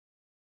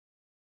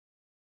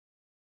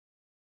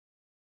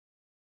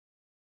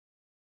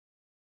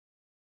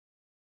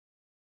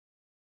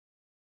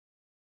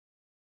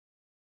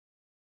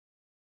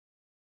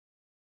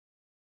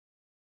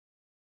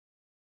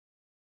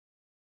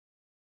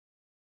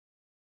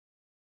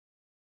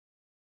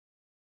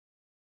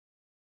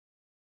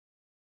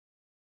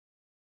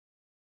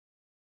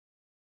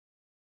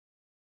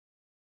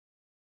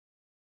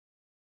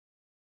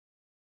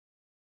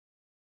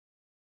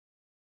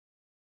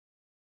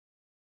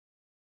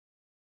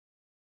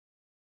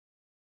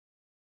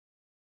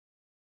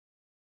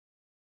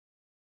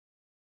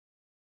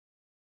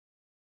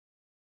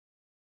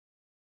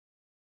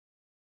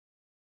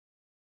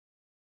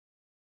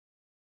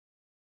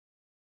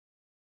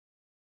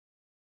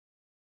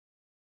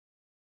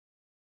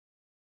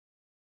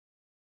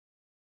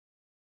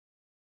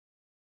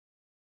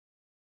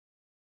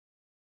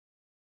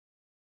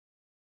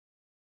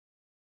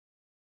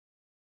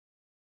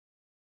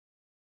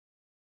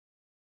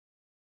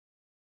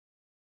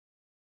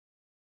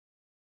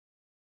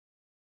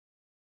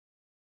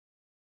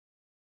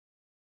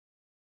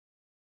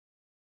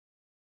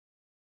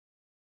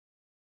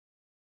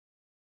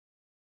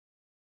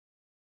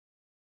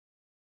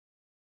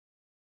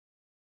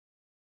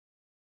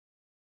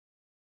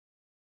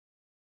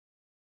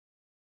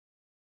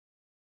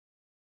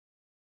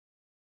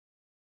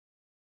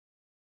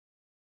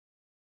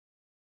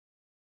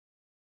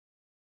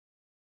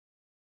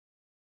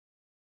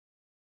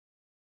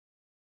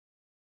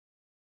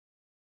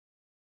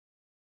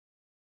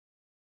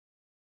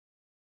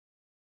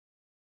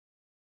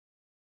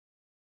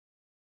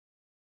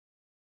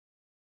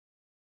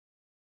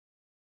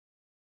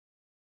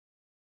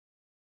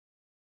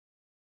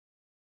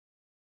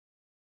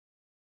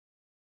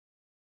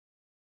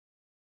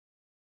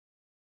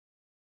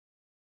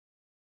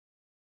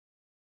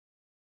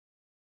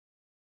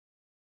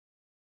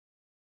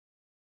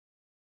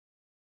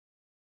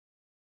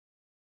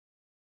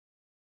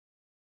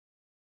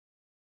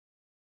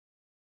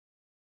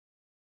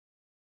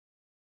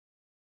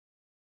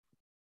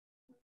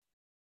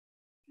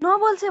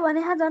नबोल्छे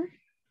भने Hajin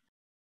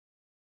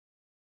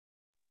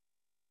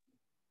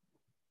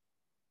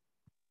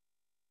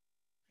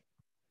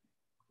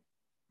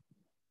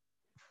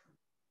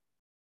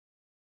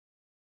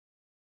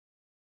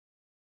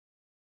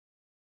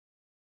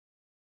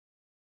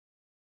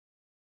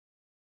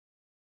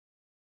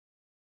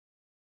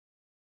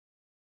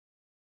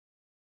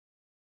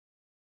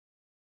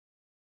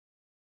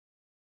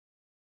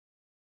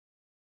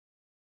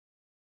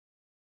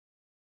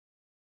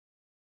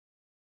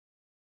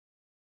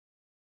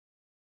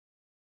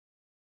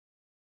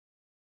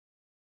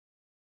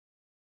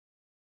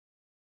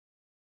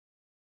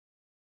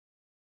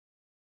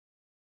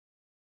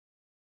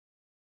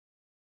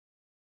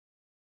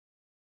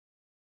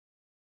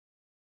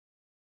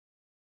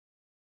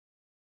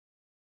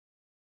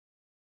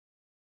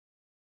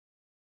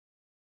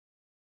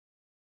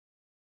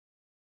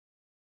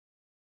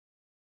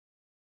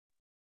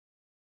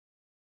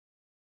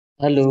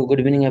hello good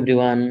evening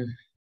everyone.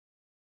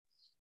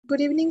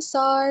 Good evening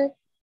sir.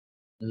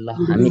 ल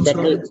हामी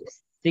ट्याक्कै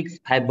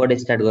 6-5 बाट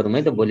स्टार्ट गरौँ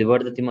है त।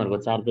 भोलिबाट त तिमीहरूको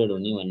 4 पिरियड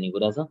हुने भन्ने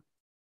कुरा छ।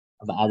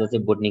 अब आज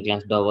चाहिँ बोटनी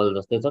क्लास डबल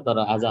जस्तै छ, तर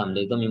आज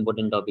हामीले एकदम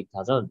इम्पोर्टेन्ट टपिक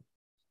थाहा छ,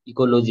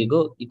 इकोलोजीको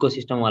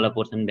इकोसिस्टमवाला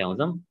पोर्सन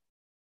भ्याउँछौँ।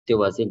 त्यो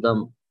भए चाहिँ एकदम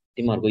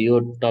तिमीहरूको यो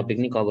टपिक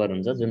नै कभर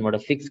हुन्छ, जुनबाट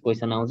फिक्स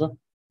क्वेसन आउँछ।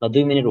 र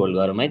 2 मिनट होल्ड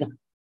गरौँ है त।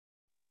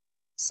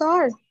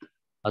 सर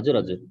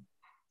हजुर हजुर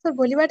सर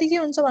भोलिबाट के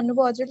हुन्छ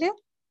भन्नुभयो हजुरले?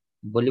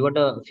 भोलिबाट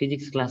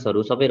फिजिक्स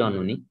क्लासहरू सबै रन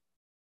हुने।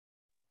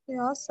 ए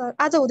हस् सर,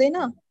 आज हुँदैन?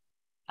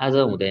 आज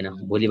हुँदैन,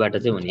 भोलिबाट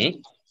चाहिँ हुने है। ए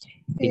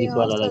हस्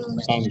फिजिक्सवालालाई सर,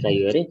 हुन्छ। टाइम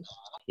चाहियो अरे,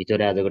 हिजो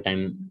र आजको टाइम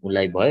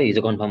उसलाई भयो,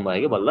 हिजो कन्फर्म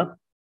भयो कि बल्ल।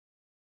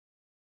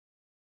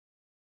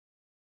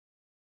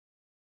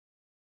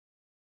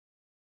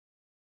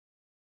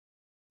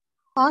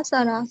 हस्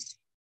सर, हस्।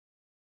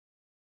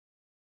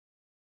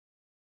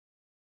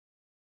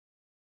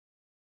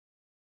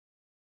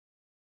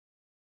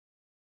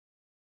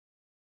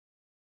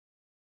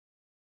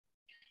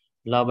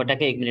 ल अब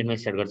ट्याक्कै 1 मिनटमा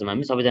स्टार्ट गर्छौँ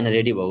हामी। सबैजना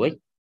रेडी भयो है?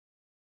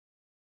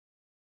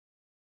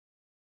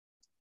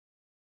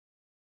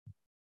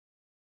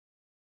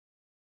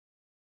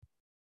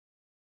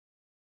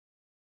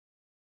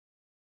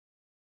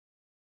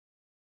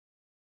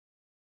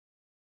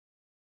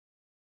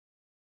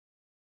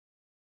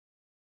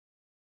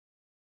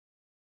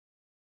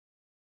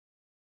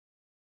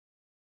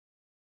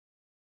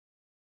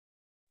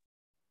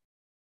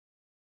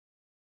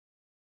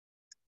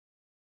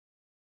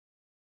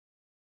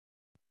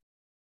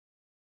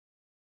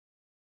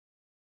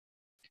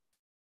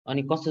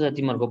 अनि कस्तो छ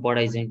तिमीहरूको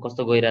पढाइ चाहिँ,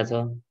 कस्तो गइरहेछ?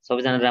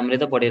 सबैजना राम्रै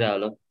त पढिरह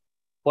होला?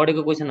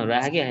 पढेको क्वेसनहरू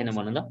आयो कि आएन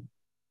भन त।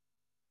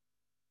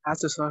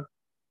 आछ सर,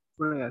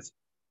 पुरै आछ।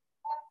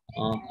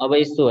 अब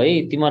यस्तो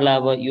है, तिमीहरूलाई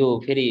अब यो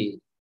फेरि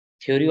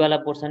थ्योरीवाला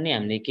पोर्सन नै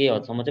हामीले केही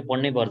हदसम्म चाहिँ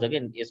पढ्नै पर्छ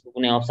क्या, यसको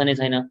कुनै अप्सनै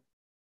छैन।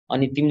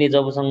 अनि तिमीले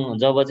जब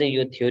चाहिँ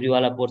यो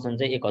थ्योरीवाला पोर्सन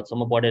चाहिँ एक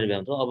हदसम्म पढेर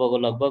भ्याउँछौ, अबको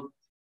लगभग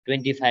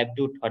 25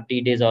 to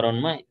 30 डेज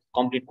अराउन्डमा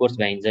कम्प्लिट कोर्स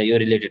भ्याइन्छ। यो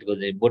रिलेटेडको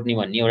चाहिँ बोटनी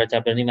भन्ने एउटा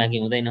च्याप्टर नै बाँकी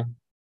हुँदैन।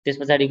 त्यस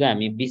पछाडिको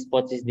हामी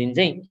 20-25 दिन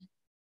चाहिँ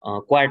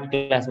क्वाड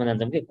क्लासमा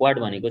जान्छौँ कि। क्वाड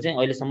भनेको चाहिँ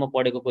अहिलेसम्म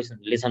पढेको क्वेसन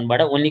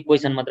लेसनबाट ओन्ली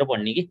क्वेसन मात्र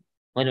पढ्ने कि।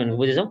 मैले भनेको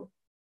बुझेछौ?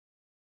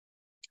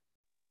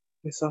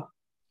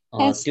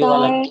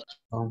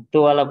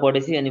 त्यो वाला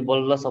पढेपछि अनि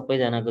बल्ल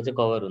सबैजनाको चाहिँ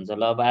कभर हुन्छ।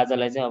 ल अब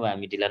आजलाई चाहिँ अब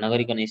हामी ढिला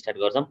नगरिकन स्टार्ट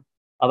गर्छौँ।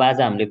 अब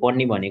आज हामीले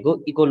पढ्ने भनेको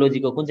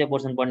इकोलोजीको कुन चाहिँ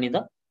पोर्सन पढ्ने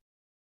त?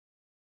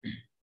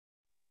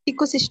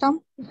 इकोसिस्टम।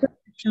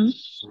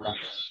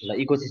 ल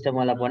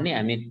इकोसिस्टमवाला पढ्ने।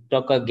 हामी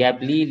टक्क ग्याप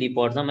लिई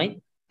पढ्छौँ है,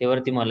 त्यही भएर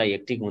तिमीहरूलाई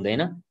हेक्टिक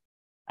हुँदैन।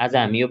 आज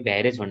हामी यो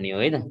भ्याएरै छोड्ने हो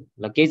है त।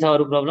 ल केही छ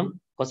अरू प्रब्लम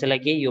कसैलाई?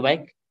 केही यो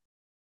बाहेक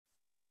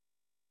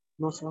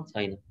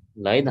छैन?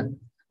 ल है त,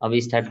 अब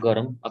स्टार्ट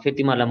गरौँ। अब फेरि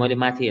तिमीहरूलाई मैले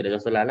माथि हेरे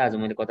जस्तो लाग्ला, आज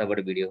मैले कताबाट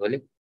भिडियो खोलेँ।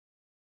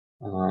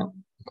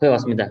 खोइ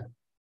अस्मिता,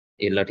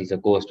 ए ल ठिक छ,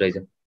 कोस्ट रहेछ।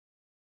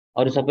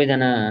 अरू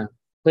सबैजना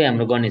खोइ?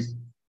 हाम्रो गणेश,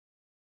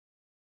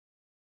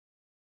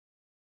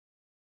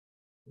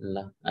 ल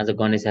आज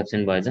गणेश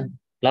एब्सेन्ट भएछ।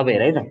 ल अब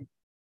हेर है त।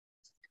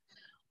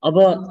 अब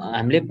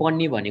हामीले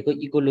पढ्ने भनेको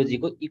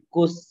इकोलोजीको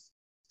इको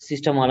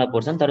सिस्टमवाला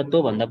पोर्सन। तर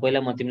त्योभन्दा पहिला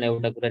म तिमीलाई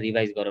एउटा कुरा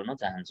रिभाइज गराउन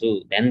चाहन्छु।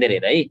 ध्यान दिएर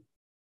हेर है।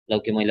 ल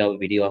कि मैले अब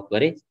भिडियो अफ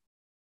गरेँ,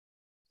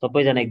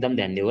 सबैजना एकदम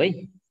ध्यान दिऊ है।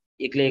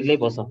 एक्लै एक्लै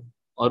बस,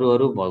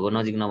 अरू भएको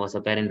नजिक नबस,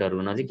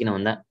 प्यारेन्टहरूको नजिक। किन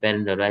भन्दा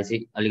प्यारेन्टहरू आएपछि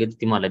अलिकति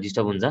तिमीहरूलाई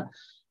डिस्टर्ब हुन्छ।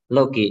 ल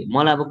कि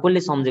मलाई अब कसले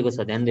सम्झेको छ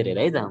ध्यान दिएर हेर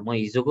है त। म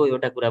हिजोको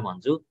एउटा कुरा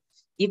भन्छु,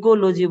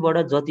 इकोलोजीबाट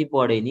जति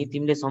पढे नि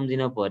तिमीले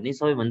सम्झिन पर्ने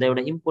सबैभन्दा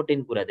एउटा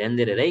इम्पोर्टेन्ट कुरा, ध्यान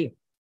दिएर है।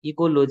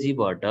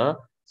 इकोलोजीबाट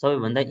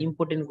सबैभन्दा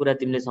इम्पोर्टेन्ट कुरा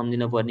तिमीले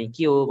सम्झिन पर्ने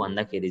के हो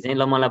भन्दाखेरि चाहिँ,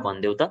 ल मलाई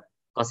भनिदेऊ त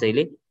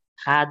कसैले,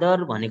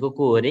 फादर भनेको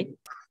को हो रे?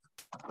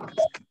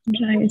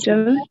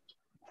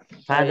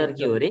 फादर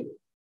के हो रे?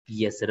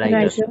 यस,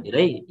 राइटर।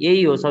 है,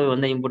 यही हो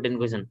सबैभन्दा इम्पोर्टेन्ट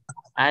क्वेसन,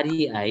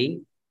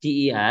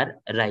 REITER,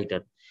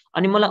 राइटर।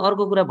 अनि मलाई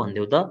अर्को कुरा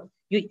भनिदेऊ त,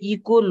 यो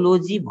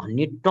इकोलोजी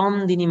भन्ने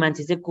टर्म दिने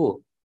मान्छे चाहिँ को?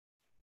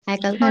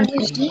 हैकल।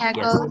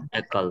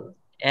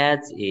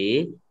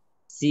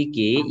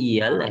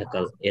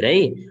 HACKEL, हेर है।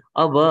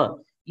 अब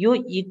यो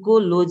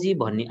इकोलोजी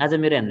भन्ने आज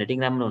मेरो ह्यान्डराइटिङ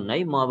राम्रो हुन्न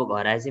है, म अब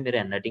घर आएपछि मेरो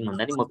ह्यान्डराइटिङ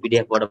भन्दा नि म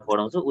पिडिएफबाट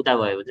पढाउँछु, उता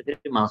गएपछि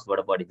फेरि माउसबाट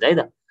पढिन्छ है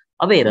त।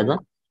 अब हेर त,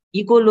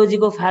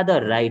 इकोलोजीको फादर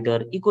राइटर,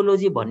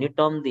 इकोलोजी भन्ने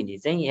टर्म दिने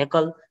चाहिँ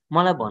एकल,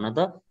 मलाई भन त,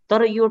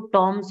 तर यो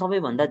टर्म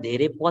सबैभन्दा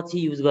धेरै पछि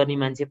युज गर्ने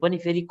मान्छे पनि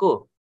फेरि को?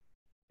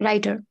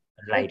 राइटर।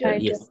 राइटर,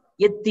 यस।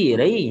 यति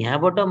हेर है,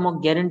 यहाँबाट म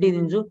ग्यारेन्टी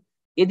दिन्छु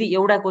यदि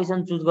एउटा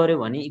क्वेसन चुज गर्यो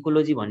भने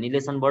इकोलोजी भन्ने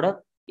लेसनबाट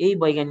यही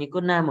वैज्ञानिकको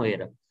नाम हो।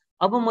 हेर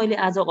अब मैले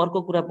आज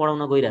अर्को कुरा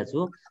पढाउन गइरहेको छु,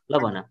 ल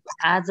भन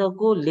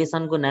आजको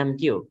लेसनको नाम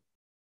के हो?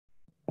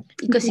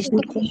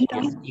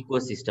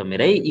 इकोसिस्टम।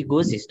 हेर है,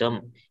 इकोसिस्टम।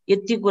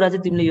 यति कुरा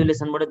चाहिँ तिमीले यो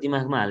लेसनबाट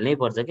दिमागमा हाल्नै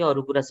पर्छ कि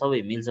अरू कुरा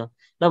सबै मिल्छ।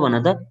 ल भन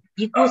त,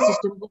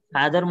 इकोसिस्टमको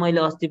फादर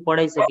मैले अस्ति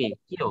पढाइसके,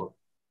 के हो?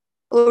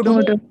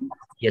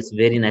 यस,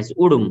 भेरी नाइस,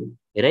 उडुम।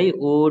 हेर है,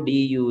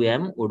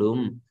 ओडियुएम, उडुम।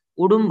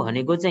 उडुम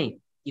भनेको चाहिँ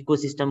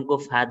इकोसिस्टमको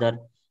फादर।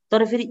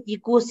 तर फेरि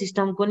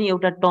इकोसिस्टमको नि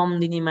एउटा टर्म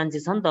दिने मान्छे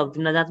छ नि त। अब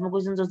तिमीलाई जाँचमा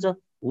क्वेसन सोध्छ,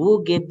 हु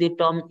गेभ द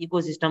टर्म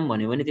इकोसिस्टम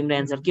भन्यो भने तिम्रो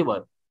एन्सर के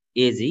भयो?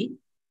 एजी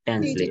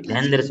ट्यान्सले।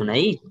 ध्यान दिएर सुन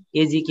है,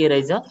 एजी के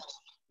रहेछ?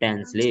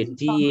 ट्यान्सले,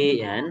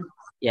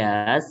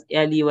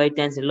 TANSLEY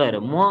ट्यान्सले। ल हेर,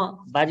 म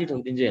बाजी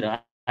ठोकिदिन्छु। हेर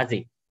आजै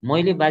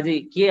मैले बाजी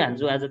के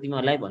हान्छु आज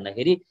तिमीहरूलाई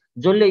भन्दाखेरि,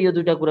 जसले यो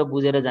दुईटा कुरा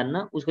बुझेर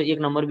जान्न उसको 1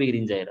 नम्बर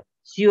बिग्रिन्छ। हेर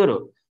स्योर हो,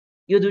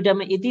 यो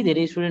दुईटामा यति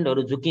धेरै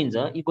स्टुडेन्टहरू झुकिन्छ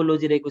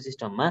इकोलोजी र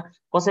इकोसिस्टममा,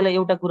 कसैलाई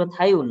एउटा कुरा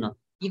थाहै हुन्न,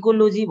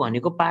 इकोलोजी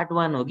भनेको पार्ट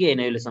 1 हो कि होइन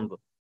यो लेसनको?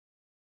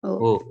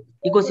 हो।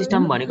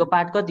 इकोसिस्टम भनेको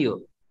पार्ट कति हो?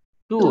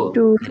 2 हो।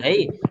 हेर है,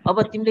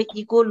 अब तिमीले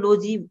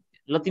इकोलोजी,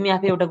 ल तिमी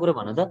आफै एउटा कुरा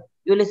भन त,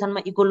 यो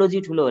लेसनमा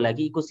इकोलोजी ठुलो होला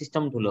कि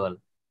इकोसिस्टम ठुलो होला?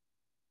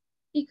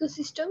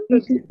 Ecosystem.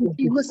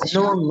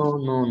 No no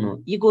no no,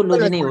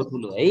 ecology नै हो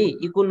ठुलो है।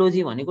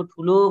 इकोलोजी भनेको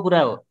ठुलो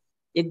कुरा हो,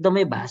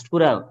 एकदमै भास्ट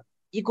कुरा हो।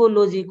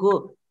 इकोलोजीको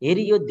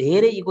हेरी यो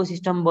धेरै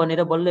इकोसिस्टम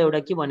बनेर बल्ल एउटा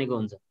के बनेको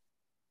हुन्छ?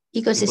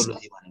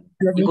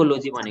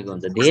 इकोलोजी बनेको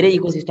हुन्छ। धेरै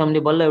इकोसिस्टमले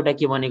बल्ल एउटा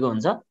के बनेको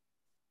हुन्छ?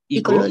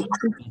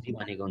 इकोलोजी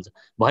बनेको हुन्छ।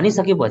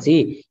 भनिसकेपछि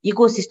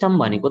इकोसिस्टम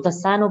भनेको त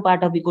सानो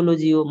पार्ट अफ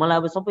इकोलोजी हो। मलाई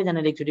अब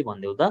सबैजनाले एकचोटि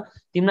भनिदेऊ त,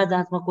 तिमीलाई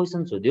जाँचमा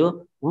क्वेसन सोध्यो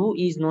हु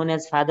is known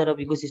as father of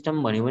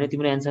ecosystem भन्यो भने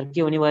तिम्रो एन्सर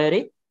के हुने भयो अरे?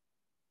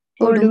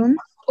 ओडुम।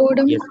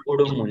 यस,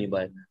 ओडुम हुने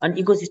भयो। अनि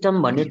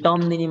इकोसिस्टम भन्ने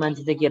टर्म दिने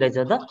मान्छे चाहिँ के रहेछ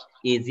त?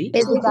 एजी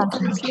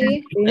ट्यान्सले।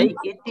 है,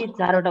 यति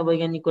 4वटा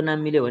वैज्ञानिकको नाम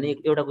मिल्यो भने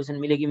एउटा क्वेसन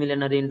मिल्यो कि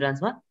मिलेन रे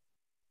इन्ट्रान्समा?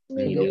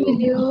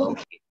 मिल्यो।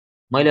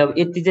 मैले अब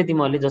यति चाहिँ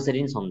तिमीहरूले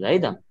जसरी नि सम्झ है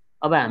त।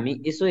 अब हामी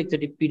यसो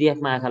एकचोटि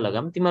पिडिएफमा आँखा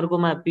लगाऊँ।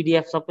 तिमीहरूकोमा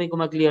पिडिएफ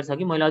सबैकोमा क्लियर छ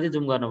कि मैले अझै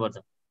जुम गर्नुपर्छ?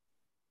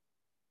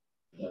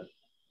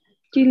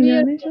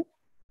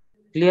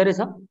 क्लियरै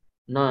छ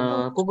न?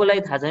 कोलाई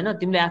थाहा छैन,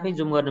 तिमीले आफै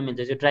जुम गर्न मिल्छ,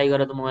 यो ट्राई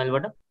गर त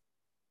मोबाइलबाट।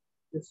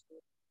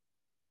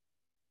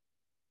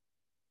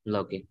 ल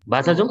ओके,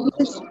 भाषा जुम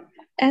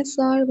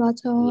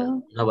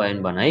नभए पनि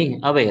भन है।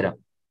 अब हेर,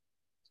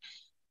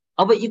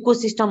 अब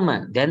इकोसिस्टममा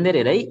ध्यान दिएर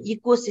हेर है,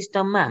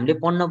 इकोसिस्टममा हामीले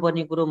पढ्न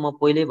पर्ने कुरो म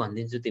पहिल्यै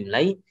भनिदिन्छु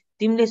तिमीलाई।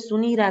 तिमीले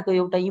सुनिरहेको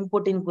एउटा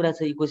इम्पोर्टेन्ट कुरा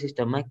छ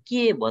इकोसिस्टममा,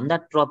 के भन्दा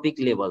ट्रपिक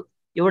लेभल।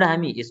 एउटा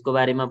हामी यसको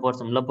बारेमा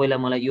पढ्छौँ। ल पहिला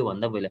मलाई यो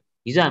भन्दा पहिला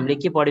हिजो हामीले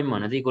के पढ्यौँ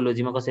भन त?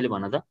 इकोलोजीमा कसैले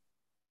भन त?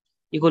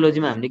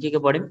 इकोलोजीमा हामीले के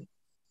पढ्यौँ?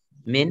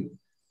 मेन,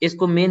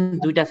 यसको मेन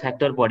दुईटा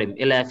फ्याक्टर पढ्यौँ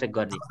यसलाई एफेक्ट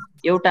गर्ने,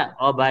 एउटा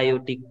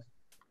अबायोटिक,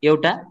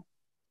 एउटा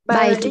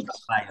बायोटिक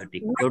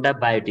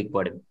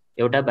पढ्यौँ,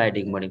 एउटा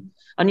बायोटिक पढ्यौँ।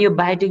 अनि यो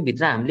बायोटिक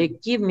भित्र हामीले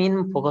के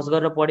मेन फोकस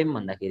गरेर पढ्यौँ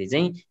भन्दाखेरि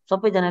चाहिँ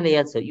सबैजनाले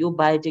याद छ, यो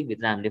बायोटिक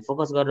भित्र हामीले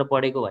फोकस गरेर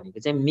पढेको भनेको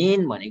चाहिँ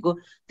मेन भनेको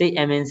त्यही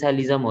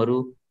एमेन्सालिजमहरू,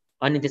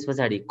 अनि त्यस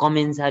पछाडि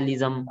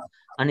कमेन्सालिजम,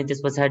 अनि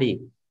त्यस पछाडि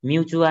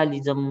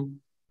म्युचुअलिजम,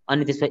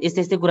 अनि त्यसपछि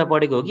यस्तै यस्तै कुरा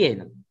पढेको हो कि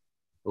होइन?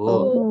 हो।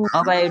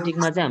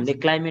 अबायोटिकमा चाहिँ हामीले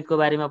क्लाइमेटको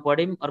बारेमा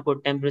पढ्यौँ, अर्को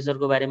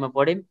टेम्परेचरको बारेमा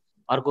पढ्यौँ,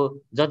 अर्को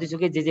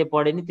जतिसुकै जे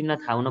पढ्यो नि तिमीलाई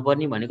थाहा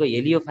हुनुपर्ने भनेको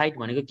हेलियोफाइट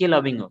भनेको के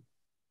लभिङ हो?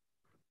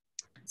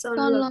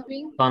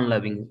 सन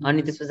लभिङ।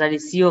 अनि त्यस पछाडि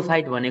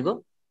सियोफाइट भनेको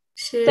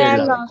सेड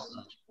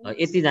लभिङ।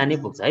 यति जाने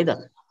पुग्छ है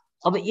त।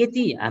 अब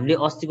यति हामीले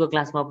अस्तिको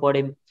क्लासमा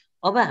पढ्यौँ।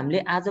 अब हामीले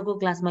आजको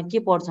क्लासमा के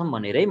पढ्छौँ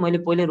भनेर है मैले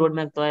पहिले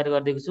रोडम्याप तयार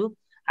गरिदिएको छु।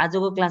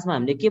 आजको क्लासमा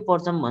हामीले के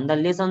पढ्छौँ भन्दा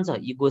लेसन छ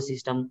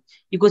इकोसिस्टम।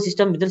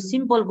 इकोसिस्टमभित्र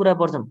सिम्पल कुरा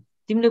पढ्छौँ।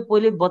 तिमीले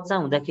पहिले बच्चा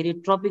हुँदाखेरि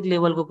ट्रपिक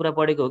लेभलको कुरा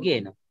पढेको हो कि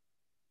होइन?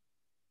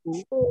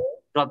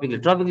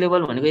 ट्रपिक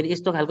लेभल भनेको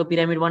यस्तो खालको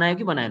पिरामिड बनायो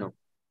कि बनाएनौ?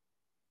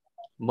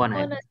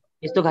 बनायो।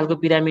 यस्तो खालको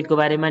पिरामिडको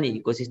बारेमा नि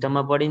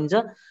इकोसिस्टममा पढिन्छ।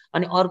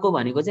 अनि अर्को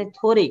भनेको चाहिँ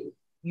थोरै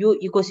यो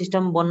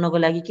इकोसिस्टम बन्नको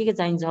लागि के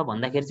चाहिन्छ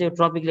भन्दाखेरि चाहिँ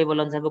ट्रपिक लेभल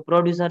अनुसारको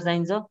प्रोड्युसर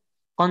चाहिन्छ,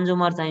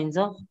 कन्ज्युमर चाहिन्छ,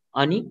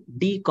 अनि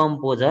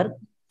डिकम्पोजर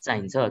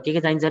चाहिन्छ। के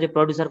चाहिन्छ अरे?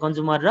 प्रोड्युसर,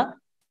 कन्ज्युमर र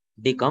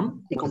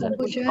डिकम्पोजर।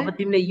 अब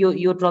तिमीले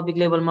यो ट्रपिक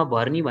लेभलमा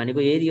भर्नी भनेको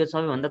हेरी यो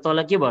सबैभन्दा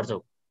तल के भर्छौ?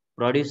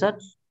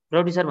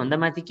 प्रोड्युसर भन्दा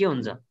माथि के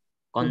हुन्छ?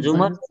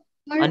 कन्ज्युमर।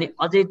 अनि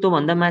अझै त्यो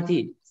भन्दा माथि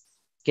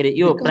के अरे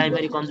यो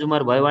प्राइमरी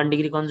कन्ज्युमर भयो 1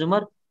 डिग्री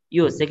कन्ज्युमर,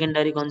 यो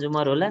सेकेन्डरी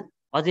कन्ज्युमर होला,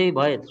 अझै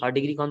भयो 3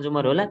 डिग्री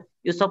कन्ज्युमर होला।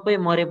 यो सबै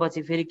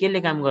मरेपछि फेरि केले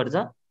काम गर्छ?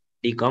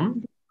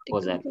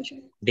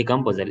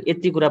 डिकम्पोजर।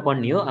 यति कुरा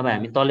पढ्ने हो। अब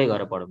हामी तलै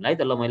गएर पढौँ है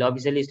त। ल मैले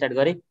अफिसियली स्टार्ट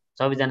गरेँ,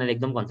 सबैजनाले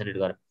एकदम कन्सन्ट्रेट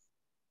गर।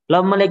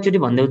 ल मलाई एकचोटि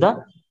भनिदेऊ त,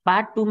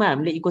 पार्ट 2 मा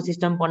हामीले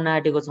इकोसिस्टम पढ्न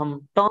आँटेको छौँ।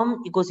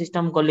 टर्म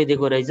इकोसिस्टम कसले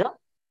दिएको रहेछ?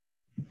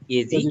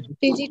 एजी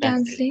एजी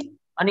ट्रान्सलेट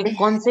अनि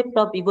कन्सेप्ट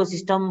अफ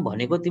इकोसिस्टम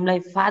भनेको तिमीलाई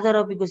फादर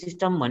अफ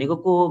इकोसिस्टम भनेको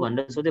को हो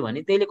भनेर सोध्यो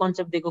भने त्यसले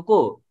कन्सेप्ट दिएको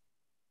को हो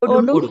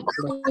ओडम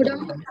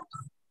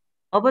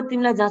अब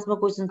तिमीलाई जाँचमा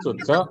क्वेसन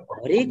सोध्छ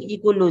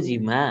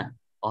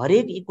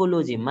हरेक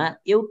इकोलोजीमा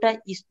एउटा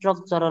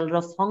स्ट्रक्चरल र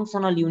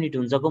फङ्सनल युनिट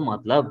हुन्छको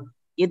मतलब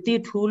यति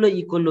ठुलो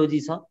इकोलोजी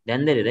छ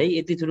ध्यान दिएर है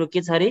यति ठुलो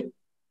के छ रे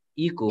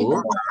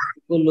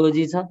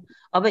इकोलोजी छ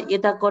अब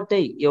यता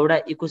कतै एउटा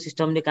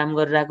इकोसिस्टमले काम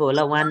गरिरहेको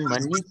होला 1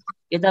 भन्ने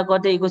यता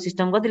कतै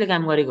इकोसिस्टम कतिले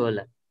काम गरेको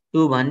होला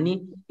 2 भन्ने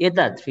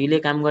यता 3 ले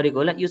काम गरेको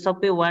होला यो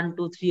सबै 1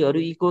 2 3 हरू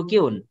इको के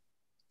हुन्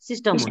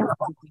सिस्टम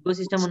हुन्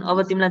इकोसिस्टम हुन्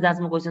अब तिमीलाई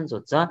जाँचमा क्वेसन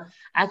सोध्छ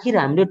आखिर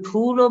हामीले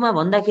ठुलोमा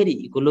भन्दाखेरि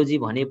इकोलोजी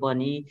भने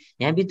पनि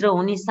यहाँ भित्र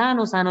हुने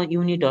सानो सानो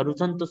युनिटहरू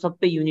छन् त्यो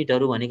सबै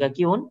युनिटहरू भनेका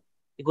के हुन्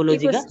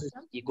इकोलोजीका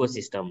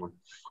इकोसिस्टम हुन्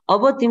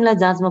अब तिमीलाई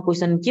जाँचमा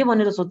क्वेसन के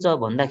भनेर सोध्छ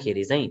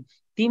भन्दाखेरि चाहिँ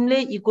तिमीले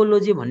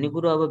इकोलोजी भन्ने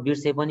कुरो अब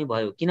बिर्से पनि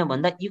भयो किन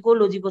भन्दा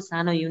इकोलोजीको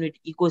सानो युनिट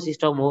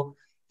इकोसिस्टम हो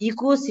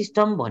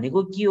इकोसिस्टम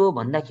भनेको के हो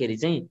भन्दाखेरि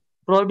चाहिँ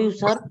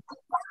प्रड्युसर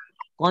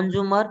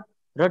कन्ज्युमर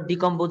र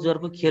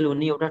डिकम्पोजरको खेल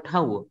हुने एउटा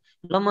ठाउँ हो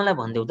ल मलाई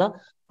भन्देऊ त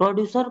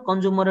प्रड्युसर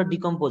कन्ज्युमर र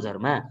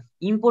डिकम्पोजरमा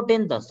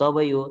इम्पोर्टेन्ट त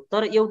सबै हो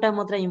तर एउटा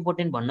मात्र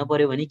इम्पोर्टेन्ट भन्न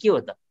पर्यो भने के हो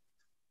त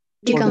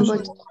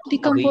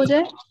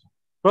डिकम्पोजर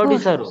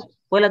प्रड्युसर हो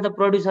पहिला त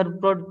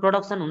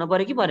प्रोडक्सन हुन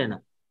पर्यो कि परेन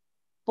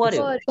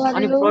पर्यो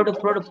अनि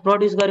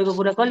प्रड्युस गरेको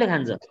कुरा कसले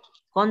खान्छ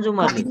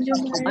कन्ज्युमरले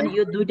अनि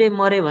यो दुइटै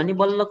मर्यो भने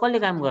बल्ल कसले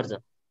काम गर्छ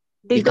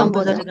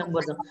डिकम्पोजरले काम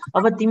गर्छ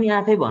अब तिमी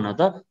आफै भन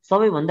त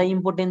सबैभन्दा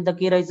इम्पोर्टेन्ट त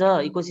के रहेछ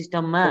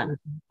इकोसिस्टममा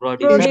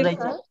प्रड्युसर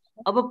रहेछ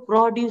अब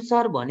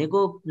प्रड्युसर भनेको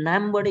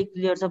नामबाटै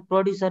क्लियर छ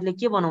प्रड्युसरले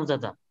के बनाउँछ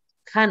त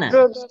खाना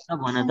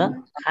भन त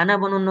खाना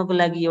बनाउनको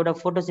लागि एउटा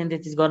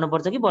फोटोसिन्थेसिस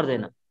गर्नुपर्छ कि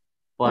पर्दैन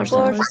पर्छ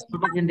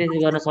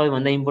फोटोसिन्थेसिस गर्न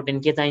सबैभन्दा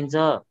इम्पोर्टेन्ट के चाहिन्छ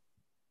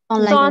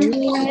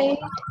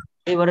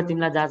त्यही भएर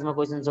तिमीलाई जाँचमा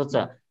क्वेसन सोध्छ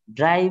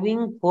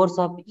ड्राइभिङ फोर्स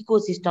अफ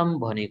इकोसिस्टम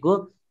भनेको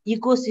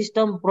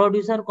इकोसिस्टम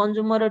प्रड्युसर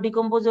कन्ज्युमर र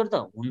डिकम्पोजर त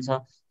हुन्छ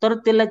तर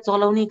त्यसलाई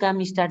चलाउने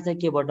काम स्टार्ट चाहिँ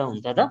केबाट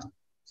हुन्छ त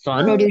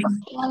सन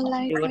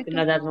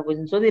तिमीलाई जाँचमा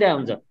क्वेसन सोधिरहेको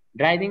हुन्छ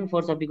ड्राइभिङ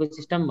फोर्स अफ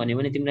इकोसिस्टम भन्यो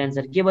भने तिम्रो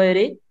एन्सर के भयो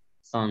रे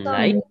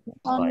सनलाइट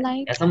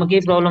यहाँसम्म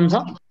केही प्रब्लम छ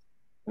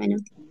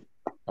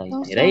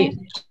है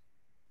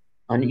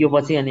अनि यो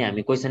पछि अनि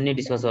हामी क्वेसन नै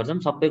डिस्कस गर्छौँ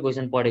सबै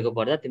क्वेसन पढेको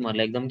पढ्दा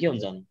तिमीहरूलाई एकदम के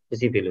हुन्छ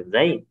खुसी फिल हुन्छ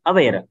है अब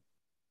हेर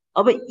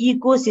अब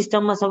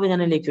इकोसिस्टममा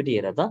सबैजनाले एकचोटि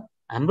हेर त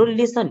हाम्रो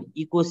लेसन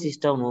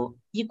इकोसिस्टम हो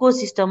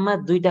इकोसिस्टममा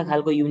दुईटा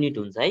खालको युनिट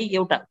हुन्छ है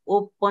एउटा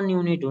ओपन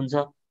युनिट हुन्छ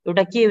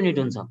एउटा के युनिट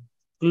हुन्छ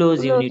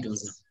क्लोज युनिट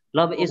हुन्छ ल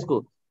अब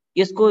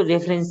यसको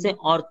रेफरेन्स चाहिँ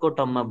अर्थको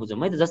टर्ममा बुझौँ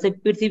है त जस्तै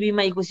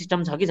पृथ्वीमा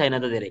इकोसिस्टम छ कि छैन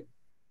त धेरै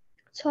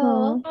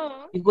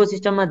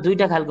इकोसिस्टममा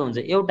दुईटा खालको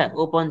हुन्छ एउटा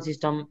ओपन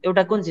सिस्टम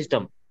एउटा कुन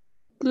सिस्टम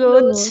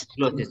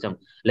क्लोज सिस्टम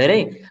ल है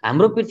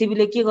हाम्रो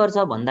पृथ्वीले के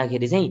गर्छ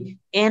भन्दाखेरि चाहिँ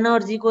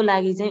एनर्जीको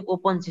लागि चाहिँ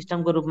ओपन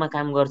सिस्टमको रूपमा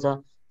काम गर्छ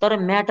तर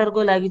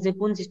म्याटरको लागि चाहिँ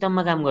कुन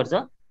सिस्टममा काम गर्छ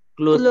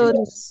क्लोज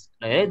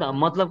सिस्टम है त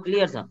मतलब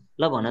क्लियर छ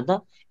ल भन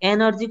त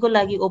एनर्जीको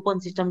लागि ओपन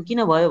सिस्टम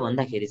किन भयो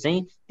भन्दाखेरि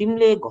चाहिँ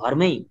तिमीले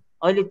घरमै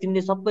अहिले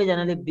तिमीले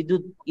सबैजनाले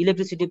विद्युत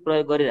इलेक्ट्रिसिटी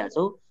प्रयोग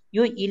गरिरहेछौ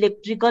यो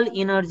इलेक्ट्रिकल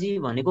एनर्जी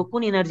भनेको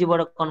कुन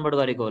एनर्जीबाट कन्भर्ट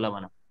गरेको होला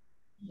भन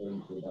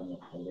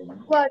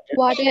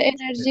water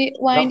energy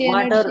wind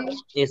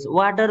energy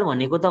water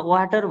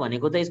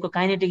भनेको त यसको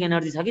काइनेटिक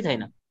एनर्जी छ कि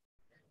छैन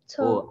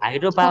हो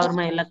हाइड्रो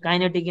पावरमा यसलाई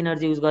काइनेटिक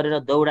एनर्जी युज गरेर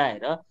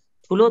दौडाएर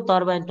ठुलो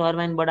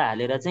टर्बाइनबाट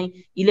हालेर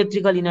चाहिँ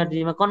इलेक्ट्रिकल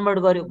एनर्जीमा कन्भर्ट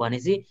गर्यो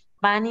भनेपछि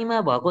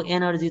पानीमा भएको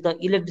एनर्जी त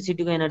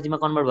इलेक्ट्रिसिटीको एनर्जीमा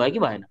कन्भर्ट भयो कि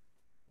भएन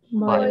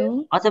भयो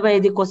अथवा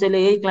यदि कसैले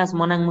यही क्लास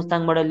मनाङ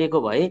मुस्ताङबाट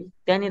लिएको भए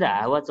त्यहाँनिर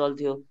हावा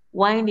चल्थ्यो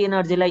वाइन्ड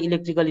एनर्जीलाई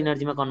इलेक्ट्रिकल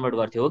एनर्जीमा कन्भर्ट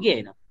गर्थ्यो हो कि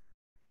होइन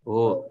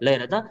हो ल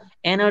हेर त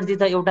एनर्जी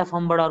त एउटा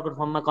फर्मबाट अर्को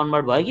फर्ममा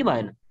कन्भर्ट भयो कि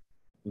भएन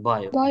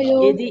भयो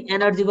यदि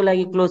एनर्जीको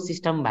लागि क्लोज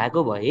सिस्टम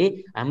भएको भए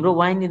हाम्रो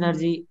वाइन्ड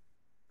एनर्जी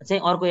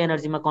चाहिँ अर्को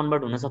एनर्जीमा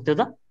कन्भर्ट हुन सक्थ्यो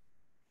त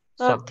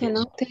सक्थेन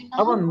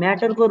अब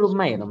म्याटरको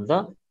रूपमा हेरौँ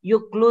त यो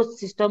क्लोज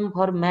सिस्टम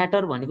फर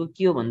म्याटर भनेको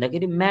के हो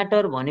भन्दाखेरि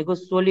म्याटर भनेको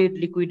सोलिड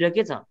लिक्विड र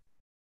के छ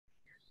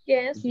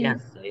ग्यास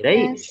है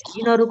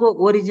यिनीहरूको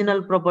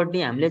ओरिजिनल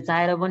प्रपर्टी हामीले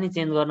चाहेर पनि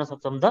चेन्ज गर्न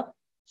सक्छौँ त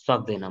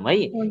सक्दैनौँ है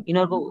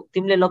यिनीहरूको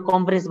तिमीले ल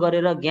कम्प्रेस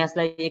गरेर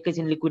ग्यासलाई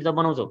एकैछिन लिक्विड त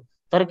बनाउँछौ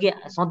तर के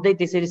सधैँ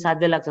त्यसरी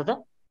साध्य लाग्छ त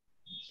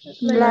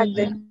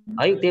लाग्दैन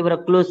है त्यही भएर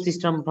close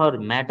system for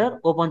matter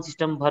open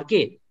system for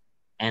के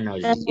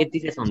एनर्जी यति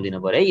चाहिँ सम्झिनु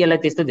पर्यो है यसलाई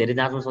त्यस्तो धेरै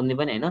जाँचमा सोध्ने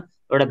पनि होइन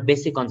एउटा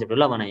बेसिक कन्सेप्ट हो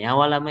ल भन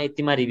यहाँवालामा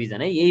यतिमा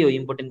रिभिजन है यही हो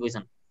इम्पोर्टेन्ट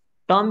क्वेसन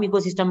टर्म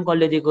इकोसिस्टम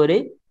कसले दिएको रे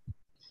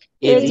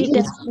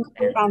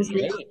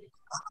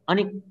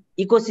अनि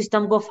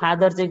इकोसिस्टमको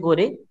फादर चाहिँ को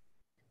रे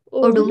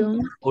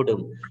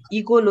ओडुम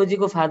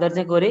इकोलोजीको फादर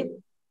चाहिँ को रे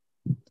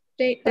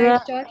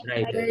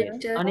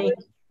अनि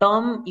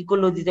टर्म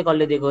इकोलोजी चाहिँ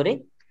कसले दिएको रे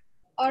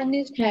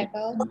अर्नेस्ट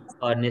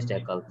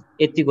हैकल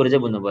यति कुरो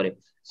चाहिँ बुझ्नु पर्यो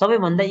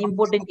सबैभन्दा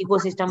इम्पोर्टेन्ट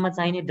इकोसिस्टममा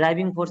चाहिने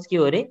ड्राइभिङ फोर्स के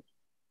हो रे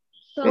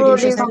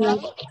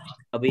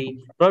अब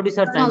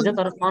प्रड्युसर चाहिन्छ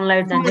तर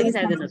सनलाइट चाहिन्छ कि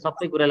चाहिँदैन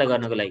सबै कुरालाई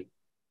गर्नको लागि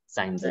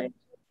चाहिन्छ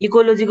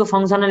इकोलोजीको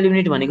फङ्सनल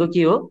युनिट भनेको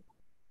के हो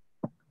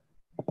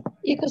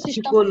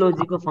इकोसिस्टम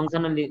इकोलोजीको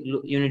फङ्सनल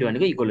युनिट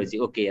भनेको इकोलोजी।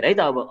 ओके हेर है त,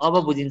 अब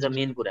बुझिन्छ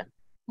मेन कुरा।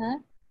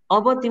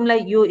 अब तिमीलाई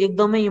यो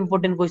एकदमै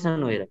इम्पोर्टेन्ट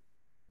क्वेसन हो। हेर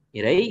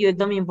है, यो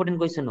एकदमै इम्पोर्टेन्ट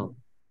क्वेसन हो।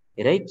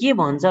 हेर है, के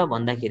भन्छ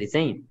भन्दाखेरि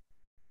चाहिँ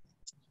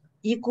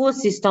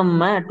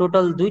इकोसिस्टममा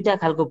टोटल दुईटा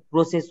खालको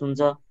प्रोसेस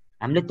हुन्छ।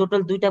 हामीले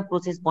टोटल दुईटा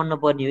प्रोसेस पढ्न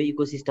पर्ने हो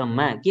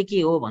इकोसिस्टममा। के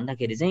हो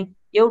भन्दाखेरि चाहिँ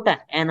एउटा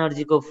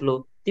एनर्जीको फ्लो।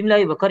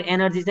 तिमीलाई भर्खर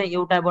एनर्जी चाहिँ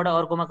एउटाबाट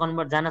अर्कोमा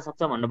कन्भर्ट जान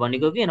सक्छ भनेर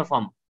भनेको कि होइन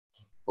फर्म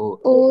हो।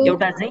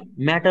 एउटा चाहिँ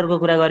म्याटरको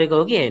कुरा गरेको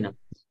हो कि होइन हो।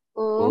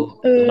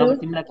 ल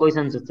तिमीलाई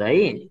क्वेसन सोध्छ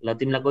है, ल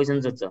तिमीलाई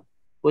क्वेसन सोध्छ।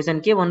 क्वेसन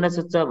के भनेर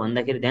सोध्छ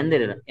भन्दाखेरि ध्यान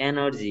दिएर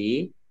energy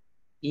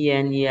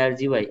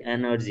ENERGY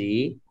energy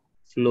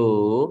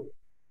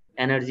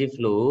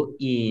flow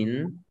in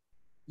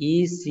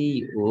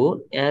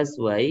ECOSYSTEM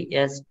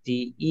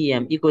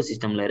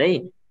इकोसिस्टमलाई है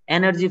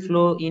एनर्जी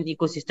फ्लो इन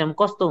इकोसिस्टम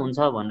कस्तो हुन्छ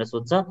भनेर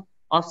सोध्छ।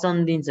 अप्सन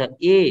दिन्छ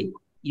ए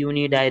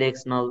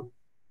युनिडाइरेक्सनल,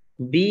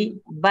 बी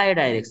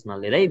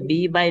बाइडाइरेक्सनल। हेर है,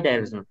 बी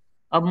बाइडाइरेक्सनल।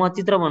 अब म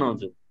चित्र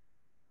बनाउँछु।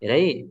 हेर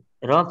है,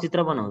 रफ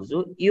चित्र बनाउँछु।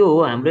 यो हो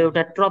हाम्रो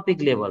एउटा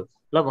ट्रपिक लेभल।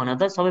 ल भन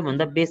त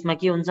सबैभन्दा बेसमा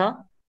के हुन्छ?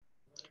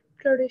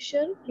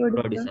 प्रोड्युसर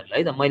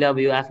है त। मैले अब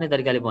यो आफ्नै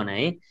तरिकाले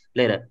बनाएँ। ल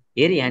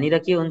हेर यहाँनिर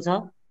के हुन्छ?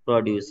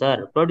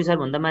 प्रोड्युसर। प्रोड्युसर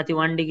भन्दा माथि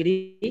 1 डिग्री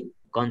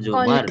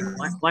कन्ज्युमर,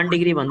 1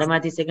 डिग्री भन्दा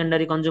माथि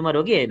सेकेन्डरी कन्ज्युमर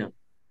हो कि होइन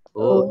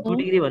हो। 2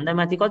 डिग्री भन्दा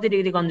माथि कति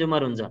डिग्री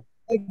कन्ज्युमर हुन्छ?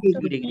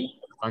 2 डिग्री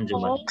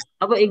कन्ज्युमर।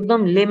 अब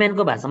एकदम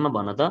लेमेनको भाषामा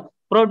भन त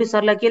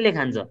प्रोड्युसरलाई केले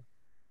खान्छ?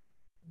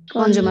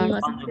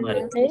 कन्ज्युमर।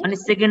 अनि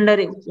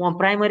सेकेन्डरी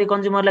प्राइमरी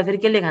कन्ज्युमरलाई फेरि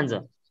केले खान्छ?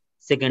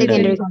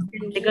 सेकेन्डरी।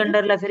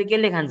 सेकेन्डरीलाई फेरि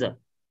केले खान्छ?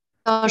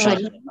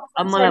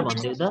 अब मलाई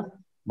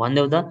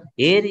भनिदेऊ त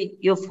हेर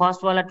यो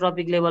फर्स्ट वाला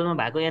ट्रपिक लेभलमा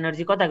भएको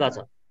एनर्जी कता गछ?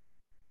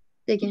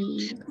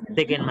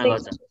 सेकेन्डमा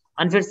गछ।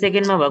 अनि फेरि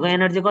सेकेन्डमा भएको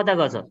एनर्जी कता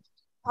गछ?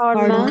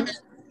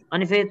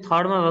 अनि फेरि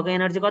थर्डमा भएको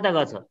एनर्जी कता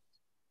गछ?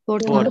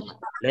 फोर्थमा।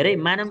 हेरै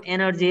मानव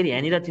एनर्जी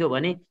यहाँनिर थियो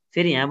भने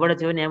फेरि यहाँबाट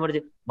थियो भने यहाँबाट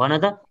थियो। भन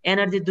त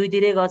एनर्जी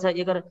दुईतिरै गछ।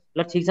 ल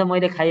ठिक छ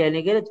मैले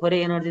खाइहालेँ के अरे थोरै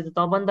एनर्जी त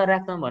पनि त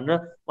राख्छ भनेर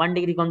 1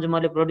 डिग्री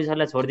कन्ज्युमरले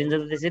प्रोड्युसरलाई छोडिदिन्छ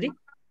त त्यसरी?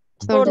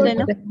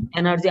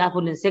 एनर्जी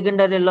आफूले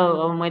सेकेन्डरीले ल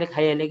अब मैले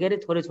खाइहालेँ के अरे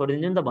थोरै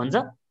छोडिदिन्छु नि त भन्छ?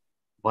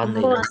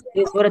 भन्दैन।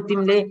 त्यसो भएर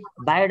तिमीले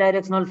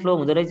बायोडाइरेक्सनल फ्लो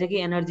हुँदो रहेछ कि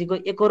एनर्जीको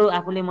एकरो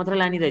आफूले मात्र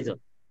लानी रहेछ हो।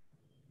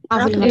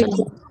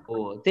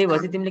 त्यही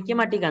भएपछि तिमीले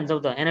केमा टिकान्छौ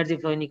त एनर्जी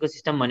फ्लो इन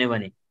इकोसिस्टम भन्यो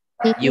भने?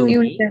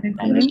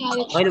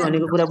 मैले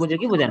भनेको कुरा बुझ्यो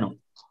कि बुझेनौ?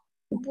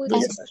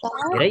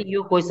 हेर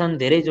यो क्वेसन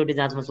धेरैचोटि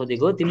जाँचमा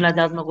सोधेको। तिमीलाई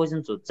जाँचमा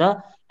क्वेसन सोध्छ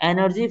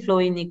energy flow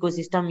in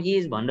ecosystem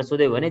is भनेर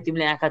सोध्यो भने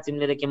तिमीले आँखा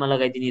चिम्लेर केमा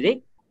लगाइदिने रे?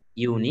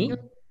 युनि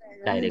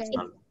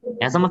डाइरेक्सनल।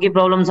 यहाँसम्म के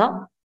प्रब्लम छ?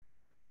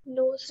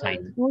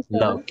 छैन।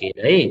 ल ओके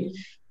है।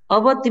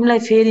 अब तिमीलाई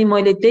फेरि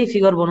मैले त्यही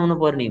फिगर बनाउनु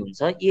पर्ने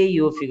हुन्छ। यही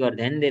हो फिगर,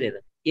 ध्यान दिएर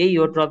यही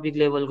हो ट्रपिक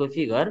लेभलको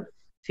फिगर।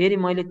 फेरि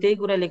मैले त्यही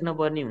कुरा लेख्न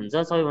पर्ने हुन्छ।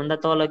 सबैभन्दा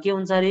तल के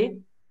हुन्छ अरे?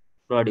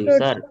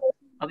 प्रोड्युसर।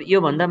 अब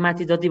यो भन्दा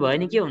माथि जति भयो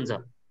नि के हुन्छ?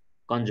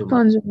 कन्ज्युमर।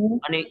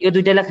 अनि यो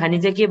दुईटालाई खाने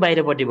चाहिँ के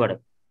बाहिरपट्टिबाट?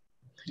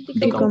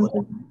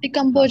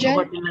 डिकम्पोजर।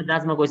 अब तिमीलाई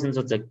जाँचमा क्वेसन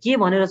सोध्छ के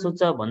भनेर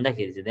सोध्छ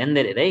भन्दाखेरि चाहिँ ध्यान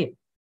दिएर है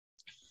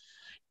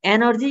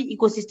एनर्जी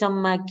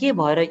इकोसिस्टममा के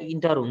भएर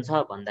इन्टर हुन्छ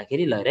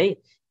भन्दाखेरि ल है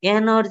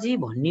एनर्जी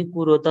भन्ने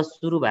कुरो त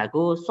सुरु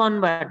भएको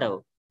सनबाट हो।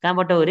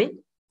 कहाँबाट हो रे?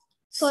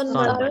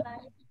 सनबाट।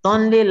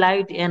 सनले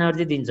लाइट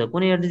एनर्जी दिन्छ।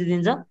 कुन एनर्जी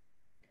दिन्छ?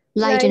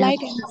 Light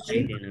energy.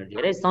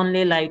 है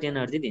सनले लाइट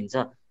एनर्जी दिन्छ।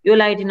 यो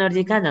लाइट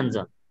एनर्जी कहाँ जान्छ?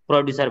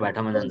 प्रोड्युसर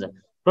भाटामा जान्छ।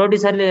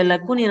 प्रोड्युसरले यसलाई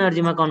कुन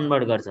एनर्जीमा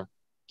कन्भर्ट गर्छ?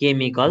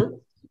 Chemical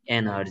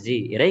energy.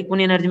 हेर है कुन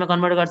एनर्जीमा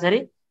कन्भर्ट गर्छ अरे?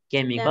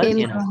 Chemical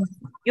energy.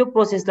 यो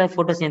प्रोसेसलाई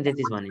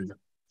फोटोसिन्थेसिस भनिन्छ।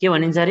 के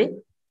भनिन्छ अरे?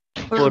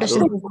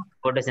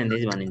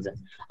 फोटोसिन्थेसिस भनिन्छ।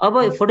 अब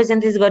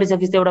फोटोसिन्थेसिस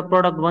गरिसकेपछि एउटा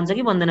प्रडक्ट बन्छ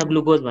कि बन्दैन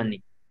ग्लुकोज भन्ने?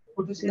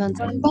 अब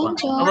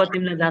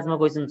तिमीलाई जाँचमा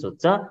क्वेसन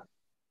सोध्छ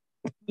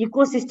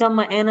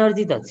इकोसिस्टममा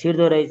एनर्जी त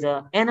छिर्दो रहेछ।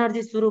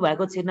 एनर्जी सुरु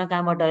भएको छिर्न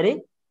कहाँबाट अरे?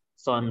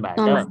 सनबाट।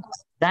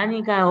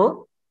 जाने कहाँ हो?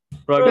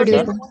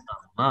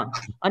 प्रोड्युसरमा।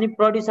 अनि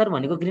प्रोड्युसर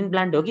भनेको ग्रिन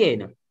प्लान्ट हो कि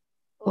होइन?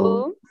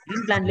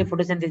 ग्रिन प्लान्टले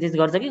फोटोसिन्थेसिस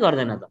गर्छ कि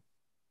गर्दैन त?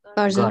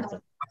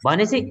 गर्छ।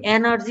 भनेपछि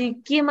एनर्जी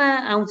केमा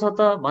आउँछ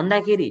त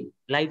भन्दाखेरि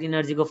लाइट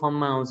एनर्जीको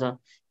फर्ममा आउँछ।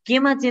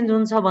 केमा चेन्ज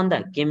हुन्छ भन्दा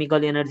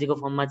केमिकल एनर्जीको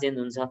फर्ममा चेन्ज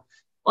हुन्छ।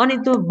 अनि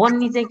त्यो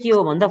बन्ने चाहिँ के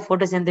हो भन्दा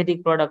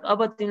फोटोसिन्थेटिक प्रडक्ट। अब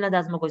तिमीलाई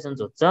जाँचमा क्वेसन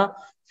सोध्छ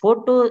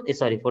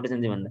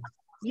फोटोसिन्थेसिस भन्दा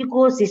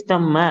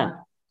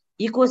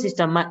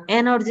इकोसिस्टममा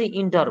एनर्जी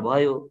इन्टर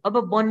भयो। अब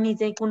बन्ने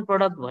चाहिँ कुन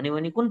प्रडक्ट भन्यो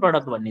भने कुन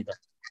प्रडक्ट भन्ने त?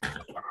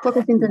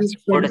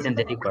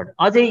 फोटोसिन्थेटिक प्रडक्ट।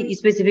 अझै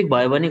स्पेसिफिक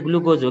भयो भने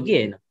ग्लुकोज हो कि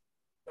होइन?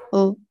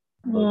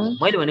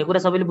 मैले भनेको कुरा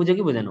सबैले बुझ्यो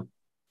कि बुझेनौ?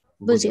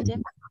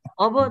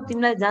 अब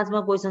तिमीलाई जाँचमा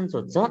क्वेसन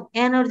सोध्छ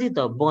एनर्जी त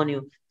बन्यो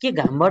के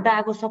घामबाट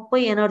आएको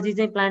सबै एनर्जी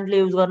चाहिँ प्लान्टले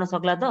युज गर्न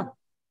सक्ला त?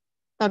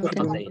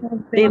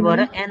 त्यही भएर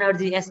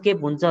एनर्जी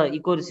एस्केप हुन्छ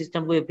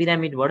इकोसिस्टमको यो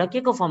पिरामिडबाट के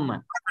को फर्ममा?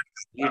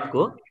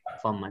 हिटको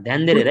फर्ममा।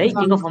 ध्यान दिएर है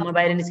के को फर्ममा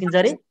बाहिर निस्किन्छ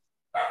अरे?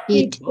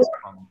 हिटको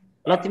फर्ममा।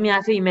 ल तिमी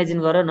आफै इमेजिन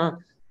गर न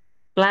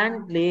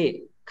प्लान्टले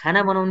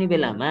खाना बनाउने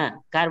बेलामा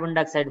कार्बन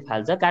डाइअक्साइड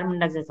फाल्छ, कार्बन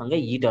डाइअक्साइड सँगै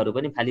हिटहरू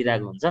पनि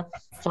फालिरहेको हुन्छ।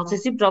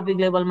 सक्सेसिभ ट्रपिक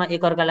लेभलमा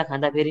एकअर्कालाई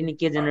खाँदा फेरि नि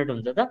के जेनेरेट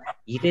हुन्छ त?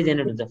 हिटै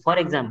जेनेरेट हुन्छ। फर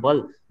एक्जाम्पल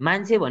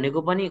मान्छे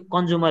भनेको पनि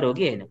कन्ज्युमर हो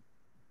कि होइन?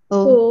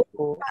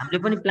 हामीले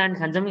पनि प्लान्ट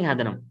खान्छौँ कि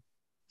खाँदैनौँ?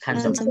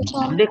 खान्छौँ।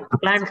 हामीले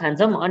प्लान्ट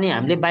खान्छौँ अनि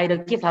हामीले बाहिर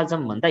के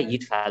फाल्छौँ भन्दा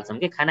हिट फाल्छौँ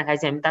कि खाना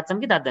खाएपछि हामी तात्छौँ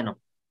कि तात्दैनौँ?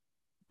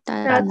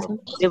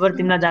 त्यही भएर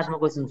तिमीलाई जाँचमा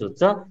क्वेसन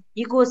सोध्छ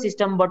इको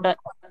सिस्टमबाट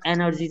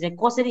एनर्जी चाहिँ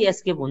कसरी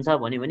एस्केप हुन्छ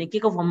भने के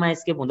को फर्ममा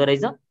एस्केप हुँदो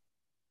रहेछ?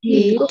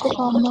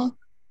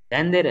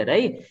 ध्यान दिएर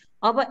है।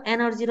 अब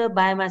एनर्जी र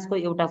बायोमासको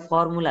एउटा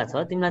फर्मुला छ,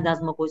 तिमीलाई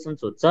जाँचमा क्वेसन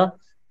सोध्छ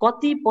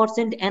कति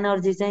 %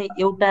 एनर्जी चाहिँ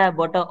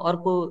एउटाबाट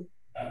अर्को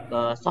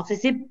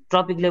सक्सेसिभ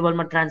ट्रपिक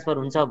लेभलमा ट्रान्सफर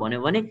हुन्छ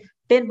भन्यो भने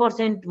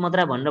 10%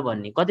 मात्र भनेर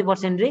भन्ने। कति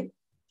पर्सेन्ट रे?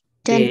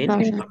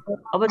 10%।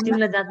 अब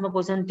तिमीलाई जाँचमा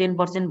क्वेसन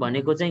 10%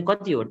 भनेको चाहिँ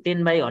कति हो?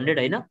 10/100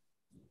 होइन?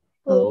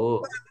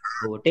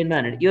 हो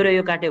 10/100। यो र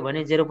यो काट्यो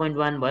भने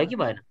 0.1 भयो कि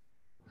भएन?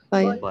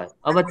 भयो।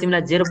 अब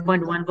तिमीलाई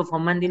 0.1 को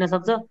फर्ममा दिन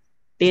सक्छ,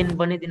 10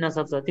 पनि दिन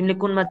सक्छ। तिमीले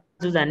कुनमा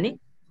चुजान्ने?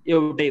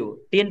 एउटै हो।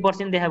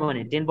 10% देखायो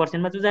भने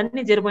 10% मा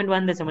चुजान्ने,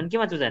 0.1 देछ भने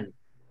केमा चुजान्ने?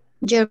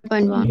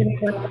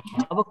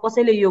 0.1। अब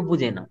कसैले यो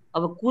बुझेन।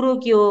 अब कुरो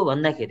के हो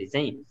भन्दाखेरि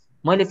चाहिँ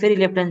मैले फेरि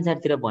लेफ्ट ह्यान्ड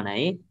साइडतिर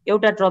बनाएँ,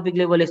 एउटा ट्रपिक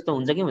लेभल यस्तो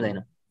हुन्छ कि हुँदैन?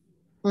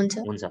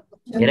 हुन्छ।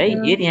 हेर है,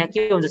 यहाँ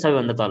के हुन्छ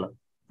सबैभन्दा तल?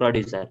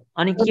 प्रोड्युसर।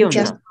 अनि के हुन्छ?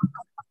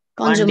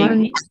 1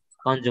 डिग्री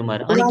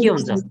कन्ज्युमर। अनि के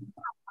हुन्छ?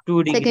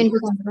 2 डिग्री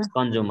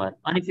कन्ज्युमर।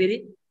 अनि फेरि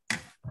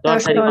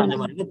टर्सरी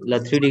कन्ज्युमर। ल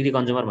 3 डिग्री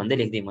कन्ज्युमर भन्दै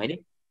लेख्दिएँ मैले।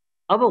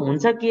 अब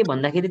हुन्छ के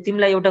भन्दाखेरि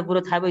तिमीलाई एउटा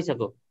कुरो थाहा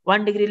भइसक्यो,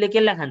 1 डिग्रीले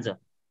केलाई खान्छ?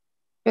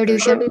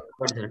 प्रोड्युसर।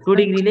 2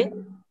 डिग्रीले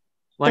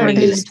 1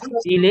 डिग्रीले,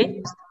 3 ले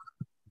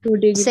 2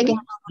 डिग्री।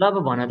 ल अब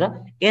भन त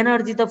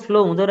एनर्जी त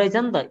फ्लो हुँदो रहेछ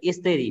नि त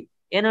यसरी।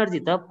 एनर्जी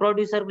त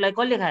प्रोड्युसरलाई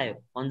कसले खायो?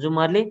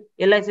 कन्ज्युमरले।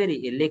 यसलाई फेरि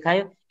यसले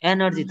खायो,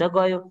 एनर्जी त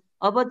गयो।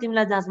 अब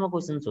तिमीलाई जाँचमा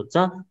क्वेसन सोध्छ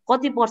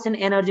कति %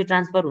 एनर्जी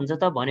ट्रान्सफर हुन्छ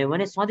त भन्यो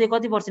भने सधैँ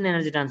कति %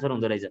 एनर्जी ट्रान्सफर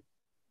हुँदो रहेछ?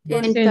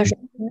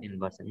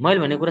 10%। मैले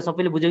भनेको कुरा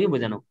सबैले बुझ्यो कि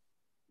बुझेनौ?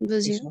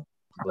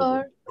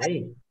 है।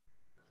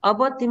 अब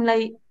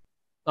तिमीलाई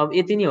अब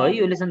यति नै हो है,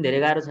 यो लेसन धेरै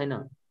गाह्रो छैन।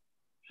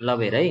 ल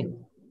हेर है।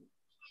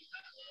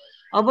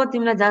 अब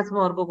तिमीलाई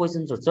जाँचमा अर्को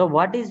क्वेसन सोध्छ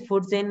व्हाट इज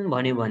फूड चेन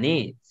भन्यो भने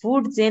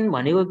फूड चेन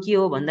भनेको के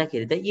हो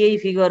भन्दाखेरि त यही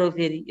फिगर हो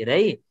फेरि। हेर है,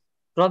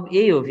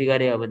 यही हो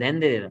फिगर है। अब ध्यान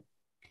दिएर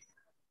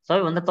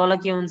सबैभन्दा तल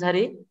के हुन्छ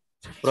अरे?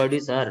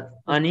 प्रोड्युसर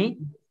अनि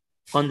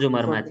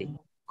कन्ज्युमर माथि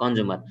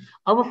कन्ज्युमर।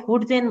 अब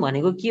फूड चेन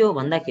भनेको के हो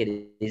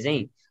भन्दाखेरि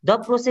चाहिँ the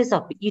process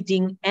of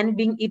eating and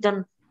being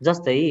eaten.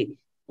 जस्तै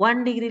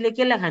 1 डिग्रीले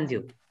केलाई खान्थ्यो?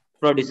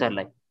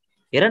 प्रोड्युसरलाई।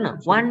 हेर न,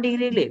 1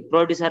 डिग्रीले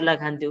प्रोड्युसरलाई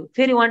खान्थ्यो,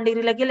 फेरि 1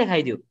 डिग्रीलाई केले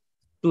खाइदियो?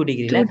 2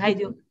 डिग्रीलाई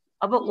खाइदियो।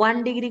 अब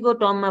 1 डिग्रीको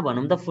टर्ममा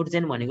भनौँ त फूड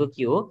चेन भनेको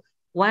के हो?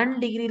 1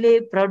 डिग्रीले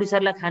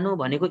प्रोड्युसरलाई खानु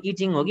भनेको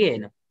इटिङ हो कि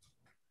होइन?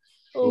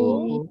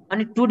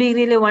 अनि 2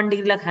 डिग्रीले 1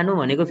 डिग्रीलाई खानु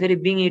भनेको फेरि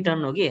बिङ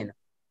इटन हो कि होइन?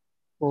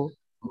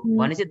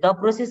 भनेपछि the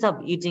process of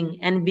eating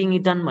and being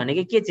eaten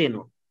भनेको के चेन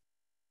हो?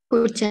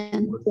 Food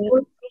chain.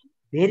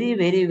 Very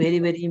very very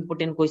very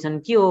important question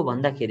के हो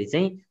भन्दाखेरि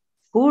चाहिँ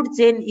फूड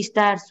चेन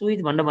स्टार्ट्स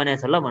विथ भनेर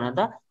बनाएको छ। ल भन त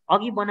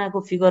अघि बनाएको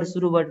फिगर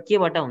सुरुबाट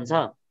केबाट हुन्छ?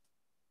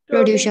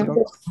 प्रोड्युसर।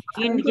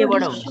 इन्ड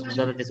केबाट हुन्छ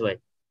त त्यसो भए?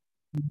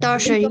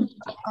 टर्सरी।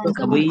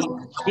 अब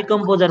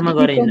डिकम्पोजरमा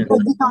गएर इन्ड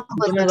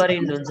केमा गएर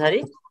इन्ड हुन्छ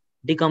अरे?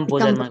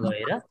 डिकम्पोजरमा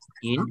गएर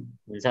इन्ड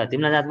हुन्छ।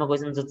 तिमीलाई जातमा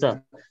क्वेसन सोध्छ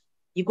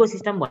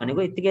इकोसिस्टम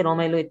भनेको यतिकै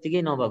रमाइलो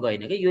यतिकै नभएको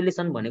होइन कि। यो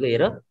लेसन भनेको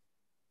हेर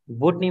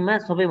बोटनीमा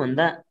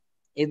सबैभन्दा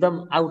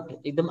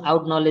एकदम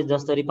आउट नलेज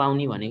जसरी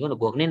पाउने भनेको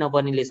घोक्नै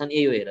नपर्ने लेसन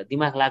यही हो। हेर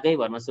दिमाग लाकै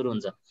भरमा सुरु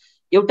हुन्छ।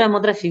 एउटा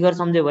मात्र फिगर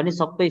सम्झ्यो भने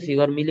सबै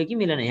फिगर मिल्यो कि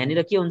मिलेन?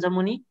 यहाँनिर के हुन्छ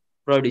मुनि?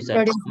 प्रोड्युसर,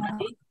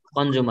 माथि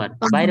कन्ज्युमर,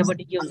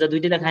 बाहिरपट्टि के हुन्छ?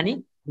 दुईटैलाई खाने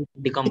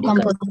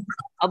डिकम्पोजर।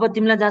 अब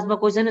तिमीलाई जाँचमा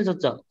क्वेसनै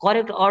सोध्छ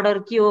करेक्ट अर्डर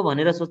के हो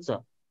भनेर सोध्छ।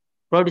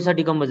 प्रोड्युसर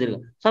डिकम्पोजरको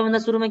सबभन्दा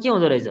सुरुमा के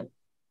हुँदो रहेछ?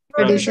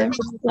 प्रोड्युसर।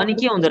 अनि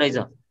के हुँदो रहेछ?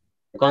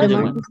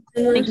 कन्ज्युमर।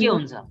 अनि के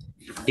हुन्छ?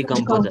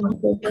 डिकम्पोजर।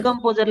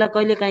 डिकम्पोजरलाई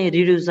कहिले काहीँ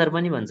रिड्युसर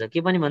पनि भन्छ।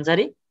 के पनि भन्छ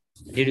अरे?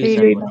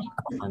 रिड्युसर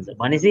पनि भन्छ।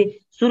 भनेपछि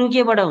सुरु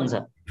केबाट हुन्छ?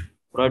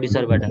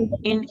 प्रोड्युसरबाट।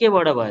 इन्ड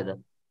केबाट भयो त?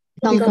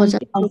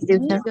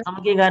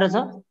 के गाह्रो छ?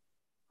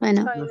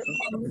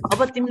 अब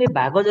तिमीले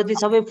भागो जति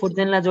सबै फूड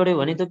चेनलाई जोड्यो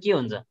भने त के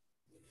हुन्छ?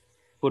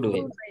 Food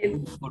web.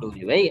 फूड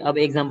वेब है। अब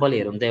एक्जाम्पल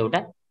हेरौँ त एउटा।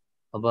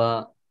 अब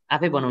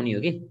आफै बनाउने हो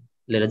कि।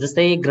 लिएर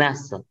जस्तै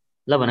ग्रास छ।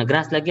 ल भन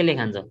ग्रासलाई केले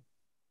खान्छ?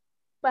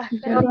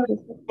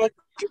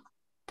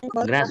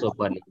 ग्रास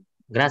होपरले।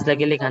 ग्रासलाई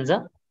केले खान्छ?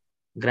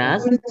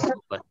 Grass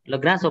hopper. ल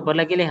ग्रास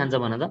होपरलाई केले खान्छ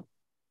भन त?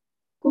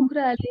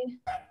 कुखुराले।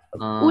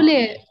 उले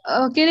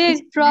के रे?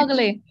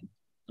 फ्रगले।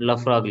 ल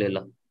फ्रगले।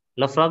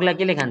 ल फ्रगलाई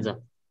केले खान्छ?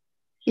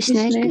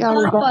 स्नेक।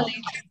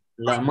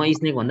 ल म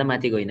स्नेक भन्दा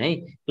माथि गइन है।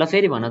 ल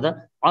फेरि भन त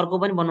अर्को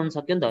पनि बनाउन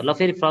सक्यो नि त। ल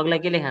फेरि फ्रगलाई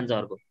केले खान्छ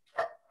अर्को?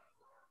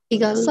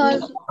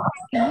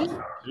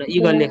 ल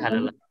इगलले खाला।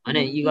 ल होइन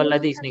इगललाई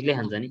त स्नेकले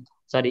खान्छ नि।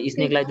 सरी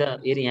स्नेकलाई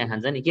त फेरि यहाँ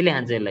खान्छ नि। केले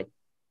खान्छ यसलाई?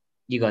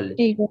 इगलले।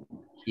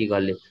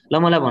 इगलले। ल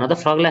मलाई भन त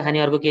फ्रगलाई खाने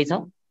अर्को केही छ?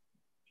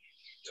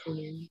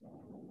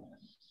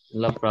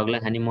 ल फ्रगलाई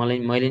खाने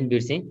मैले नि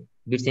बिर्सेँ।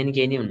 बिर्से नि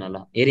केही नि हुन्न ल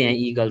हेर यहाँ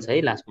इगल छ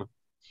है लास्टमा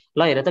ल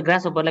हेर त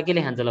ग्रास होपरलाई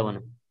केले खान्छ ल भन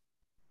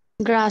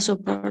ग्रास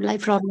होपरलाई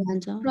फ्रगले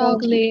खान्छ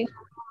फ्रगले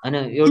हैन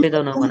एउटै त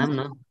नभनौँ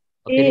न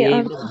फेरि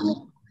यही त भन्छ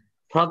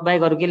फ्रग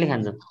बाहेक अरू केले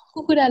खान्छ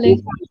कुखुराले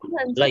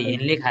ल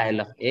हेनले खायो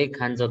ल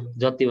खान्छ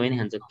जति भयो नि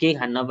खान्छ केही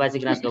खान नपाएपछि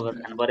ग्रास होपर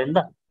खानु पर्यो नि त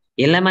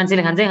हेनलाई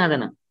मान्छेले खान्छ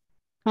खाँदैन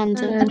खान्छ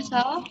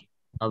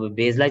अब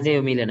भेजलाई चाहिँ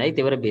यो मिलेन है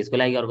त्यही भएर भेजको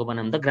लागि अर्को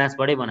बनाऊँ त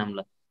ग्रासबाटै बनाऊँ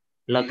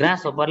ल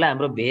ग्रास होपरलाई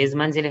हाम्रो भेज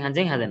मान्छेले खान्छ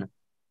खाँदैन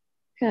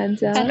खान्छ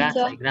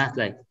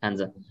ग्रासलाई खान्छ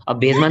अब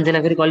भेज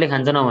मान्छेलाई फेरि कसले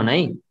खान्छ नभन है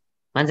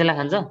मान्छेलाई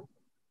खान्छ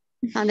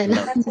खाँदैन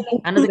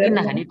खान त किन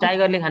नखाने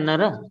टाइगरले खान्न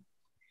र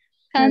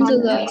खान्छ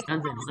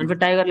खान्छ अनि फेरि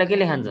टाइगरलाई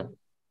केले खान्छ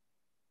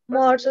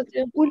मर्छ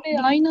त्यो उसले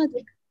हैन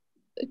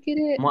के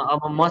रे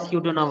अब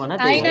मस्किटो नभन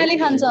हाइनाले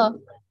खान्छ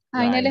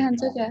हाइनाले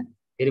खान्छ क्या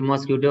फेरि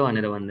मस्किटो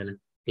भनेर भन्दैन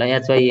ल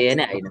याद छ यही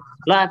नै होइन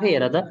ल आफै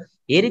हेर त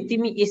हेरि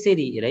तिमी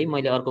यसरी हेर है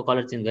मैले अर्को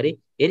कलर चेन्ज गरेँ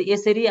हेरि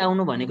यसरी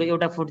आउनु भनेको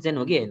एउटा फुड चेन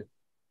हो कि होइन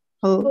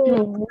हो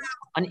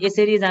अनि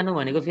यसरी जानु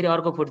भनेको फेरि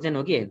अर्को फुड चेन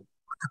हो कि होइन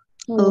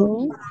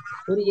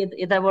फेरि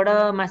यताबाट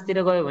मासतिर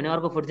गयो भने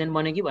अर्को फुड चेन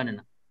बन्यो कि बनेन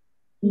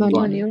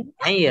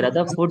यहीँ हेर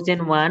त food chain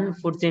 1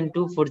 food chain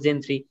 2 food chain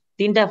 3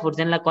 तीनटा फुड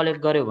चेनलाई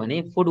कलेक्ट गर्यो भने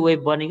फुड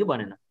वेब बन्यो कि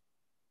बनेन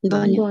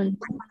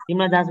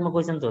तिमीलाई जाँचमा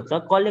क्वेसन सोध्छ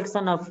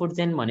कलेक्सन अफ फुड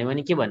चेन भन्यो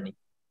भने के भन्ने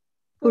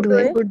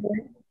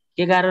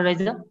के गाह्रो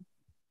रहेछ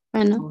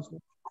छैन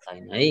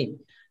है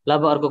ल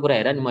अब अर्को कुरा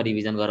हेर नि म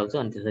रिभिजन गराउँछु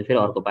अनि त्यसपछि फेरि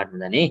अर्को पार्टमा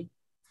जाने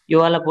यो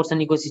वाला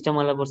पोर्सन इकोसिस्टम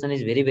वाला portion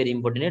is very very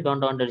important है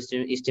don't under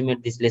estimate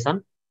this lesson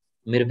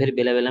मेरो फेरि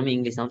बेला बेलामा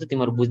इङ्ग्लिस आउँछ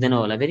तिमीहरू बुझ्दैनौ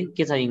होला फेरि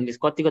के छ इङ्ग्लिस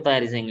कतिको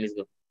तयारी छ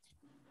इङ्ग्लिसको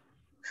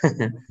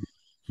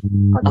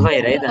अब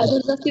हेर है त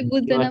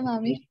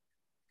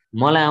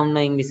मलाई आउन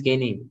इङ्ग्लिस केही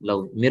नि ल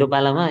मेरो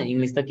पालामा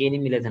इङ्ग्लिस त केही नि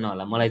मिलेको छैन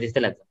होला मलाई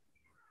त्यस्तै लाग्छ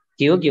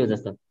के हो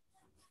जस्तो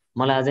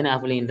मलाई अझै नै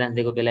आफूले इन्ट्रान्स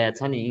दिएको बेला याद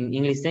छ नि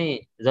इङ्ग्लिस चाहिँ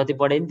जति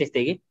पढे नि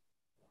त्यस्तै कि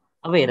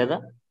अब हेर त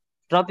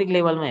ट्रपिक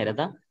लेभलमा हेर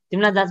त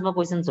तिमीलाई जाँचमा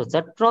क्वेसन सोध्छ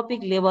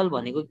ट्रपिक लेभल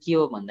भनेको के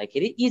हो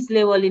भन्दाखेरि each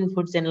level in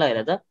food chain ल हेर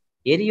त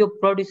हेरि यो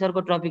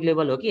प्रड्युसरको ट्रपिक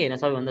लेभल हो कि होइन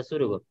सबैभन्दा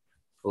सुरुको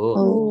हो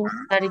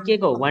पछाडि के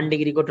को 1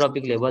 डिग्रीको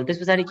ट्रपिक लेभल त्यस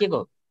पछाडि के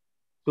को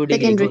 2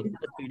 डिग्रीको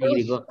 3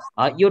 डिग्रीको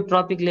यो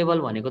ट्रपिक लेभल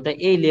भनेको त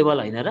यही लेभल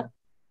होइन र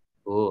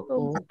हो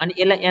अनि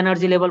यसलाई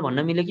एनर्जी लेभल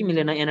भन्न मिल्यो कि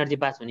मिलेन एनर्जी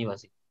पास हुने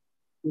भएपछि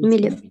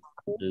मिल्यो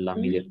ल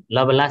मिल्यो ल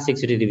अब लास्ट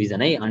सेक्सुरी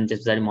रिभिजन है अनि त्यस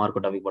पछाडि म अर्को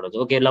टपिक पढाउँछु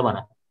ओके ल भन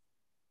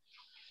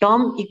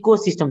टर्म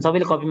इकोसिस्टम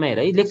सबैले कपीमा हेर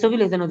है लेख्छौ कि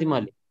लेख्दैनौ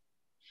तिमीहरूले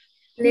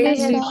ल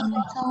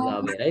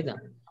अब हेर है त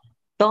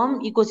टर्म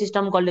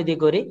इकोसिस्टम कसले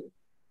दिएको रे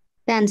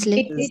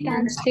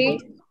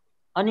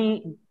अनि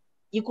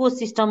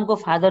इकोसिस्टमको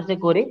फादर चाहिँ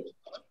को रे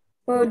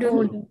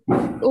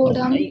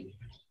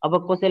अब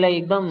कसैलाई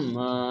एकदम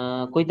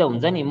कोही त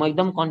हुन्छ नि म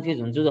एकदम कन्फ्युज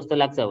हुन्छु जस्तो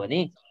लाग्छ भने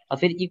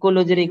फेरि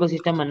इकोलोजी र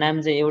इकोसिस्टममा नाम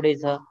चाहिँ एउटै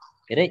छ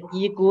हेर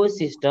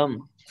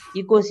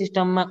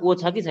इकोसिस्टममा ओ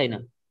छ कि छैन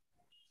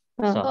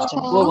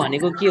ओ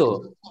भनेको के हो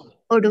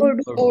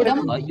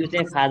यो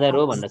चाहिँ फादर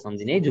हो भनेर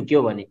सम्झिने है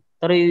झुक्यो भने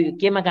तर यो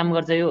केमा काम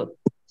गर्छ यो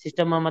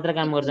सिस्टममा मात्र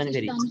काम गर्छ नि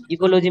फेरि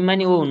इकोलोजीमा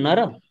नि ओ हुन्न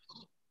र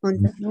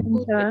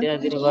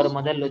त्यतातिर गएर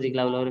मजाले लोजिक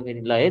लाउला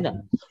फेरि ल है त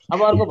अब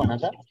अर्को भन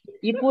त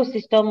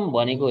इकोसिस्टम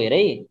भनेको हेर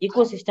है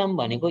इकोसिस्टम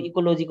भनेको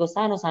इकोलोजीको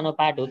सानो सानो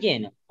पार्ट हो कि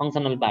होइन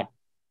फङ्सनल पार्ट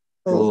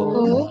हो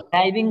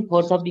ड्राइभिङ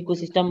फोर्स अफ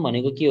इकोसिस्टम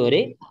भनेको के हो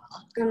रे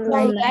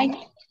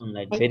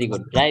sunlight very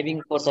good driving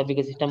force of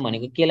ecosystem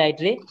भनेको के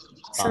लाइट रे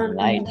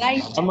सनलाइट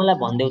अब मलाई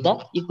भनिदेऊ त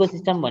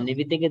इकोसिस्टम भन्ने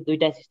बित्तिकै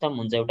दुईटा सिस्टम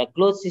हुन्छ एउटा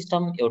क्लोज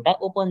सिस्टम एउटा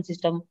ओपन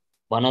सिस्टम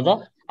भन त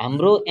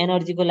हाम्रो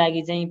एनर्जीको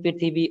लागि चाहिँ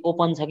पृथ्वी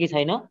ओपन छ कि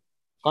छैन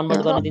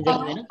कन्भर्ट गर्न दिन्छ कि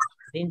छैन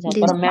दिन्छ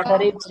तर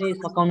म्याटरै पनि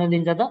सकाउन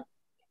दिन्छ त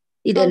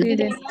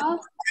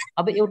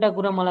अब एउटा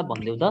कुरा मलाई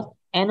भनिदेऊ त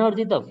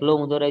एनर्जी त फ्लो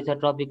हुँदो रहेछ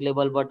ट्रपिक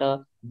लेभलबाट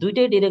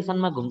दुईटै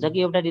डिरेक्सनमा घुम्छ कि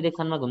एउटा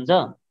डिरेक्सनमा घुम्छ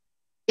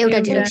एउटा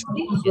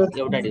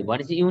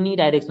भनेपछि युनि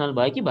डाइरेक्सनल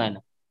भयो कि भएन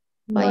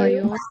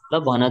ल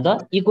भन त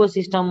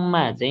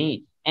इकोसिस्टममा चाहिँ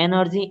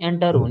एनर्जी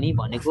एन्टर हुने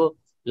भनेको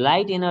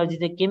लाइट एनर्जी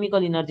चाहिँ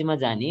केमिकल एनर्जीमा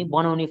जाने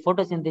बनाउने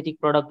फोटोसिन्थेटिक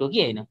प्रडक्ट हो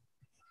कि होइन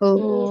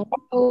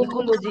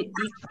इकोलोजी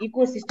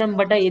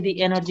इकोसिस्टमबाट यदि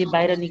एनर्जी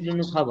बाहिर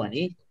निक्लिनु छ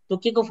भने त्यो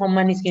के को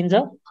फर्ममा निस्किन्छ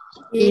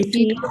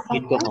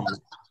हिटको फर्ममा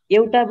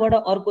एउटाबाट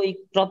अर्को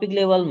ट्रपिक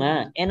लेभलमा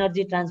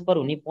एनर्जी ट्रान्सफर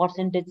हुने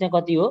पर्सेन्टेज चाहिँ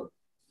कति हो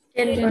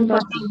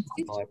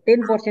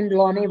 10% ल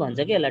नै भन्छ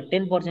कि यसलाई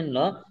 10% ल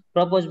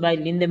प्रपोज बाई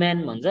लिन्डम्यान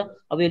भन्छ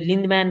अब यो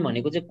लिन्डम्यान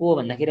भनेको चाहिँ को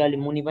भन्दाखेरि अहिले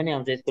मुनि पनि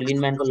आउँछ यसको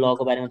लिन्डम्यानको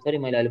लको बारेमा थोरै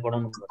मैले अहिले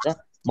पढाउनु पर्छ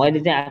मैले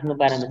चाहिँ आफ्नो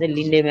पारामा चाहिँ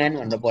लिन्डेम्यान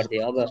भनेर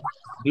पढ्थेँ अब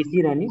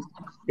बिर्सिरहने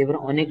त्यही भएर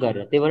अनेक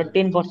गरेर त्यही भएर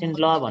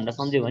 10% ल भनेर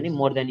सम्झ्यो भने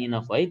मोर देन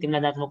इनफ है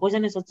तिमीलाई जाँचमा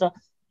क्वेसनै सोध्छ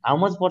how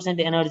much percent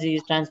energy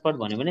is transferred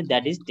भन्यो भने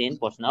द्याट इज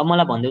 10%। अब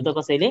मलाई भनिदेऊ त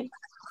कसैले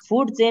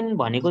फुड चेन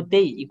भनेको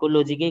त्यही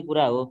इकोलोजीकै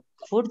कुरा हो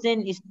फुड चेन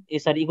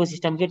सरी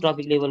इकोसिस्टमकै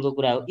ट्रपिक लेभलको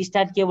कुरा हो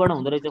स्टार्ट केबाट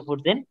हुँदो रहेछ फुड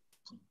चेन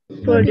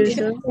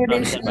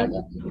प्रोड्युसरबाट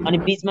अनि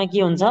बिचमा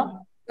के हुन्छ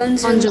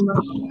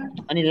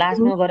अनि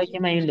लास्टमा गएर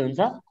केमा इन्ड हुन्छ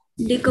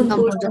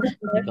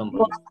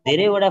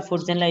धेरैवटा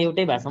फुड चेनलाई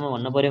एउटै भाषामा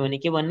भन्न पर्यो भने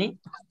के भन्ने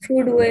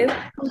फुड वेब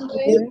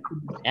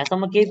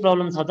यहाँसम्म केही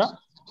प्रब्लम छ त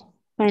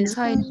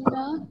छैन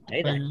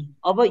है त।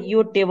 अब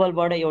यो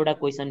टेबलबाट एउटा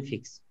क्वेसन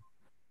फिक्स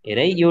हेर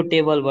है, यो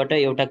टेबलबाट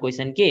एउटा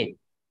क्वेसन के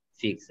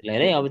फिक्स। ल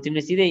हेर है, अब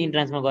तिमीले सिधै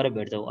इन्ट्रान्समा गएर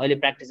भेट्छौ, अहिले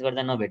प्र्याक्टिस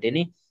गर्दा नभेटे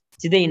नि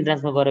सिधै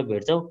इन्ट्रान्समा गएर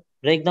भेट्छौ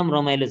र एकदम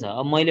रमाइलो छ।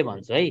 अब मैले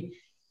भन्छु है,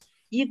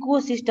 इको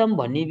सिस्टम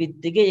भन्ने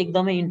बित्तिकै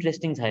एकदमै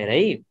इन्ट्रेस्टिङ छ हेर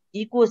है।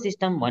 इको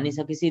सिस्टम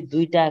भनिसकेपछि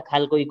दुईटा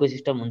खालको इको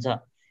सिस्टम हुन्छ।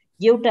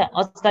 एउटा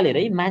आजकल हेर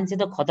है, मान्छे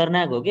त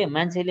खतरनाक हो के,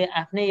 मान्छेले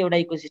आफ्नै एउटा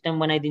इको सिस्टम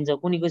बनाइदिन्छ।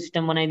 कुन इको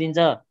सिस्टम बनाइदिन्छ?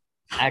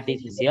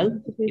 आर्टिफिसियल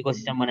इको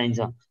सिस्टम बनाइन्छ।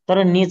 तर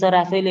नेचर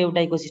आफैले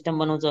एउटा इको सिस्टम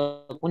बनाउँछ।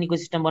 कुन इको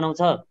सिस्टम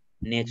बनाउँछ?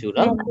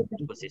 Natural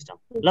eco system.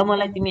 ल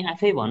मलाई तिमी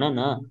आफै भन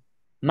न,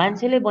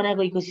 मान्छेले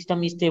बनाएको इको सिस्टम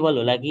स्टेबल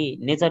होला कि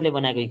नेचरले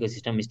बनाएको इको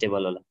सिस्टम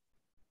स्टेबल होला?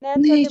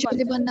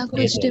 नेचरले बनाएको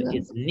स्टेबल।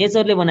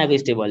 नेचरले बनाएको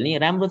स्टेबल नि।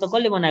 राम्रो त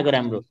कसले बनाएको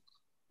राम्रो?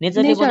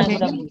 नेचरले बनाएको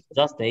राम्रो।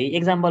 जस्तै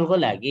एक्जाम्पलको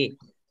लागि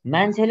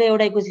मान्छेले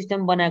एउटा इको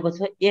सिस्टम बनाएको छ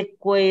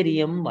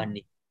एक्वेरियम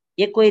भन्ने।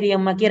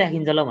 एक्वेरियममा के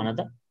राखिन्छ ल भन त?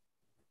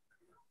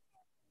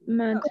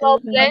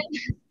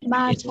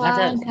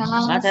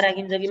 माछा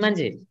राखिन्छ कि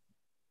मान्छे?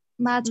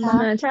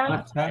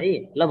 है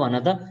ल भन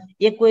त,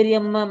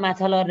 एक्वेरियममा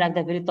माछा लगेर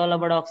राख्दाखेरि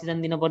तलबाट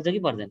अक्सिजन दिन पर्छ कि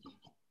पर्दैन?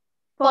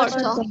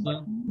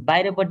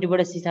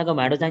 बाहिरपट्टिबाट सिसाको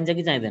भाँडो चाहिन्छ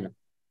कि चाहिँदैन?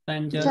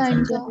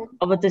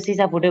 अब त्यो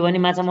सिसा फुट्यो भने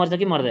माछा मर्छ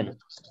कि मर्दैन?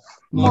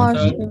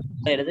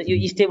 हेर त, यो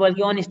स्टेबल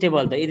कि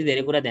अनस्टेबल त? यति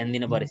धेरै कुरा ध्यान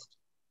दिनु पर्यो।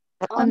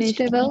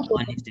 अनस्टेबल।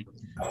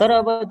 तर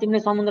अब तिमीले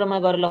समुद्रमा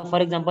गएर ल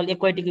फर इक्जाम्पल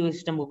एक्वाटिक इको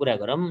सिस्टमको कुरा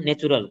गरौँ,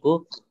 नेचुरलको।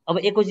 अब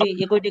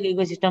एक्वाटिक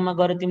इको सिस्टममा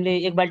गएर तिमीले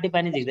एक बाल्टी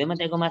पानी झिक्दैमा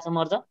त्यहाँको माछा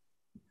मर्छ?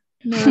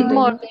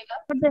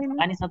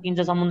 पानी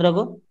सकिन्छ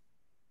समुद्रको?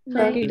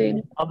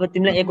 अब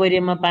तिमीलाई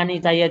एक्वेरियममा पानी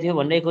चाहिएको थियो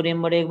भनेर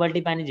एक्वेरियमबाट एक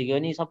बाल्टी पानी झिक्यो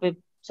भने सबै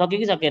सक्यो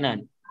कि सकेन?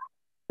 अनि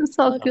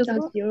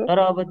तर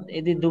अब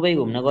यदि दुबई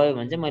घुम्न गयो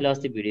भने चाहिँ, मैले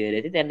अस्ति भिडियो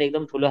हेरेको थिएँ, त्यहाँनिर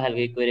एकदम ठुलो खालको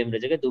एक्वेरियम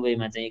रहेछ क्या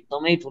दुबईमा चाहिँ,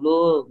 एकदमै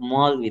ठुलो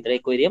मलभित्र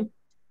एक्वेरियम,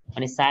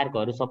 अनि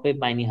सार्कहरू सबै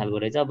पाइने खालको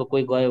रहेछ। अब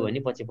कोही गयो भने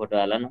पछि फोटो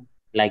हाल न,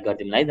 लाइक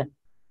गरिदिउँला है त।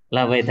 ल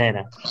भाइ त हेर,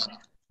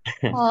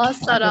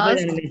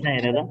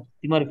 हेर त,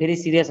 तिमीहरू फेरि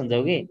सिरियस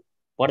हुन्छौ कि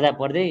पढ्दा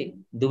पढ्दै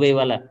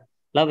दुबईवाला।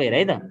 ल हेर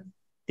है त,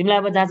 तिमीलाई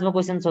अब जाँचमा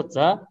क्वेसन सोध्छ,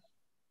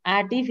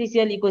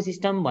 आर्टिफिसियल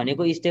इकोसिस्टम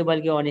भनेको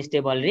स्टेबल कि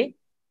अनस्टेबल रे?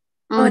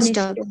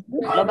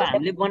 अब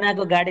हामीले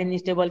बनाएको गार्डन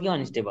स्टेबल कि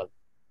अनस्टेबल?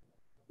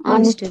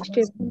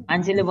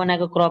 मान्छेले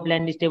बनाएको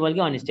क्रपल्यान्ड स्टेबल कि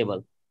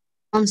अनस्टेबल?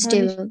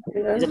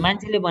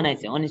 मान्छेले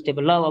बनाएछ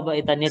अनस्टेबल। ल अब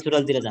यता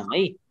नेचुरलतिर जाउँ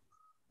है।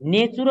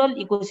 नेचुरल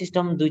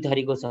इकोसिस्टम दुई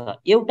थरीको छ,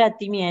 एउटा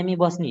तिमी हामी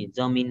बस्ने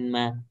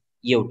जमिनमा,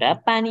 एउटा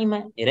पानीमा।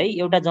 हेर है,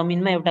 एउटा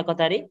जमिनमा एउटा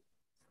कता रे?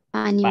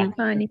 पानी।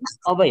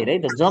 अब हेर है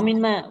त,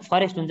 जमिनमा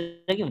फरेस्ट हुन्छ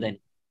कि हुँदैन?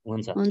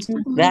 हुन्छ।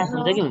 ग्रास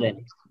हुन्छ कि हुँदैन?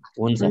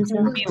 हुन्छ।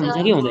 टी हुन्छ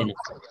कि हुँदैन?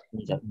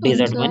 हुन्छ।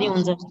 डेजर्ट पनि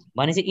हुन्छ।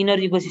 भनेपछि इनर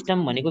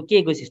इकोसिस्टम भनेको के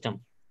इकोसिस्टम?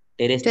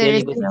 Terrestrial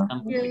ecosystem.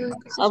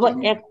 अब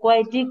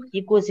एक्वाटिक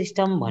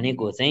इकोसिस्टम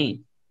भनेको चाहिँ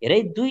हेर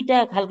है, दुईटा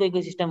खालको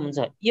इकोसिस्टम हुन्छ।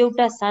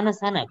 एउटा साना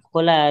साना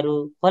खोलाहरू,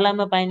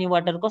 खोलामा पाइने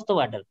वाटर कस्तो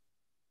वाटर?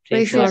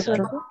 Fresh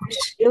water.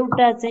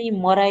 एउटा चाहिँ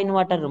मराइन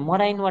वाटर।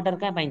 मराइन वाटर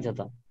कहाँ पाइन्छ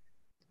त?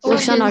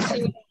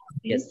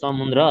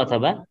 समुद्र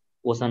अथवा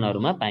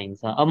ओसनहरूमा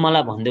पाइन्छ। अब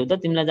मलाई भनिदेऊ त,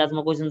 तिमीलाई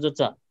जाँचमा क्वेसन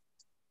सोध्छ,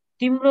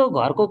 तिम्रो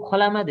घरको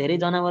खोलामा धेरै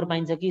जनावर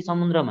पाइन्छ कि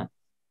समुद्रमा?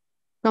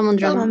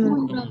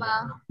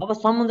 अब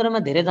समुद्रमा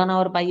धेरै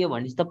जनावर पाइयो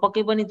भनेपछि त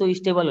पक्कै पनि त्यो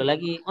स्टेबल होला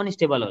कि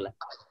अनस्टेबल होला?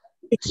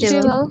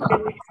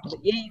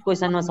 यही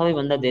क्वेसनमा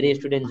सबैभन्दा धेरै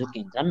स्टुडेन्ट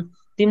झुक्किन्छन्।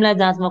 तिमीलाई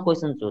जाँचमा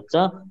क्वेसन सोध्छ,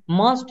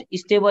 मोस्ट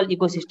स्टेबल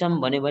इकोसिस्टम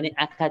भन्यो भने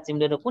आँखा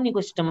चिम्लेर कुन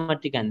इकोसिस्टममा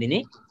टिक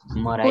हान्दिने?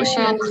 मराइन।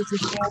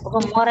 अब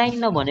मराइन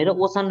नभनेर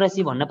ओसन र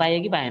सी भन्न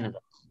पाइयो कि पाएन त?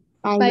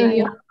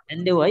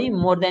 है,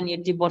 मोर देन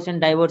 80%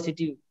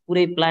 डाइभर्सिटी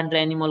पुरै प्लान्ट र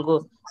एनिमलको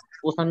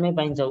ओसनमै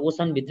पाइन्छ।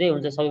 ओसन भित्रै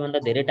हुन्छ सबैभन्दा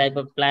धेरै type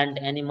of plant,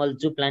 animal,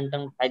 zoo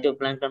प्लान्टन, phyto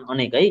प्लान्टन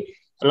अनेक है।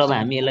 ल अब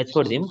हामी यसलाई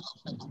छोडिदिउँ।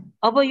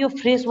 अब यो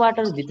फ्रेस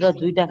वाटर भित्र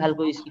दुईटा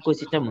खालको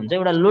इकोसिस्टम हुन्छ,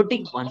 एउटा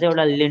लोटिक भन्छ,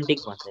 एउटा लेन्टिक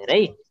भन्छ। हेर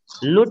है,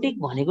 लोटिक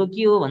भनेको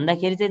के हो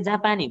भन्दाखेरि चाहिँ जहाँ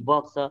पानी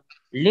बग्छ।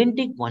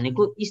 लेन्टिक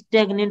भनेको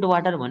स्ट्याग्नेन्ट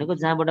वाटर भनेको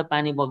जहाँबाट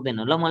पानी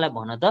बग्दैन। ल मलाई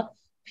भन त,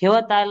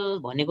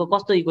 फेवाताल भनेको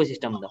कस्तो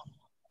इकोसिस्टम त?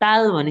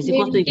 ताल भनेपछि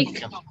कस्तो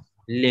इकोसिस्टम?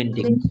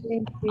 लेन्टिक।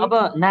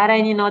 अब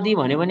नारायणी नदी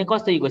भन्यो भने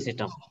कस्तो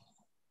इकोसिस्टम?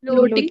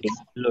 लोटिक।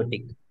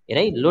 हेर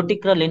है,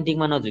 लोटिक र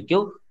लेन्टिकमा नझुक्यौ।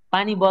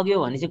 पानी बग्यो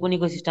भने चाहिँ कुन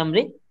इकोसिस्टम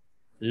रे?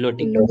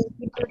 लोटिक।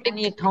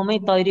 पानी एक ठाउँमै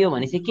तैरियो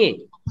भने चाहिँ के?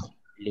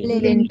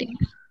 लेन्टिक।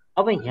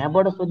 अब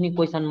यहाँबाट सोध्ने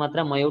क्वेसन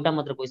मात्र, म एउटा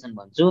मात्र क्वेसन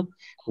भन्छु,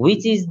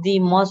 which is the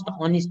most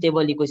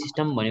unstable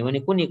ecosystem भन्यो भने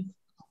कुन?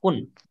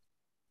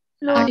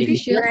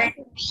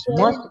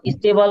 मोस्ट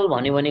स्टेबल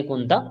भन्यो भने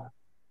कुन त?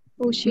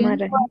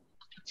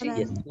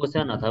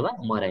 ओसन अथवा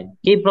मराइन।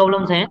 केही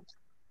प्रब्लम छ यहाँ?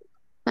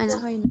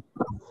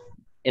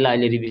 यसलाई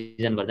अहिले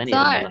रिभिजन गर्दा नि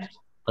हेरौँ ल।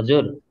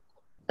 हजुर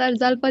सर,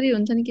 जलपरी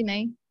हुन्छन् कि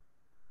नै?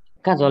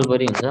 कहाँ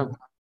जलपरी हुन्छ?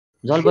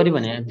 जलपरी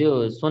भने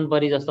त्यो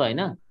सोनपरी जस्तो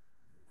होइन,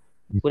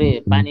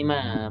 पुरै पानीमा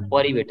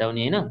परी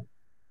भेटाउने होइन?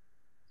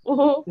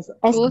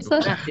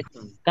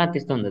 कहाँ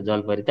त्यस्तो हुन्छ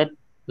जलपरी त?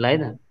 ल है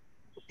त,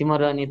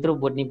 तिम्रो अनि यत्रो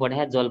बोट्नी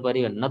पठाए जलपरी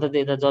भन्नु, न त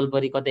त्यता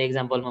जलपरी कतै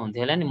एक्जाम्पलमा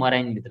हुन्थ्यो होला नि,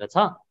 मराइनभित्र छ।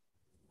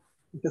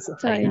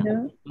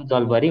 छैन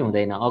जलपरी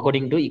हुँदैन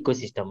अकर्डिङ टु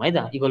इकोसिस्टम है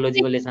त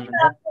इकोलोजीको लेसन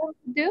अनुसार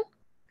त्यो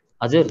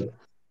हजुर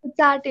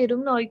चार्ट हेरौँ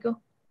न अहिलेको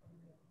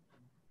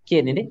के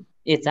हेर्ने रे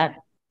ए चार्ट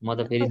म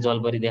त फेरि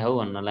जलपरी देखाऊ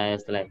भन्न लाग्यो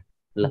जस्तो लाग्यो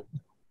ल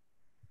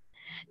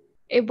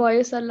ए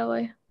भयो सल्ल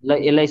भयो ल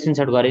यसलाई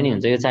स्क्रिनसट गरे नि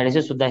हुन्छ यो चार्ट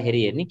यसो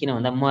सुत्दाखेरि हेर्ने किन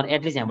भन्दा म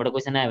एटलिस्ट यहाँबाट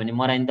क्वेसन आयो भने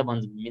मराइ नि त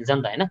मिल्छ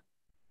नि त होइन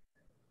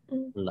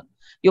ल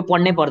यो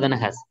पढ्नै पर्दैन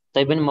खास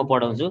तैपनि म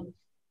पढाउँछु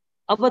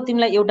अब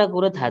तिमीलाई एउटा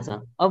कुरो थाहा छ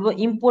अब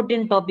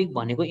इम्पोर्टेन्ट टपिक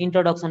भनेको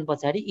इन्ट्रोडक्सन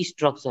पछाडि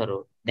स्ट्रक्चर हो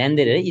ध्यान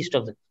दिएर है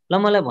स्ट्रक्चर ल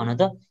मलाई भन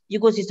त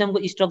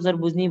इकोसिस्टमको स्ट्रक्चर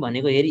बुझ्ने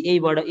भनेको हेरि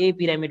यही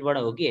पिरामिडबाट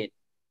हो कि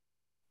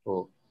हो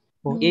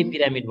यही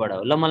पिरामिडबाट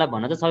हो ल मलाई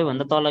भन त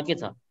सबैभन्दा तल के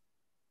छ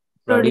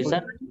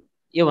प्रड्युसर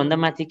योभन्दा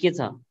माथि के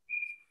छ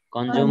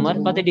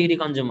कन्ज्युमर कति डिग्री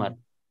कन्ज्युमर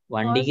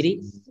 1 डिग्री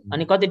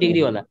अनि कति डिग्री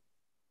होला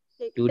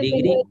 2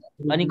 डिग्री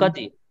अनि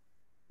कति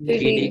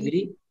 3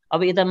 डिग्री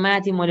अब यता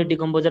माथि मैले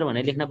डिकम्पोजर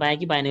भनेर लेख्न पाएँ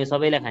कि पाएन यो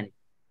सबैलाई खाने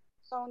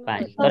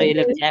पाएँ तर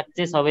यसले एक्ट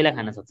चाहिँ सबैलाई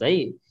खान सक्छ है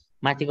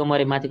माथिको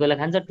मरे माथिकोलाई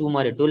खान्छ 2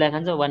 मरे 2 लाई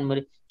खान्छ 1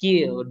 मरे कि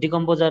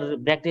डिकम्पोजर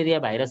ब्याक्टेरिया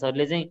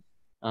भाइरसहरूले चाहिँ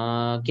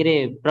के अरे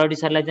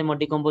प्रड्युसरलाई चाहिँ म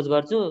डिकम्पोज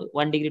गर्छु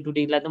 1 डिग्री 2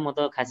 डिग्रीलाई त म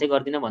त खासै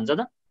गर्दिनँ भन्छ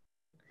त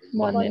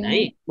भन्दैन है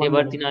त्यही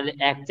भएर तिनीहरूले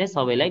एक्ट चाहिँ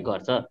सबैलाई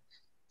गर्छ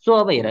सो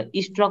अब हेर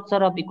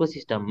स्ट्रक्चर अफ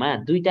इकोसिस्टममा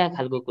दुईटा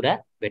खालको कुरा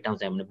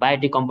भेटाउँछ हामीले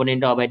बायोटिक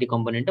कम्पोनेन्ट र अबायोटिक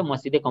कम्पोनेन्ट म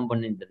सिधै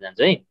कम्पोनेन्टतिर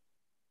जान्छु है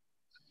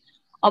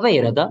अब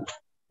हेर त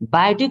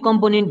बायोटिक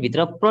कम्पोनेन्ट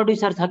भित्र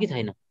प्रड्युसर छ कि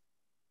छैन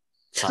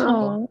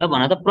ल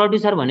भन त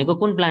प्रड्युसर भनेको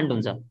कुन प्लान्ट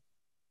हुन्छ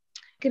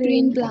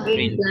ग्रीन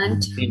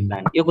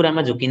प्लान्ट यो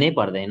कुरामा झुकिनै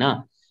पर्दैन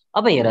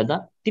अब हेर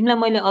त तिमीलाई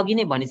मैले अघि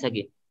नै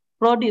भनिसकेँ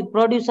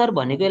प्रड्युसर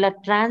भनेको यसलाई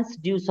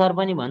ट्रान्सड्युसर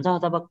पनि भन्छ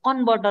अथवा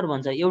कन्भर्टर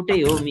भन्छ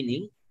एउटै हो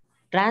मिनिङ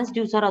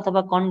ट्रान्सड्युसर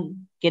अथवा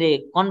के अरे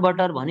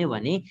कन्भर्टर भन्यो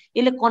भने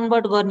यसले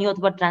कन्भर्ट गर्ने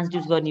अथवा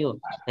ट्रान्सड्युस गर्ने हो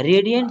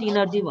रेडियन्ट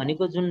इनर्जी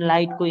भनेको जुन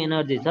लाइटको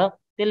एनर्जी छ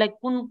त्यसलाई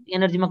कुन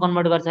एनर्जीमा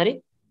कन्भर्ट गर्छ अरे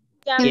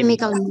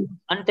केमिकल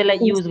अनि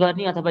त्यसलाई युज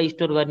गर्ने अथवा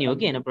स्टोर गर्ने हो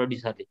कि हैन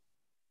प्रड्युसरले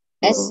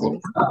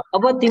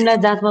अब तिमीलाई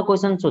जाँचमा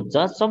क्वेसन सोध्छ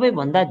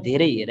सबैभन्दा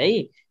धेरै हेर है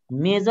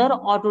मेजर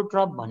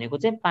अटोट्रप भनेको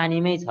चाहिँ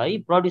पानीमै छ है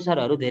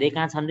प्रड्युसरहरू धेरै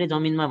कहाँ छन् रे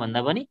जमिनमा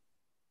भन्दा पनि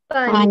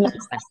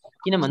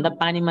किन भन्दा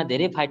पानीमा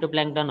धेरै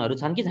फाइटोप्लाङ्क्टनहरू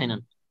छन् कि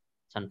छैनन्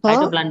छन्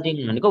फाइटोप्लान्टिङ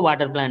भनेको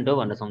वाटर प्लान्ट हो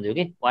भनेर सम्झ्यौ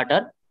कि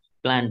वाटर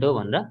प्लान्ट हो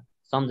भनेर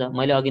सम्झ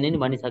मैले अघि नै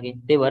भनिसकेँ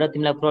त्यही भएर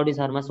तिमीलाई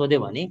प्रड्युसरमा सोध्यो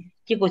भने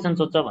के क्वेसन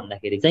सोध्छ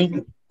भन्दाखेरि चाहिँ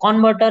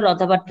कन्भर्टर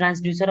अथवा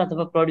ट्रान्सड्युसर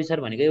अथवा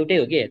प्रड्युसर भनेको एउटै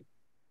हो कि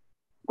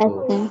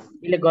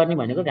यसले गर्ने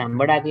भनेको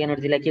घामबाट आएको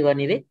एनर्जीलाई के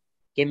गर्ने रे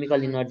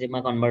केमिकल इनर्जीमा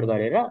कन्भर्ट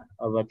गरेर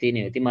अब त्यही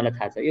नै हो तिमीलाई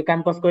थाहा छ यो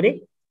काम कसको रे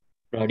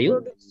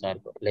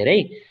प्रड्युसरको हेर है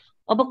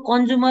अब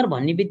कन्ज्युमर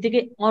भन्ने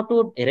बित्तिकै अटो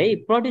हेर है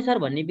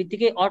प्रड्युसर भन्ने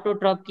बित्तिकै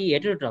अटोट्रप कि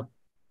हेटेरोट्रप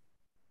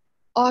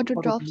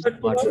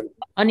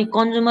अनि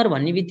कन्ज्युमर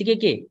भन्ने बित्तिकै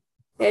के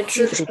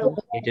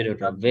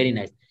हेटेरोट्रप भेरी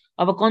नाइस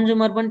अब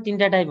कन्ज्युमर पनि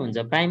तीनटा टाइप हुन्छ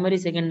प्राइमरी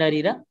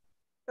सेकेन्डरी र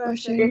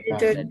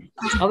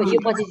अब यो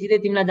पछि सिधै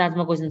तिमीलाई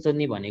जाँचमा क्वेसन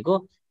सोध्ने भनेको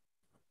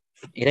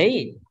हेर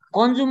है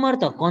कन्ज्युमर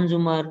त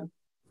कन्ज्युमर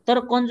तर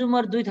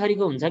कन्ज्युमर दुई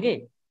थरीको हुन्छ के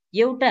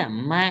एउटा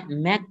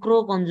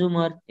म्याक्रो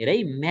कन्ज्युमर हेर है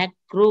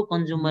म्याक्रो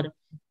कन्ज्युमर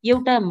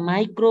एउटा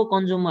माइक्रो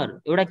कन्ज्युमर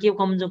एउटा के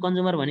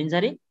कन्ज्युमर भनिन्छ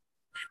अरे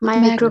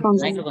माइक्रो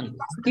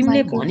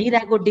तिमीले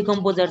भनिरहेको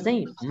डिकम्पोजर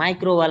चाहिँ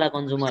माइक्रोवाला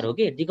कन्ज्युमर हो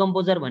कि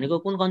डिकम्पोजर भनेको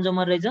कुन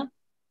कन्ज्युमर रहेछ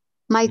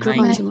माइक्रो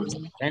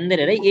कन्ज्युमर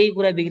हेर यही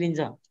कुरा बिग्रिन्छ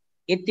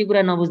यति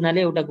कुरा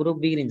नबुझ्नाले एउटा कुरो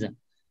बिग्रिन्छ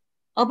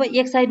अब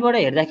एक साइडबाट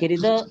हेर्दाखेरि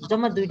त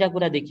जम्मा दुईटा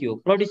कुरा देखियो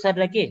प्रड्युसर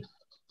र के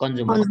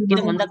कन्ज्युमर किन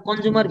भन्दा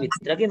कन्ज्युमर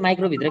भित्र के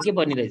माइक्रो भित्र के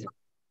पर्ने रहेछ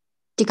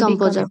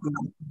डिकम्पोजर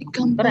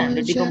तर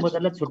हामीले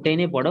डिकम्पोजरलाई छुट्टै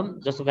नै पढौँ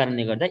जसको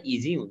कारणले गर्दा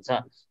इजी हुन्छ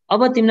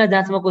अब तिमीलाई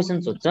जाँचमा क्वेसन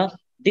सोध्छ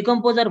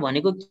डिकम्पोजर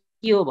भनेको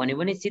के हो भन्यो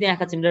भने सिधै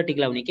आँखा चिम्लेर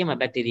टिक्लाउने केमा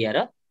ब्याक्टेरिया र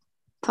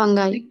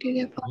फंगाई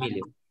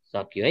मिल्यो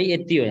सक्यो है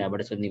यति हो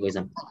यहाँबाट सोध्ने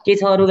क्वेसन के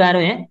छ अरु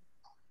गाह्रो यहाँ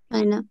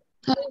हैन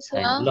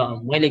ल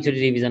मैले एकचोटि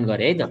रिभिजन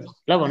गरे है त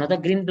ल भन त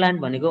ग्रीन प्लान्ट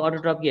भनेको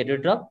अटोट्रप कि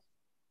हेटेरोट्रप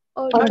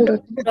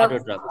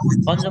अटोट्रप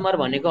कन्ज्युमर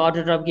भनेको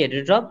अटोट्रप कि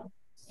हेटेरोट्रप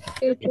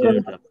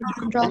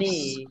अनि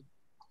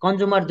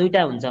कन्ज्युमर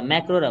दुईटा हुन्छ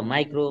म्याक्रो र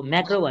माइक्रो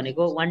म्याक्रो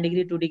भनेको 1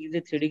 डिग्री 2 डिग्री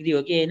 3 डिग्री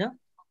हो कि हैन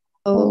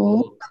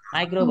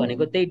माइक्रो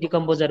भनेको त्यही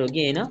डिकम्पोजर हो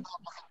कि हैन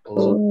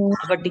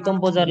अब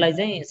डिकम्पोजरलाई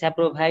चाहिँ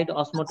स्याप्रोफाइट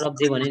अस्मोट्रप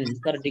जे भने हुन्छ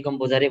तर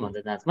डिकम्पोजरै भन्छ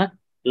जाँचमा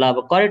ल अब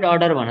करेक्ट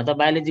अर्डर भन त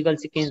बायोलोजिकल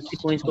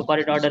सिक्वेन्सको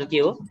करेक्ट अर्डर के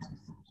हो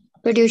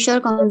producer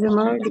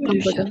consumer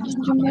decomposer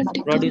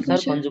producer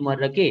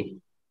consumer र के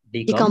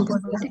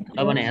डिकम्पोजर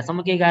अब भने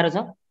यहाँसम्म के गाह्रो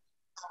छ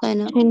छैन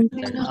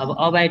अब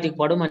अबायोटिक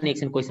पढौँ अनि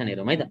एकछिन क्वेसन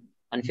हेरौँ है त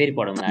अनि फेरि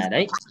पढौँ आएर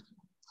है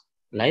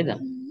ल है त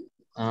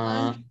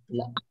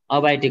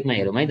अबायोटिकमा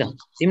हेरौँ है त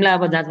तिमीलाई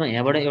अब जाँचमा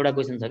यहाँबाट एउटा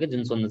क्वेसन छ कि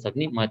जुन सोध्न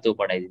सक्ने म त्यो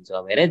पढाइदिन्छु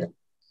अब हेर है त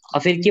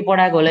अब फेरि के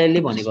पढाएको होला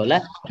यसले भनेको होला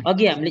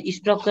अघि हामीले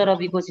स्ट्रक्चर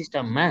अफ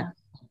इकोसिस्टममा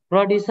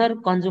प्रोड्युसर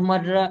कन्ज्युमर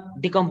र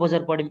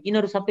डिकम्पोजर पढ्यौँ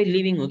यिनीहरू सबै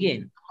लिभिङ हो कि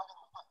हैन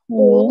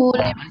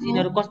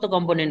यिनीहरू कस्तो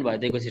कम्पोनेन्ट भयो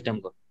त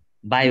इकोसिस्टमको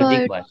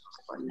बायोटिक भयो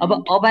अब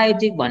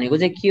अबायोटिक भनेको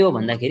चाहिँ के हो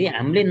भन्दाखेरि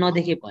हामीले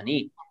नदेखे पनि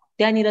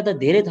त्यहाँनिर त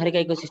धेरै थरीका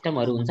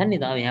इकोसिस्टमहरू हुन्छन् नि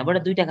त अब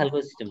यहाँबाट दुईटा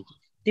खालको सिस्टम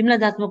तिमीलाई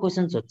जाँचमा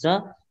क्वेसन सोध्छ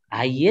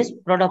हाइएस्ट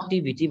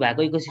प्रोडक्टिभिटी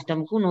भएको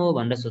इकोसिस्टम कुन हो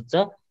भनेर सोध्छ।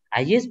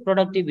 हाइएस्ट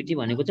प्रोडक्टिभिटी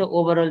भनेको चाहिँ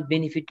ओभरअल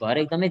बेनिफिट भएर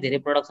एकदमै धेरै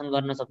प्रोडक्सन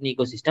गर्न सक्ने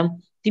इकोसिस्टम।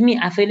 तिमी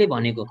आफैले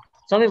भनेको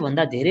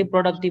सबैभन्दा धेरै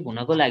प्रोडक्टिभ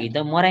हुनको लागि त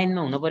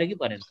मराइनमा हुन पर्यो कि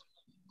परेन?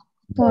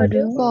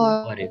 पर्यो।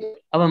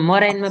 अब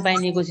मराइनमा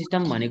पाइने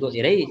इकोसिस्टम भनेको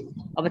हेर है,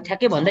 अब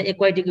ठ्याक्कै भन्दा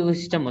एक्वाटिक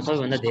इकोसिस्टम हो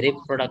सबैभन्दा धेरै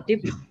प्रोडक्टिभ।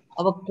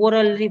 अब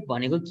कोरल रिफ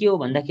भनेको के हो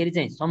भन्दाखेरि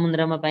चाहिँ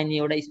समुद्रमा पाइने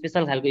एउटा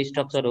स्पेसल खालको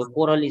स्ट्रक्चर हो,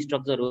 कोरल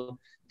स्ट्रक्चर हो।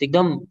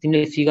 एकदम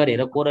तिमीले फिगर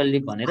हेर कोरल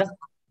रिफ भनेर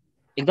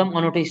एकदम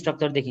अनौठो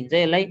स्ट्रक्चर देखिन्छ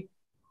यसलाई।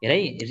 हेर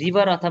है,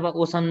 रिभर अथवा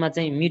ओसनमा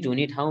चाहिँ मिट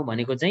हुने ठाउँ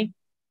भनेको चाहिँ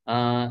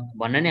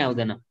भन्न नै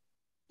आउँदैन,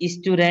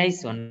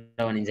 इस्टुराइस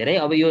भनेर भनिन्छ है।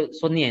 अब यो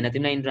सोध्ने होइन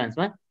तिमीलाई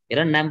इन्ट्रान्समा,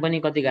 हेर नाम पनि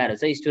कति गाह्रो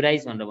छ,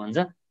 इस्टुराइस भनेर भन्छ।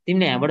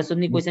 तिमीले यहाँबाट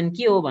सोध्ने क्वेसन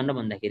के हो भनेर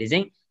भन्दाखेरि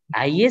चाहिँ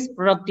हाइएस्ट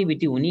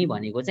प्रोडक्टिभिटी हुने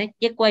भनेको चाहिँ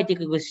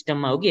एक्वाटिक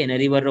इकोसिस्टममा हो कि होइन,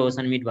 रिभर र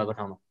ओसन मिट भएको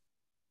ठाउँमा।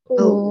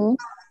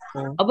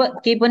 अब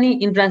केही पनि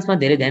इन्ट्रान्समा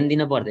धेरै ध्यान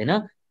दिन पर्दैन,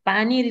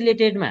 पानी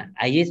रिलेटेडमा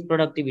हाइएस्ट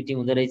प्रोडक्टिभिटी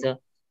हुँदो रहेछ।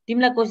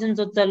 तिमीलाई क्वेसन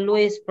सोध्छ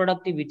लोएस्ट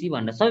प्रोडक्टिभिटी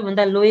भनेर,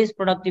 सबैभन्दा लोएस्ट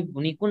प्रोडक्टिभ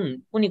हुने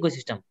कुन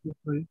इकोसिस्टम?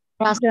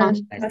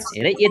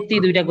 हेर यति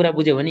दुईटा कुरा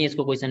बुझ्यो भने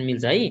यसको क्वेसन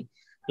मिल्छ है।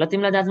 ल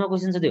तिमीलाई जाँचमा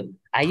क्वेसन सोध्यो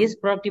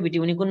हाइएस्ट प्रोडक्टिभिटी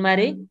हुने कुनमा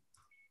रे?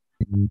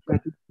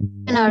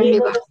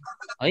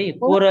 है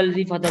कोरल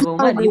रिफ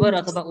अथवा रिभर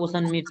अथवा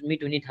ओसन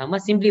मिट हुने ठाउँमा,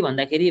 सिम्पली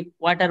भन्दाखेरि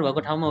वाटर भएको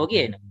ठाउँमा हो कि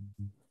होइन?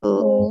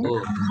 हो।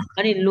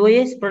 अनि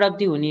लोएस्ट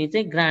प्रोडक्टिभ हुने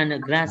चाहिँ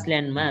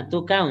ग्रासल्यान्डमा।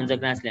 त्यो कहाँ हुन्छ?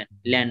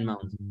 ग्रासल्यान्डमा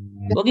हुन्छ,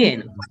 हो कि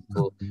होइन?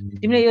 हो।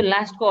 तिमीले यो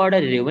लास्टको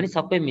अर्डर हेऱ्यौ भने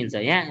सबै मिल्छ।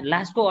 यहाँ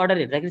लास्टको अर्डर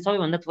हेर्दाखेरि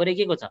सबैभन्दा थोरै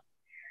के को छ?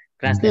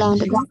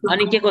 ग्रासल्यान्ड।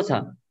 अनि के को छ?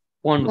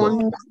 पोन्डको।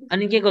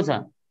 अनि के को छ?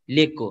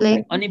 लेकको।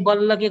 अनि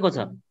बल्ल के को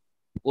छ?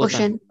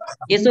 ओसन।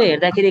 यसो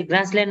हेर्दाखेरि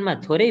ग्रासल्यान्डमा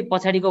थोरै,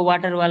 पछाडिको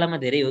वाटरवालामा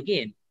धेरै हो कि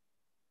होइन?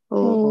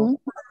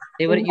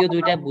 त्यही भएर यो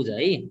दुईटा बुझ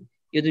है,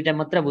 यो दुईटा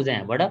मात्र बुझ।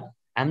 यहाँबाट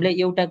हामीले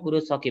एउटा कुरो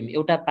सक्यौँ,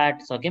 एउटा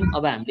पार्ट सक्यौँ।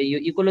 अब हामीले यो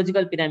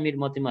इकोलोजिकल पिरामिड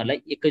म तिमीहरूलाई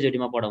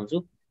एकैचोटिमा पढाउँछु।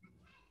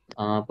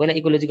 पहिला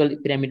इकोलोजिकल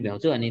पिरामिड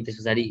भ्याउँछु अनि त्यस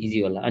पछाडि इजी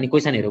होला, अनि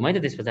क्वेसन हेरौँ है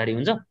त त्यस पछाडि,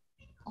 हुन्छ?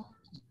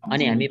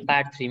 अनि हामी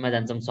पार्ट 3 मा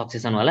जान्छौँ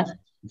सक्सेसनवाला,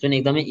 जुन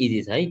एकदमै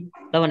इजी छ है।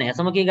 त भने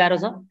यहाँसम्म के गाह्रो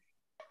छ?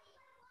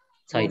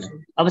 छैन।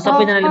 अब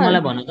सबैजनाले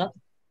मलाई भन्नु त।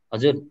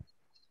 हजुर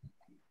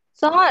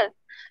सर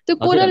त्यो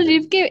कोरल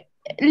रिफ के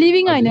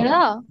लिभिङ हैन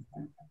र?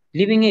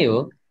 लिभिङै हो।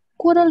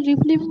 कोरल रिफ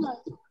लिभिङ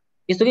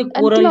यस्तो के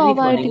कोरल रिफ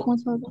भनेको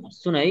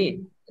सुन है,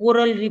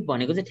 कोरल रिफ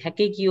भनेको चाहिँ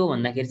ठ्याक्कै के हो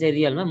भन्दाखेरि चाहिँ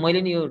रियलमा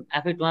मैले नि यो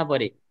आफै टुवा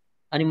परे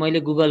अनि मैले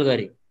गुगल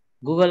गरेँ।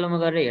 गुगलमा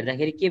गरेर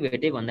हेर्दाखेरि के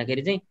भेटेँ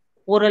भन्दाखेरि चाहिँ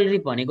कोरल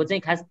रिफ भनेको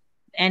चाहिँ खास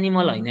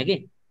एनिमल होइन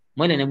कि,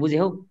 मैले होइन बुझेँ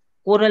हौ।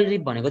 कोरल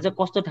रिफ भनेको चाहिँ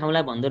कस्तो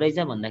ठाउँलाई भन्दो रहेछ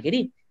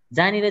भन्दाखेरि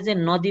जहाँनिर चाहिँ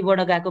नदीबाट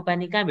गएको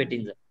पानी कहाँ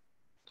भेटिन्छ?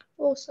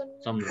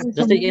 समुद्र।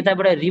 जस्तै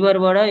यताबाट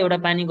रिभरबाट एउटा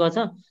पानी गछ,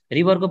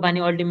 रिभरको पानी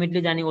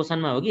अल्टिमेटली जाने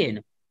ओसनमा हो कि होइन?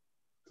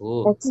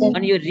 हो।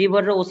 अनि यो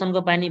रिभर र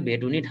ओसनको पानी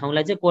भेट हुने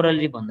ठाउँलाई चाहिँ कोरल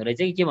रिफ भन्दो रहेछ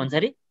कि के भन्छ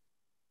अरे?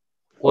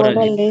 Coral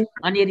reef.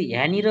 अनि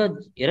यहाँनिर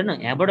हेर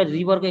न, यहाँबाट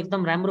रिभरको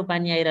एकदम राम्रो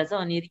पानी आइरहेछ।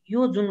 अनि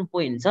यो जुन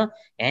पोइन्ट छ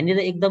यहाँनिर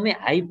एकदमै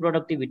हाई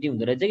प्रोडक्टिभिटी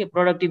हुँदो रहेछ कि।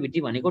 प्रोडक्टिभिटी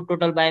भनेको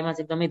टोटल बायोमास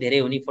एकदमै धेरै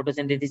हुने,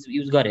 फोटोसिन्थेसिस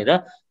युज गरेर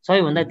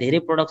सबैभन्दा धेरै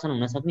प्रोडक्सन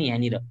हुन सक्ने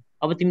यहाँनिर।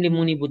 अब तिमीले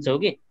मुनि बुझ्छौ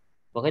कि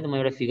भर्खर त म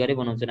एउटा फिगरै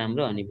बनाउँछु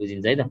राम्रो, अनि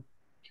बुझिन्छ है त।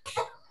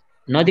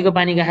 नदीको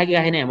पानी गएको कि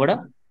गएन यहाँबाट?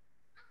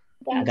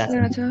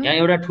 यहाँ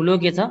एउटा ठुलो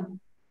के छ?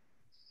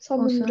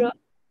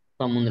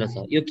 समुद्र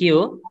छ। यो के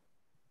हो?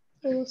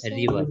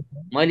 रिभर।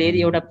 मैले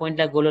यदि एउटा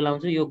पोइन्टलाई गोलो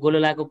लाउँछु, यो गोलो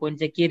लागेको पोइन्ट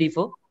चाहिँ के रिफ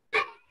हो?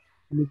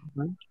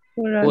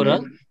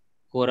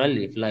 Coral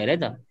reef. ल हेर है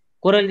त,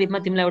 कोरल रिफमा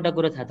तिमीलाई एउटा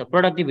कुरो थाहा छ,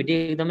 प्रोडक्टिभिटी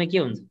एकदमै के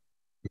हुन्छ?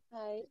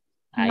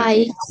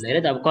 हाई।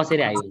 हेर त अब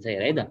कसरी हाई हुन्छ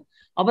हेर है त।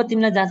 अब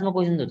तिमीलाई जाँचमा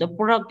क्वेसन हुन्छ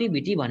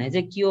प्रोडक्टिभिटी भने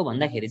चाहिँ के हो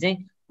भन्दाखेरि चाहिँ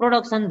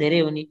प्रोडक्सन धेरै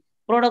हुने।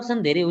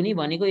 प्रोडक्सन धेरै हुने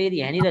भनेको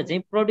यहाँनिर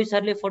चाहिँ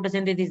प्रोड्युसरले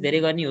फोटोसिन्थेसिस धेरै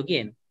गर्ने हो कि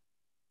होइन?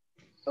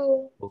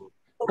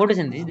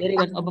 फोटोसिन्थेसिस धेरै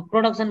गर्ने। अब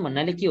प्रोडक्सन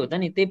भन्नाले के हो त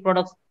नि, त्यही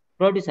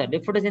प्रोड्युसरले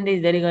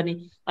फोटोसिन्थेसिस धेरै गर्ने।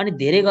 अनि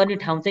धेरै गर्ने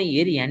ठाउँ चाहिँ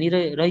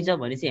यहाँनिर रहेछ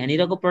भनेपछि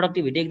यहाँनिरको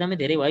प्रोडक्टिभिटी एकदमै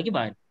धेरै भयो कि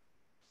भएन?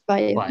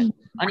 भयो।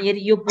 अनि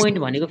यो पोइन्ट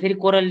भनेको फेरि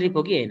कोरल रिफ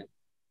हो कि होइन?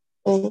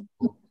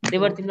 त्यही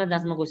भएर तिमीलाई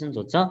जाँचमा क्वेसन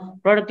सोध्छ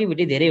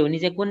प्रोडक्टिभिटी धेरै हुने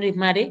चाहिँ कुन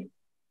रिफमा अरे?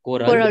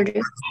 Coral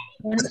reef.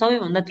 अनि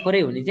सबैभन्दा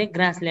थोरै हुने चाहिँ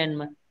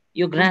ग्रासल्यान्डमा।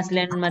 यो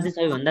ग्रासल्यान्डमा चाहिँ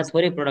सबैभन्दा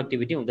थोरै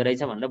प्रोडक्टिभिटी हुँदो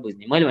रहेछ भनेर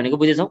बुझ्ने। मैले भनेको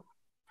बुझेछौ?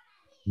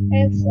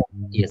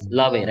 यस। ल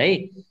हेर है,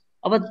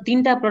 अब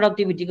 3टा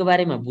प्रोडक्टिभिटीको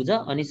बारेमा बुझ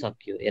अनि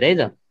सक्यो। हेर है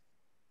त,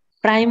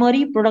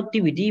 प्राइमरी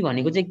प्रोडक्टिभिटी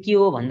भनेको चाहिँ के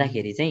हो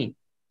भन्दाखेरि चाहिँ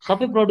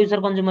सबै प्रोड्युसर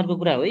कन्ज्युमरको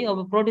कुरा हो है।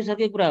 अब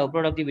प्रोड्युसरकै कुरा हो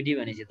प्रोडक्टिभिटी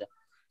भनेपछि त।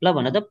 ल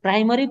भन त,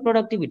 प्राइमरी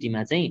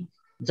प्रोडक्टिभिटीमा चाहिँ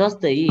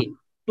जस्तै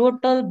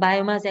टोटल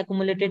बायोमास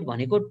एकुमुलेटेड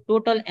भनेको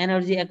टोटल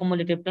एनर्जी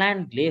एकुमुलेटेड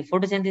प्लान्टले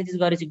फोटोसिन्थेसिस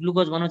गरेपछि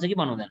ग्लुकोज बनाउँछ कि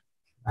बनाउँदैन?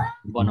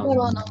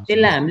 बनाउँछ।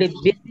 त्यसलाई हामीले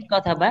बेसिक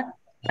अथवा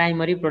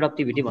प्राइमरी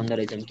प्रोडक्टिभिटी भन्दो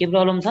रहेछौँ। के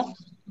प्रब्लम छ?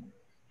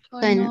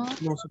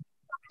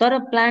 तर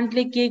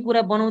प्लान्टले केही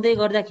कुरा बनाउँदै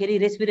गर्दाखेरि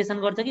रेस्पिरेसन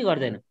गर्छ कि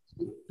गर्दैन?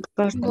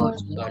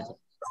 गर्छ।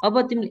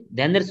 अब तिमीले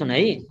ध्यान दिएर सुन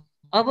है,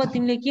 अब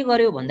तिमीले के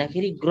गर्यौ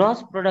भन्दाखेरि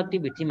ग्रस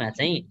प्रोडक्टिभिटीमा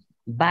चाहिँ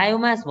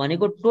बायोमास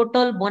भनेको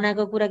टोटल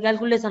बनाएको कुरा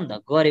क्याल्कुलेसन त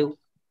गर्यौ,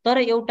 तर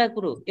एउटा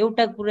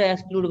कुरा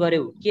एक्सक्लुड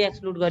गर्यौ, के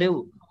एक्सक्लुड गर्यौ?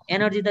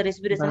 एनर्जी त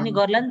रेस्पिरेसन नि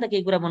गर्ला नि त,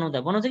 केही कुरा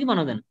बनाउँछ कि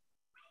बनाउँदैन?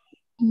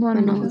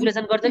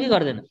 रेस्पिरेसन गर्छ कि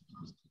गर्दैन?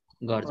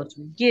 गर्छ।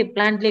 के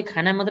प्लान्टले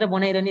खाना मात्र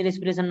बनाइरहने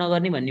रेस्पिरेसन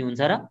नगर्ने भन्ने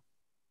हुन्छ र?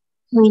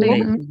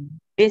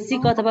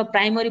 बेसिक अथवा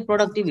प्राइमरी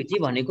प्रोडक्टिभिटी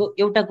भनेको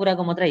एउटा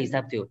कुराको मात्र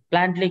हिसाब थियो,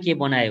 प्लान्टले के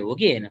बनायो हो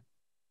कि हैन?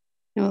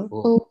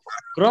 हो।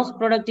 ग्रस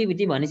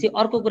प्रोडक्टिभिटी भनेपछि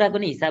अर्को कुराको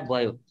नि हिसाब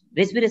भयो।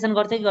 रेस्पिरेसन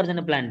गर्छ कि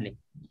गर्दैन प्लान्टले?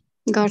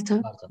 गर्छ।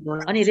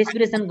 अनि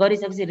रेस्पिरेसन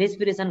गरिसकेपछि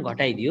रेस्पिरेसन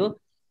घटाइदियो।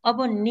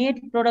 अब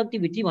नेट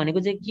प्रोडक्टिभिटी भनेको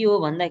चाहिँ के हो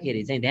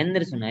भन्दाखेरि चाहिँ ध्यान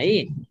दिएर सुन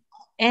है,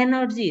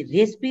 एनर्जी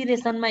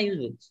रेस्पिरेसनमा युज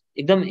हुन्छ।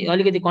 एकदम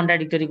अलिकति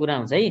कन्ट्राडिक्टरी कुरा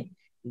आउँछ है।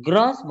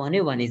 ग्रस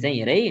भन्यो भने चाहिँ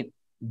हेर है,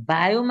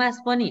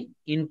 बायोमास पनि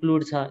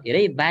इन्क्लुड छ, हेर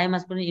है,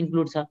 बायोमास पनि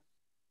इन्क्लुड छ।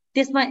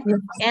 त्यसमा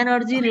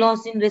एनर्जी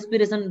लस इन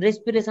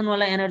रेस्पिरेसन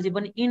वाला एनर्जी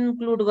पनि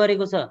इन्क्लुड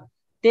गरेको छ।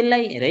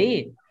 त्यसलाई हेर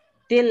है,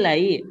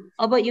 त्यसलाई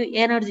अब यो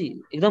एनर्जी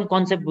एकदम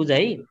कन्सेप्ट बुझ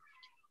है।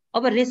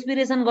 अब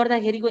रेस्पिरेसन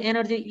गर्दाखेरिको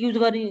एनर्जी युज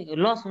गर्ने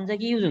लस हुन्छ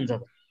कि युज हुन्छ?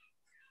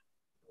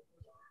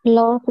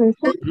 लस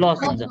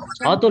हुन्छ।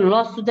 हो, त्यो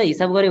लस सुधा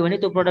हिसाब गर्यो भने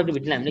त्यो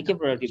प्रोडक्टिभिटीलाई हामीले के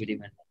प्रोडक्टिभिटी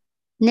भन्छ?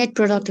 नेट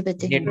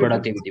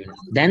प्रोडक्टिभिटी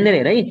भन्छ। ध्यान दिएर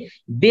हेर है,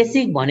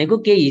 बेसिक भनेको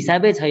केही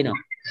हिसाबै छैन।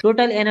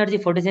 टोटल एनर्जी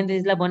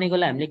फोटोसिन्थेसिसलाई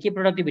बनेकोलाई हामीले के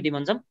प्रोडक्टिभिटी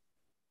भन्छौँ?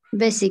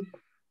 बेसिक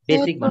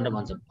भनेर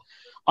भन्छौँ।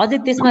 अझै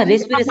त्यसमा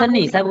रेस्पिरेसन नि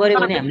हिसाब गर्यो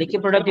भने हामीले के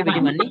प्रोडक्टिभिटी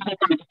भन्ने?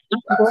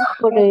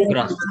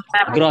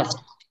 ग्रस।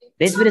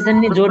 रेस्पिरेसन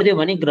नि जोड्दियो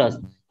भने ग्रस।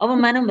 अब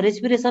मानौँ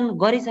रेस्पिरेसन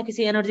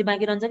गरिसकेपछि एनर्जी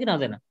बाँकी रहन्छ कि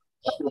रहँदैन?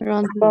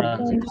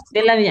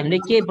 त्यसलाई हामीले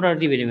के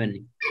प्रोडक्टिभिटी भन्ने?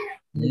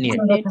 नेट।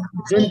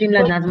 जुन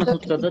तिमीलाई जाँचमा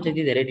सोध्छ त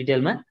त्यति धेरै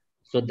डिटेलमा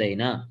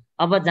सोध्दैन।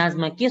 अब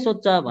जाँचमा के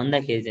सोध्छ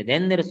भन्दाखेरि चाहिँ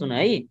ध्यान दिएर सुन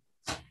है,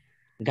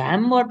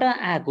 घामबाट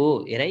आएको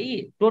हेर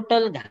है,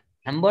 टोटल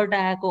घामबाट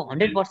आएको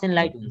 100%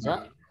 लाइट हुन्छ।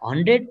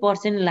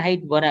 100%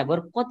 लाइट बराबर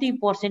कति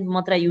पर्सेन्ट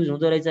मात्रा युज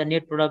हुँदो रहेछ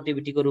नेट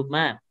प्रोडक्टिभिटीको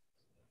रूपमा?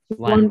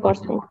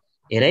 1%।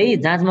 हेर है,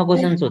 जाँचमा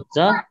क्वेसन सोध्छ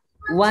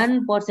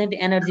 1%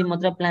 एनर्जी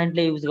मात्र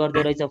प्लान्टले युज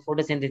गर्दो रहेछ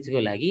फोटोसिन्थेसिसको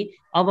लागि।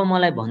 अब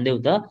मलाई भन्देऊ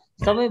त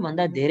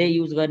सबैभन्दा धेरै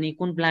युज गर्ने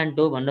कुन प्लान्ट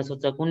हो भनेर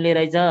सोध्छ, कुनले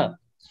रहेछ?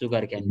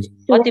 Sugar can.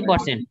 कति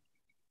पर्सेन्ट?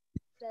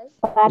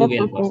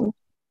 12%।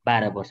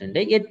 12%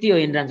 है, यति हो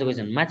इन्ट्रान्सको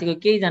क्वेसन। माथिको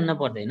केही जान्न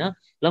पर्दैन।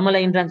 ल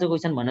मलाई इन्ट्रान्सको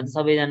क्वेसन भन्न त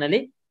सबैजनाले,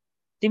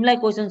 तिमीलाई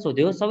क्वेसन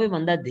सोध्यो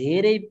सबैभन्दा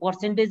धेरै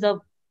पर्सेन्टेज अफ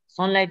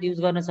सनलाइट युज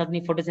गर्न सक्ने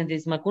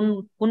फोटोसिन्थेसिसमा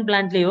कुन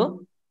प्लान्टले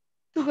हो?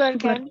 Sugar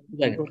can.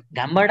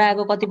 घामबाट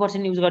आएको कति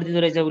पर्सेन्ट युज गर्दिँदो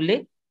रहेछ उसले?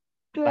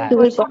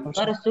 12%।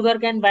 तर सुगर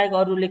क्यान बाहेक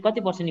अरूले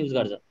कति पर्सेन्ट युज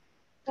गर्छ?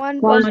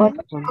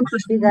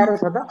 1%। गाह्रो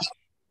छ त?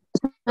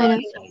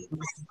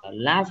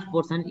 Last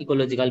portion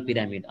ecological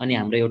pyramid. अनि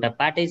हाम्रो एउटा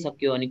पार्टै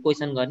सक्यो, अनि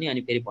क्वेसन गर्ने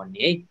अनि फेरि पढ्ने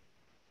है।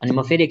 अनि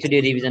म फेरि एकचोटि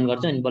रिभिजन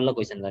गर्छु अनि बल्ल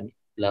क्वेसन गर्ने।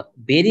 ल,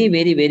 very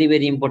very very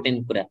very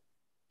important कुरा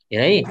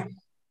हेर है,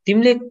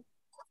 तिमीले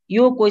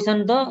यो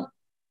क्वेसन त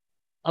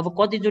अब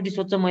कतिचोटि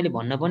सोध्छ मैले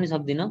भन्न पनि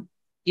सक्दिनँ।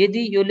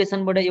 यदि यो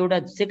लेसनबाट एउटा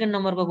सेकेन्ड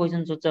नम्बरको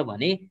क्वेसन सोध्छ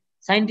भने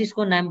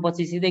साइन्टिस्टको नाम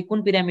पछि सिधै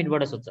कुन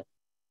पिरामिडबाट सोध्छ?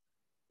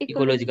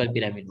 इकोलोजिकल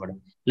पिरामिडबाट।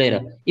 ल हेर,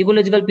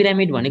 इकोलोजिकल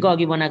पिरामिड भनेको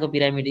अघि बनाएको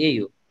पिरामिड यही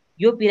हो।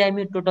 यो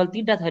पिरामिड टोटल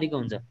 3टा थरीको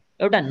हुन्छ।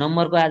 एउटा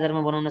नम्बरको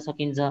आधारमा बनाउन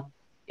सकिन्छ,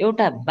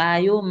 एउटा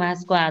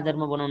बायोमासको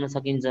आधारमा बनाउन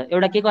सकिन्छ,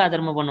 एउटा के को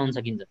आधारमा बनाउन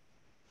सकिन्छ?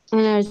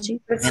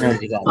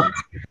 एनर्जीको आधारमा।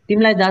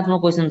 तिमीलाई जाँचमा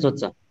क्वेसन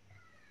सोध्छ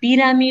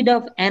pyramid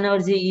of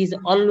energy is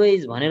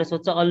always भनेर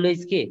सोध्छ।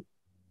 अलवेज के?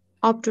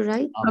 Up to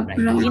right.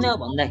 किन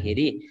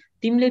भन्दाखेरि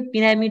तिमीले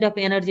पिरामिड अफ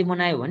एनर्जी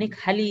बनायो भने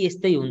खाली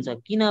यस्तै हुन्छ।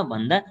 किन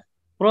भन्दा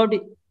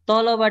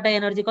तलबाट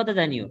एनर्जी कता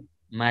जाने हो?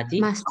 माथि।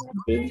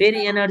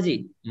 फेरि एनर्जी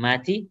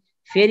माथि,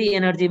 फेरि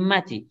एनर्जी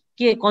माथि।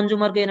 के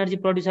कन्ज्युमरको एनर्जी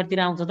प्रोड्युसरतिर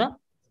आउँछ त?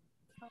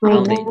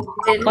 आउँदैन।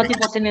 कति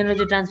पर्सेन्ट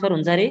एनर्जी ट्रान्सफर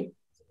हुन्छ रे?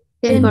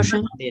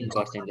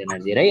 10%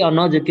 एनर्जी है।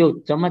 नझुक्यौ,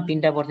 जम्मा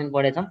 3टा पर्सेन्ट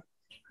पढेछौँ,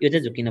 यो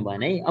चाहिँ झुकिन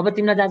भएन है। अब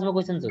तिमीलाई जाँचमा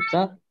क्वेसन सोध्छ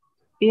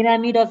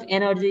pyramid of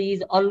energy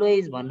is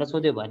always भनेर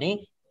सोध्यो भने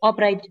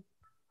अपराइट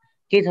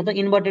के छ त?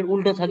 इन्भर्टेड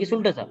उल्टो छ कि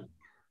सुल्टो छ?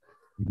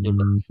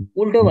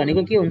 उल्टो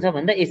भनेको के हुन्छ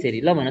भन्दा यसरी।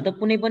 ल भन त,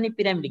 कुनै पनि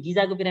पिरामिड,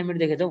 गिजाको पिरामिड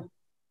देखेछौ?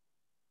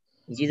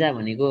 गिजा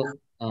भनेको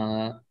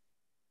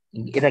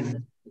यता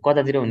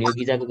कतातिर हुने हो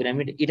गिजाको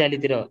पिरामिड?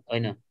 इटालीतिर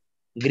होइन,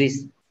 ग्रिस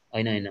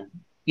होइन,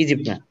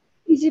 इजिप्टमा।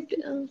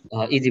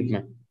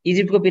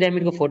 इजिप्टको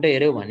पिरामिडको फोटो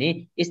हेऱ्यौ भने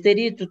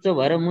यसरी चुच्चो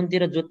भएर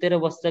मुनतिर जोतेर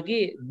बस्छ कि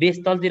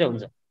बेस तलतिर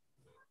हुन्छ?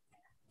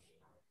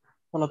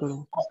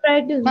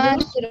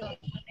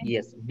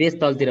 यस, बेस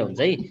तलतिर हुन्छ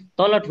है।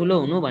 तल ठुलो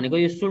हुनु भनेको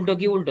यो सुल्टो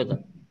कि उल्टो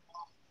त?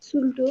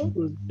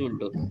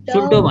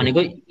 सुल्टो भनेको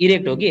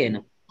इरेक्ट हो कि होइन?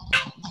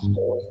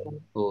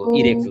 हो,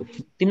 इरेक्ट हो।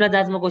 तिमीलाई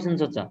जाँचमा क्वेसन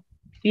सोध्छ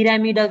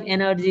pyramid of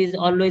energy is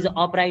always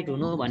upright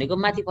हुनु भनेको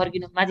माथि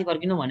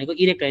फर्किनु भनेको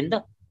इरेक्ट होइन त?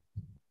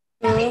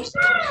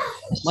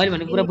 मैले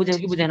भनेको कुरा बुझेको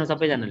कि बुझेन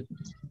सबैजनाले?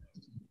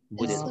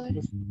 बुझेको।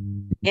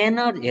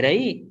 एनर्जी हेर है,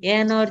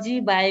 एनर्जी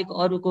बाहेक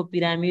अरूको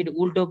पिरामिड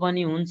उल्टो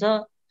पनि हुन्छ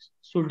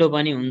सुल्टो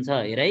पनि हुन्छ।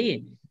 हेर है,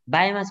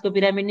 बायोमासको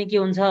पिरामिड नि के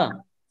हुन्छ?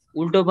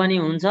 उल्टो पनि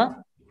हुन्छ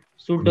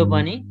सुल्टो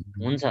पनि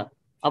हुन्छ।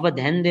 अब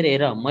ध्यान दिएर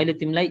हेर, मैले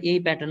तिमीलाई यही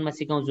प्याटर्नमा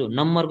सिकाउँछु।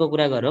 नम्बरको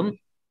कुरा गरौँ,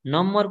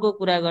 नम्बरको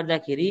कुरा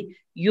गर्दाखेरि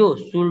यो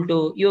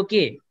सुल्टो, यो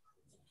के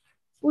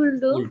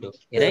उल्टो।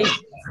 हेर है,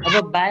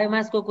 अब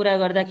बायोमासको कुरा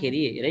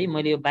गर्दाखेरि हेर है,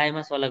 मैले यो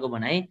बायोमास वालाको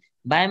बनाएँ।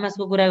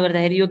 बायोमासको कुरा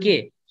गर्दाखेरि यो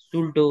के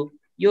सुल्टो,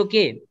 यो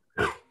के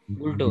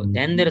उल्टो।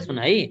 ध्यान दिएर सुन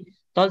है,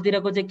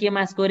 तलतिरको चाहिँ के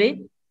मासको रे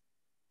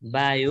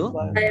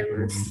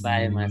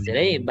बायोमास हेर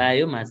है,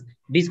 बायोमास।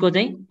 बिचको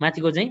चाहिँ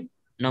माथिको चाहिँ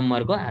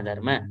नम्बरको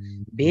आधारमा।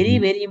 भेरी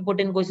भेरी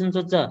इम्पोर्टेन्ट क्वेसन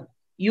सोध्छ।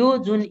 यो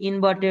जुन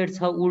इन्भर्टेड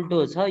छ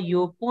उल्टो छ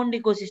यो पोन्ड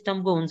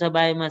इकोसिस्टमको हुन्छ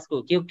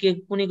बायोमासको। के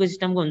कुन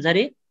इकोसिस्टमको हुन्छ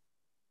रे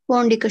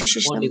पोन्ड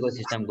पोन्ड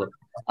इकोसिस्टमको।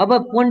 अब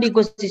पोन्ड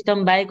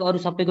इकोसिस्टम बाहेक अरू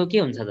सबैको के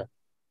हुन्छ त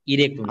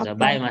इरेक्ट हुन्छ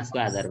बायोमासको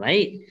आधारमा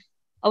है।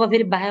 अब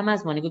फेरि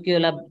बायोमास भनेको के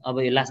होला, अब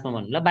यो लास्टमा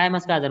भन्नु ल।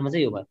 बायोमासको आधारमा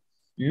चाहिँ यो भयो।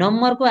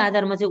 नम्बरको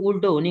आधारमा चाहिँ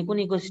उल्टो हुने कुन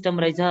इकोसिस्टम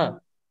रहेछ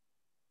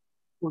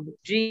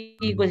ट्री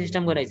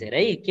इकोसिस्टमको रहेछ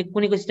है। के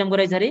कुन इकोसिस्टमको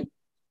रहेछ रे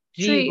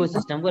ट्री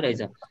इकोसिस्टमको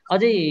रहेछ।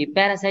 अझै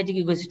प्यारासाइटिक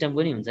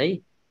इकोसिस्टमको नि हुन्छ है,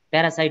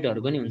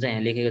 प्यारासाइटहरूको नि हुन्छ,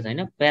 यहाँ लेखेको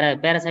छैन।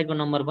 प्यारासाइटको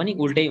नम्बर पनि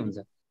उल्टै हुन्छ।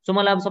 सो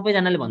मलाई अब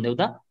सबैजनाले भनिदेऊ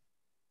त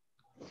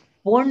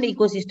पोन्ड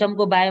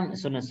इकोसिस्टमको बायो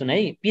सुन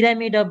है,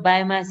 pyramid of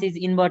biomass is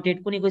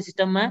inverted कुन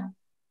इकोसिस्टममा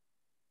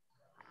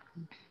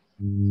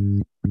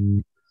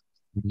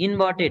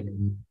इन्भर्टेड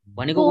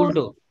भनेको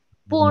उल्टो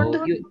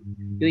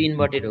यो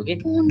इन्भर्टेड हो के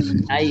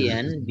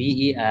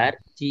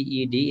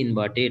INVERTED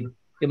इन्भर्टेड।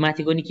 यो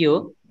माथिको नि के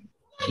हो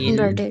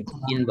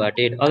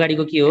इन्भर्टेड,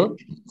 अगाडिको के हो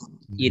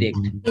इरेक्ट,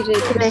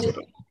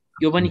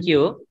 यो पनि के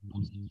हो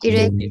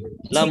इरेक्ट।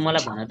 ल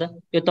मलाई भन त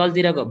यो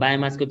तलतिरको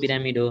बायोमासको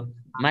पिरामिड हो,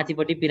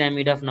 माथिपट्टि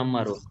पिरामिड अफ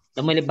नम्बर हो। त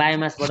मैले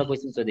बायोमासबाट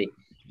क्वेसन सोधेँ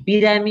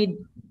पिरामिड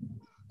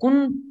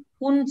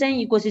कुन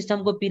चाहिँ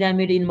इकोसिस्टमको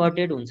पिरामिड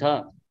इन्भर्टेड हुन्छ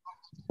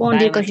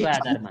बायोमासको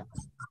आधारमा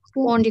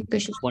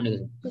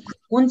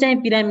कुन चाहिँ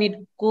पिरामिड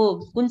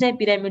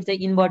चाहिँ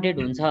इन्भर्टेड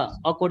हुन्छ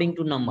according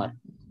to number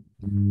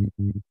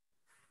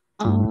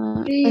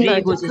tree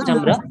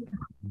ecosystem र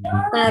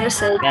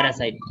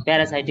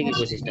प्यारासाइटिक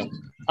इकोसिस्टम।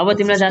 अब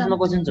तिमीलाई जाँचमा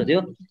क्वेसन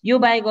सोध्यो यो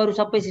बाहेक अरू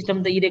सबै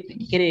सिस्टम त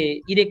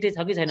इरेक्टै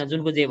छ कि छैन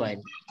जुनको जे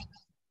भयो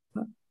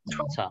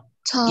छ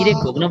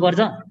इरेक्ट घोक्न पर्छ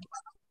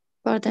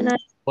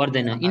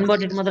पर्दैन,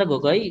 इन्भर्टेड मात्र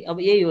घोक है। अब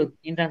यही हो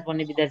इन्ट्रान्स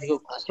पढ्ने विद्यार्थीको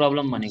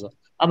प्रब्लम भनेको।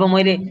 अब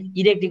मैले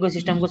इरेक्ट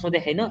इकोसिस्टमको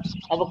सोधेको छैन,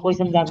 अब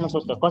क्वेसन जाँचमा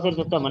सोध्छ कसरी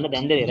सोध्छ भनेर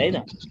ध्यान दिएर हेर है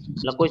त।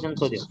 ल क्वेसन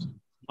सोध्यो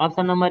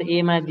अप्सन नम्बर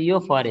ए मा दियो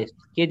फरेस्ट,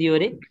 के दियो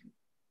रे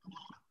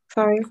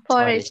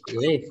फरेस्ट।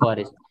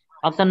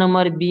 अप्सन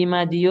नम्बर बी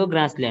मा दियो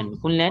ग्रासल्यान्ड,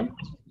 कुन ल्यान्ड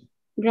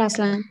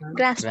ग्रासल्यान्ड।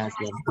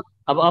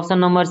 अब अप्सन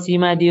नम्बर सी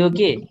मा दियो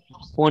के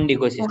पोन्ड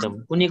इकोसिस्टम,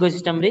 कुन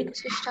इकोसिस्टम रे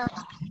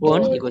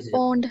pond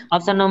ecosystem.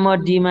 Option number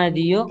D मा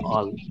दियो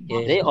अल,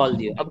 हेरे अल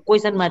दियो। अब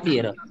क्वेसन माथि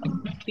हेर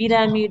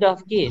पिरामिड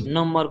अफ के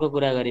नम्बरको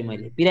कुरा गरेँ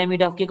मैले,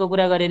 पिरामिड अफ के को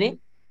कुरा गरेँ रे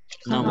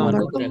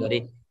नम्बरको कुरा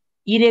गरेँ।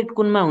 इरेक्ट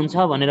कुनमा हुन्छ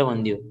भनेर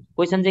भनिदियो।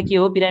 क्वेसन चाहिँ के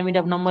हो पिरामिड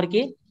अफ नम्बर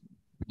के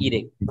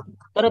इरेक्ट।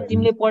 तर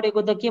तिमीले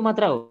पढेको त के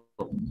मात्र हो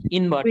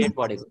इन्भर्टेड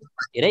पढेको।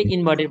 हेर है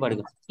इन्भर्टेड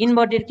पढेको,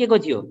 इन्भर्टेड के को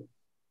थियो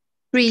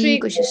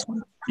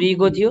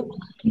ट्रीको थियो।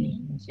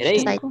 हेर है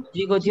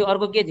ट्रीको थियो,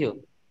 अर्को के थियो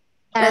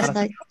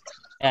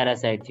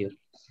प्यारासाइट थियो।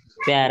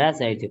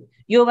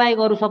 यो बाहेक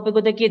अरू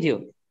सबैको त के थियो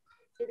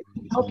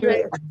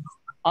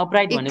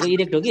अपराइट भनेको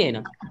इरेक्ट हो कि होइन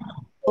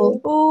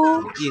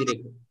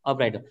इरेक्ट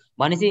अपराइट हो।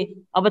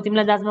 भनेपछि अब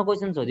तिमीलाई जाँचमा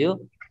क्वेसन सोध्यो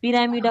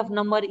पिरामिड अफ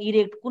नम्बर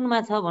इरेक्ट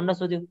कुनमा छ भनेर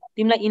सोध्यो,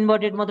 तिमीलाई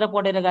इन्भर्टेड मात्र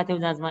पढेर गएको थियौ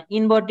जाँचमा,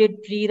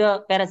 इन्भर्टेड ट्री र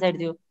प्यारासाइट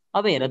थियो।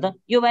 अब हेर त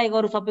यो बाहेक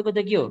अरू सबैको त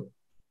के हो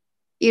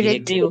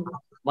इरेक्टै हो।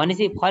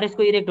 भनेपछि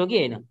फरेस्टको इरेक्ट हो कि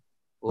होइन हो,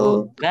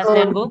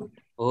 ग्रासल्यान्डको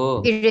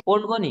हो,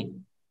 पोन्डको नि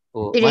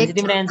हो। भनेपछि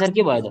तिम्रो एन्सर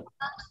के भयो त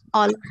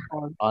अल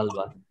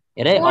भयो।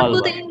 हेर है अल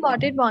भयो,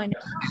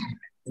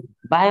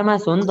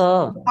 बायोमास हो नि त।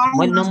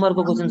 मैले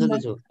नम्बरको क्वेसन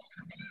सोधेछु,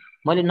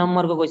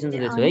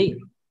 है।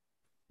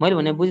 मैले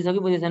भने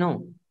बुझिसक्यो बुझे छैनौ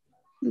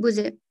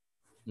बुझे।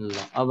 ल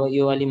अब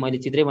यो अलि मैले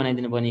चित्रै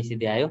बनाइदिनु पर्ने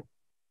स्थिति आयो,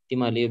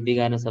 तिमीहरूले यो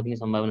बिगार्न सक्ने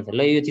सम्भावना छ।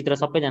 ल यो चित्र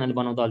सबैजनाले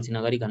बनाउँदा अल्छी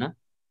नगरिकन।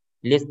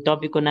 लेस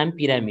टपिकको नाम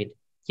पिरामिड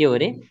के हो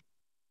रे,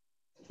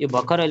 यो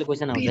भर्खर अहिले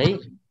क्वेसन आउँछ है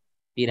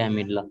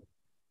पिरामिड। ल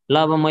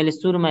अब मैले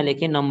सुरुमा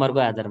लेखेँ नम्बरको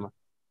आधारमा,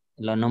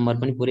 ल नम्बर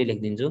पनि पुरै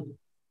लेखिदिन्छु।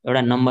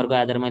 एउटा नम्बरको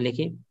आधारमा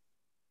लेखेँ,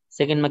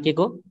 सेकेन्डमा के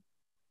को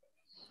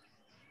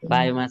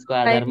बायोमासको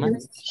आधारमा,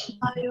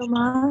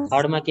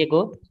 थर्डमा के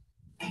को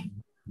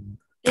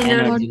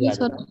एनर्जीको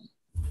आधारमा।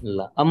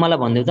 ल अब मलाई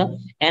भनिदेऊ त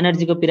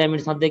एनर्जीको पिरामिड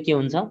सधैँ के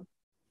हुन्छ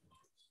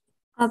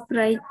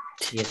अपराइट।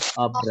 यस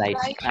अपराइट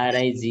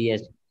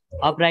RIGH।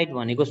 अपराइट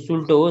भनेको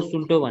सुल्टो हो,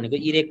 सुल्टो भनेको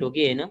इरेक्ट हो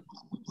कि होइन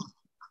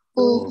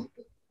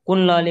कुन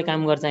लले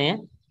काम गर्छ यहाँ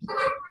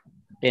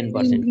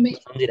 10%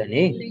 सम्झिरहने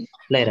है।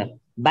 ल हेर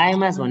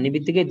बायोमास भन्ने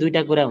बित्तिकै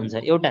दुईटा कुरा हुन्छ,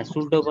 एउटा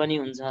सुल्टो पनि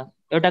हुन्छ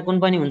एउटा कुन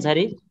पनि हुन्छ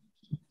रे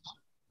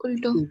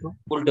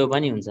उल्टो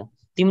पनि हुन्छ।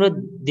 तिम्रो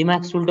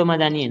दिमाग सुल्टोमा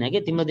जाने होइन के,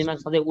 तिम्रो दिमाग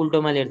सधैँ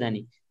उल्टोमा लिएर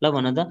जाने। ल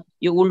भन त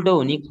यो उल्टो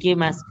हुने के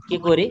मास के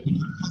को रे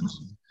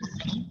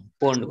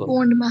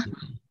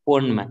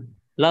पोन्डमा।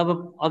 ल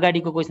अब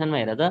अगाडिको क्वेसनमा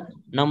हेर त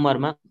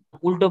नम्बरमा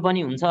उल्टो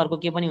पनि हुन्छ, अर्को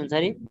के पनि हुन्छ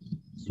रे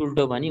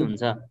सुल्टो पनि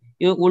हुन्छ।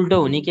 यो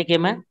उल्टो हुने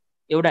केमा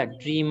एउटा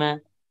ट्रीमा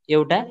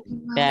एउटा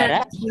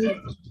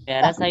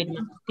प्यारासाइटमा।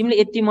 तिमीले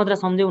यति मात्र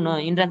सम्झ्यौ न,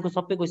 इन्ट्रान्सको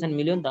सबै क्वेसन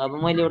मिल्यो नि त। अब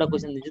मैले एउटा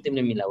क्वेसन दिन्छु,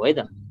 तिमीले मिलाऊ है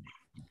त।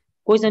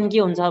 क्वेसन के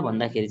हुन्छ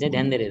भन्दाखेरि चाहिँ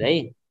ध्यान दिएर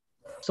है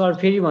सर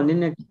फेरि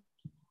भनिदिनु न।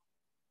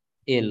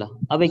 ए ल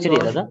अब एकचोटि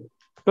हेर त,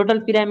 टोटल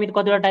पिरामिड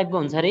कतिवटा टाइपको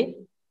हुन्छ अरे?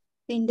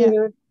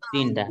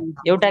 तीनटा।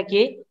 एउटा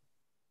के?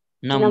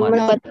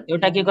 नम्बर।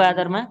 एउटा के को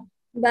आधारमा?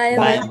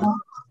 बायोमास।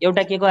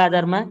 एउटा के को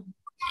आधारमा?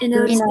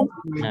 एनर्जी।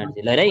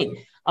 ल है,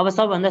 अब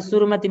सबभन्दा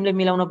सुरुमा तिमीले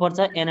मिलाउन पर्छ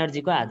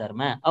एनर्जीको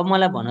आधारमा। अब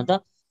मलाई भन त,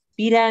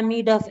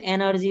 पिरामिड अफ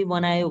एनर्जी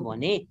बनायो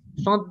भने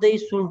सधैँ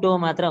सुल्टो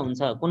मात्र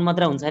हुन्छ। कुन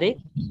मात्र हुन्छ अरे?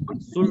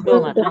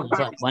 सुल्टो मात्र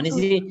हुन्छ।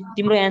 भनेपछि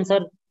तिम्रो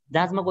एन्सर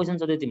जाँचमा क्वेसन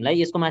सोध्यो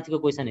तिमीलाई, यसको माथिको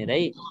क्वेसन हेर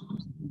है।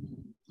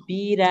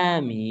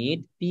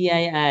 Pyramid,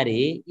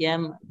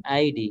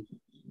 PIRAMID,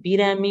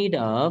 pyramid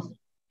of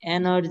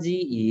energy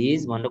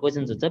is भनेर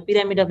क्वेसन सोध्छ।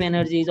 Pyramid of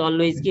energy is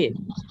always के?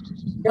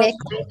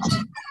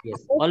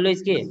 यस,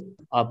 अलवेज के?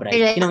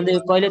 अपराइट। किनभने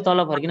कहिले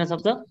तल फर्किन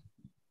सक्छ?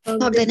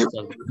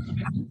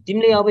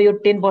 तिमीले अब यो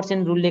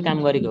 10% रुलले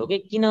काम गरेको हो कि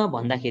किन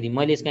भन्दाखेरि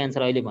मैले यसको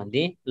एन्सर अहिले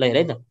भनिदिएँ। ल हेर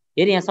है त,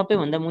 हेर यहाँ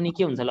सबैभन्दा मुनि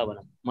के हुन्छ ल भन।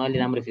 म अहिले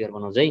राम्रो फिगर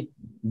बनाउँछु है,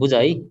 बुझ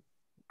है।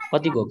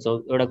 कति घोक्छौ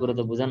एउटा कुरो त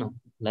बुझ न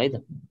ल है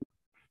त।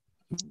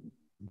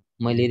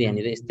 मैले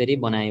यहाँनिर यसरी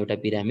बनाएँ एउटा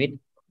पिरामिड।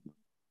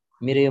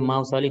 मेरो यो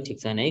माउस अलिक ठिक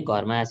छैन है,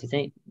 घरमा आएपछि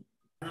चाहिँ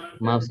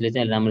माउसले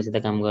चाहिँ राम्रोसित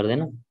काम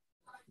गर्दैन।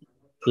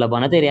 ल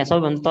भन त, यहाँ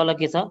सबैभन्दा तल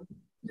के छ?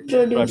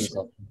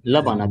 प्रोड्युसर।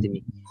 ल भन तिमी,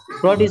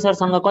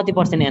 प्रोड्युसरसँग कति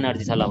 %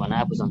 एनर्जी छ ल भन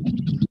आफूसँग।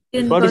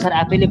 प्रोड्युसर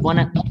आफैले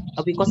बना,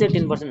 अब कसरी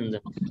 10% हुन्छ?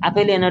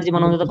 आफैले एनर्जी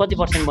बनाउँदा त कति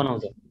 %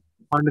 बनाउँछ?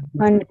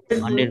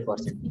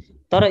 100%।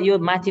 तर यो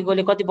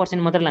माथिकोले कति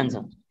 % मात्र लान्छ?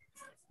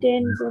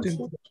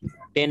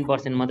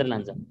 10% मात्र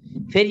लान्छ।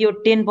 फेरि यो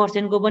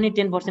 10% को पनि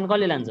 10%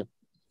 कसले लान्छ?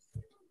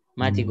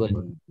 माथिकोले।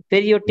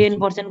 फेरि यो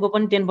 10% को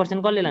पनि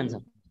 10% कसले लान्छ?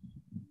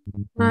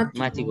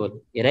 माथिकोले।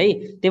 हेर है,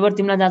 त्यही भएर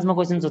तिमीलाई जाँचमा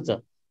क्वेसन सोध्छ,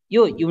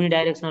 यो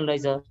युनिडाइरेक्सनल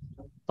रहेछ,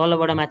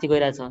 तलबाट माथि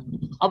गइरहेछ।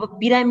 अब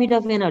पिरामिड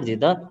अफ एनर्जी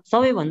त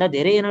सबैभन्दा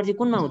धेरै एनर्जी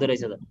कुनमा हुँदो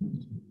रहेछ त?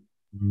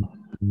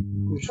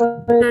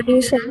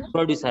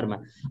 प्रोड्युसरमा।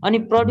 अनि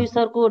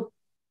प्रोड्युसरको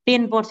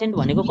 10%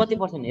 भनेको कति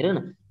पर्सेन्ट हेर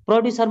न।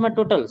 प्रोड्युसरमा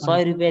टोटल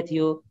 100 रुपियाँ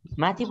थियो,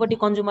 माथिपट्टि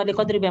कन्ज्युमरले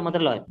कति रुपियाँ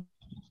मात्र लयो?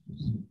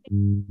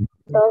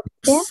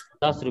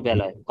 10 रुपियाँ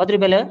लयो। कति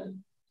रुपियाँ लयो?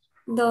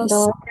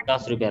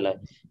 10 रुपियाँ लयो।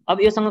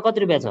 अब योसँग कति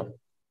रुपियाँ छ?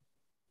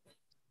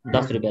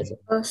 10 रुपियाँ छ।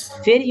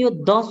 फेरि यो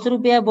 10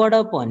 रुपियाँबाट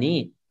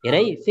पनि हेर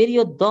है, फेरि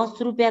यो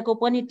 10 रुपियाँको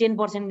पनि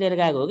 10% लिएर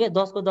गएको हो क्या,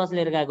 10 को 10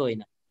 लिएर गएको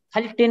होइन।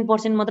 खालि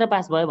 10% मात्र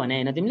पास भयो भने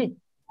होइन तिमीले?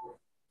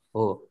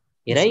 हो।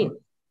 हेर है,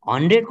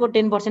 100 को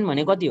 10%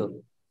 भनेको कति हो?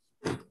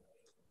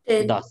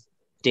 10।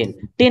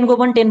 10 को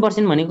पनि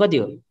 10% भनेको कति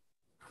हो?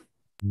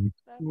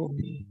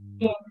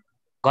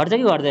 घट्छ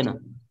कि घट्दैन?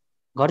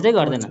 घट्छ कि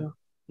घट्दैन?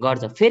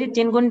 घट्छ। फेरि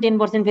 10 को पनि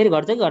 10% फेरि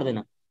घट्छ कि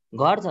घट्दैन?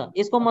 घट्छ।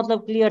 यसको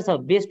मतलब क्लियर छ,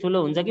 बेस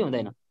ठुलो हुन्छ कि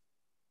हुँदैन?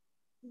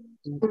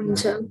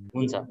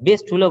 हुन्छ।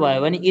 बेस ठुलो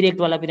भयो भने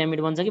इरेक्टवाला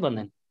पिरामिड बन्छ कि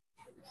बन्दैन?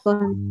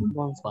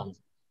 बन्छ।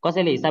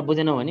 कसैले हिसाब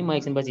बुझेनौ भने म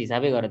एकछिनपछि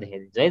हिसाबै गरेर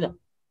देखाइदिन्छु है त।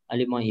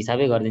 अलि म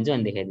हिसाबै गरिदिन्छु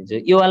अनि देखाइदिन्छु।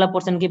 यो वाला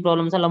पर्सन के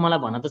प्रब्लम छ ल मलाई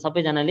भन त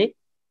सबैजनाले।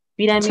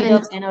 Pyramid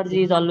of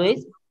energy is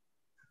always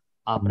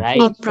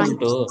upright,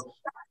 सुल्टो।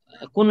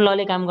 कुन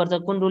लले काम गर्छ?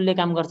 कुन रुलले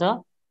काम गर्छ?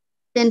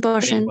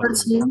 10%।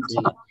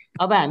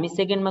 अब हामी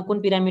सेकेन्डमा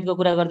कुन पिरामिडको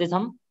कुरा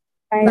गर्दैछौँ?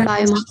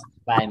 बायोमास।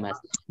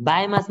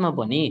 बायोमासमा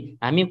पनि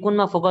हामी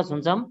कुनमा फोकस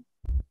हुन्छौँ?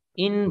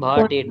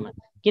 इन्भर्टेडमा।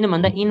 किन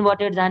भन्दा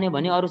इन्भर्टेड जाने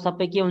भने अरू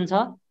सबै के हुन्छ?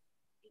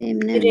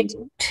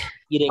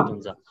 इरेक्ट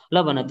हुन्छ।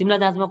 ल भन, तिमीलाई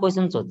जाँचमा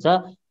क्वेसन सोध्छ,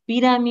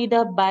 pyramid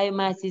of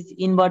biomass is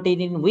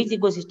inverted in which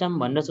ecosystem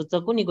भनेर सोध्छ।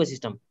 कुन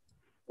इकोसिस्टम?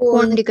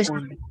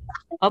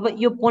 अब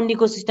यो पोन्ड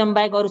इकोसिस्टम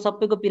बाहेक अरू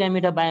सबैको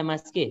पिरामिड अफ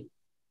बायोमास के?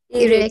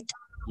 इरेक्ट।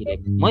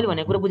 मैले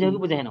भनेको कुरा बुझ्यौ कि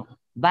बुझेनौ?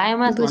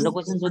 बायोमास भनेर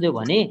क्वेसन सोध्यो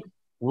भने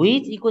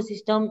which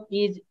ecosystem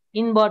is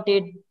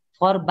inverted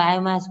for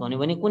biomass भन्यो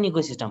भने कुन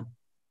इकोसिस्टम?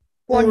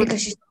 Pond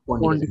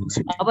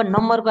ecosystem. अब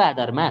नम्बरको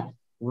आधारमा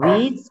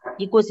which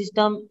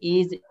ecosystem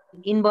is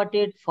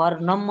inverted for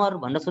number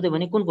भनेर सोध्यो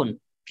भने कुन कुन?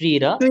 ट्री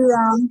र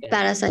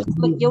प्यारासाइट।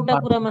 एउटा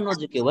कुरामा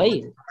नझुक्यौ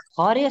है,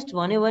 फरेस्ट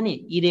भन्यो भने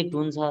इरेक्ट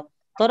हुन्छ,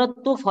 तर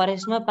त्यो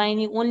फरेस्टमा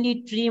पाइने ओन्ली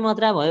ट्री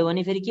मात्र भयो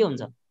भने फेरि के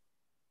हुन्छ?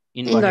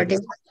 इन्भर्टेड।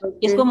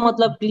 यसको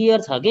मतलब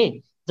क्लियर छ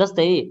के?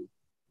 जस्तै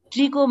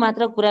ट्रीको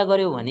मात्र कुरा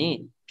गर्यो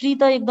भने ट्री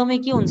त एकदमै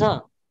के हुन्छ?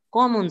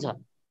 कम हुन्छ।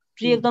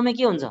 ट्री एकदमै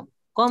के हुन्छ?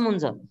 कम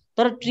हुन्छ।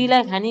 तर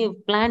ट्रीलाई खाने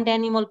प्लान्ट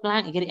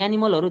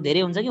एनिमलहरू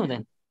धेरै हुन्छ कि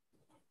हुँदैन?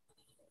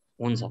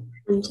 हुन्छ।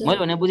 मैले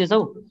भने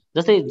बुझेछौ?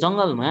 जस्तै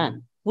जङ्गलमा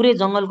पुरै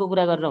जङ्गलको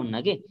कुरा गरेर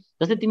हुन्न कि,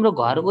 जस्तै तिम्रो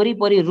घर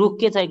वरिपरि रुख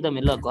के छ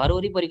एकदमै? ल घर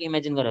वरिपरिको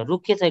इमेजिन गर,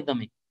 रुख के छ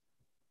एकदमै?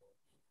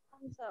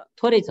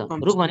 थोरै छ।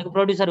 रुख भनेको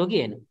प्रोड्युसर हो कि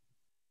होइन?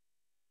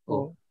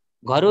 हो।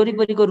 घर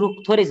वरिपरिको रुख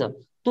थोरै छ,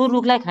 त्यो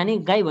रुखलाई खाने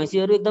गाई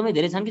भैँसीहरू एकदमै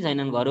धेरै छन् कि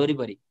छैनन् घर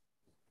वरिपरि?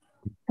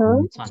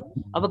 छन्।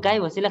 अब गाई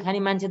भैँसीलाई खाने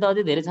मान्छे त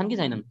अझै धेरै छन् कि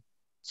छैनन्?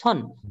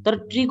 छन्। तर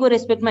ट्रीको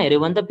रेस्पेक्टमा हेऱ्यो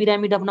भने त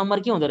पिरामिड अफ नम्बर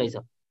के हुँदो रहेछ?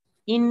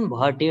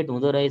 इन्भर्टेड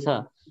हुँदो रहेछ।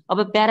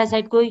 अब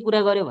प्यारासाइटकै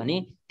कुरा गर्यो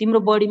भने तिम्रो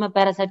बडीमा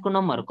प्यारासाइटको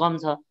नम्बर कम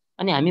छ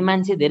अनि हामी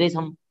मान्छे धेरै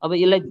छौँ। अब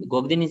यसलाई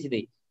घोक्दिने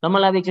सिधै ल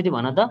मलाई अब एकचोटि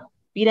भन त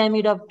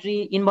पिरामिड अफ ट्री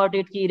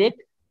इन्भर्टेड कि इरेक्ट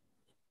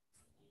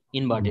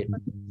इन्भर्टेड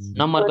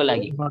नम्बरको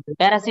लागि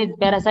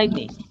प्यारासाइट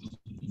नि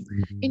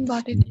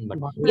इन्भर्टेड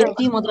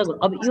यति मात्र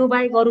अब यो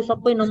बाहेक अरु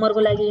सबै नम्बरको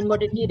लागि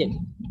इन्भर्टेड कि इरेक्ट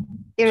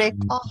इरेक्ट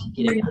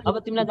इरेक्ट अब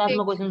तिमीलाई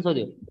लास्टमा क्वेशन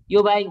सोध्यो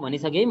यो बाहेक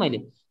भनिसके है मैले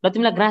ल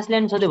तिमीलाई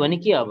ग्रासल्यान्ड सोध्यो भने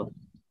के अब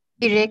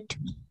इरेक्ट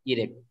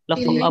इरेक्ट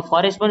ल अब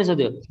फरेस्ट पनि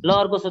सोध्यो ल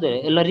अर्को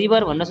सोध्यो ल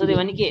रिभर भन्न सोध्यो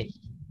भने के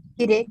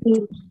इरेक्ट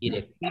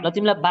इरेक्ट ल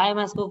तिमीलाई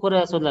बायोमासको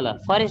कुरा सोध्ला ल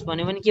फरेस्ट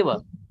भन्यो भने के भयो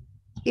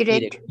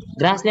इरेक्ट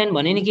ग्रासल्यान्ड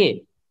भन्यो नि के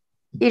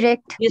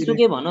इरेक्ट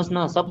सुके भनोस्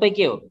न सबै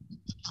के हो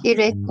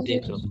इरेक्ट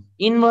इरेक्ट हो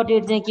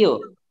इन्भर्टेड चाहिँ के हो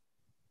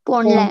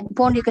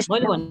पौंडीको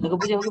मैले भनेको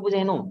बुझेको कि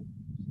बुझेनौ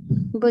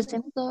बुझ्दै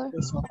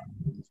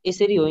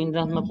यसरी हो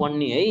इन्ट्रान्समा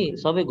पढ्ने है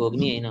सबै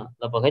घोक्ने हैन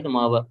ल पखै त म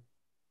अब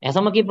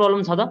यहाँसम्म के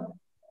प्रब्लम छ त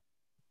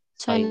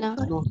छैन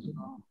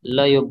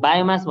ल यो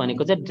बायोमास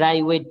भनेको चाहिँ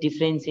dry weight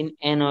difference in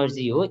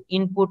energy हो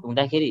इनपुट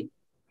हुँदाखेरि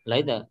ल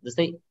है त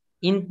जस्तै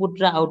इनपुट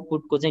र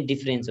आउटपुटको चाहिँ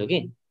डिफरेन्स हो के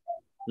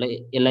ल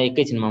यसलाई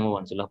एकैछिनमा म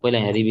भन्छु ल पहिला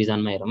यहाँ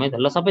रिभिजनमा हेरौँ है त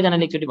ल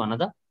सबैजनाले एकचोटि भन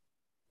त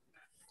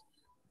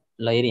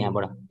ल हेरि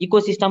यहाँबाट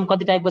इकोसिस्टम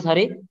कति टाइपको छ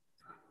अरे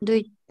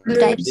दुई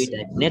टाइप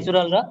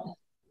नेचुरल र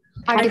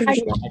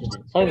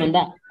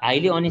सबैभन्दा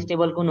हाइली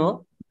अनस्टेबल कुन हो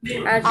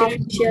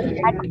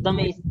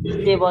एकदमै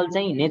स्टेबल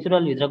चाहिँ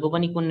नेचुरल भित्रको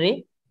पनि कुन रे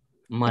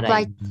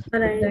मराई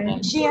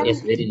यस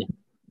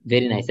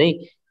भेरी नाइस है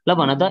ल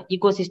भन त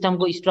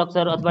इकोसिस्टमको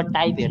स्ट्रक्चर अथवा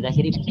टाइप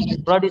हेर्दाखेरि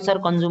प्रोड्युसर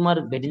कन्ज्युमर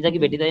भेटिन्छ कि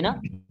भेटिँदैन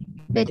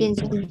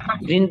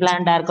ग्रीन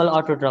प्लान्ट आर्कल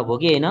अटोट्रप हो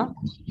कि हैन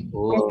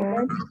हो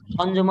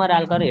कन्ज्युमर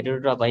आर्कल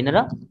हेटेरोट्रप हैन र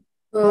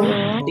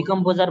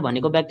डिकम्पोजर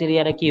भनेको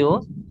ब्याक्टेरिया र के हो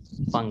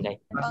फंगाई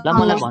ल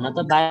मलाई भन त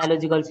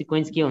बायोलोजिकल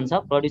सिक्वेन्स के हुन्छ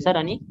प्रोड्युसर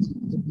अनि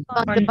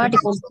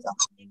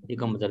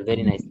डिकम्पोजर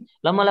भेरी नाइस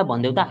ल मलाई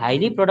भन्देऊ त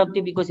हाइली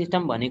प्रोडक्टिभ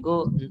इकोसिस्टम भनेको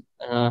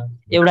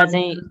एउटा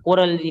चाहिँ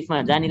कोरल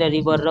रिफमा जहाँनिर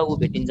रिभर र उ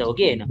भेटिन्छ हो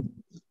कि हैन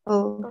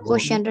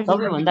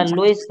सबैभन्दा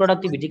लोएस्ट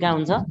प्रोडक्टिभिटी कहाँ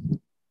हुन्छ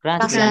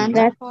ग्रासल्यान्ड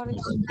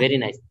भेरी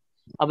नाइस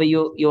अब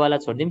यो वाला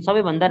छोड्दिम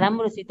सबैभन्दा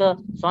राम्रोसित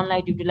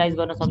सनलाइट युटिलाइज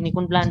गर्न सक्ने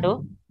कुन प्लान्ट हो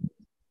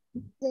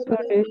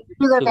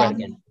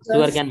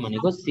सुगर क्यान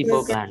भनेको सिपो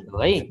प्लान्ट हो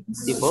है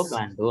सिपो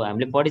प्लान्ट हो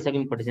हामीले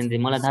पढिसक्यौँ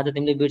पोटेन्सियल मलाई थाहा छ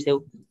तिमीले बिर्स्यौ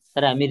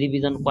तर हामी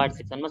रिभिजन क्वार्ट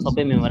सेक्सनमा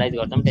सबै मेमोराइज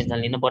गर्छौँ टेन्सन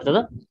लिन पर्छ त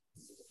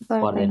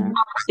पर्दैन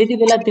त्यति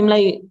बेला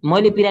तिमीलाई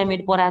मैले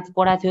पिरामिड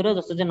पढाएको थियो र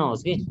जस्तो चाहिँ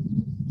नहोस् कि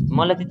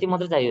मलाई त्यति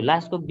मात्र चाहियो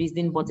लास्टको 20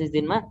 दिन 25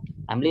 दिनमा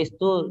हामीले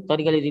यस्तो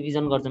तरिकाले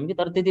रिभिजन गर्छौँ कि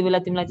तर त्यति बेला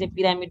तिमीलाई चाहिँ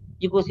पिरामिड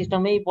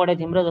इकोसिस्टमै पढाइ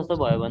थियौँ र जस्तो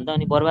भयो भने त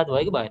अनि बर्बाद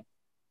भयो कि भयो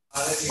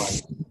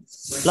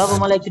ल अब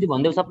मलाई एकचोटि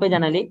भनिदेऊ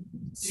सबैजनाले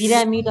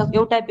पिरामिड अफ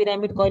एउटा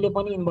पिरामिड कहिले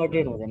पनि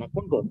इन्भर्टेड हुँदैन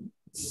कुनको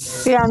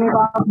pyramid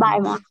of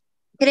biomass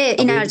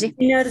energy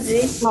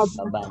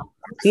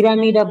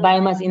pyramid of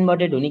biomass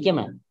inverted हुने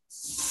केमा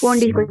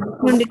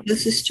पौंडीको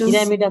system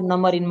pyramid of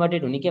number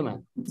inverted हुने केमा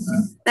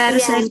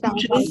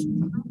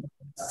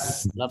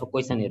ल अब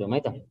क्वेशन हेरौँ है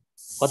त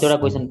कतिवटा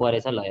क्वेशन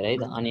परेछ ल हेर है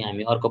त अनि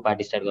हामी अर्को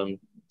पार्ट स्टार्ट गरौँ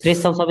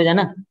फ्रेस छौ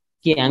सबैजना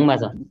के ह्याङ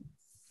भएको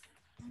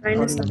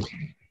छ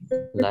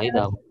ल है त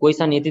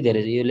क्वेशन यति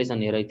धेरै यो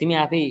लेसन हेर तिमी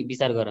आफै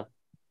विचार गर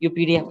यो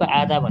पीडीएफ को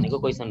आधा भनेको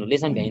क्वेशन हो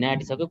लेसन भ्याइन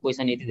आँटिसक्यो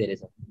क्वेशन यति धेरै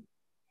छ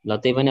ल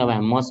त्यही पनि अब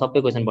म सबै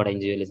क्वेशन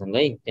पढाइन्छु यो लेसनको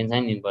है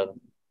टेन्सन लिनु पर्दैन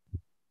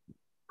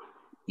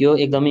यो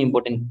एकदमै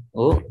इम्पोर्टेन्ट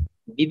हो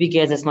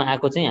बीबीकेएसएस मा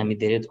आएको चाहिँ हामी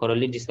धेरै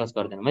थोरली डिस्कस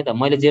गर्दैनौँ है त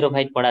मैले जेरो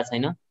फाइट पढाएको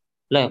छैन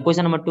ल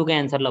क्वेशन नम्बर 2 को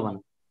आन्सर ल भन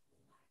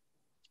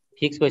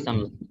फिक्स क्वेशन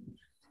ल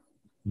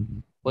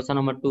क्वेशन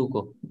नम्बर 2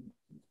 को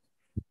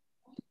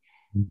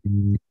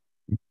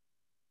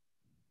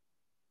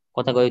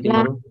कता गयो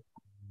तिम्रो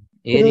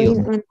हेरियो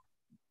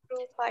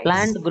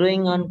प्लान्ट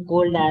ग्रोइङ अन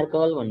कोल्ड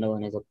आर्कल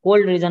भनेको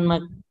कोल्ड रिजनमा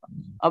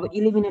अब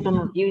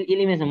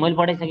इलिमिनेसन मैले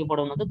पढाइसके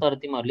पढाउन त तर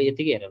तिमीहरूले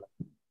यतिकै हेर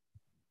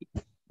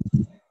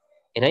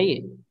हेर है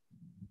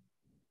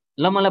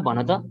ल मलाई भन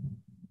त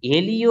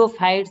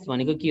हेलियोफाइट्स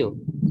भनेको के हो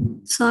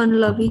सन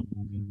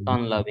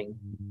लभिङ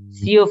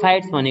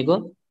सियोफाइट्स भनेको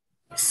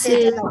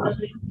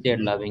सेड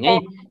लभिङ है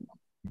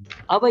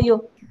अब यो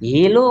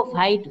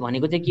हेलोफाइट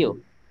भनेको चाहिँ के हो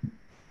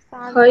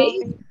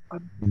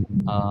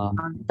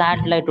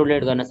साल्टलाई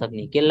टोलरेट गर्न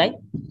सक्ने केलाई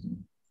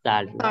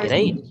साल्ट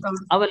है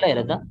अब ल हेर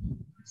त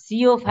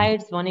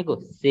सियोफाइट्स भनेको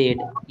सेड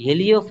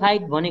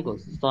हेलियोफाइट भनेको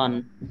सन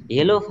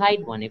हेलोफाइट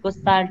भनेको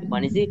साल्ट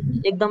भनेपछि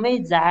एकदमै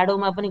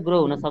जाडोमा पनि ग्रो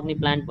हुन सक्ने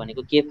प्लान्ट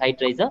भनेको के फाइट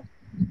रहेछ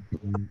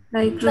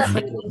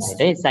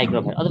साइक्रोफाइट है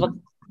साइक्रोफाइट अथवा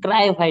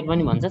क्रायोफाइट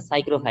पनि भन्छ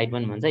साइक्रोफाइट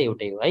पनि भन्छ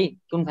एउटै हो है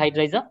कुन फाइट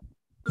रहेछ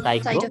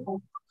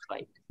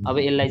साइक्रोफाइट अब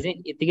यसलाई चाहिँ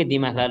यतिकै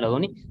दिमागलाई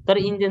लगाउने तर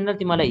इन जेनरल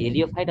तिमीलाई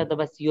हेलियोफाइट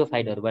अथवा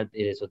सियोफाइटहरुबाट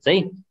धेरै सोध्छ है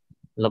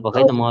ल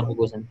पकाइ त म अर्को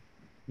क्वेशन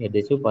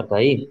हेर्दैछु पर्ख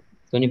है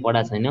त्यो नि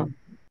पढा छैन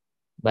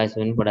बाइस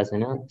पनि पढा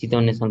छैन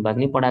चितवन नेसनल पार्क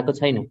नि पढाएको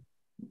छैन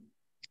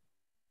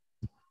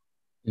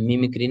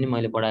मिमिक्री नि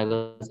मैले पढाएको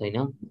छैन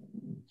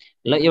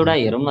ल एउटा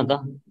हेरौँ न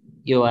त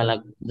यो वाला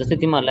जस्तै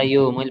तिमीहरूलाई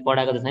यो मैले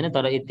पढाएको त छैन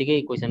तर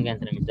यतिकै क्वेशनको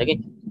आन्सर मिल्छ कि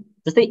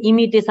जस्तै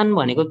इमिटेसन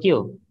भनेको के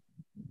हो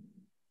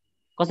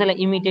कसैलाई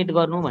इमिटेट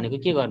गर्नु भनेको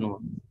के गर्नु हो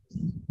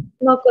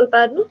नक्कल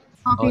पार्नु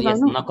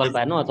नक्कल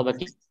पार्नु अथवा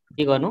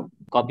के गर्नु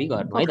कपी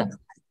गर्नु है त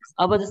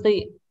अब जस्तै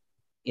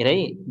है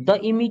the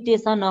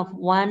imitation of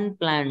one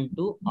plant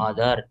to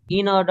other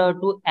in order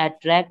to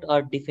attract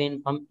or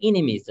defend from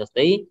इनिमिज।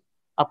 जस्तै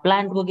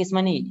प्लान्टको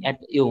केसमा नि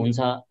यो हुन्छ,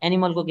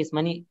 एनिमलको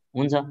केसमा नि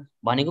हुन्छ।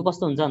 भनेको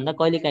कस्तो हुन्छ भन्दा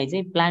कहिलेकाहीँ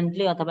चाहिँ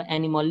प्लान्टले अथवा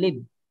एनिमलले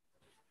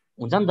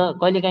हुन्छ नि त,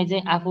 कहिलेकाहीँ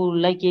चाहिँ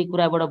आफूलाई केही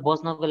कुराबाट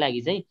बच्नको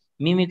लागि चाहिँ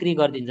मिमिक्री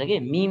गरिदिन्छ कि,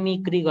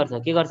 मिमिक्री गर्छ।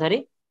 के गर्छ अरे?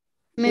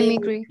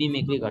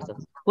 मिमिक्री गर्छ।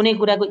 कुनै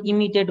कुराको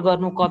इमिटेट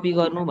गर्नु, कपी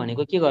गर्नु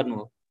भनेको के गर्नु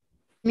हो?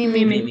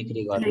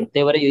 मिमिक्री गर्नु।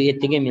 त्यही भएर यो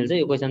यतिकै मिल्छ।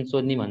 यो क्वेसन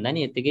सोध्ने भन्दा नि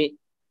यतिकै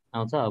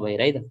आउँछ। अब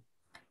हेर है त,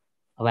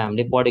 अब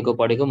हामीले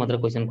पढेको मात्र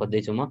क्वेसन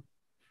खोज्दैछु म।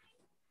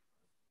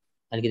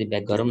 अलिकति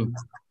ब्याक गरौँ न।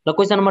 ल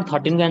क्वेसन नम्बर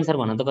 13 को एन्सर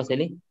भन त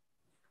कसैले।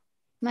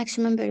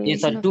 Maximum A variation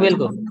sir of 12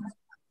 को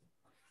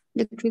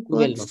electric 12 को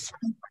words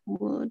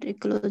would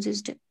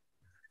ecologist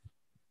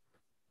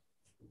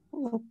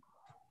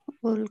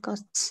all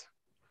costs.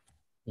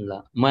 ल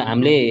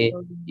हामीले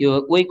यो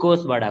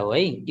ओइकोसबाट हो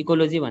है।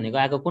 इकोलोजी भनेको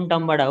आएको कुन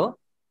टर्मबाट हो?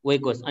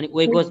 ओइकोस। अनि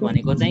ओइकोस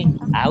भनेको चाहिँ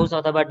हाउस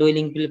अथवा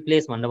डोइलिङ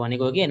प्लेस भनेर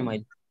भनेको हो कि हैन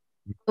मैले?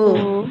 हो।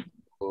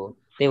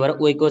 त्यही भएर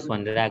ओइकोस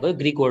भनेर आएको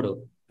ग्रीक वर्ड हो।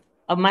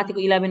 अब माथिको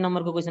 11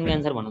 नम्बरको क्वेसनको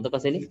एन्सर भन्नु त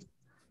कसैले।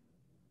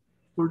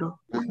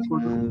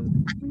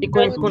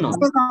 सिक्वेन्स कुन हो?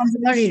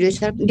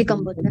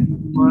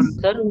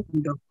 सर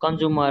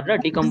कन्ज्युमर र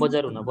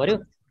डिकम्पोजर हुन पर्यो।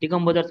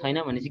 डिकम्पोजर छैन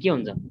भने चाहिँ के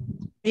हुन्छ?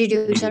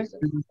 रिड्युसर।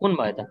 कुन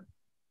भयो त?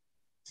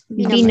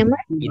 Be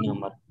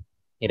number.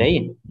 हेर है,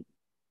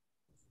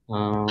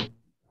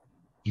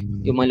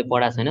 यो मैले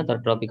पढाएको छैन तर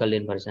ट्रपिकल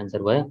रेनफरेस्ट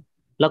एन्सर भयो।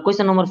 ल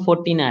क्वेसन नम्बर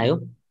 14 आयो।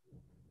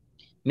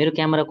 मेरो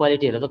क्यामेरा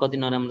क्वालिटी हेर त कति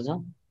नराम्रो छ।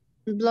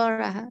 ब्लर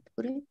आहा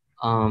पुरै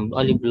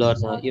अलि ब्लर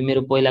छ। यो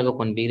मेरो पहिलाको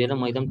फोन बिग्रेर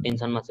म एकदम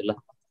टेन्सनमा छु। ल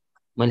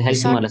मैले खालि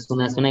तिमीहरूलाई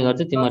सुनाइ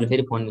गर्छु, तिमीहरू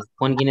फेरि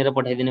फोन किनेर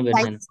पठाइदिनु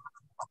भेट्दैन।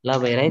 ल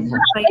अब हेर है त।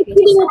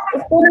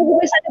 पढाएको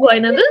पैसाले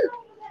भएन त?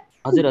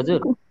 हजुर हजुर,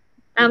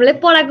 हामीले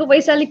पढाएको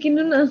पैसाले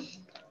किन्नु न।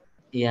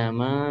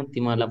 यामा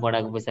तिमीहरूलाई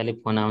पढाएको पैसाले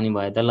फोन आउने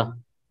भयो त। ल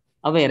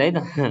अब हेर है त।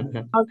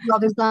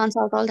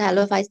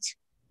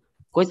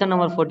 क्वेसन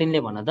नम्बर 14 ले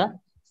भन त,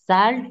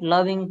 साल्ट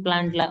लभिङ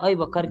प्लान्टलाई अहिले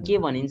भर्खर के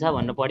भनिन्छ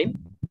भनेर पढ्यौँ?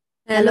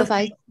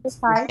 हेलोफाइट।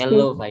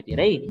 हेर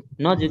है,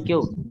 नझुक्यौ।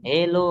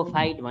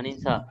 हेलोफाइट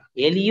भनिन्छ।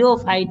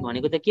 हेलियोफाइट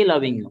भनेको त के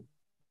लभिङ हो?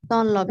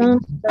 सन लभिङ।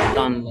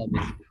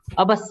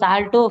 अब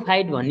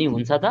साल्टोफाइट भन्ने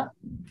हुन्छ त?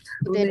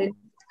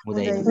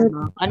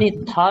 हुँदैन। अनि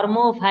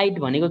थर्मोफाइट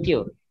भनेको के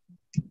हो?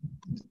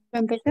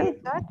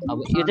 अब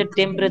यो चाहिँ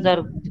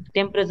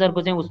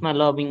टेम्परेचरको चाहिँ उसमा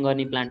लभिङ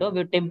गर्ने प्लान्ट हो। अब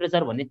यो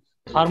टेम्परेचर भन्ने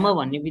थर्मो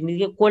भन्ने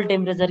बित्तिकै कोल्ड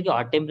टेम्परेचर कि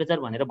हट टेम्परेचर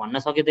भनेर भन्न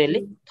सक्यो त यसले?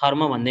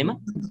 थर्मो भन्दैमा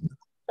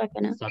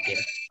सकेन।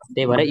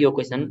 त्यही भएर यो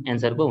क्वेसन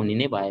एन्सरको हुने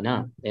नै भएन।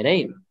 हेर है,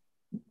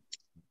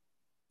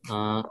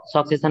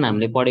 सक्सेसन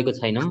हामीले पढेको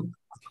छैनौँ।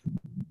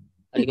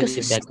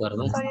 अलिकति ब्याक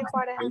गरौँ है।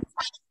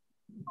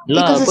 ल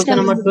क्वेसन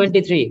नम्बर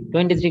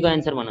 23 को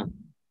एन्सर भन।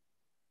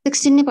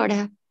 16 नै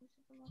पढ्या।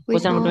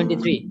 Question number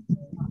 23,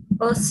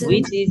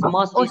 which is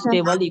most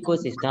stable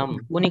ecosystem?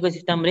 कुन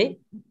इकोसिस्टम रे?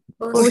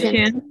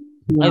 ओशियन।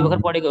 अहिले भर्खर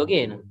पढेको हो कि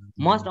हैन?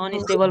 मोस्ट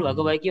अनस्टेबल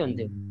भएको भए के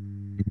हुन्थ्यो?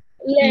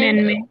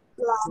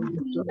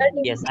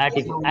 यस,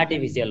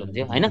 आर्टिफिसियल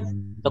हुन्थ्यो हैन?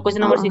 त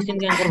क्वेसन नम्बर 16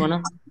 को एन्सर भन।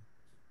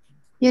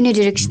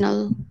 युनिडाइरेक्सनल।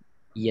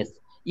 यस,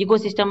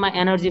 इकोसिस्टममा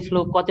एनर्जी फ्लो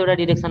कतिवटा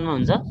डिरेक्सनमा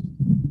हुन्छ?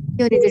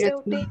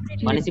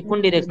 भनेपछि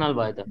कुन डिरेक्सनल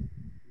भयो त?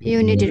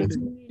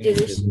 युनिडाइरेक्सनल।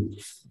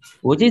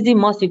 Which is the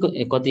most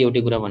कति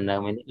एउटै कुरा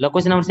भनिरहेको मैले। ल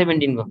क्वेसन नम्बर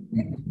 17 को,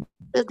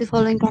 The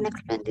following can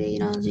explain the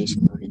energy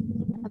stored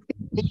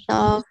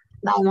of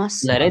biomass.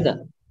 ल हेर है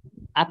त,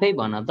 आफै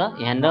भन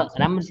त। यहाँनिर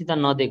राम्रोसित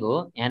नदिएको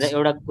हो, यहाँनिर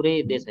एउटा कुरै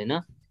देश होइन।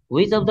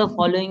 Which of the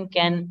following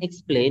can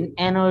explain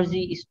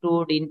energy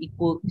stored in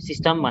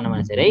ecosystem भन्न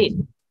भन्छ है।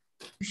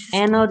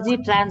 एनर्जी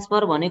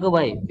ट्रान्सफर भनेको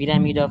भए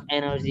पिरामिड अफ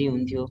एनर्जी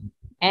हुन्थ्यो।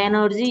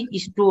 एनर्जी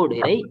स्टोर्ड,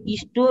 हेर है,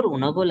 स्टोर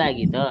हुनको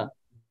लागि त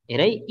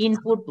हेर है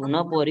इनपुट हुन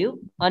पर्यो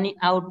अनि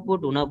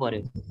आउटपुट हुन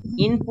पर्यो।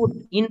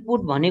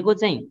 इनपुट भनेको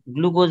चाहिँ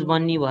ग्लुकोज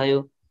बन्ने भयो,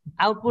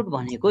 आउटपुट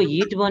भनेको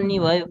हिट बन्ने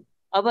भयो।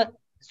 अब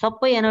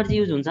सबै एनर्जी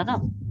युज हुन्छ त?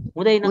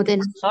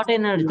 हुँदैन। सर्ट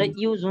एनर्जी त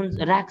युज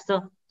हुन्छ, राख्छ।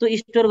 त्यो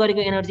स्टोर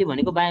गरेको एनर्जी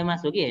भनेको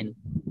बायोमास हो कि हैन?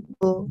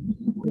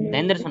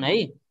 ध्यान दिएर सुन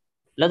है।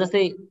 ल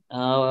जस्तै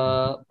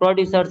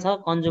प्रोड्युसर छ,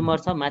 कन्ज्युमर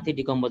छ, माथि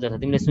डिकम्पोजर छ।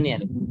 तिमीले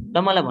सुनिहाल्यौ। ल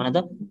मलाई भन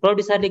त,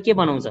 प्रोड्युसरले के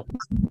बनाउँछ?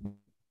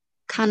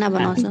 खाना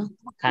बनाउँछ।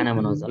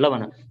 ल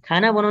भन,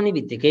 खाना बनाउने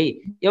बित्तिकै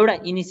एउटा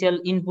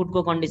इनिसियल इनपुटको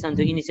कन्डिसन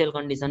थियो, इनिसियल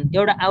कन्डिसन,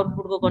 एउटा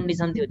आउटपुटको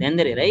कन्डिसन थियो। ध्यान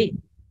दिएर हेर है।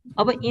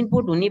 अब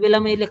इनपुट हुने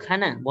बेलामा यसले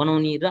खाना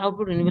बनाउने र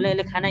आउटपुट हुने बेला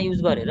यसले खाना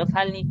युज गरेर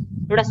फाल्ने।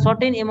 एउटा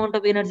सर्टेन एमाउन्ट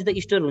अफ एनर्जी त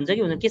स्टोर हुन्छ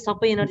कि हुँदैन? के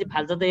सबै एनर्जी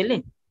फाल्छ त यसले?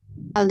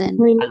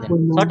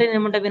 सर्टेन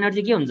एमाउन्ट अफ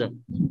एनर्जी के हुन्छ?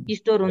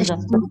 स्टोर हुन्छ।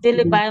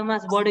 त्यसले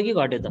बायोमास बढ्यो कि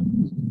घट्यो त?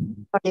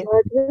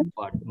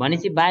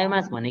 भनेपछि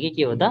बायोमास भनेको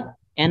के हो त?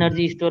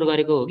 एनर्जी स्टोर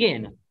गरेको हो कि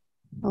हैन?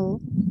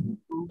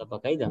 त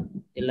पक्कै त।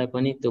 यसलाई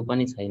पनि त्यो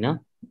पनि छैन।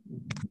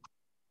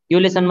 यो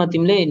लेसनमा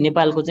तिमीले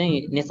नेपालको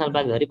चाहिँ नेसनल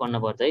पार्क धरि पढ्न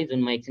पर्छ है, जुन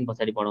म एकछिन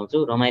पछाडि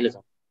पढाउँछु। रमाइलो छ।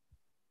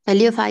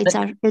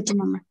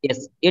 यस,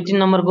 18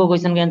 नम्बरको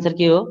क्वेसनको एन्सर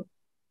के हो?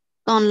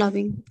 सन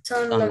लभिङ।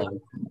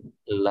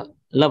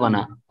 ल भन,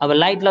 अब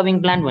लाइट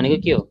लभिङ प्लान्ट भनेको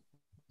के हो?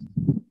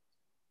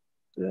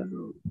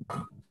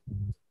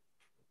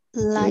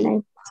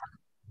 Light.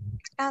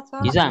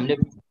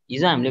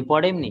 हिजो हामीले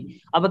पढ्यौं नि।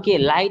 अब के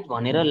लाइट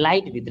भनेर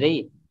लाइट भित्रै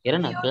हेर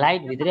न,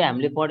 लाइट भित्रै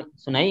हामीले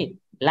सुन है,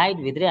 लाइट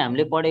भित्रै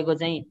हामीले पढेको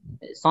चाहिँ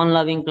सन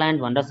लभिङ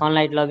प्लान्ट भनेर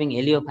सनलाइट लभिङ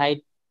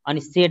हेलियोफाइट अनि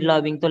सेड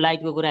लभिङ, त्यो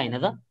लाइटको कुरा हैन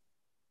त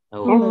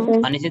हो।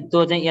 भनेपछि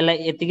त्यो चाहिँ यसलाई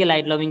यतिकै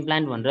लाइट लभिङ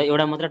प्लान्ट भनेर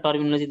एउटा मात्र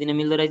टर्मिनोलोजी दिन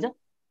मिल्दो रहेछ?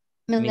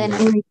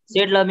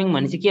 सेड लभिङ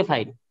भनेपछि के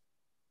फाइट?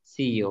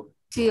 सीओ।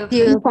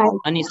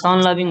 अनि सन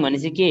लभिङ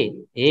भनेपछि के?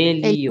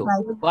 हेलियो।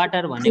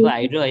 वाटर भनेको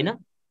हाइड्रो हैन?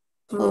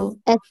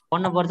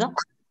 पढ्न पर्छ?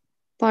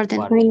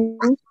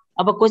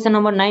 अब क्वेशन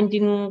नम्बर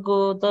 19 को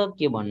त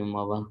के भन्नु म,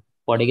 अब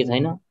पढेकै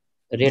छैन।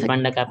 रेड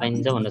पान्डा कहाँ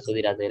पाइन्छ भनेर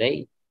सोधिरहेको थिएँ है।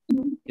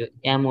 यो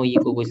एमओई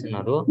को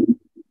क्वेशनहरु हो।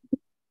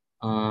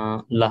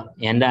 ल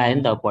ह्यान्ड आयो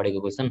नि त पढेको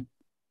क्वेशन।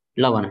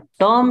 ल भन,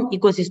 टर्म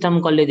इकोसिस्टम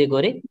कसले दिएको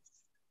अरे?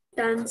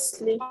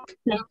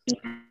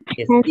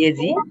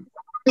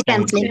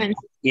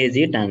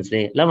 एजी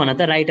टान्सले। ल भन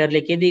त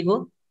राइटरले के दिएको?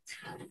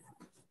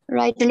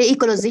 राइटरले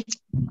इकोलोजी।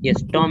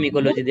 यस, टर्म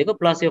इकोलोजी दिएको,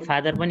 प्लस यो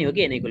फादर पनि हो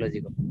कि हैन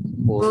इकोलोजीको?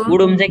 हो।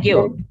 उडुम चाहिँ के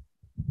हो?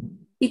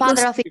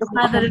 Father of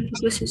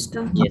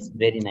ecosystem. Yes,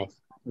 very nice,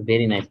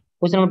 very nice.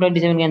 Question number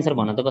 27 को आन्सर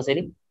भन त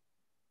कसरी?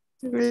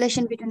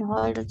 Relation between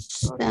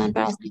host and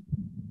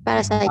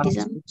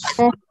प्यारासाइटिजम।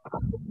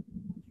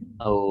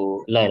 औ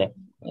ल हेर,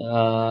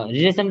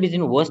 relation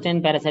between host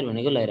and parasite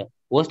भनेको ल हेर,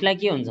 होस्टलाई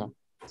के हुन्छ?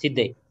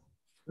 सिधै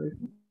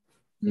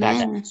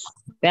घाटा।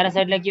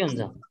 प्यारासाइटलाई के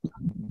हुन्छ?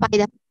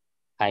 फाइदा।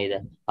 फाइदा।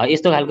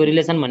 यस्तो खालको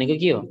रिलेसन भनेको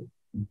के हो?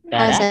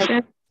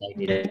 प्यारासाइट।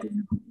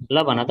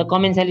 ल भन त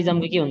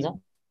कमेन्सालिजमको के हुन्छ?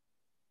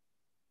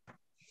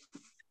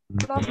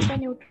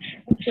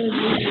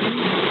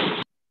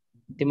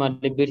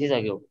 तिमीहरूले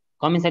बिर्सिसक्यौ।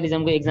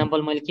 कमेन्सालिजमको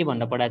एक्जाम्पल मैले के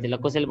भनेर पढाएको थिएँ? ल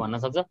कसैले भन्न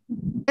सक्छ?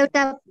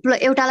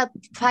 एउटालाई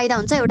फाइदा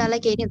हुन्छ, एउटालाई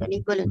केही नि हुँदैन,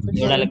 इक्वल हुन्छ।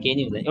 एउटालाई केही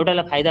नि हुँदैन।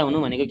 एउटालाई फाइदा हुनु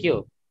भनेको के हो?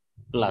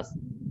 प्लस।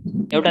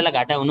 एउटालाई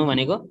घाटा हुनु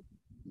भनेको?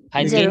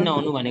 फाइदा गेन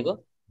नहुनु भनेको?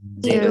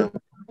 जेरो।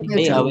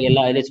 है, अब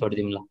यसलाई अहिले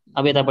छोडिदिउँ। ल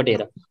अब यतापट्टि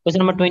हेर, क्वेशन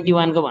नम्बर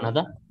 21 को भन त,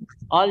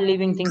 all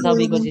living things of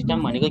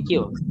ecosystem भनेको के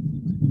हो?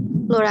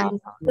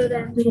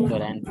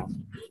 फ्लोरा एन्ड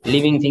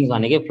लिभिङ थिङ्स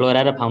भनेको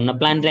फ्लोरा र फाउना,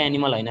 प्लान्ट र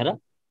एनिमल हैन र?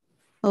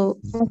 हो।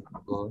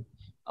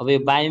 अब यो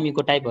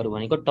बायोमिको टाइपहरु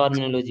भनेको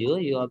टर्मिनोलोजी हो।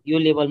 यो अब यो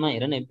लेभलमा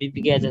हेर न,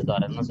 बीपी ग्याजेस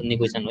धरेर नसुन्ने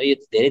क्वेशन हो, यो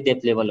धेरै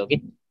डेप्थ लेभल हो के।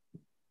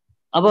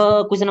 अब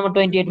क्वेशन नम्बर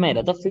 28 मा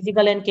हेर त,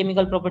 physical and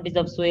chemical properties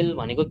of soil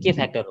भनेको के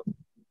फ्याक्टर हो?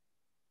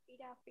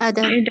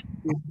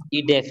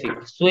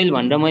 इडेफिक। सोइल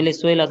भनेर मैले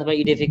सोइल अथवा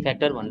इडेफिक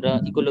फ्याक्टर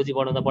भनेर इकोलोजी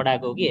पढाउँदा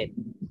पढाएको हो कि?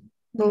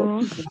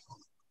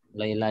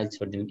 ल यसलाई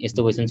छोडिदिउँ,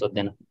 यस्तो क्वेशन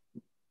सोध्दैन।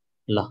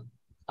 ल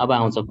अब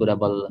आउँछ कुरा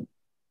बल्ल।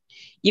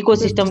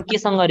 इकोसिस्टम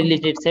केसँग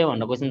रिलेटेड छ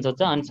भनेर क्वेशन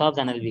सोध्छ अनि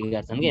सबजनाले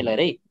बिगार्छन् कि यसलाई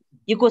है।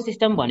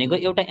 इकोसिस्टम भनेको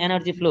एउटा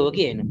एनर्जी फ्लो हो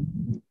कि हैन?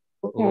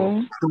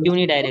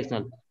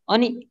 युनिडाइरेक्सनल।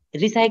 अनि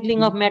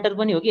रिसाइक्लिङ अफ म्याटर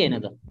पनि हो कि हैन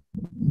त?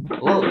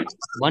 हो।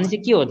 भनेपछि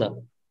के हो त?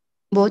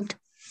 बोथ।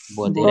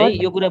 है,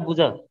 यो कुरा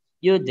बुझ।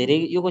 यो धेरै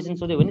यो क्वेशन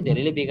सोध्यो भने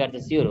धेरैले बिगार्छ,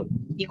 स्योर हो।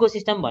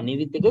 इकोसिस्टम भन्ने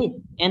बित्तिकै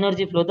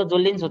एनर्जी फ्लो त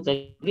जसले नि सोध्छ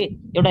कि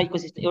एउटा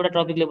इकोसिस्टम एउटा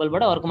ट्रपिक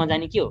लेभलबाट अर्कोमा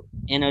जाने के हो?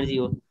 एनर्जी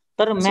हो।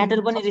 तर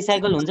म्याटर पनि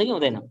रिसाइकल हुन्छ कि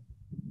हुँदैन?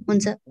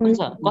 हुन्छ।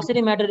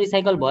 कसरी म्याटर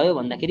रिसाइकल भयो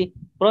भन्दाखेरि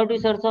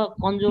प्रोड्युसर छ,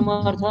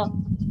 कन्ज्युमर छ,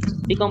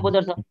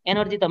 डिकम्पोजर छ।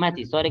 एनर्जी त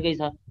माथि सरेकै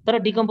छ,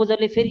 तर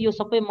डिकम्पोजरले फेरि यो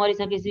सबै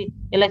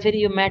मरिसकेपछि यसलाई फेरि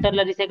यो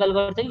म्याटरलाई रिसाइकल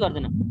गर्छ कि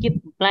गर्दैन? के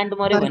प्लान्ट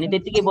मर्यो भने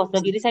त्यतिकै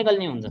बस्छ कि रिसाइकल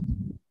नै हुन्छ?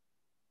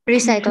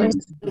 रिसाइकल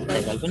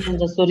पनि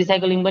हुन्छ। सो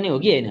रिसाइकलिङ पनि हो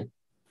कि हैन?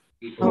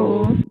 हो।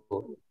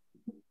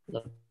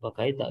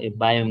 पक्का है त। यो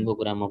बायोमको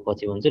कुरा म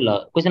पछि भन्छु। ल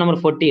क्वेशन नम्बर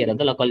 40 हेर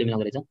त, ल कसले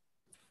मिलाउँदै रहेछ?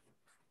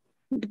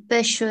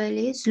 Best soil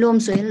is loam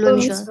soil.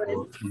 Loamy soil.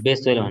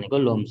 Best soil भनेको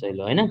लोम सोइल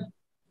हो हैन?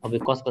 अब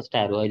कस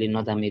कस्ताहरु अहिले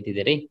नजाम यति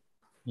धेरै।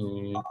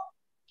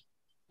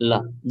 ल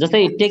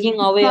जस्तै टेकिङ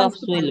अवे अफ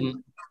सोइल,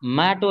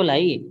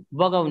 माटोलाई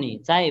बगाउने,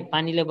 चाहे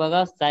पानीले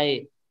बगाओस् चाहे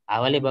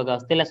हावाले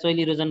बगाओस्, त्यसलाई सोइल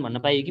इरोजन भन्न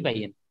पाइयो कि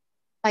पाइएन?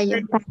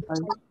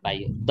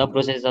 पाइयो। द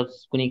प्रोसेस अफ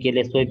कुनै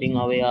केले स्वेपिङ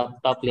away of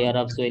top layer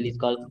of soil is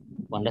called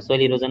भनेर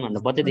सोइल इरोजन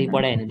भनेर बच्चैदेखि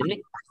पढायो हैन तिमीले?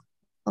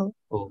 हो।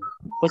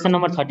 क्वेशन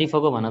नम्बर 34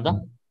 को भन त,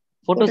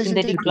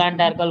 फोटोसिन्थेटिक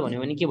प्लान्ट एल्कोहल भन्यो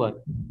भने के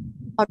भयो?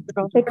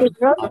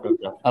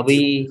 अटोट्रफ। अब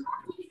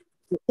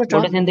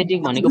फोटोसिन्थेटिक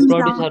भनेको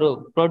प्रोड्युसर हो।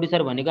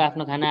 प्रोड्युसर भनेको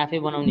आफ्नो खाना आफै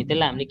बनाउने,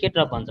 त्यसलाई हामीले के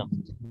ट्रफ भन्छौँ?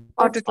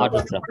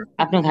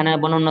 अटोट्रफ। आफ्नो खाना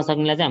बनाउन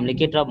नसक्नेलाई चाहिँ हामीले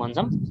के ट्रफ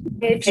भन्छौँ?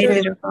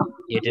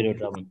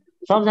 हेटेरोट्रफ।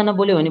 सबजना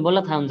बोल्यो भने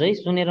बल्ल थाहा हुन्छ है,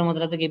 सुनेर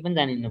मात्र त केही पनि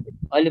जानिन्न।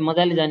 अहिले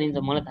मजाले जानिन्छ,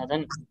 मलाई थाहा छ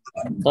नि,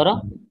 तर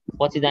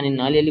पछि जानिन्न।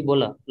 अलिअलि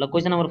बोल। ल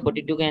क्वेशन नम्बर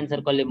 42 को एन्सर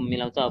कसले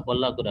मिलाउँछ? अब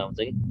बल्ल कुरा हुन्छ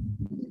कि।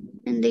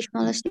 In the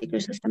smallest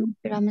ecosystem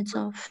pyramids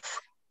of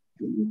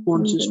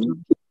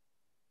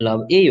ल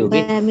यही हो कि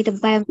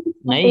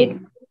नै?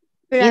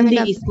 In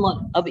the small.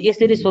 अब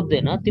यसरी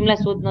सोध्दैन, तिमीलाई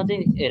सोध्न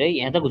चाहिँ हेर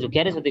यहाँ त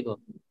झुक्क्याएर सोधेको।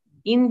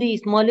 In the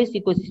smallest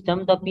ecosystem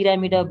the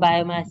pyramid of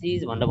biomass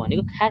is भनेर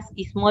भनेको खास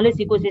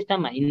स्मलेस्ट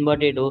इकोसिस्टममा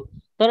इन्भर्टेड हो।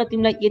 तर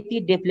तिमीलाई यति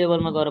डेप्थ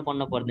लेभलमा गएर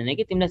पढ्न पर्दैन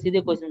कि, तिमीलाई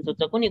सिधै क्वेशन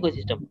सोध्छ कुन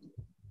ecosystem?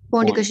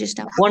 Pond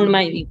ecosystem. पोन्डमा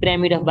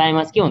pyramid of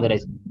biomass के हुँदो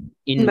रहेछ?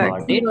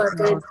 इन्भर्टेड।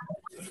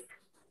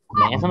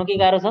 यहाँसम्म के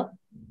गाह्रो छ?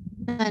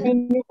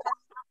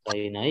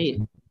 छैन है।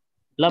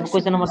 ल अब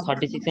क्वेसन नम्बर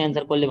 36 को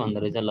एन्सर कसले भन्दो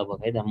रहेछ ल भख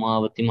है त म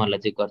अब तिमीहरूलाई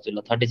चेक गर्छु ल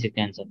 36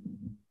 को answer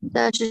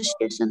The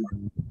association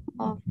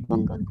of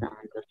fungus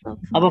branches of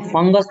अब fire.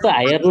 फंगसको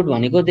हायर रुट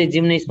भनेको त्यो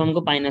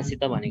जिम्नोस्पर्मको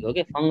पाइनससित भनेको हो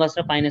के फंगस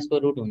र पाइनसको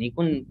रुट हुने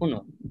कुन कुन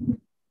हो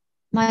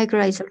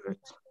Mycorrhizal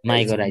roots.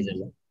 माइकोराइजल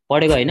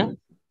पढेको हैन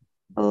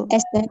Oh,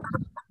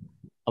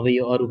 अब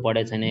यो अरु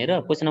पढे छैन हेर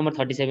क्वेसन नम्बर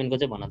 37 को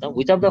चाहिँ भन त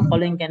which of the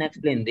following can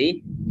explain the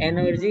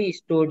energy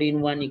stored in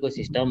one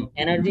ecosystem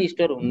energy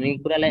store हुने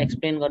कुरालाई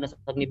एक्सप्लेन गर्न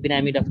सक्ने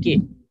पिरामिड अफ के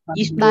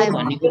स्टोर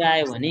भन्ने कुरा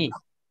आयो भने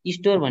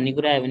स्टोर भन्ने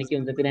कुरा आयो भने के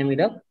हुन्छ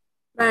पिरामिड अफ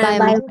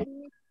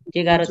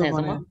के गाह्रो छ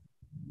यहाँसम्म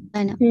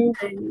हैन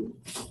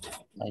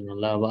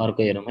ल अब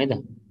अर्को हेरौँ है त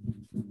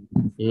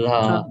ल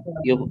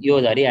यो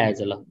झरी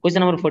आएछ ल क्वेसन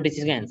नम्बर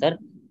 46 को आन्सर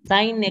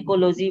साइन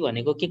इकोलोजी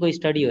भनेको के को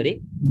स्टडी हो रे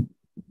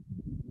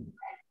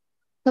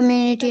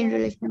community in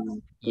relation to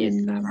Yes.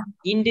 environment.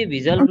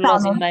 Individual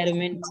plus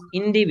environment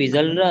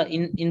individual र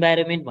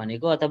इन्भाइरोमेन्ट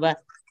भनेको अथवा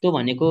त्यो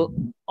भनेको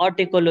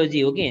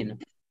अर्टिकोलोजी हो कि हैन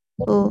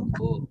Oh,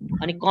 हो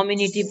अनि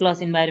कम्युनिटी प्लस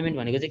इन्भाइरोमेन्ट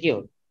भनेको चाहिँ के हो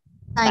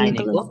sign साइन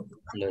ecology.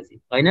 इकोलोजी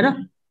हैन र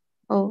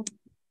Oh,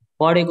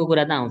 पढेको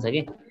कुरा त आउँछ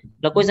के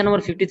ल क्वेसन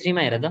नम्बर 53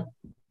 मा हेर त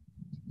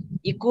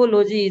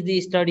ecology is the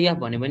study of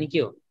भन्यो भने के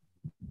हो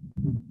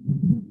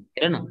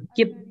हेर न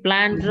के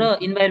प्लान्ट र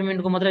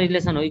इन्भाइरोमेन्टको मात्र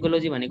रिलेसन हो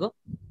इकोलोजी भनेको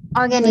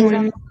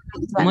organism.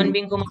 ह्युमन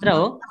बीइङको मात्र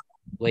हो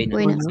होइन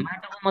होइन।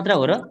 माटोको मात्र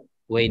हो र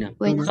होइन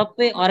होइन।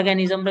 सबै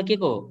अर्गानिजम र के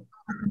को हो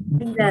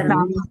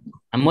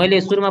मैले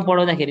सुरुमा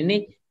पढाउँदाखेरि नि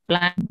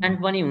प्लान्ट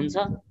पनि हुन्छ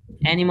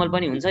एनिमल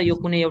पनि हुन्छ यो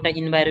कुनै एउटा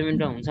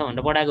इन्भाइरोमेन्टमा हुन्छ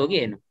भनेर पढाएको हो कि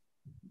हैन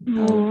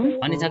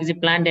भनिसकेपछि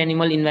प्लान्ट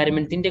एनिमल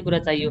इन्भाइरोमेन्ट तीनटै कुरा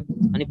चाहियो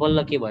अनि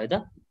बल्ल के भयो त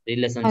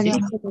रिलेसनशिप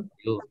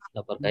यो ल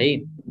है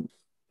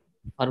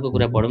अर्को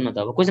कुरा पढौँ न त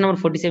अब क्वेसन नम्बर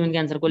 47 को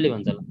आन्सर कसले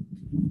भन्छ ल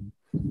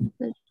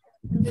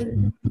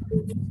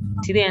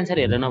सिधै आन्सर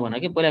हेरेर नभन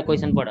के पहिला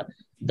क्वेसन पढ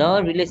the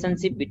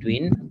relationship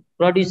between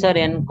producer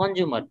and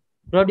consumer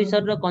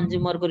producer र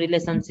कन्ज्युमरको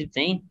रिलेसनशिप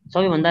चाहिँ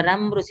सबैभन्दा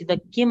राम्रोसित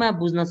केमा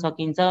बुझ्न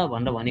सकिन्छ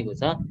भनेर भनेको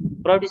छ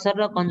प्रोड्युसर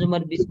र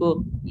कन्ज्युमर बीचको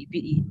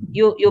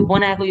यो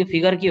बनाएको यो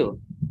फिगर के हो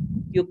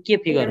यो के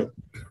फिगर हो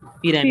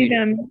पिरामिड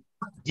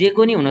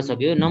जेको नि हुन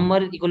सक्यो नम्बर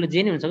इक्वल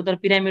जे नि हुन सक्यो तर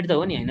पिरामिड त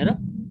हो नि हैन र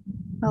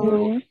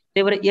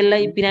त्यही भएर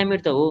यसलाई पिरामिड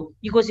त हो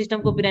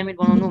इकोसिस्टमको पिरामिड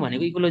बनाउनु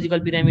भनेको इकोलोजिकल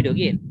पिरामिड हो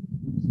कि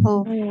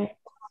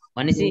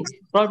भनेपछि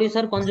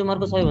प्रोड्युसर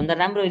कन्ज्युमरको सबैभन्दा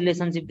राम्रो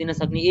रिलेसनशिप दिन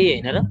सक्ने यही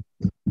हैन र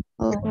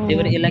त्यही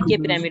भएर यसलाई के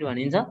पिरामिड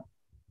भनिन्छ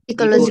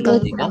Ecological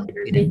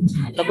पिरामिड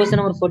ल क्वेसन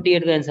नम्बर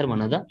 48 को आन्सर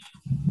भन त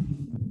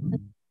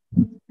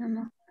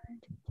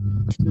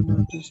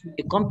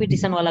यो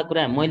कम्पिटिसन वाला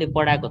कुरा मैले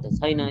पढाएको त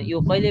छैन यो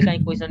कहिले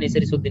काहीँ क्वेसन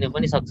यसरी सोधिदिन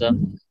पनि सक्छ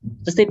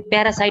जस्तै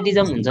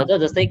प्यारासाइटिजम हुन्छ त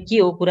जस्तै के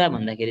हो कुरा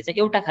भन्दाखेरि चाहिँ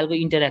एउटा खालको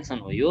इन्टरेक्सन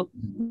हो यो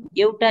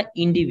एउटा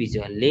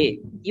इन्डिभिजुअलले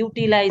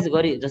युटिलाइज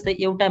गरे जस्तै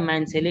एउटा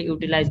मान्छेले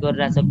युटिलाइज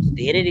गरिरहेछ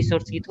धेरै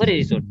रिसोर्स कि थोरै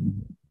रिसोर्स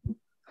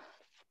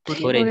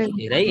थोरै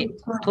है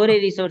थोरै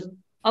रिसोर्स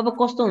अब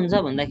कस्तो हुन्छ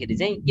भन्दाखेरि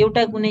चाहिँ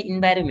एउटा कुनै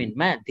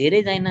इन्भाइरोमेन्टमा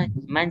धेरैजना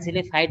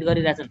मान्छेले फाइट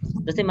गरिरहेछन्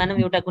जस्तै मानौँ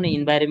एउटा कुनै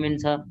इन्भाइरोमेन्ट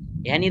छ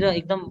यहाँनिर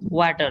एकदम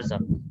वाटर छ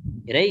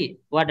हेर है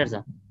वाटर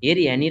छ हेर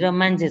यहाँनिर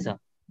मान्छे छ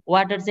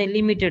वाटर चाहिँ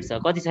लिमिटेड छ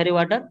कति छ रे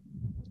वाटर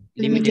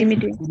लिमिटेड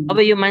अब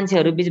यो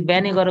मान्छेहरू बीच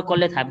बिहानै गरेर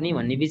कसले थाप्ने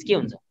भन्ने बीच के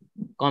हुन्छ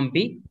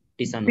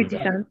कम्पिटिसन हुन्छ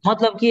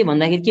मतलब के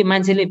भन्दाखेरि के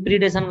मान्छेले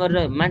प्रिडेसन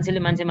गरेर मान्छेले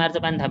मान्छे मार्छ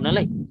पानी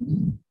थाप्नलाई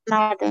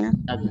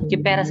के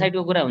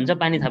प्यारासाइटको कुरा हुन्छ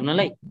पानी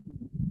थाप्नलाई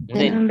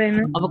हुँदैन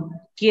अब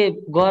के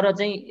गर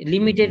चाहिँ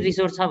लिमिटेड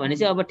रिसोर्स छ भने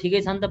चाहिँ अब ठिकै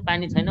छ नि त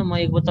पानी छैन म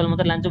एक बोतल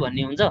मात्र लान्छु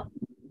भन्ने हुन्छ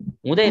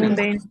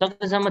हुँदैन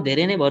सकेसम्म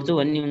धेरै नै भर्छु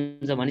भन्ने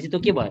हुन्छ भनेपछि त्यो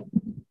के भयो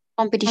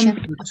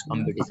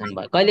कम्पिटिसन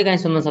भयो कहिले काहीँ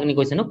सोध्न सक्ने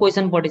क्वेसन हो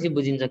क्वेसन पढेपछि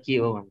बुझिन्छ के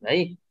हो भनेर है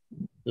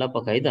ल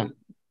पक्का है त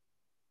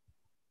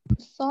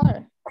सर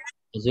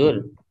हजुर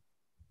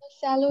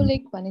स्यालो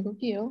लेक भनेको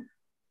के हो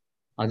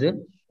हजुर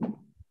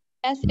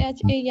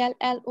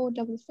SHALLO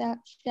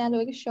स्यालो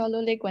कि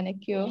सलो लेक भनेको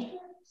के हो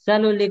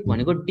स्यालो लेक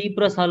भनेको डिप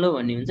र सलो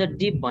भन्ने हुन्छ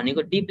डिप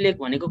भनेको डिप लेक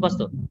भनेको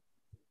कस्तो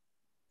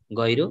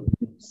गहिरो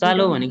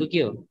सालो भनेको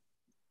के हो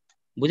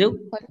बुझ्यौ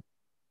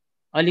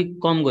अलिक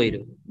कम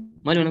गहिरो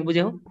मैले भनेको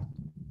बुझ्यौ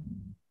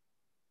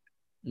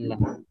ल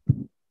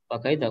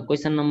पक्का है त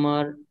क्वेसन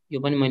नम्बर यो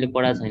पनि मैले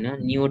पढाएको छैन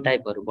न्यू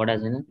टाइपहरु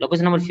पढाएको छैन ल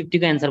क्वेसन नम्बर 50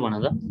 को आन्सर भन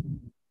त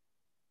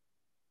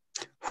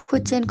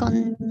Food chain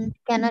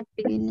cannot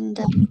begin in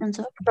the absence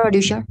of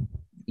producer.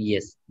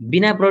 यस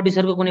बिना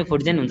प्रोड्युसरको कुनै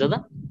फुड चेन हुन्छ त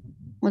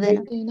हुँदैन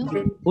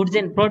फुड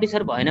चेन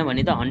प्रोड्युसर भएन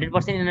भने त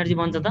 100% एनर्जी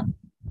बन्छ त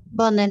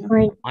बन्दैन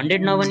 100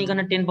 नबनिकन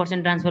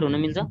 10% ट्रान्सफर हुन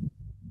मिल्छ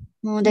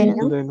हुँदैन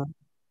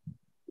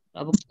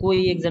अब कोही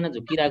एकजना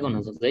झुकिरहेको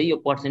हुन सक्छ है यो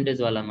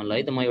पर्सेन्टेज वालामा ल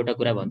है त म एउटा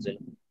कुरा भन्छु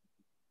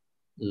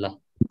ल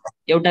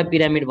एउटा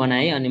पिरामिड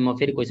बनाए अनि म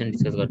फेरि क्वेशन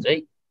डिस्कस गर्छु है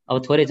अब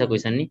थोरै छ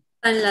क्वेशन नि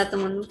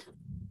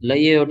ल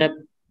यो एउटा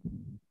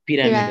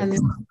पिरामिड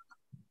हो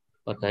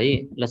पक्का है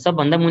ल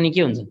सबभन्दा मुनि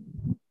के हुन्छ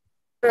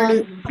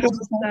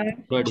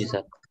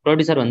प्रोड्युसर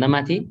प्रोड्युसर भन्दा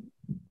माथि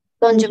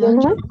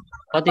कन्ज्युमर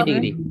कति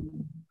डिग्री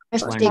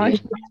 1 डिग्री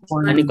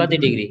अनि कति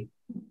डिग्री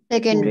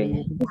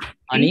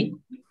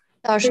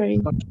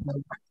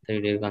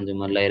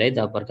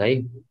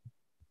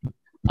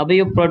अब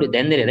यो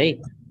ध्यान दिएर है,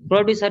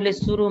 प्रोड्युसरले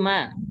सुरुमा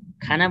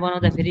खाना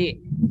बनाउँदा फेरि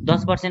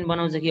 10%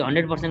 बनाउँछ कि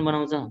 100%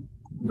 बनाउँछ?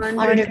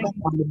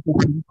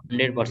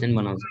 100%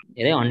 बनाउँछ।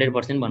 हेरे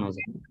 100% बनाउँछ।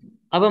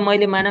 अब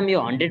मैले मानम यो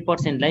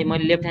 100% लाई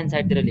मैले लेफ्ट ह्यान्ड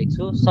साइडतिर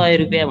लेख्छु 100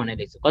 रुपैयाँ भनेर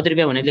लेख्छु। कति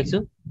रुपैयाँ भनेर लेख्छु?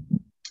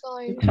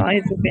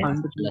 100 रुपैयाँ।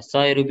 ल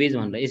 100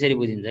 रुपैयाँ भनेर यसरी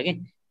बुझिन्छ कि।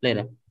 ल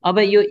हेर, अब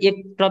यो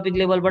एक ट्रपिक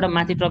लेभलबाट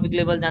माथि ट्रपिक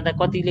लेभल जाँदा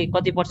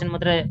कति पर्सेन्ट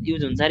मात्र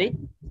युज हुन्छ अरे?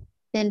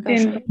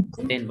 10%।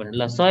 10%।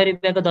 ल 100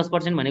 रुपैयाँको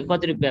 10% भनेको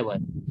कति रुपैयाँ भयो?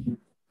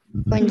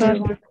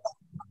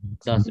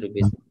 10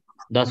 रुपैयाँ।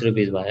 10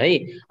 रुपैयाँ भयो है।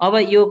 अब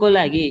योको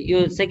लागि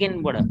यो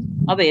सेकेन्डबाट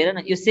अब हेर न,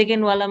 यो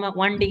सेकेन्ड वालामा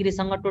 1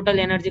 डिग्रीसँग टोटल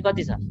एनर्जी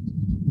कति छ?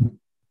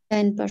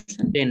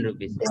 10%। 10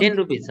 रुपैयाँ। 10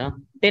 रुपैयाँ छ,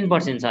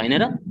 10% छ हैन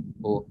र?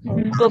 हो।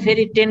 त्यो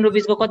फेरि 10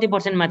 रुपैयाँको कति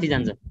पर्सेन्ट माथि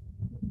जान्छ?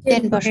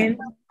 10%।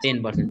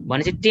 10%।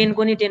 भनेपछि 10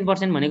 को नि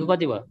 10% भनेको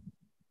कति भयो?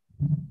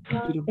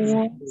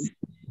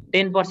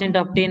 10%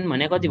 अफ 10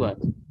 भने कति भयो?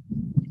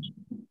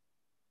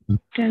 1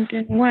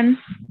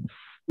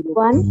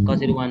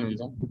 कसरी 1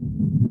 हुन्छ?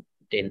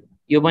 10।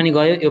 यो पनि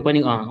गयो, यो पनि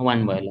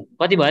 1 भयो। ल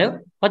कति भयो?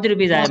 कति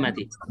रुपैयाँ आयो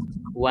माथि?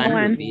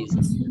 1 रुपैयाँ।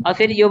 अब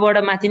फेरि योबाट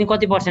माथि नि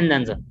कति पर्सेन्ट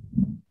जान्छ?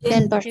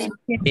 10%।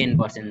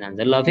 10% जान्छ।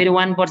 ल फेरि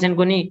 1%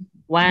 को नि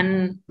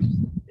 1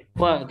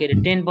 के अरे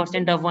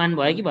 10% अफ 1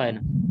 भयो कि भएन?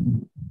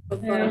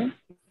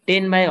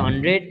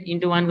 10/100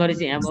 इन्टु 1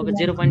 गरेपछि यहाँ अब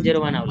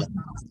 0.01 आउला,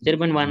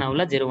 0.1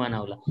 आउला, 0.1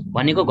 आउला।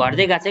 भनेको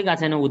घट्दै गएको छ कि गएको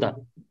छैन? उ त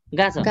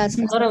गएको छ।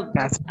 तर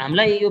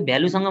हामीलाई यो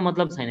भ्यालुसँग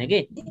मतलब छैन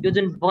के, यो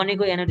जुन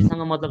बनेको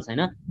एनर्जीसँग मतलब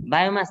छैन।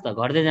 बायोमास त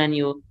घट्दै जाने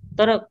हो,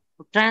 तर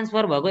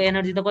ट्रान्सफर भएको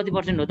एनर्जी त कति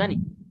पर्सेन्ट हो त नि?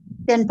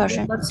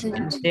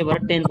 10%। त्यही भएर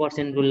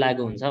 10% रुल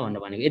लागु हुन्छ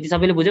भनेको। यति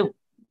सबैले बुझ्यौ?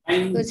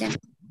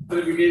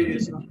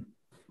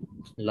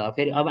 ल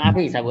फेरि अब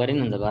आफै हिसाब गरे नि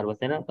हुन्छ घर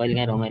बसेर,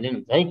 कहिलेकाहीँ रमाइलो नि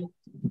हुन्छ है।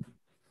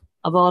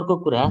 अब अर्को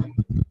कुरा,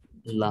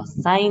 ल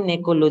साइन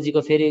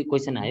इकोलोजीको फेरि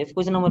क्वेसन आयो,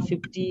 क्वेसन नम्बर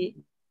 50।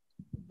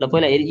 ल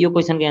पहिला हेरि यो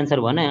क्वेसनको एन्सर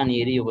भन, अनि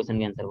हेरि यो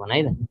क्वेसनको एन्सर भन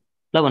है त।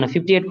 ल भन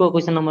 58 को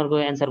क्वेसन नम्बरको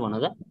एन्सर भन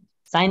त।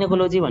 साइन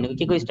इकोलोजी भनेको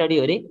के को स्टडी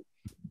हो रे?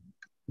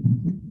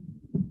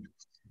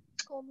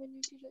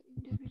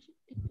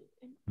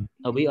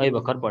 अब अहिले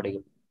भर्खर पढेको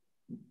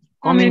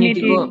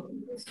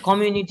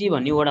कम्युनिटी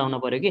भन्ने वर्ड आउन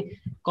पर्यो कि।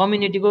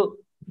 कम्युनिटीको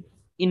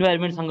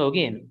इन्भाइरोमेन्टसँग हो कि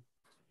हैन?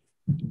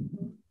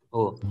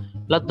 हो।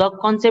 ल the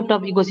concept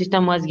of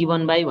ecosystem was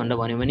given by भनेर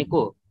भन्यो भने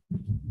को?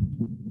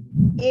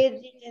 हेर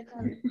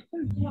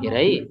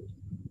है,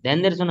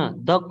 ध्यान दिएर सुन।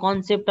 द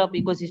कन्सेप्ट अफ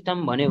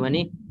इकोसिस्टम भन्यो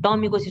भने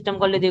टर्म इकोसिस्टम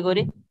कसले दिएको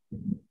रे?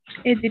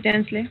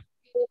 एजिटेन्सले।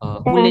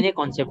 उसले नै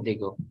कन्सेप्ट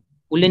दिएको।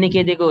 उसले नै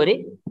के दिएको अरे?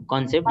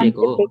 कन्सेप्ट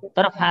दिएको।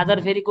 तर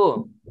फादर फेरि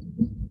को?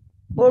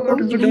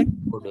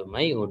 ओडम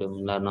है, ओडम।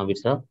 ल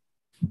नबिर्स।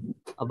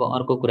 अब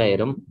अर्को कुरा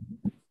हेरौँ।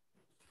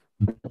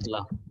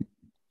 ल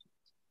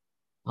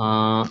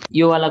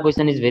यो वाला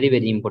question is very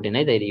very important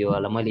है त। यो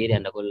वाला मैले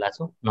हेरिहाल्दा बोलिरहेको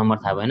छु, नम्बर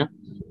थाहा भएन।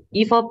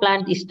 If a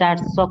plant start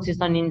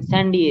succession in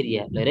sandy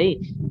area, ल है,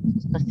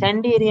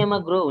 स्यान्डी एरियामा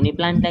ग्रो हुने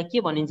प्लान्टलाई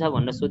के भनिन्छ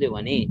भनेर सोध्यो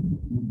भने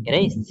हेर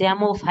है,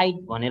 स्यामोफाइट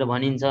भनेर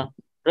भनिन्छ।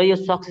 र यो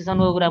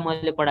सक्सेसनको कुरा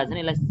मैले पढाएको छु नि,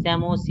 यसलाई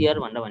स्यामोसियर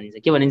भनेर भनिन्छ।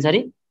 के भनिन्छ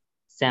अरे?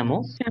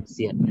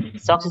 स्यामोसियर।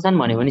 सक्सेसन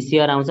भन्यो भने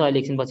सियर आउँछ, अहिले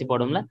एकछिनपछि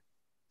पढौँला।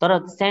 तर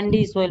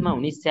स्यान्डी सोइलमा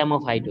हुने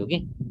स्यामोफाइट हो कि।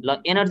 ल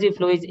energy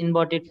flow is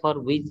inverted for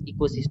which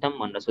ecosystem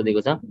भनेर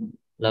सोधेको छ।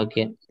 ल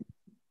के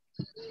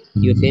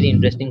यो फेरि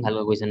इन्ट्रेस्टिङ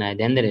खालको क्वेसन आयो,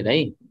 ध्यान दिएर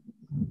है।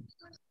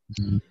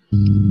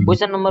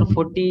 क्वेसन नम्बर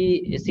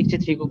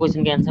 63 को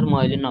क्वेसनको एन्सर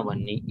म अहिले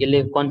नभन्ने,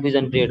 यसले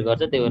कन्फ्युजन क्रिएट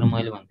गर्छ, त्यही भएर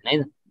मैले भन्दिनँ है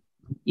त।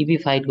 इपी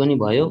फाइट पनि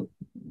भयो,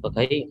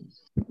 खै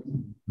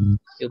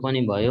यो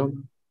पनि भयो,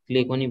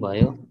 क्ले पनि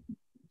भयो।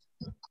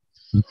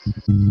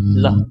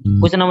 ल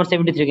क्वेसन नम्बर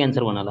 73 को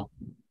एन्सर भन ल।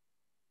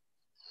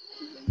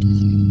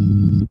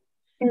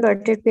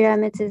 Inverted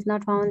pyramids is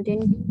not found in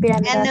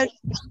pyramid.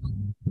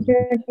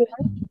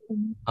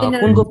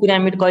 कुनको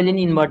pyramid कहिले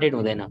नि इन्भर्टेड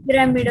हुँदैन?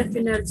 Pyramid of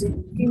energy.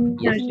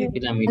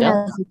 Pyramid of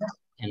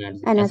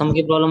energy. यसमा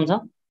के प्रब्लम छ?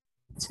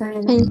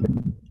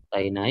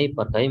 छैन है।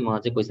 पर्खै म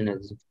चाहिँ क्वेसन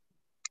हेर्छु।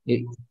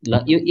 ल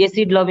यो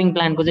एसिड लभिङ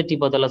प्लान्टको चाहिँ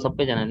टिप त ल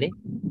सबैजनाले।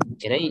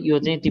 हेर है, यो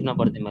चाहिँ टिप्न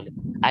पर्दैन मैले।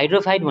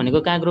 हाइड्रोफाइट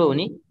भनेको कहाँ ग्रो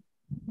हुने?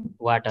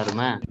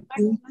 वाटरमा।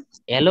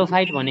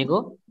 हेलोफाइट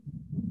भनेको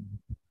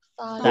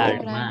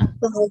साल्टमा।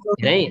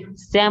 हेर है,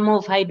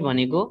 स्यामोफाइट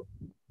भनेको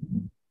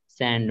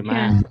स्यान्डमा।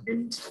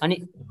 अनि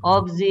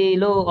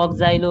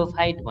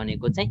अक्जाइलोफाइट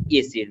भनेको चाहिँ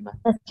एसिडमा।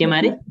 केमा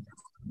रे?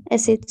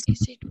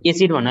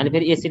 एसिड भन्नाले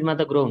फेरि एसिडमा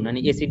त ग्रो हुन्न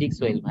नि, एसिडिक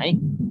सोइलमा है।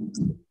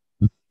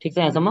 ठिक छ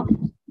यहाँसम्म?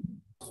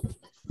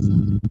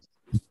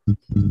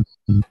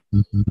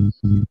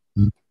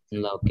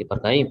 ल ओके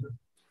पर्ख है।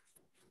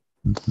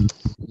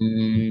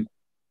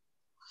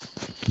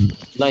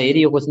 ल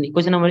हेरि यो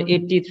क्वेसन नम्बर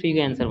 83 को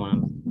एन्सर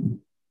भन।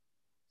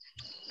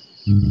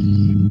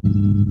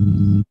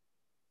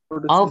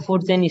 Our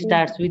food chain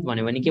starts with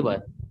भन्यो भने के भयो?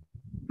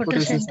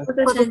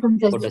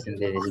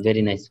 Photosynthesis.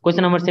 Very nice.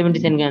 Question number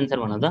 77 को एन्सर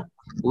भन त।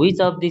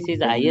 Which of this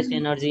is highest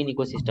energy in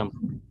ecosystem?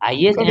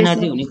 Highest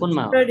energy हुने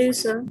कुनमा हो?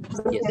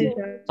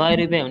 100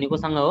 रुपैयाँ हुने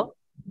कोसँग हो?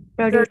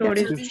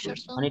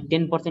 अनि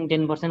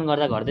 10%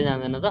 गर्दा घट्दै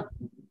जाँदैन त?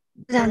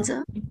 जान्छ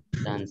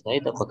जान्छ है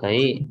त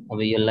पक्कै। अब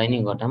यसलाई नि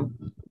घटाम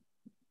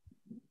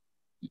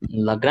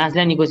ल।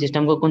 ग्रासल्यान्ड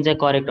इकोसिस्टमको कुन चाहिँ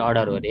करेक्ट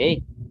अर्डर हो रे है।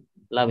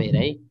 ल हेर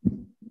है,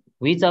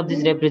 which of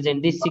this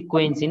represent this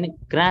sequence in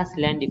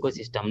grassland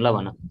ecosystem. ल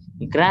भन,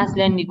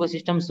 ग्रासल्यान्ड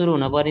इकोसिस्टम सुरु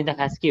हुन पर्ने त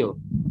खास के हो,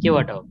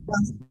 केबाट हो?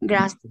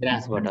 ग्रास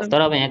ग्रासबाट।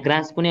 तर अब यहाँ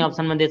ग्रास कुनै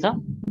अप्सनमा दिएछ?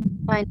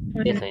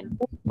 छैन।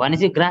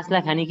 भनेपछि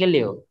ग्रासलाई खाने केले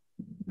हो?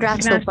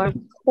 ग्रास होपर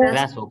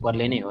ग्रास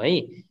होपरले नै हो है,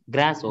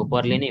 ग्रास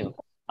होपरले नै हो।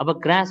 अब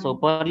ग्रास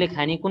होपरले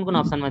खाने कुन कुन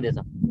अप्सनमा दिएछ?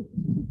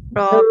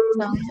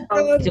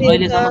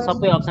 अहिलेसम्म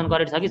सबै अप्सन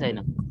करेक्ट छ कि छैन?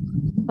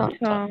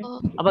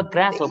 अब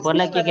ग्रास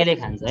होपरलाई केले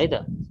खान्छ है त?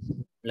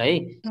 ल है,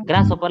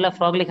 ग्रास होपरलाई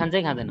फ्रगले खान्छ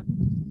कि खाँदैन?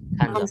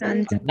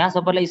 खान्छ। ग्रास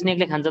होपरलाई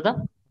स्नेकले खान्छ त?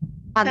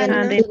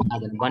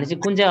 खाँदैन। भनेपछि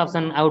कुन चाहिँ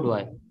अप्सन आउट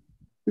भयो?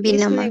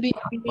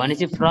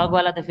 भनेपछि फ्रग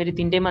वाला त फेरि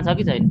तीनटैमा छ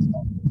कि छैन?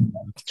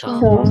 छ।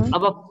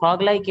 अब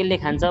फ्रगलाई केले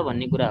खान्छ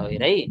भन्ने कुरा हो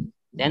हेर है,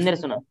 ध्यान दिएर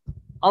सुन।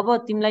 अब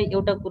तिमीलाई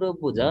एउटा कुरो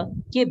बुझ,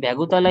 के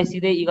भ्यागुतालाई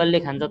सिधै इगलले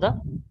खान्छ त?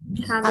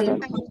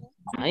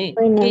 है,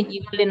 के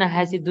इगलले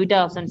नखाएपछि दुईटा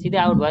अप्सन सिधै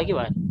आउट भयो कि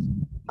भयो?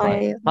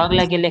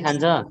 फ्रगलाई केले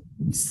खान्छ?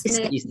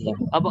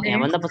 अब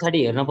यहाँभन्दा पछाडि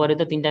हेर्न पर्यो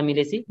त, तीनटा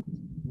मिलेपछि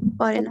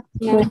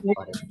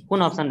कुन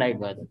अप्सन राइट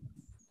भयो त?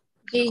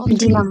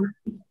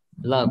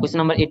 ल क्वेसन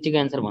नम्बर 80 को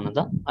एन्सर भन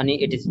त। अनि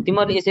 80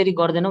 तिमीहरूले यसरी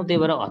गर्दैनौ, त्यही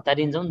भएर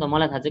हतारिन्छौ नि त।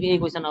 मलाई थाहा छ कि यही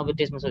क्वेसन अब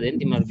टेस्टमा सोध्यो भने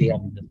तिमीहरू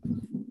बिगार्नुहुन्छ।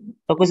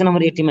 त क्वेसन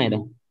नम्बर 80 मा हेर,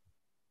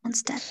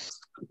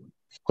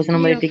 क्वेसन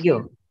नम्बर 80 के हो?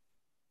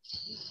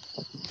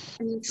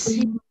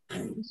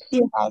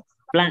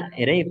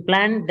 हेर है,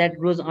 plant that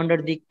grows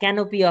under the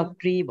क्यानोपी of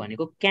tree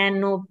भनेको,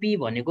 क्यानोपी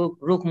भनेको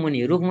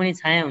रुखमुनि, रुखमुनि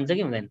छाया हुन्छ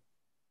कि हुँदैन?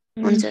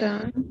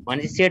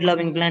 भनेपछि सेड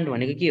लभिङ प्लान्ट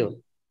भनेको के हो?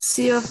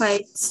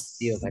 जियोफाइट।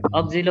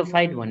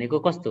 अक्जिलोफाइट भनेको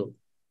कस्तो?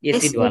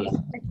 एसिड वाला।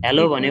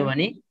 हेलो भन्यो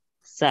भने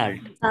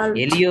साल्ट,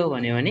 हेलियो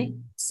भन्यो भने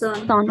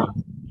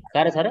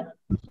गाह्रो छ र?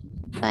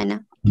 छैन।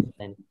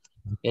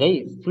 हेर है,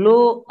 flow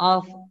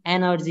of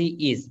energy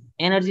is,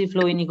 energy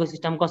flow in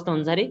ecosystem कस्तो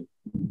हुन्छ अरे?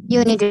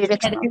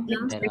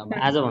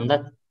 आजभन्दा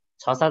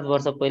 6-7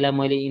 वर्ष पहिला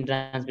मैले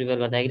इन्ट्रान्स प्रिपेयर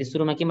गर्दाखेरि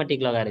सुरुमा केमा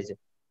टिक लगाएर छु?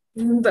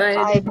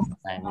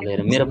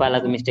 मेरो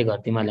पालाको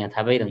मिस्टेकहरू तिमीहरूले यहाँ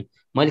थाहा पाइरहनु।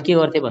 मैले के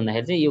गर्थेँ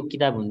भन्दाखेरि चाहिँ, यो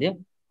किताब हुन्थ्यो,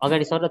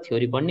 अगाडि सर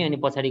थ्योरी पढ्ने, अनि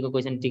पछाडिको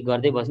क्वेसन टिक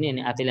गर्दै बस्ने,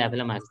 अनि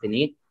आफैले मार्क्स दिने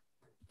कि।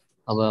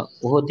 अब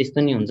ओहो त्यस्तो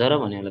नि हुन्छ र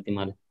भन्यो होला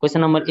तिमीहरूले। क्वेसन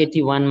नम्बर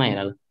 81 मा हेर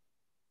ल,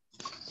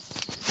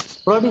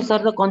 प्रोड्युसर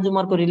र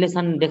कन्ज्युमरको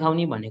रिलेसन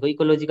देखाउने भनेको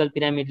इकोलोजिकल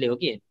पिरामिडले हो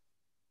कि?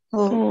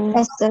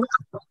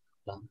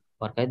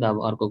 फर्काइ त। अब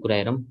अर्को कुरा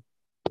हेरौँ,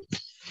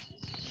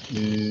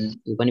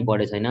 यो पनि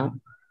पढे छैन।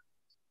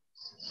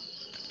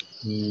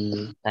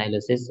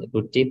 थाइलोसिस,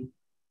 रुट टिप,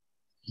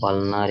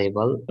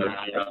 भल्नरेबल,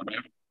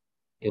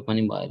 यो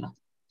पनि भयो।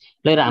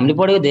 ल हेर, हामीले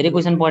पढेको धेरै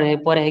क्वेसन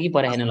पढे कि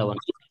पढाएन? ल भन।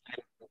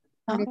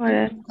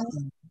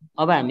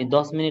 अब हामी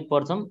 10 मिनट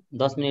पढ्छौँ,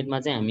 10 मिनटमा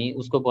चाहिँ हामी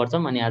उसको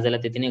पढ्छौँ, अनि आजलाई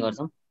त्यति नै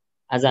गर्छौँ।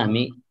 आज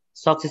हामी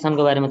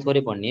सक्सेसनको बारेमा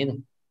थोरै पढ्ने है त।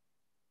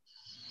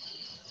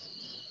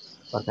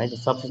 है त,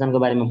 सक्सेसनको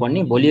बारेमा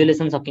पढ्ने। भोलि यो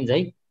लेसन सकिन्छ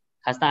है,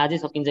 खास त आजै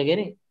सकिन्छ के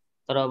अरे।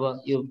 तर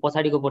अब यो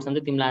पछाडिको पोर्सन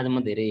चाहिँ तिमीलाई आज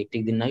म धेरै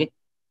हेक्टिक दिन्न कि।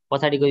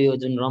 पछाडिको यो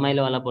जुन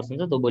रमाइलोवाला पोर्सन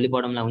छ त्यो भोलि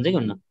पढाउँला, हुन्छ कि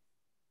हुन्न?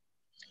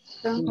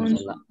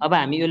 अब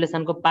हामी यो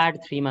लेसनको पार्ट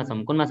 3 मा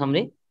छौँ। कुनमा छौँ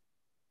रे?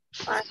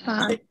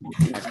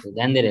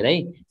 ध्यान दिएर है,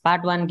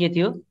 पार्ट 1 के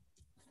थियो?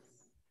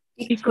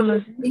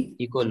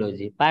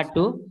 इकोलोजी। Part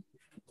 2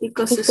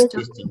 ecosystem.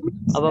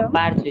 अब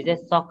पार्ट 3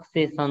 चाहिँ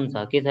सक्सेसन छ।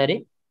 के छ अरे?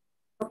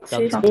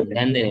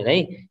 ध्यान दिएर है,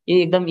 यो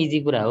एकदम इजी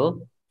कुरा हो।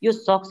 यो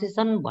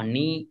सक्सेसन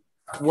भन्ने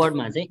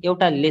वर्डमा चाहिँ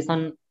एउटा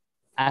लेसन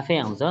आफै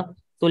आउँछ,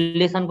 त्यो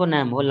लेसनको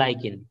नाम हो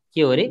लाइकेन।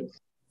 के हो रे?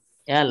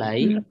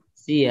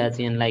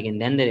 LICHN, lichen.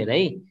 ध्यान दिएर है,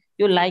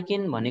 यो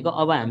लाइकेन भनेको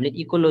अब हामीले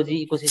इकोलोजी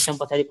इकोसिस्टम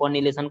पछाडि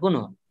पढ्ने लेसन कुन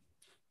हो?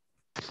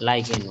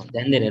 लाइकेन हो।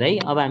 ध्यान दिएर है,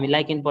 अब हामी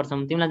लाइकेन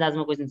पढ्छौँ। तिमीलाई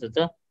जसमा क्वेसन सोध्छ,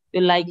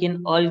 यो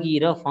लाइकेन अल्गी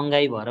र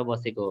फङ्गाई भएर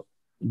बसेको हो,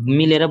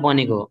 मिलेर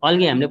बनेको हो।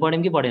 अल्गी हामीले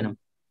पढ्यौँ कि पढेनौँ?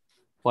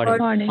 पढ्यौँ।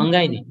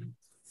 फङ्गाई नि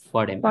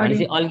पढ्यौँ।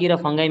 भनेपछि अल्गी र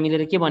फङ्गाई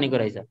मिलेर के बनेको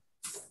रहेछ?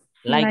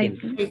 लाइकेन।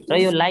 र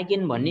यो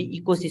लाइकेन भन्ने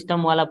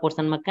इकोसिस्टम वाला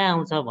पोर्सनमा कहाँ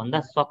आउँछ भन्दा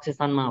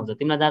सक्सेसनमा आउँछ।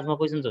 तिमीलाई जसमा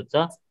क्वेसन सोध्छ,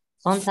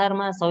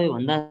 संसारमा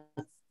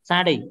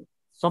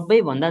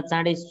सबैभन्दा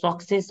चाँडै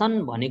सक्सेसन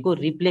भनेको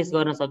रिप्लेस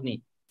गर्न सक्ने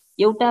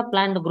एउटा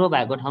प्लान्ट ग्रो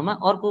भएको ठाउँमा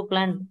अर्को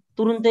प्लान्ट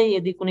तुरुन्तै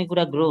यदि कुनै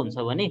कुरा ग्रो हुन्छ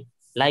भने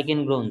लाइकेन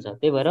ग्रो हुन्छ।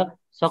 त्यही भएर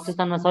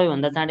सक्सेसनमा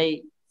सबैभन्दा चाँडै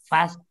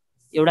फास्ट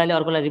एउटाले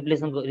अर्कोलाई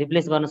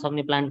रिप्लेस गर्न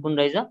सक्ने प्लान्ट कुन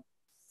रहेछ?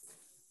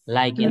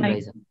 लाइकेन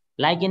रहेछ।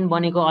 लाइकेन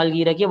बनेको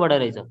अल्गी र केबाट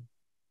रहेछ?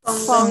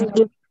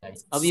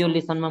 अब यो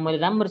लेसनमा मैले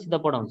राम्रोसित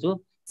पढाउँछु,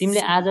 तिमीले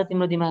आज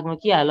तिम्रो दिमागमा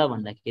के हाल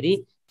भन्दाखेरि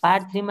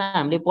पार्ट 3 मा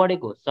हामीले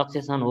पढेको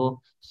सक्सेसन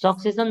हो।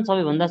 सक्सेसन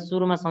सबैभन्दा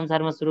सुरुमा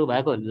संसारमा सुरु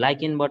भएको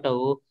लाइकेनबाट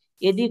हो।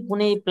 यदि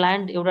कुनै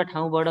प्लान्ट एउटा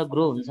ठाउँबाट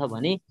ग्रो हुन्छ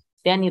भने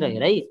त्यहाँनिर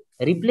हेर है,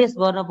 रिप्लेस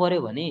गर्न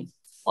पर्यो भने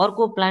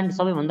अर्को प्लान्ट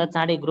सबैभन्दा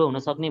चाँडै ग्रो हुन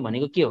सक्ने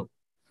भनेको के हो?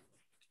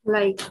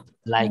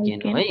 लाइकेन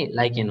हो है,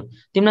 लाइकेन हो।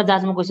 तिमीलाई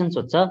जाँचमा क्वेसन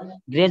सोध्छ,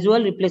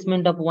 gradual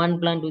replacement of one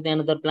plant with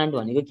another plant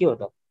भनेको के हो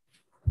त?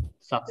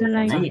 सक्सेसन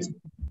है,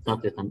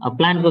 सक्सेसन। अब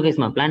प्लान्टको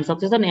केसमा प्लान्ट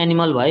सक्सेसन,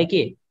 एनिमल भयो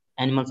के?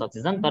 Animal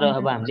succession. तर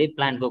अब हामीले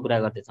प्लान्टको कुरा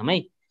गर्दैछौँ है।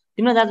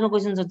 तिम्रो जाजमा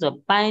क्वेसन सोध्छ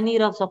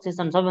पाइनियर अफ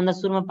सक्सेसन, सबैभन्दा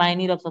सुरुमा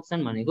पाइनियर अफ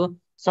सक्सेसन भनेको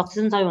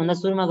सक्सेसन सबैभन्दा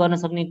सुरुमा गर्न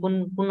सक्ने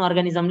कुन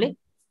अर्गानिजमले?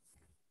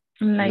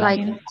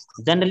 Lichen.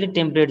 जनरली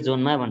टेम्परेट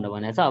जोनमा भनेर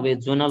भनेको छ। अब यो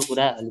जोनल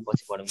कुरा अलिक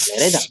पछि पढौँ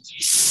क्लियर है त।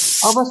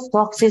 अब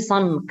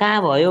सक्सेसन कहाँ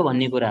भयो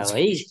भन्ने कुरा हो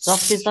है।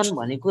 सक्सेसन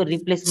भनेको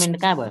रिप्लेसमेन्ट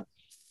कहाँ भयो?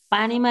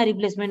 पानीमा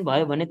रिप्लेसमेन्ट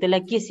भयो भने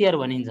त्यसलाई के सेयर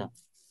भनिन्छ?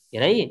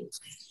 हेर है,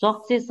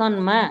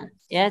 सक्सेसनमा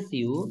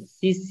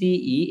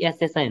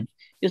SUCCESSN,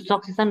 यो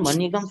सक्सेसन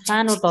भन्ने एकदम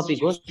सानो टपिक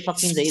हो,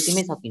 सकिन्छ,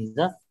 यतिमै सकिन्छ।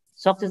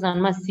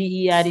 सक्सेसनमा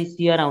CERE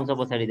सेयर आउँछ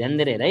पछाडि, ध्यान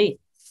दिएर हेर है।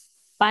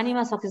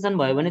 पानीमा सक्सेसन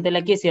भयो भने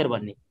त्यसलाई के सेयर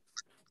भन्ने?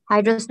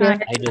 हाइड्रोस्फियर।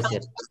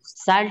 हाइड्रोस्फियर।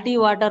 साल्टी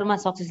वाटरमा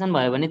सक्सेसन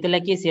भयो भने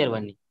त्यसलाई के सेयर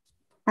भन्ने?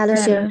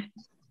 हेलोस्फियर।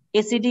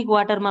 एसिडिक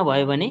वाटरमा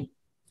भयो भने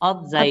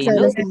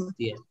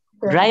अब्जाइलोस्फियर।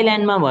 ड्राई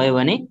ल्यान्डमा भयो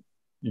भने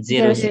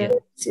जेरोस्फियर।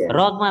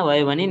 रकमा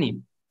भयो भने नि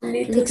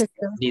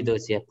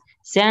लिथोस्फियर।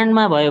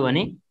 स्यान्डमा भयो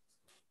भने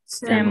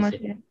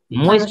Thermosphere.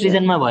 मोइस्ट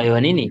रिजनमा भयो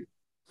भने नि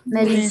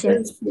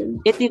मेसोस्फियर।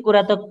 यति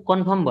कुरा त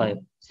कन्फर्म भयो।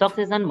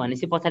 सक्सेसन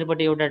भनेपछि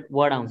पछाडिपट्टि एउटा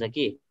वर्ड आउँछ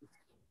के?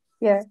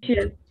 Shear.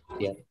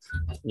 सेयर।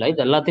 ल है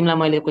त, ल तिमीलाई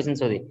मैले क्वेसन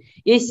सोधेँ,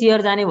 ए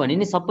सेयर जाने भने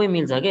नि सबै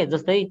मिल्छ के?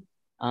 जस्तै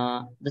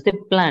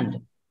प्लान्ट।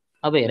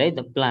 अब हेर है त,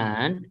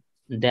 plant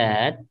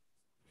that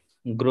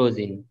grows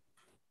in,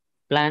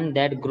 plant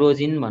that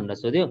grows in भनेर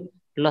सोध्यो।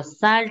 ल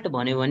साल्ट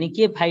भन्यो भने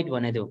के फाइट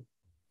भनेको थियो?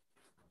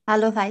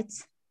 हालोफाइट्स।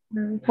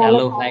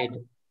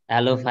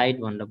 हेलोफाइट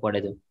भनेर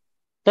पढेको थियो।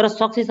 तर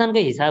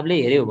सक्सेसनकै हिसाबले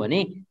हेऱ्यो भने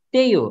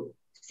त्यही हो,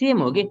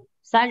 सेम हो कि।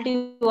 साल्टी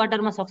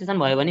वाटरमा सक्सेसन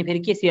भयो भने फेरि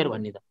के सेयर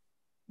भन्ने त?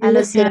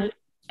 हेलोस्फियर।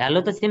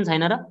 हेलो त सेम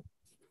छैन र?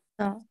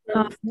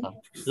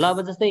 ल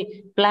अब जस्तै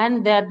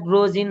plant that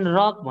grows in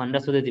rock भनेर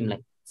सोध्यो तिमीलाई,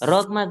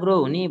 रकमा ग्रो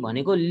हुने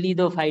भनेको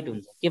लिथोफाइट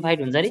हुन्छ। के फाइट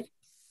हुन्छ अरे?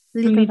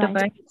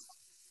 Lithophile.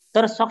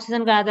 तर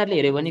सक्सेसनको आधारले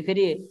हेऱ्यो भने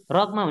फेरि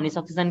रकमा हुने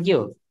सक्सेसन के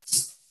हो?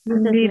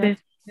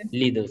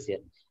 लिथोस्फियर।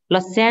 ल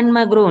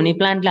स्यान्डमा ग्रो हुने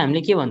प्लान्टलाई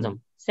हामीले के भन्छौँ?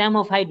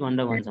 स्यामोफाइट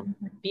भनेर भन्छौँ।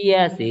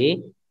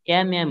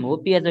 PSAMMO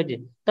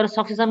तर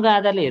सक्सेसनको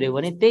आधारले हेऱ्यो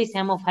भने त्यही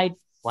स्यामोफाइट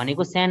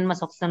भनेको स्यान्डमा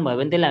सक्सेसन भयो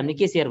भने त्यसलाई हामीले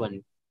के सेयर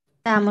भन्ने?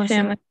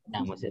 Thermosphere.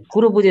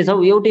 कुरो बुझेछौ?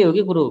 एउटै हो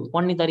कि कुरो,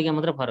 पढ्ने तरिका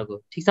मात्र फरक हो।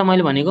 ठिक छ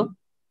मैले भनेको?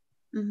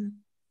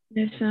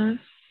 Yes, sir.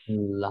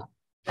 ल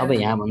अब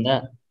यहाँ भन्दा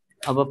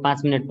अब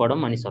 5 मिनट पढौँ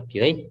अनि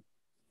सकियो है।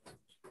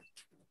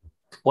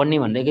 पढ्ने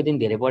भनेर एकै दिन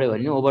धेरै पढ्यो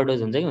भने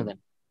ओभरडोज हुन्छ कि हुँदैन?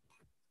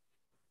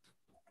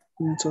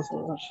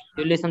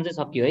 यो लेसन चाहिँ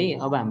सकियो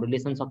है। अब हाम्रो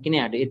लेसन सकिनै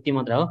आँट्यो, यति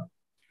मात्र हो।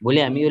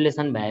 भोलि हामी यो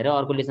लेसन भएर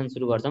अर्को लेसन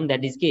सुरु गर्छौँ,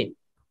 द्याट इज के?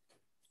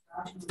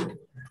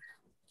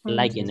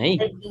 लाइकेन है।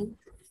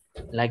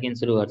 लाइकेन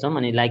सुरु गर्छौँ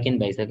अनि लाइकेन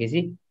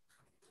भइसकेपछि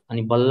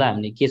अनि बल्ल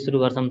हामीले के सुरु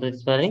गर्छौँ त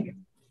त्यसपछि?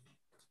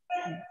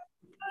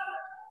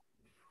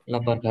 ल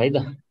पर्ख है त,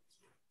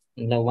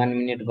 ल 1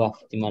 मिनट गफ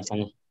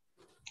तिमीहरूसँग।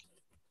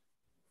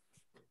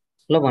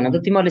 ल भन त,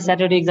 तिमीहरूले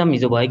स्याटरडे एक्जाम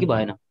हिजो भयो कि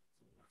भएन?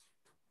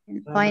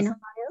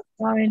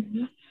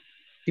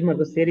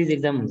 तिमीहरूको सिरिज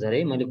एक्जाम हुन्छ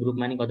अरे, मैले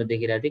ग्रुपमा नि कता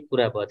देखिरहेको थिएँ,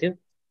 कुरा भएको थियो।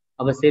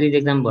 अब सिरिज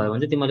एक्जाम भयो भने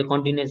चाहिँ तिमीहरूले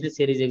कन्टिन्युअसली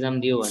सिरिज एक्जाम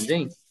दियो भने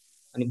चाहिँ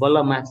अनि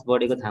बल्ल मार्क्स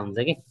बढेको थाहा हुन्छ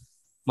कि।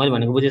 मैले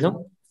भनेको बुझेछौ?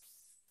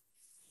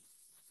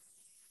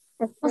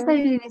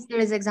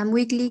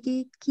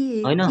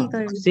 होइन,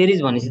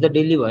 सिरिज भनेपछि त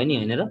डेली भयो नि,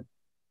 होइन र?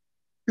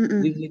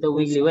 विकली त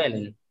विकली भइहाल्यो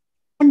नि।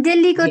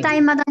 दिल्लीको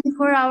टाइममा त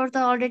 4 आवर त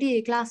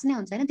अलरेडी क्लास नै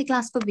हुन्छ हैन? त्यो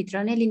क्लासको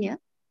भित्र नै लिने हो?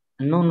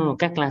 नो नो,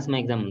 कहाँ क्लासमा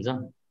एक्जाम हुन्छ?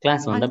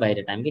 क्लास भन्दा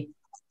बाहिर टाइम के,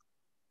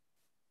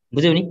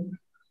 बुझ्यौ नि?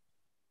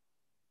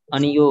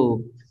 अनि यो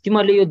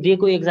तिमीहरूले यो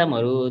दिएको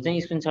एक्जामहरू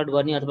चाहिँ स्क्रिनसट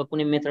गर्ने अथवा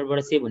कुनै मेथडबाट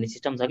सेभ हुने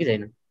सिस्टम छ कि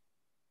छैन?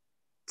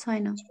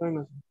 छैन।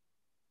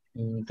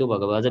 त्यो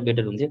भएको भए अझ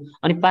बेटर हुन्थ्यो।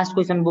 अनि पास्ट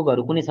क्वेसन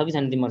बुकहरू कुनै छ कि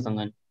छैन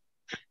तिमीहरूसँग?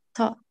 छ।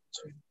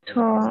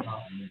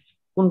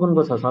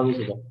 कुनको छ? सबै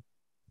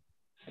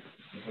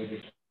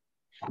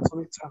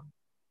छ।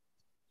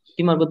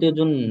 तिमीहरूको त्यो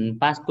जुन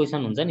पास्ट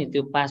क्वेसन हुन्छ नि,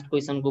 त्यो पास्ट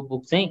क्वेसनको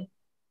बुक चाहिँ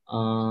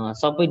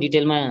सबै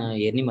डिटेलमा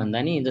हेर्ने भन्दा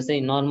नि, जस्तै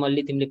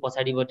नर्मल्ली तिमीले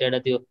पछाडिबाट एउटा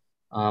त्यो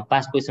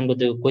पास्ट क्वेसनको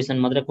त्यो क्वेसन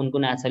मात्र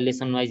कुन आछ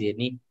लेसन वाइज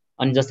हेर्ने।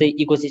 अनि जस्तै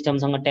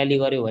इकोसिस्टमसँग ट्याली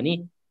गर्यो भने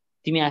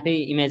तिमी आफै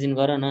इमेजिन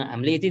गर न,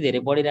 हामीले यति धेरै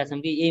पढिरहेछौँ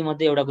कि यही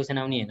मध्ये एउटा क्वेसन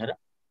आउने, होइन र?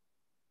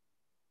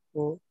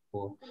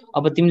 हो।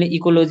 अब तिमीले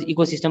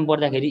इकोसिस्टम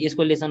पढ्दाखेरि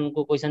यसको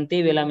लेसनको क्वेसन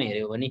त्यही बेलामा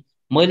हेऱ्यौ भने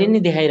मैले नि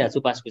देखाइरहेको छु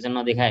पास्ट क्वेसन,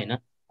 नदेखाए होइन।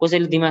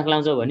 कसैले दिमाग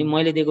लाउँछ भने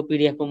मैले दिएको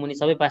पिडिएफको मुनि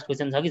सबै पास्ट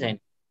क्वेसन छ कि छैन?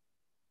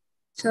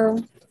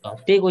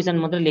 त्यही क्वेसन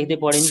मात्र लेख्दै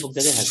पढे नि पुग्छ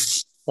क्या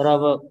खास। तर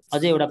अब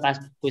अझै एउटा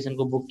पास्ट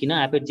क्वेसनको बुक किन,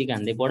 आफै टिक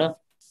हान्दै पढ,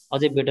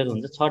 अझै बेटर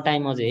हुन्छ। छ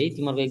टाइम अझै है,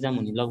 तिमीहरूको एक्जाम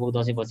हुने लगभग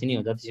दसैँपछि नै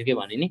हो, जतिसुकै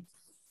भने नि।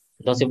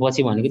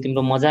 दसैँपछि भनेको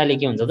तिम्रो मजाले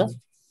के हुन्छ त,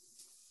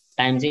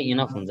 टाइम चाहिँ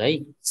इनफ हुन्छ है।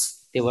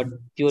 त्यो भएर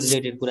त्यो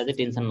रिलेटेड कुरा चाहिँ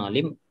टेन्सन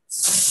नलिम,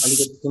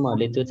 अलिकति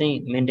तिमीहरूले त्यो चाहिँ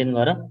मेन्टेन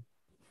गर।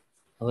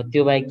 अब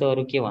त्यो बाहेक त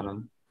अरू के भनौँ,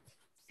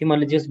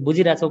 तिमीहरूले जस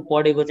बुझिरहेछौ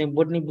पढेको चाहिँ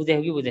बोटनी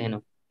बुझ्यौ कि बुझेनौ?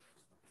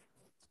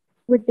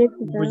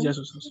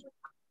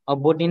 अब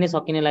बोटनी नै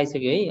सकिने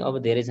लागिसक्यो है, अब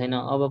धेरै छैन।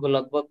 अबको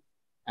लगभग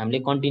हामीले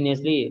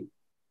कन्टिन्युअसली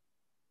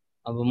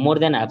अब मोर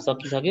देन हाफ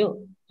सकिसक्यो।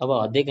 अब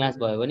हद्दै क्लास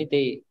भयो भने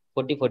त्यही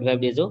 40-45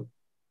 डेज हो।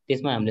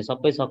 त्यसमा हामीले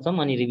सबै सक्छौँ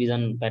अनि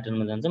रिभिजन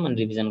प्याटर्नमा जान्छौँ अनि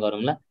रिभिजन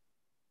गरौँला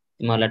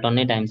तिमीहरूलाई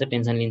टन्नै टाइम छ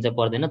टेन्सन लिन्छ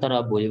पर्दैन तर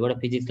अब भोलिबाट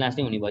फिजिक्स क्लास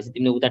नै हुने भएपछि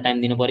तिमीले उता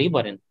टाइम दिनु पर्यो कि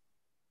परेन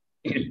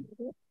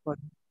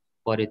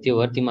पर्यो त्यो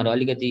भएर तिमीहरू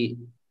अलिकति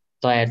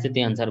तयार चाहिँ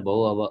त्यही अनुसार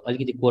भयो अब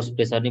अलिकति कोर्स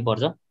प्रेसर नै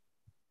पर्छ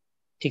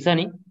ठिक छ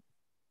नि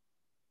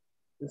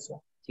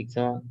ठिक छ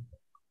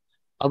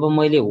अब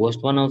मैले होस्ट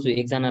बनाउँछु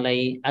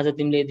एकजनालाई आज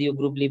तिमीले यदि यो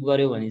ग्रुप लिभ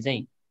गर्यो भने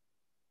चाहिँ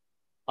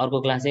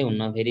अर्को क्लासै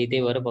हुन्न फेरि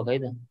त्यही भएर पख है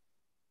त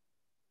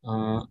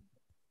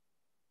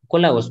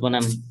कसलाई होस्ट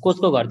बनाम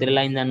कसको घरतिर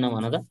लाइन जान्न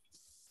भन त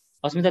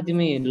अस्मिता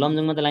तिमी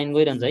लमजुङमा त लाइन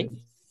गइरहन्छ है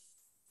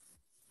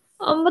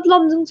मतलब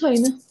लमजुङ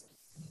छैन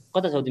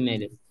कता छौ तिमी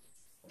अहिले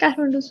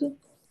काठमाडौँ छु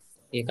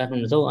ए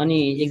काठमाडौँ छौ अनि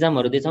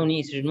एक्जामहरू दिएछौ नि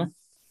इन्स्टिट्युटमा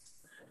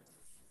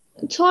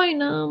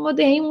छैन म त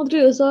यहीँ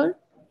मात्रै हो सर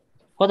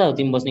कता हो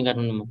तिमी बस्ने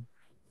काठमाडौँमा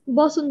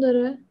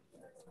वसुन्धरा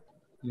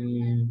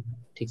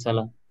ठिक छ ल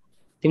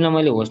तिमीलाई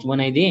मैले होस्ट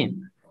बनाइदिएँ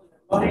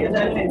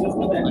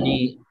अनि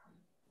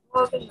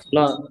ल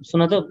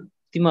सुन त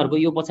तिमीहरूको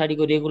यो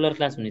पछाडिको रेगुलर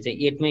क्लास हुने चाहिँ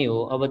 8 मै हो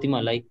अब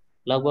तिमीहरूलाई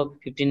लगभग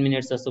 15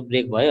 मिनट जस्तो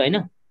ब्रेक भयो होइन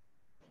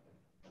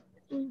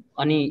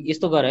अनि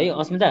यस्तो गर है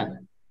अस्मिता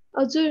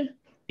हजुर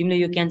तिमीले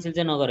यो क्यान्सल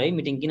चाहिँ नगर है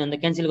मिटिङ किन भन्दा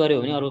क्यान्सल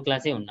गर्यो भने अर्को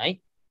क्लासै हुन्न है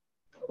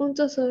हुन्छ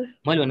सर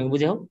मैले भनेको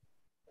बुझ्यौ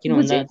किन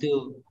भन्दा बुझेँ त्यो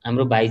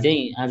हाम्रो भाइ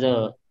चाहिँ आज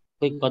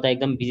कोही कता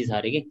एकदम बिजी छ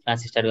अरे कि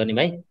क्लास स्टार्ट गर्ने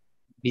भाइ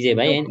विजय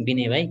भाइ होइन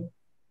विनय भाइ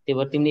त्यही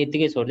भएर तिमीले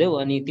यत्तिकै छोडिदेऊ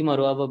अनि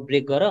तिमीहरू अब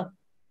ब्रेक गर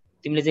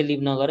तिमीले चाहिँ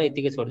लिभ नगर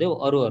यत्तिकै छोडिदेऊ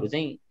अरूहरू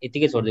चाहिँ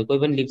यत्तिकै छोडिदेऊ कोही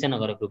पनि लिभ चाहिँ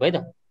नगर ग्रुप है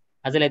त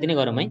आजलाई यति नै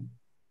गरौँ है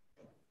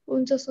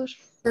हुन्छ सर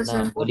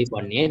ल भोलि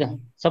पढ्ने है त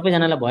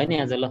सबैजनालाई भयो नि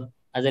आज ल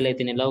आजलाई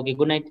यति नै ल ओके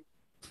गुड नाइट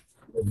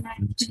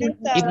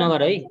लिभ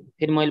नगर है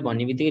फेरि मैले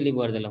भन्ने बित्तिकै लिभ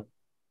गर्दै ल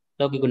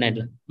ओके गुड नाइट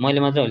ल मैले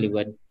मात्रै हो लिभ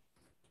गर्ने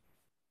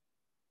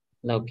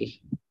ल ओके